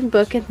 There's one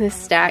book in this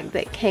stack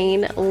that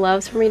Kane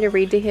loves for me to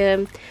read to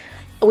him.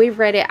 We've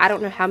read it I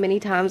don't know how many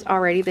times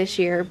already this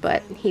year,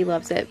 but he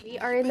loves it. We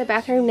are in the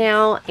bathroom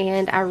now,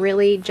 and I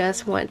really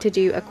just want to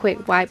do a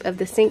quick wipe of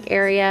the sink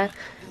area,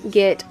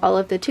 get all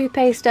of the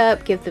toothpaste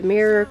up, give the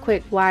mirror a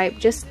quick wipe,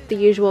 just the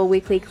usual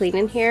weekly clean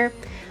in here.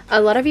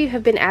 A lot of you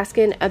have been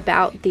asking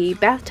about the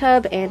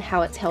bathtub and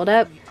how it's held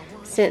up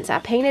since I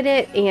painted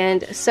it,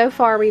 and so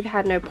far we've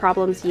had no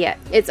problems yet.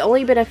 It's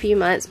only been a few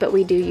months, but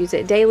we do use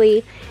it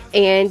daily,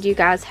 and you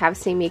guys have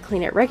seen me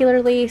clean it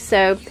regularly,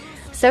 so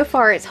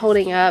far it's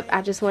holding up.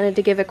 I just wanted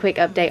to give a quick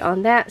update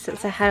on that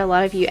since I had a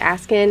lot of you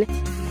asking. But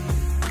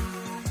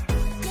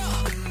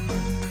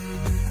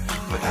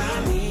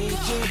I need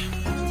you,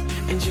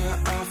 and you're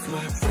off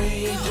my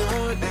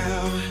radar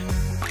now.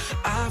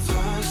 I've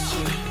lost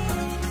you.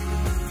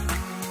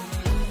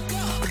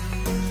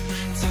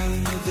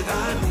 Telling you that I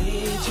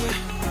need you,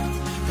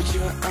 but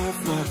you're off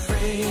my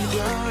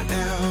radar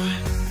now.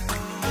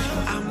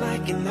 I'm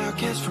like an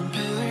outcast from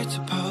pillar to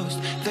post.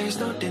 There's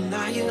no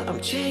denial,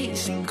 I'm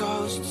chasing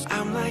ghosts.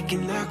 I'm like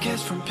an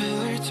outcast from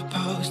pillar to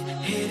post,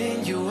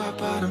 hitting you up,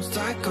 but I'm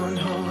stuck on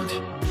hold.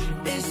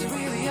 Is it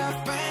really a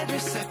bad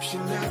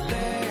reception out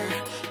there?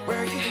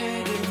 Where you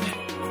heading?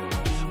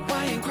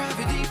 Why ain't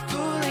gravity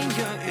pulling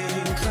you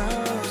in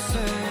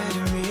closer to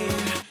me?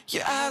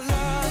 Yeah, I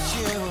lost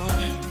you,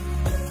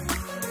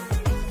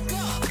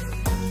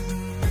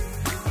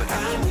 but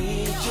I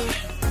need you,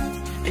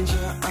 and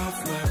you're off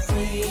my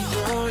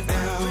radar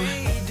now.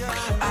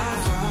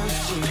 I've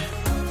lost you,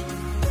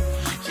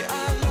 yeah, I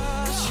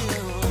lost you.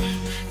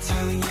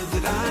 Telling you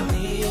that I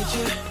need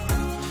you,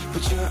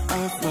 but you're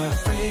off my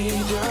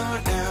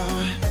radar now.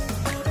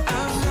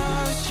 I've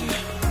lost you,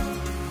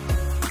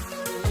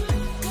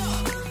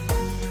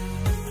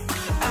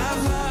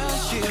 I've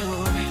lost you.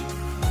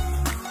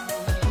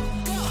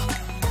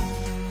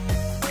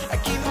 I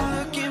keep on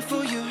looking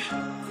for you.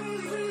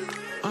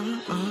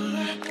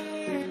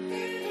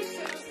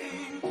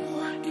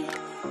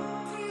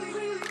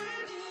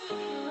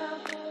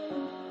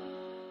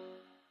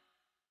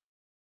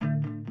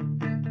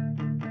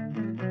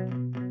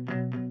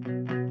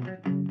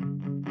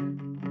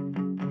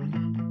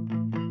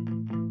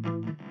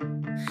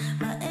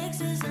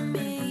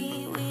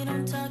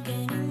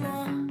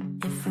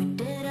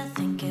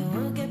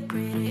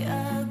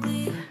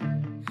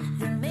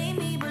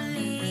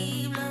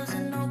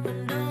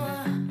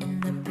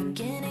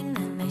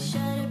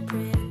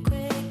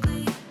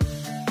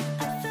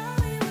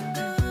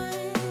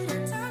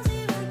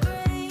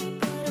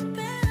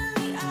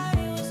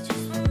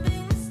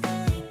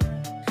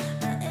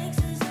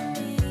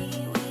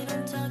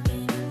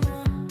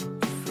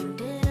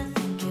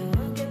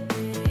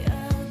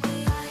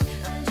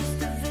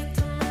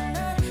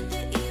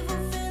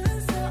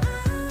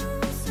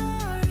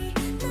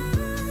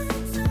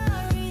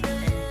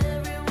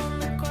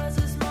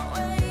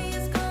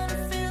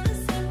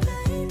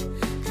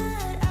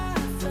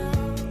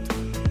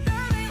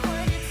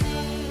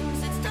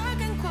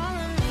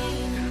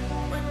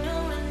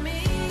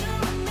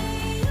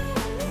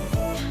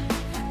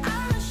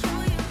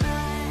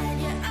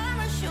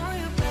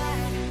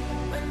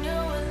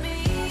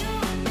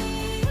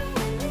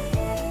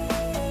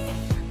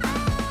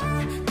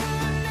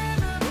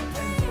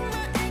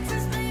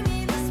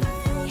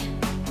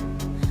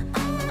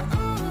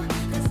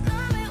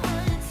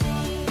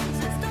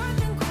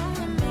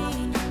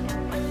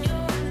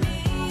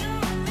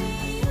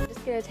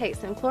 gonna take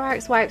some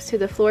Clorox wipes to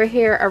the floor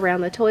here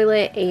around the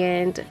toilet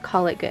and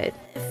call it good.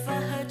 If I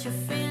hurt your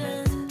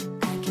feelings,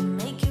 I can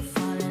make you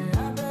fall in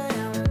love, but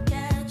I won't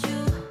catch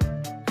you.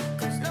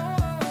 'Cause no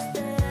one was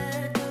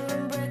there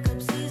during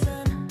breakup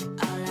season.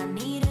 All I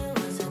needed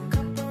was a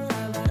couple of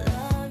I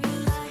love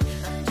yous.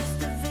 I'm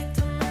just a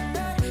victim and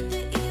not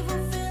the evil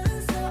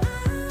feeling, so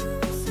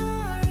I'm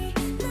sorry,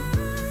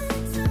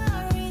 not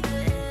sorry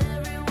that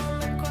everyone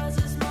that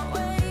crosses my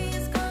way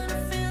is gonna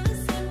feel the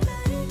same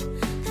pain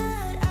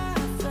that I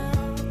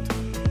felt.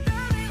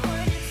 That ain't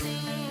what it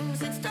seems.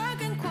 It's dark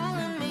and cool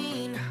and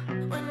mean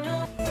when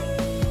you're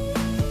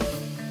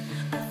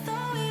I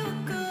thought we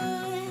were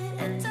good,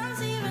 at times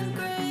even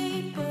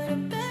great, but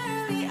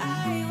apparently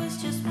I was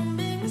just one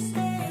big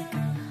mistake.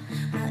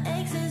 My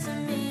exes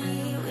and me,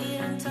 we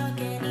don't talk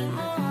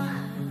anymore.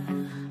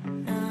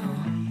 No,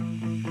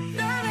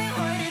 that ain't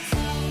what it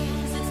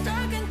seems. It's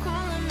dark and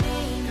cool and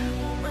mean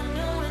when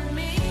you're with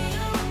me,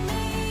 you and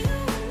me, you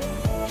and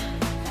me.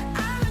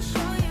 I'ma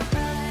show you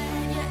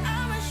right, yeah,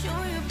 I'ma show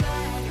you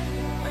right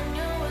when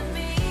you're with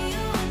me,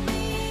 you and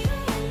me, you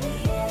and me.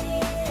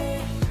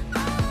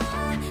 Oh,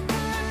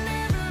 I'll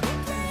never be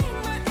playing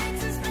my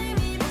exes made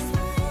me this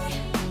way.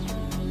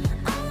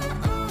 Oh,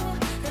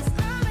 'cause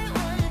love ain't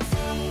what it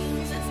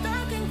seems. It's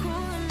dark and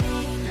cool and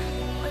mean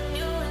when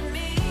you're with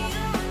me,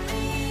 you and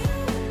me, you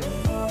and me.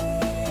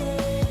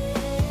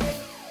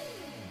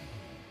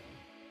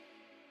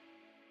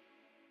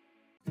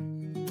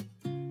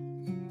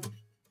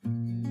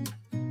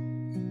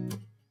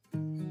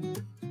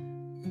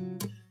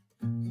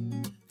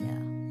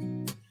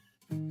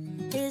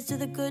 Here's to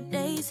the good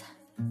days,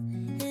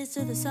 here's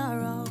to the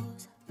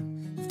sorrows.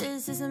 If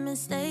this is a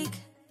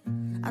mistake,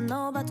 I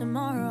know about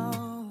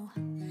tomorrow.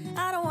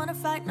 I don't wanna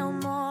fight no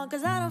more,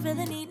 'cause I don't feel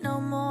the need no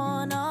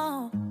more,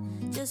 no.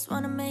 Just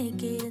wanna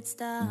make it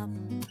stop.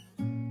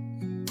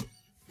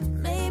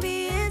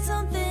 Maybe it's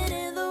something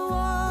in the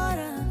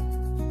water,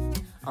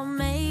 or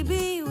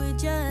maybe we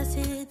just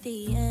hit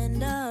the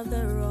end of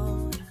the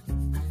road.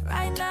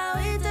 Right now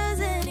it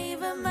doesn't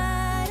even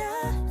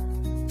matter.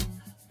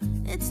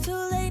 It's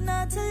too late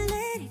not to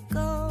let it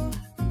go.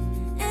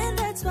 And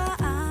that's why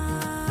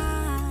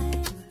I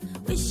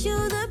wish you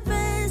the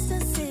best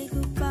and say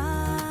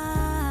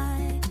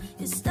goodbye.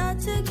 You start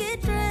to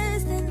get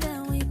dressed and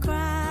then we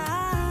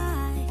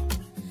cry,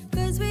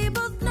 'cause we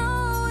both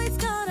know it's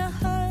gonna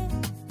hurt,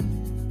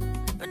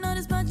 but not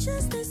as much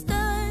as this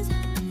does.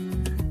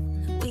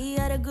 We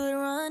had a good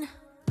run,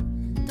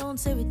 don't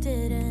say we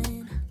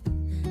didn't.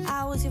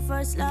 I was your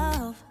first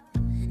love,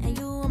 and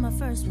you were my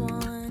first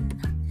one.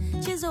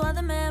 Cheers to all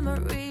the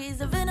memories,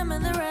 the venom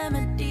and the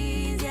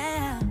remedies,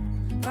 yeah.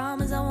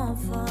 Promise I won't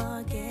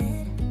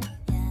forget,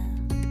 yeah.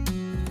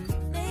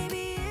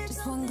 Maybe it's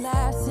just one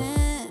glass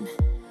in,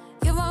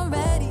 you're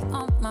already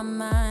on my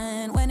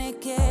mind when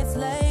it gets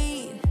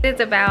late.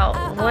 It's about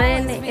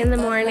 1 in the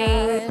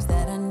morning.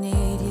 That I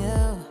need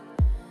you.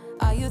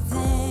 Are you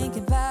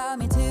thinking about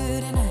me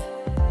tonight?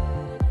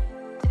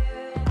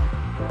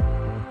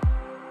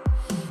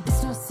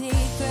 It's no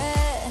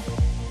secret,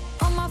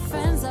 all my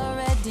friends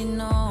already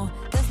know.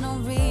 There's no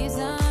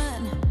reason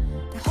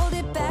to hold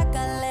it back,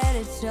 I let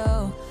it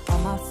show. All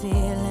my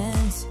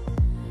feelings,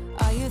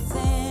 are you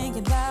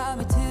thinking about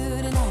me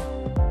tonight?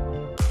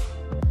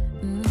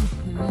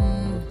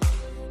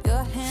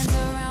 Your hands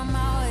around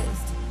my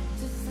waist,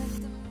 just like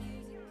the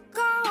music.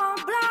 Go on,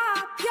 blow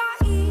up your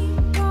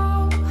ego,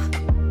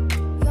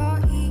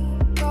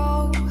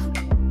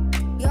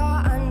 your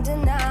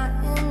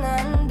undenying,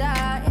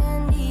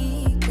 undying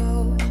ego.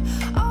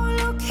 Oh,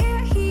 look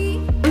here,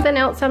 Something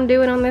else I'm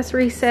doing on this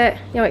reset,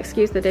 y'all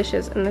excuse the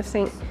dishes in the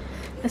sink,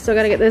 I still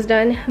gotta get this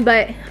done,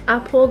 but I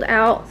pulled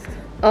out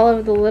all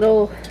of the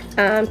little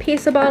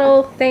pizza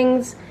bottle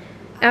things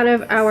out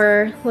of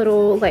our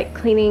little like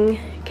cleaning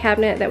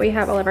cabinet that we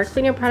have all of our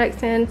cleaning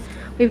products in.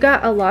 We've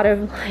got a lot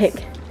of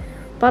like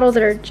bottles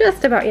that are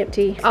just about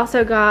empty.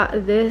 Also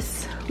got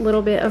this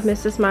little bit of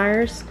Mrs.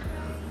 Meyer's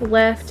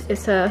left.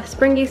 It's a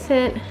springy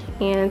scent,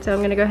 and so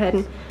I'm gonna go ahead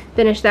and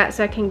finish that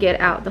so I can get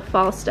out the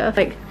fall stuff,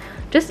 like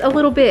just a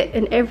little bit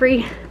in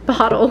every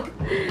bottle.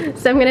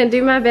 So I'm gonna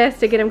do my best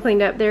to get them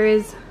cleaned up. There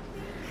is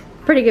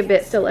a pretty good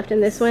bit still left in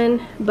this one,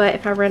 but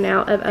if I run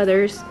out of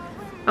others,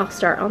 I'll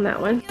start on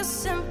that one. a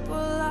simple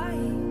life.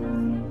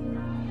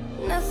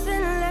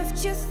 Nothing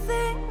left you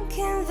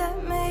thinking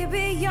that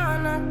maybe you're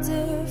not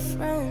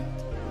different.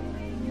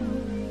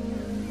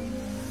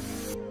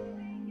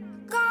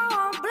 Go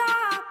on, blow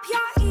up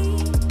your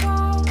ego,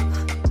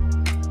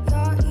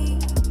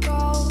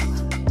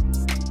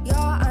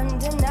 your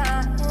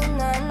undenying,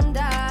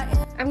 undying.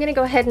 I'm gonna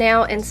go ahead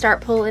now and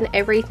start pulling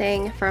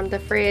everything from the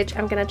fridge.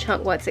 I'm gonna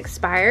chunk what's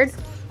expired.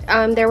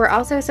 There were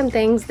also some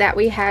things that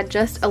we had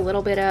just a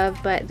little bit of,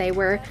 but they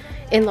were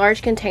in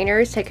large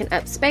containers taking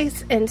up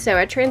space, and so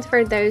I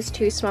transferred those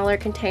to smaller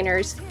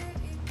containers.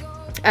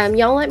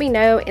 Y'all let me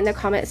know in the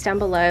comments down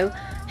below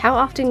how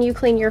often you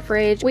clean your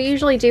fridge. We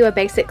usually do a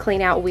basic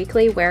clean out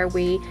weekly where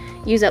we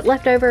use up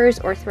leftovers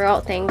or throw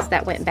out things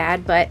that went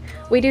bad, but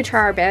we do try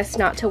our best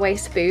not to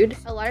waste food.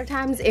 A lot of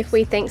times if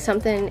we think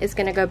something is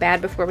going to go bad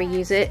before we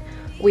use it,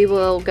 we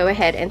will go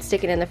ahead and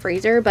stick it in the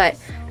freezer. But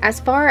as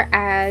far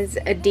as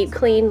a deep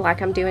clean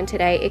like I'm doing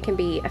today, it can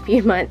be a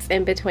few months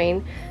in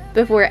between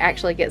before it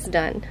actually gets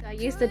done. I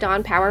used the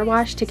Dawn Power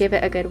Wash to give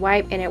it a good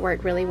wipe, and it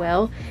worked really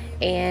well,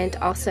 and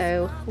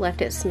also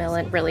left it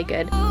smelling really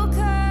good.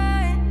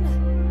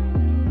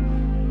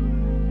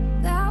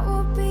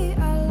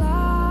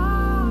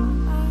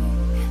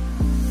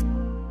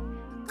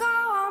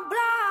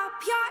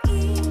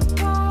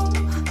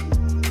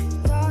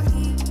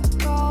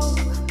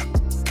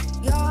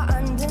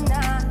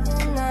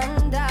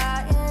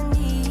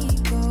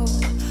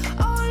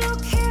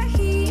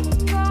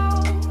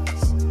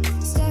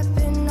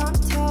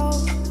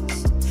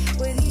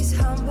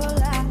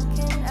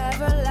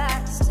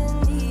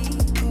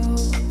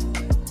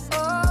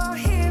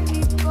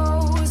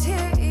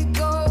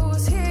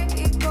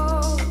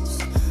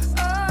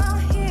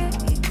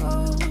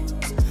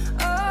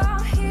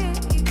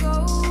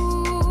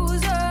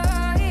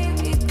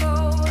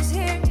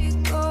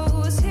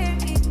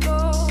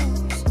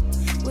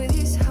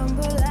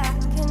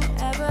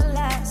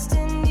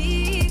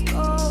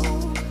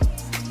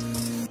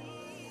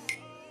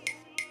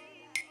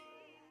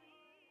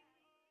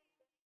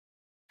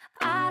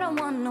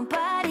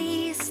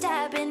 Nobody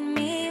stabbing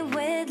me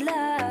with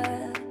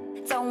love.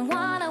 Don't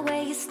wanna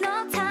waste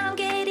no time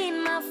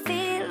getting my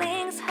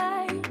feelings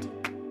hurt.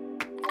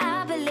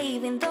 I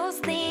believe in those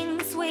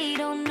things we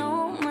don't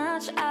know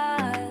much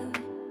of.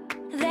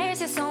 There's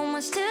just so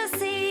much to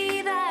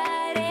see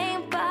that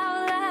ain't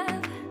about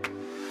love.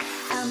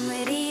 I'm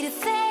ready to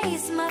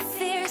face my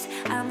fears.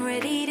 I'm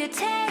ready to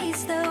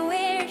taste the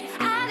weird.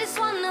 I just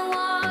wanna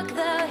walk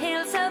the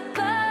hills above.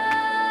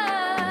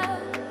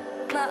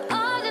 My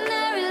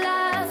ordinary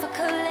life, I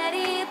could let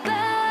it burn.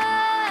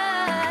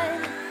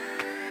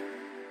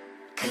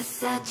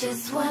 'Cause I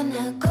just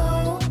wanna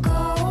go,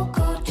 go,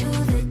 go to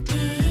the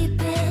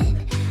deep end.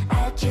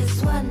 I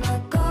just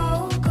wanna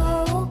go,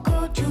 go,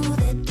 go to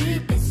the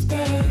deepest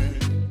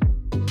end.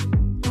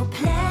 No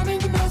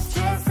planning, no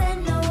stress,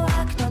 and no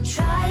work, no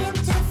trying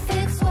to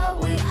fix what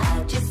we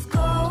have. Just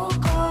go,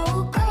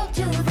 go, go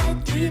to the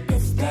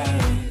deepest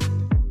end.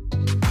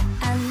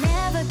 I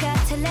never got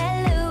to let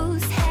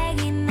loose,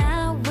 hanging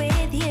out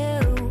with you.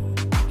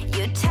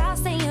 You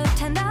tossed and you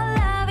turned our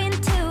love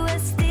into a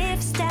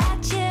stiff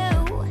statue.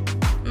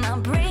 My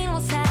brain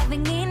was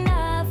having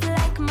enough,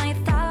 like my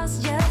thoughts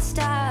just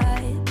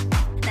stopped.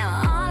 Now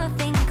all I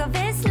think of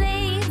is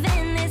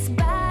leaving this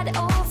bad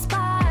old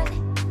spot.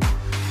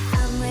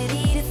 I'm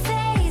ready to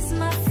face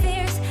my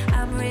fears.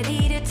 I'm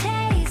ready to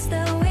taste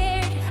the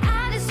weird.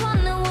 I just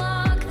wanna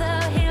walk the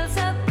hills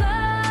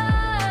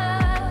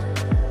above.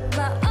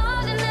 My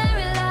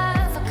ordinary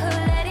life, I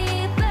could let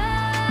it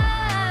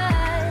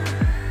burn.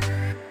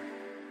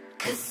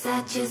 'Cause I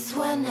just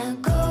wanna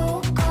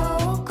go, go,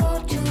 go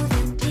to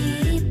the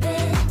deep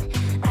end.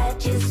 I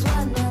just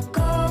wanna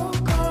go,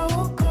 go,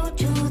 go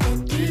to the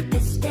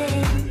deepest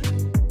end.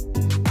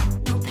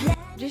 No plan.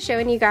 Just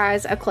showing you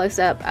guys a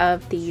close-up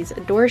of these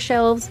door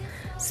shelves.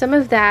 Some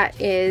of that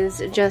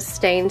is just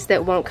stains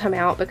that won't come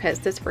out because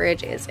this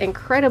fridge is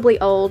incredibly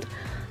old,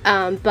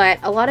 but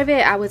a lot of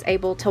it I was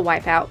able to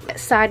wipe out.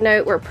 Side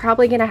note, we're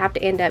probably gonna have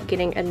to end up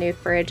getting a new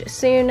fridge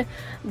soon.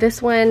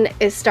 This one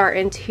is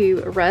starting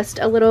to rust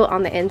a little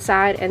on the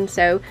inside, and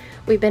so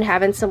we've been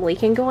having some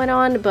leaking going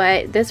on,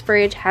 but this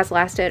fridge has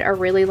lasted a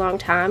really long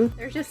time.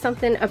 There's just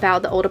something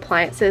about the old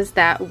appliances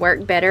that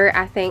work better.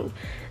 I think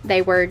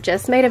they were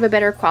just made of a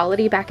better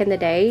quality back in the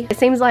day. It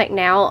seems like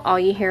now all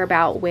you hear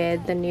about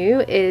with the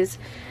new is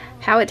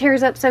how it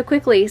tears up so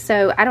quickly.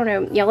 So I don't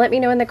know, y'all let me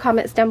know in the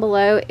comments down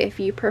below if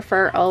you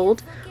prefer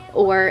old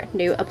or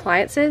new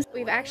appliances.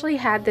 We've actually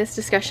had this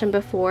discussion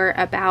before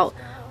about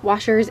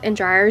washers and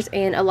dryers,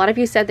 and a lot of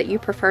you said that you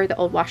prefer the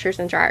old washers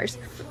and dryers.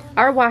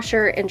 Our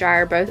washer and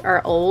dryer both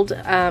are old,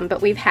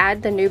 but we've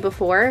had the new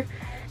before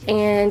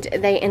and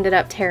they ended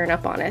up tearing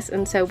up on us,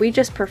 and so we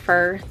just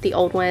prefer the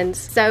old ones.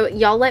 So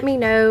y'all let me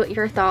know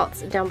your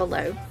thoughts down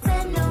below. No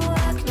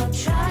work, no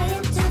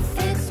trying to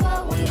fix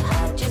what we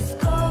have. Just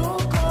go,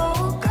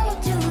 go, go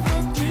to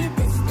the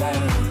deepest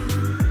end.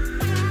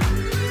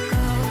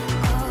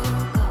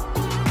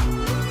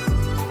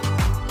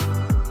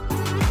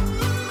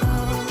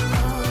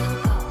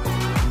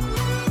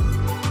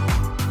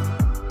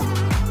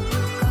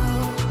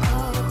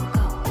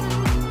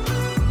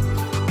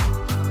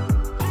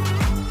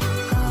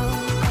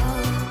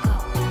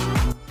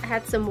 I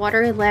had some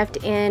water left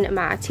in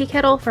my tea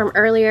kettle from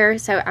earlier,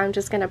 so I'm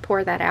just gonna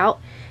pour that out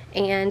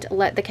and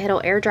let the kettle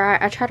air dry.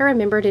 I try to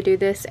remember to do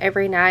this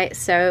every night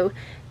so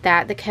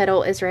that the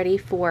kettle is ready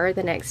for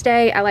the next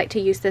day. I like to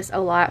use this a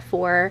lot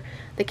for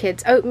the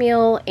kids'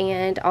 oatmeal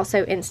and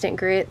also instant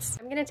grits.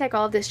 I'm going to take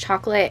all of this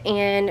chocolate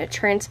and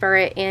transfer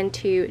it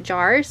into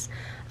jars.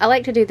 I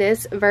like to do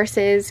this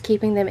versus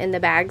keeping them in the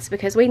bags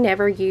because we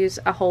never use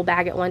a whole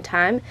bag at one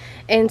time.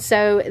 And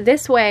so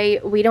this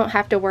way we don't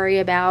have to worry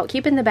about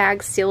keeping the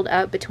bags sealed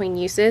up between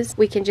uses.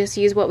 We can just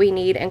use what we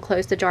need and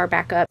close the jar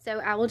back up.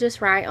 So I will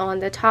just write on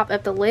the top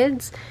of the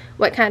lids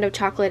what kind of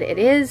chocolate it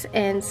is,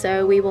 and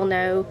so we will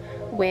know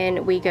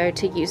when we go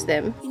to use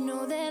them. You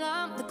know that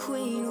I'm the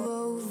queen of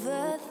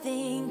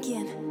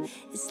overthinking.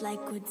 It's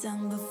like we're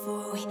done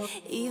before we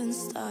even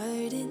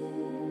started.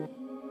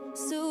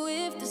 So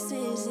if this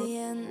is the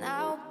end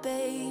now,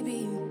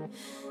 baby,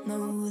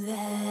 know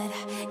that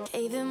I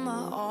gave it my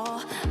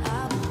all.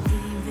 I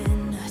believe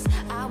in us,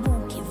 I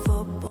won't give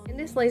up. In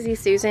this Lazy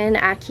Susan,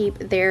 I keep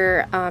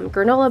their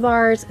granola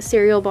bars,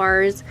 cereal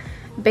bars,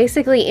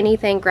 basically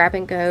anything grab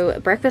and go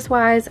breakfast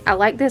wise. I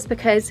like this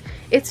because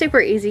it's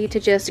super easy to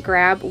just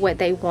grab what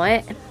they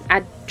want.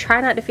 I try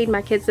not to feed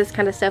my kids this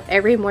kind of stuff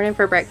every morning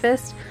for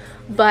breakfast,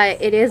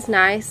 but it is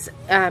nice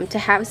to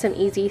have some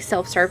easy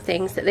self-serve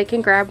things that they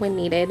can grab when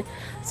needed.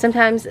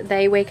 Sometimes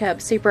they wake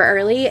up super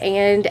early,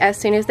 and as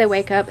soon as they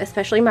wake up,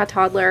 especially my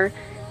toddler,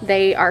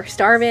 they are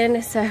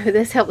starving, so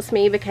this helps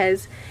me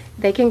because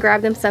they can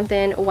grab them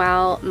something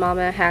while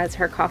mama has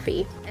her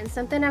coffee. And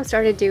something I've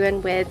started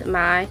doing with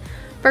my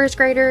first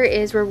grader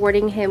is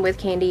rewarding him with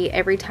candy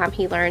every time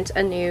he learns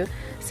a new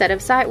set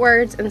of sight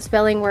words and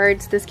spelling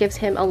words. This gives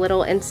him a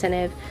little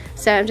incentive.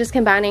 So I'm just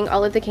combining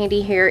all of the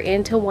candy here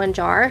into one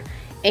jar,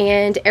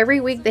 and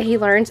every week that he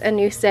learns a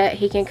new set,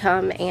 he can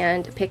come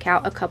and pick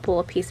out a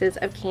couple of pieces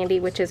of candy,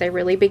 which is a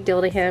really big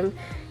deal to him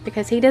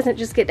because he doesn't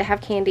just get to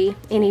have candy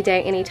any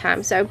day,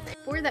 anytime. So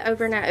for the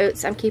overnight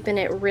oats, I'm keeping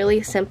it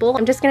really simple.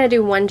 I'm just going to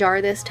do one jar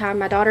this time.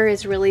 My daughter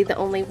is really the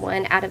only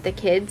one out of the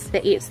kids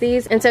that eats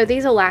these, and so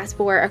these will last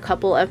for a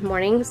couple of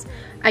mornings.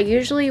 I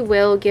usually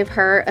will give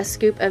her a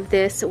scoop of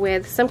this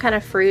with some kind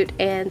of fruit,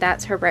 and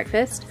that's her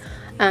breakfast.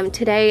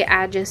 Today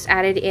I just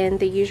added in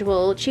the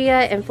usual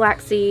chia and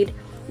flaxseed.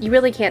 You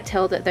really can't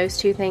tell that those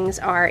two things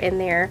are in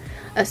there.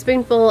 A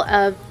spoonful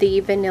of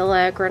the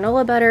vanilla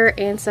granola butter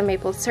and some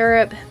maple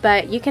syrup,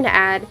 but you can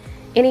add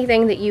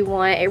anything that you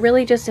want. It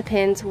really just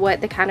depends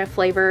what the kind of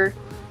flavor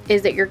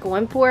is that you're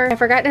going for. I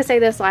forgot to say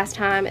this last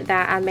time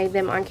that I made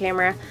them on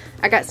camera.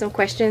 I got some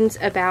questions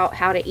about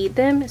how to eat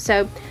them.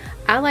 So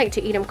I like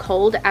to eat them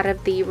cold out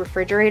of the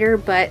refrigerator,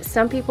 but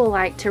some people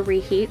like to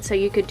reheat, so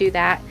you could do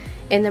that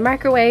in the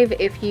microwave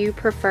if you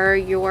prefer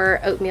your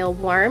oatmeal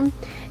warm.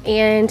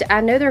 And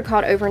I know they're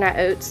called overnight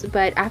oats,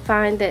 but I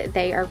find that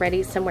they are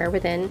ready somewhere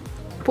within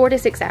 4 to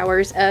 6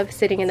 hours of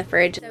sitting in the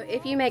fridge. So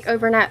if you make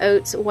overnight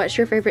oats, what's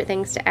your favorite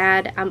things to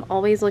add? I'm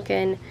always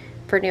looking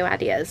for new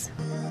ideas.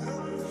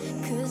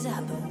 'Cause I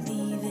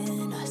believe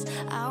in us,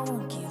 I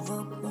won't give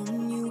up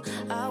on you.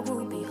 I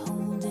will be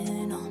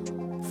holding on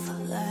for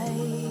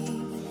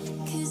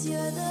life. 'Cause you're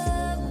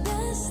the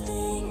best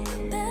thing, the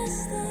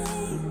best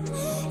thing.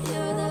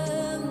 You're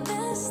the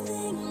best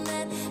thing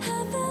that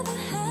I've ever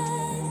had.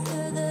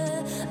 You're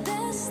the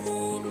best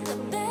thing, the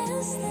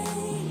best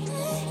thing.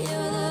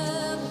 You're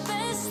the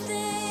best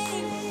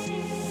thing.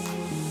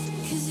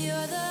 'Cause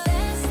you're the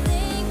best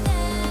thing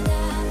that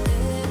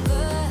I've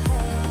ever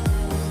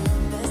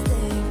had. Best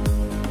thing,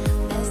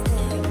 best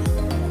thing.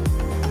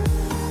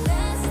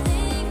 Best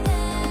thing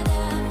that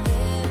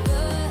I've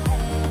ever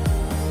had.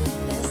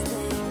 Best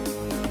thing,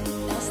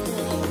 best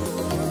thing.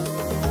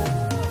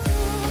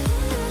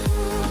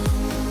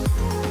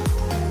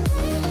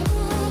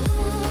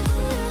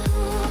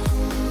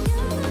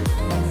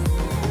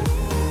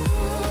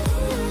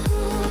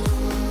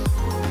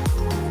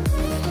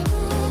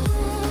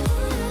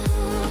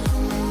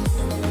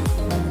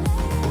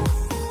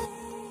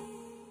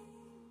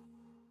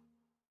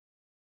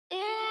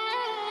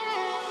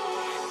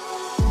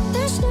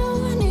 There's no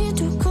need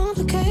to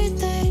complicate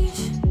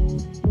things.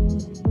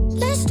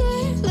 Let's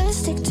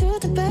stick to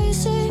the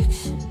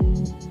basics.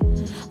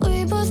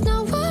 We both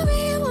know what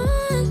we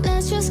want.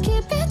 Let's just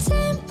keep it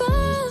simple.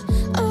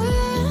 Oh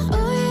yeah,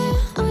 oh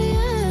yeah, oh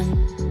yeah.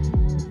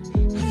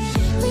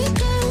 We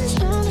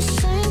dance on the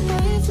same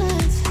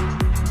wavelength.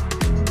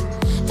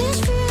 This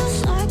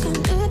feels like a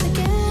new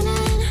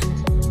beginning.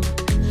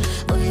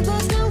 We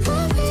both know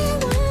what we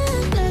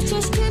want. Let's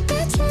just keep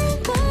it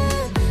simple.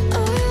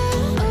 Oh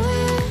yeah, oh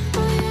yeah,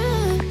 oh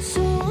yeah.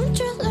 So won't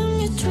you let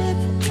me trip,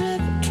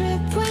 trip,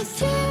 trip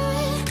with you?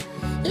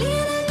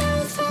 Leading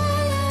out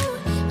follow,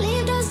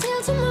 leave us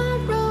till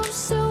tomorrow.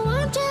 So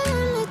won't you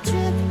let me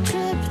trip,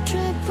 trip,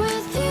 trip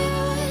with you?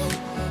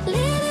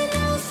 Leading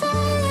out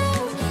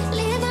follow,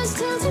 leave us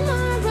till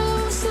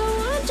tomorrow. So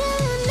won't you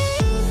let me?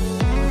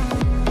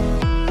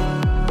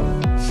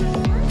 So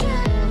won't you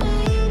let me?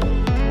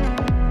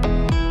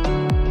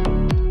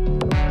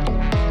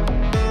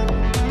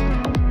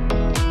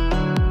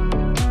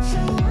 So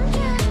won't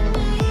you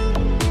let me?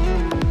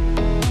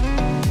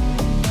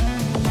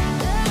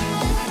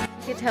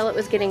 You could tell it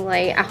was getting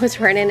late. I was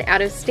running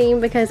out of steam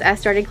because I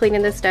started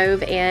cleaning the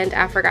stove and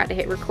I forgot to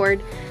hit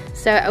record.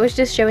 So I was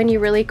just showing you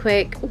really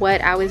quick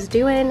what I was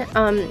doing.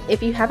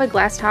 If you have a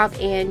glass top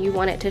and you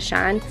want it to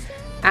shine,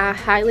 I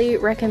highly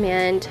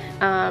recommend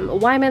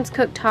Wyman's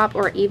cooktop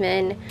or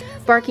even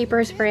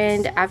Barkeeper's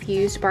Friend. I've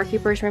used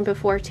Barkeeper's Friend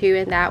before too,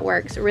 and that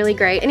works really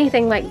great.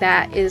 Anything like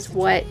that is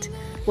what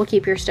will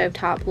keep your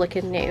stovetop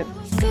looking new.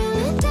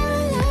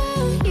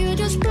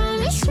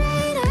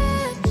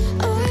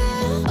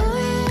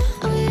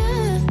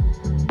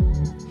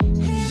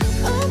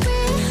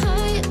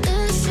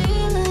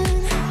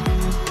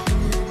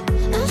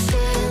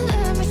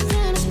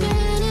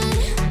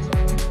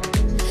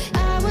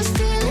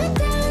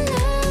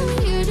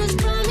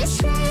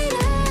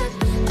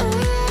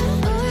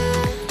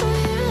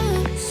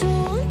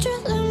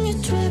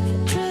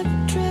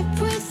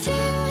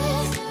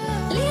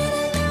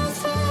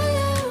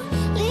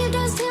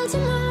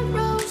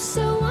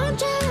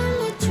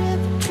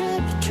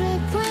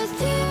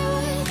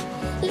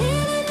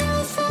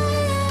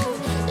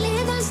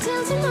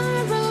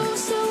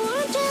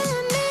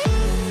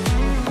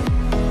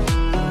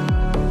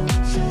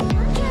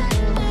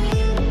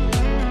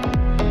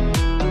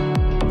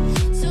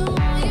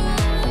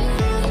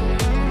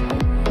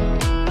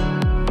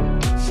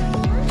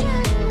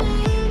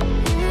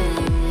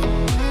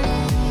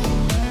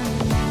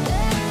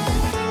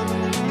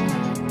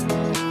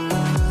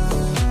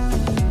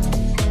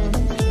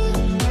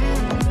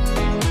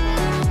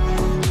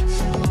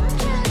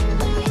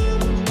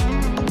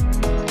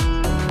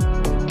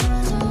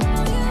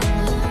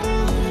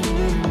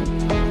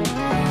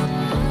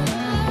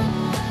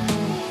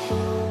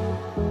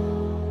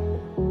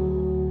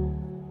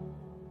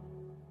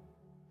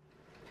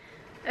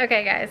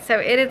 Okay guys, so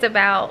it is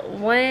about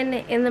 1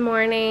 in the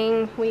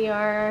morning. We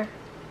are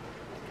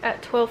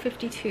at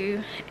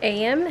 12:52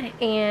 a.m.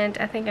 and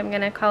I think I'm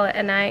gonna call it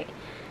a night,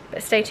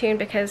 but stay tuned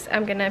because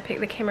I'm gonna pick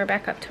the camera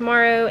back up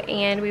tomorrow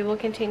and we will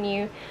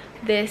continue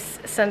this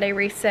Sunday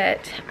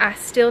reset. I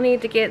still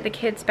need to get the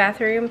kids'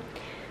 bathroom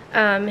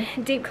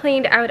deep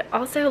cleaned. I would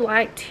also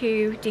like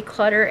to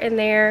declutter in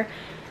there,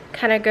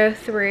 kind of go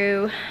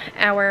through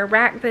our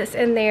rack that's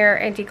in there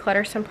and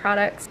declutter some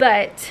products,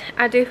 but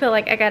I do feel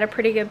like I got a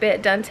pretty good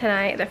bit done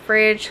tonight. The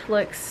fridge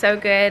looks so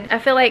good. I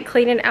feel like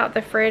cleaning out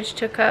the fridge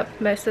took up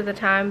most of the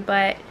time,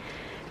 but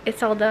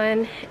it's all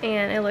done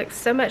and it looks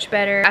so much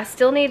better. I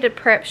still need to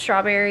prep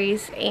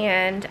strawberries,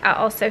 and I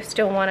also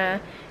still want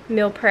to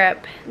meal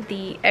prep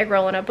the egg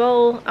roll in a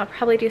bowl. I'll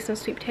probably do some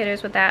sweet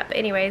potatoes with that, but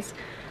anyways,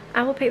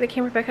 I will pick the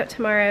camera back up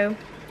tomorrow,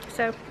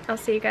 so I'll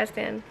see you guys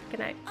then. Good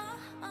night.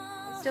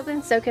 Still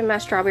been soaking my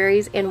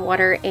strawberries in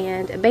water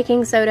and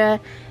baking soda,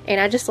 and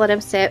I just let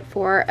them sit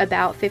for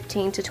about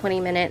 15 to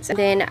 20 minutes.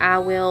 Then I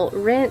will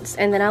rinse,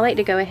 and then I like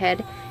to go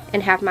ahead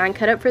and have mine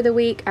cut up for the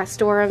week. I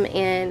store them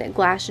in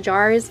glass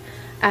jars.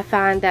 I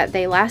find that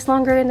they last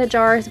longer in the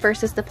jars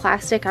versus the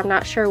plastic. I'm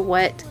not sure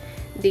what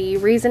the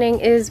reasoning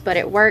is, but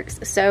it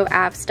works, so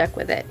I've stuck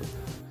with it.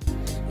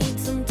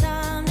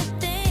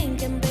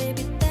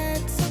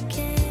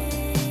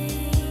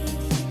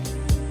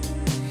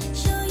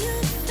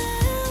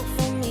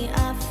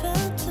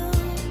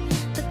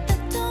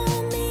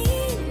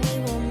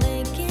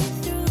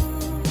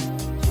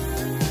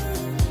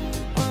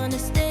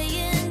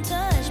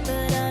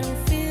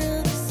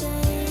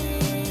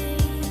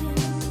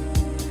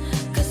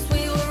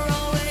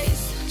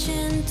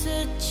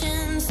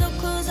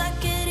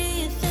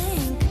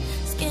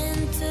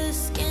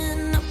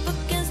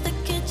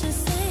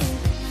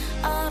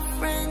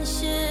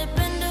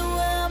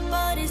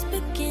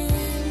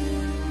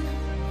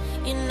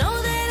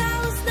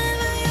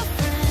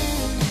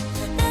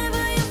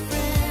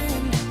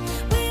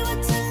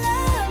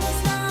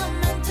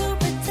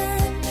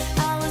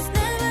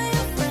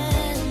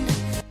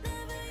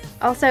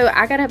 Also,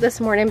 I got up this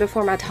morning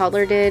before my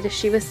toddler did.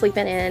 She was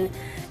sleeping in,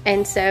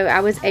 and so I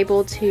was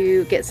able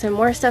to get some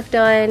more stuff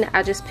done.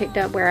 I just picked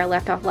up where I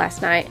left off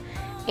last night,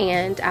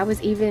 and I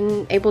was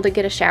even able to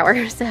get a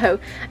shower. So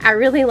I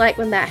really like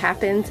when that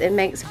happens. It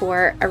makes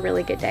for a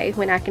really good day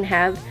when I can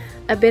have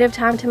a bit of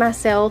time to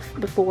myself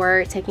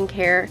before taking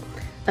care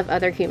of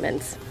other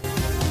humans.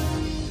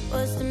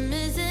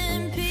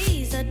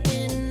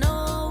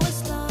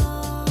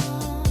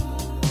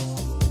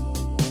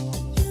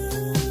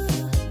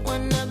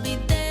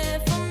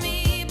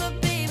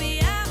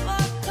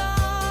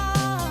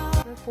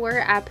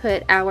 Before I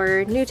put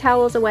our new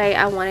towels away,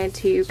 I wanted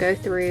to go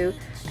through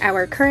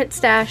our current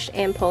stash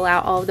and pull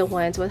out all of the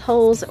ones with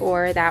holes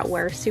or that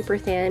were super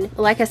thin.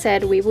 Like I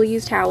said, we will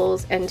use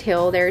towels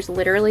until there's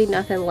literally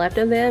nothing left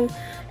of them,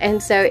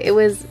 and so it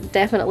was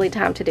definitely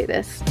time to do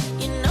this.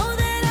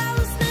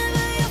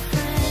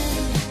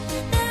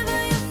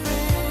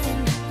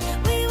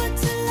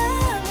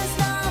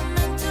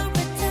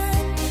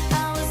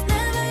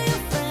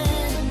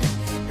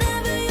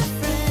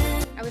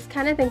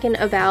 Kind of thinking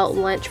about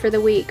lunch for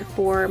the week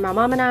for my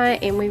mom and I,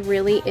 and we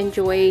really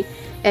enjoy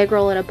egg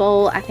roll in a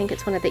bowl. I think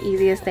it's one of the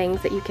easiest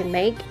things that you can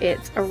make.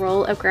 It's a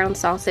roll of ground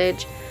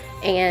sausage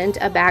and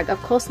a bag of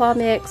coleslaw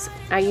mix.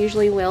 I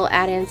usually will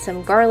add in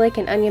some garlic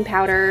and onion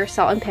powder,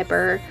 salt and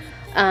pepper,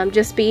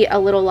 Just be a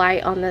little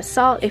light on the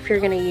salt if you're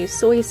going to use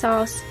soy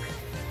sauce.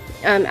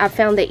 I've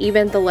found that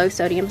even the low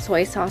sodium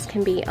soy sauce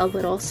can be a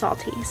little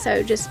salty,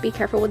 so just be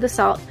careful with the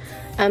salt.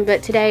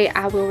 But today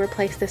I will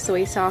replace the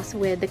soy sauce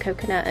with the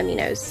coconut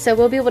aminos. So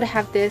we'll be able to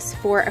have this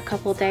for a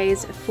couple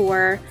days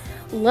for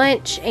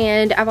lunch,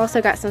 and I've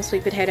also got some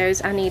sweet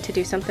potatoes I need to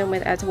do something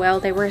with as well.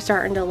 They were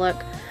starting to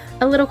look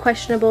a little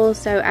questionable,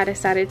 so I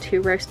decided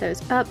to roast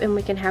those up and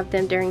we can have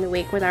them during the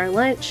week with our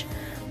lunch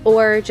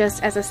or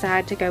just as a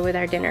side to go with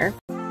our dinner.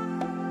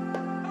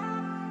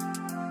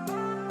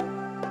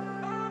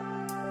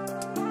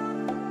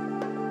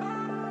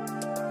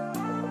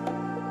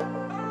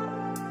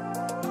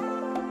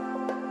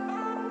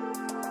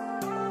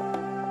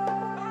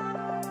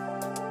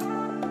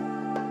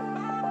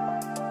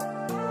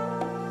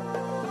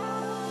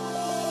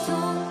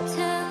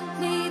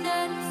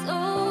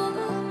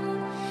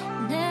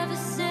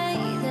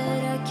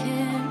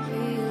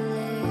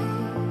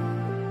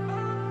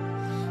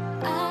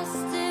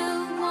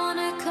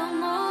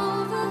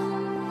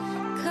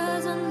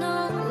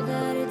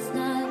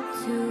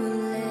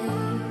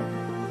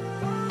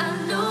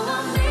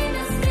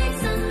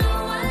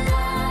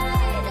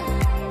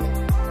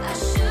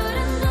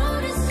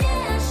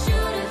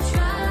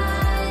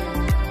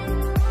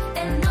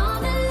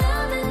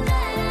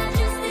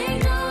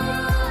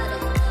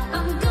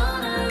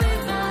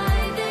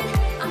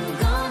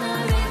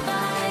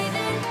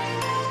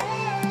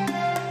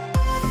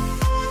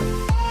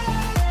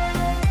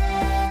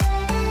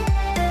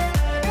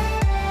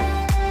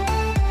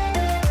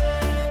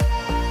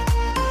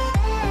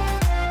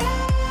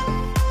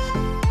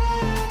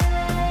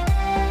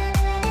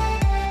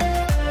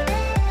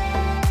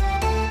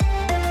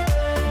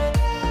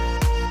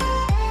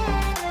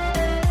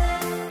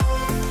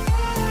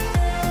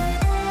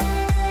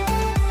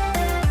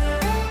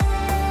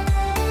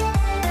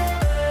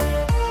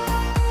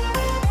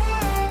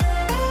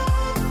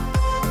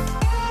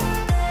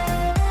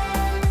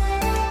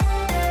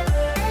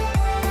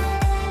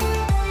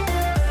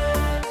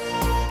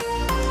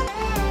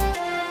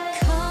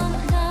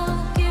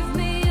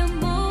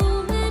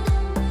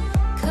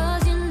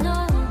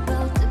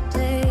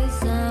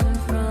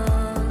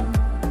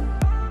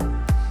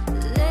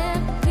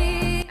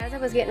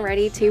 Getting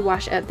ready to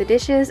wash up the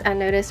dishes, I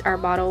noticed our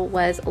bottle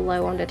was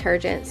low on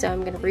detergent, so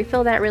I'm going to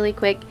refill that really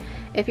quick.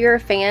 If you're a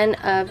fan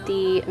of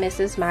the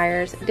Mrs.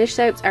 Meyer's dish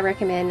soaps, I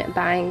recommend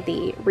buying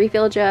the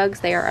refill jugs.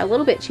 They are a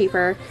little bit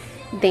cheaper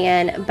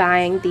than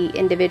buying the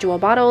individual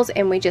bottles,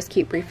 and we just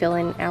keep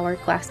refilling our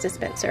glass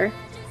dispenser.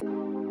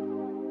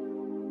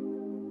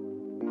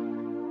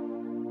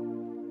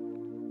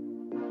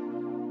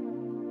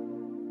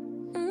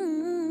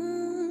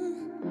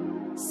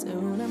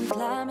 Soon I'm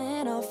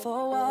climbing all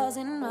 4 walls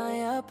in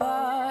my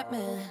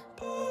apartment.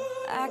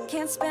 I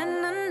can't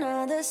spend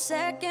another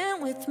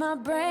second with my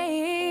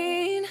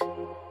brain.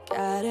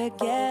 Gotta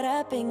get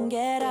up and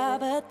get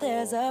out, but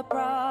there's a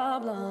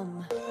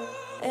problem.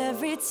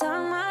 Every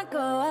time I go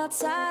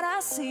outside, I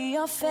see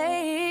your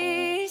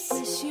face.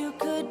 Wish you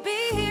could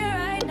be here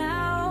right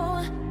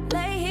now,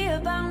 lay here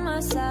by my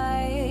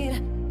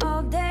side,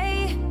 all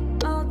day,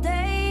 all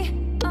day,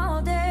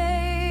 all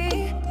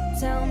day.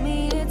 Tell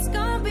me it's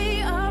gonna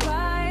be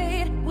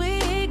alright,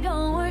 we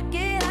gon' work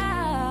it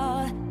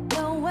out.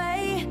 No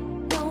way,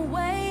 no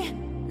way,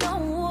 no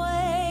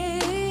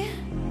way.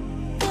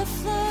 The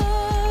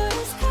floor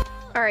is cold.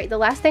 Alright, the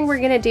last thing we're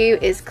going to do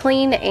is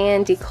clean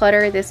and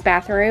declutter this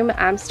bathroom.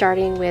 I'm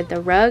starting with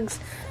the rugs.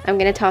 I'm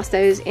going to toss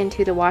those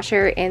into the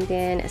washer and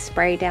then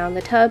spray down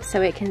the tub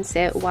so it can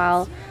sit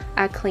while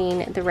I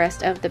clean the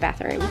rest of the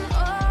bathroom.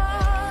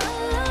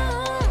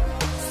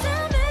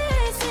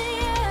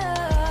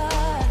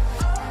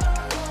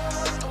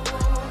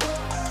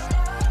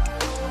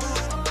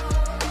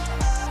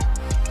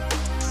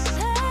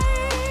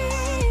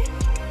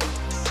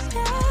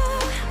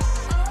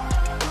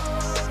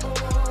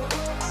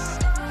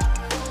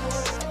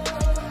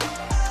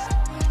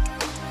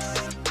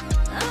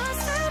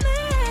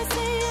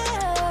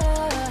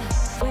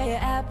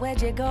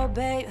 Where'd you go,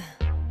 babe?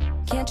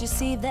 Can't you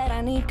see that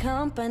I need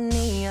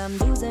company? I'm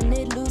losing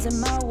it, losing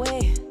my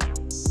way.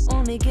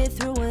 Only get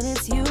through when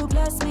it's you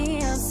plus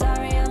me. I'm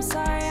sorry, I'm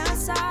sorry, I'm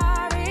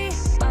sorry.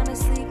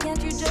 Honestly,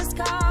 can't you just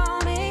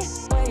call me?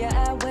 Where you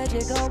at, where'd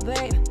you go,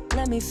 babe?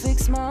 Let me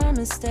fix my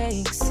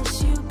mistakes.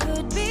 Wish you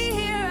could be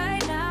here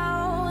right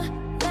now,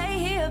 lay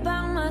here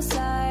by my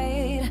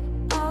side,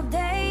 all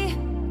day,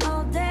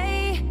 all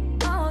day,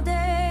 all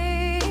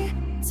day.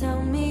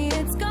 Tell me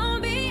it's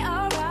gonna be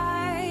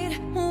alright,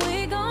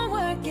 we gon'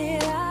 work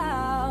it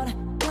out.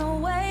 No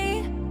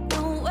way,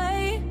 no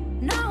way,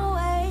 no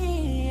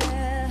way,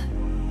 yeah.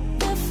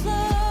 The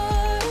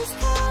floor is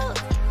cold,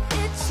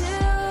 it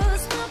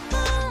chills my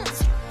bones.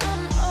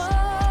 I'm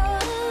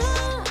all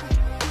alone,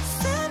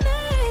 send me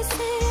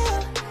to you.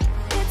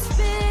 It's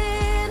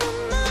been a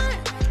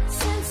month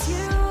since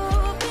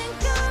you've been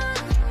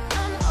gone.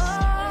 I'm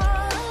all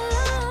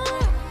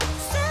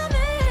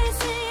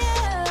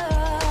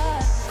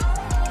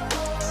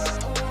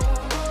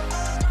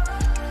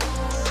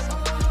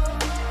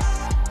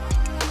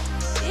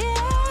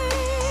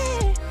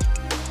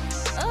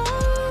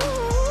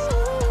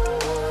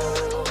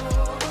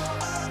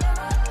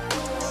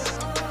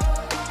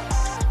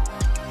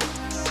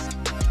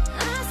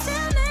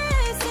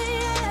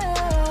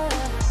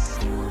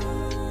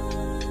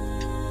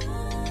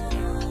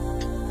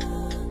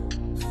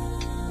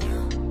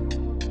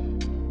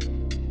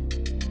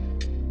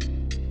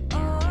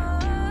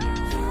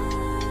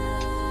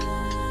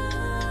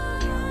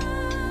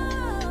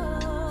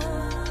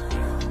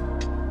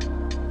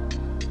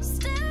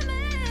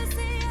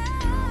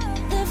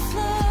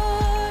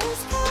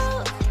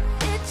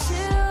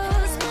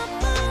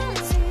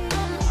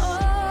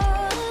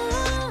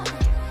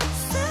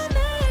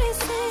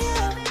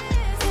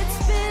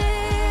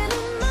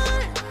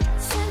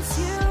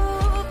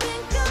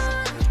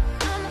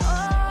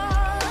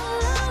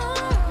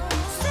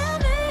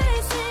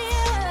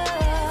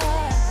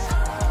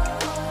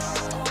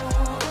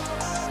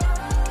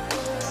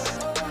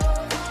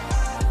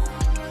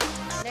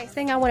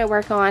thing I want to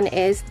work on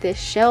is this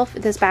shelf.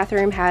 This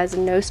bathroom has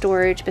no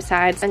storage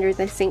besides under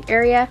the sink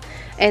area,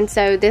 and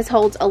so this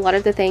holds a lot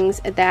of the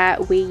things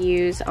that we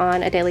use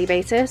on a daily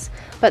basis,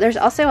 but there's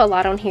also a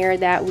lot on here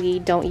that we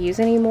don't use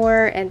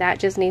anymore, and that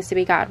just needs to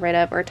be gotten rid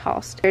of or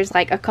tossed. There's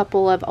like a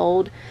couple of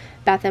old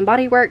Bath &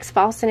 Body Works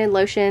fall scented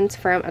lotions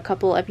from a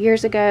couple of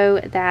years ago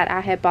that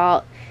I had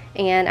bought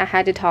and I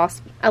had to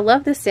toss. I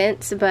love the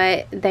scents,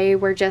 but they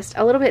were just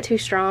a little bit too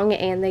strong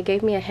and they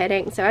gave me a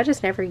headache, so I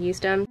just never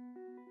used them.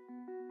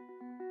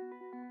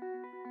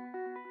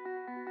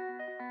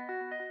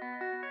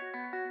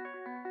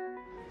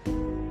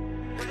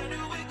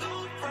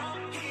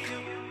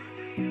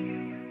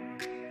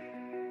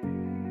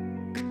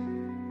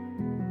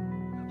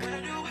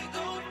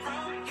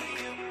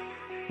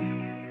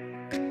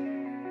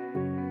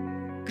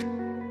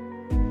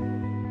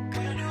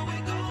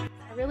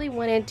 I really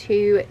wanted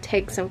to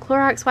take some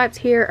Clorox wipes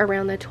here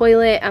around the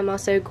toilet. I'm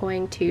also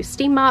going to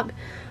steam mop,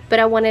 but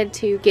I wanted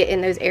to get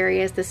in those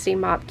areas the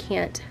steam mop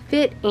can't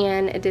fit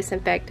and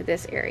disinfect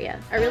this area.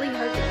 I really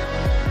hope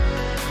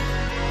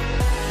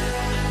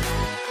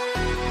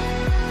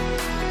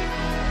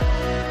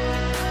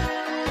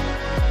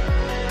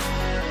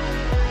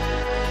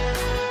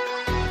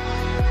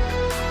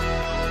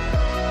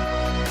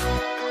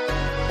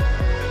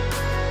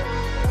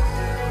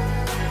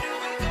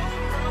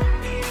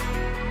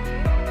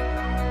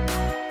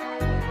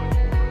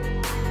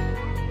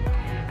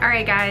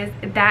Alright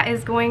guys, that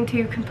is going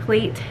to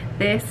complete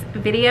this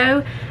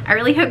video. I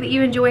really hope that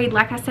you enjoyed.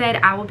 Like I said,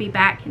 I will be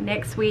back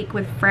next week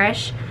with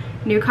fresh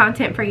new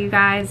content for you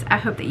guys. I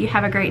hope that you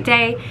have a great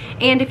day,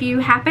 and if you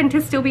happen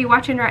to still be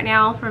watching right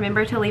now,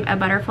 remember to leave a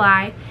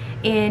butterfly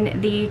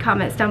in the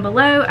comments down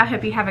below. I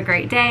hope you have a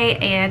great day,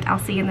 and I'll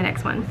see you in the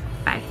next one.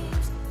 Bye.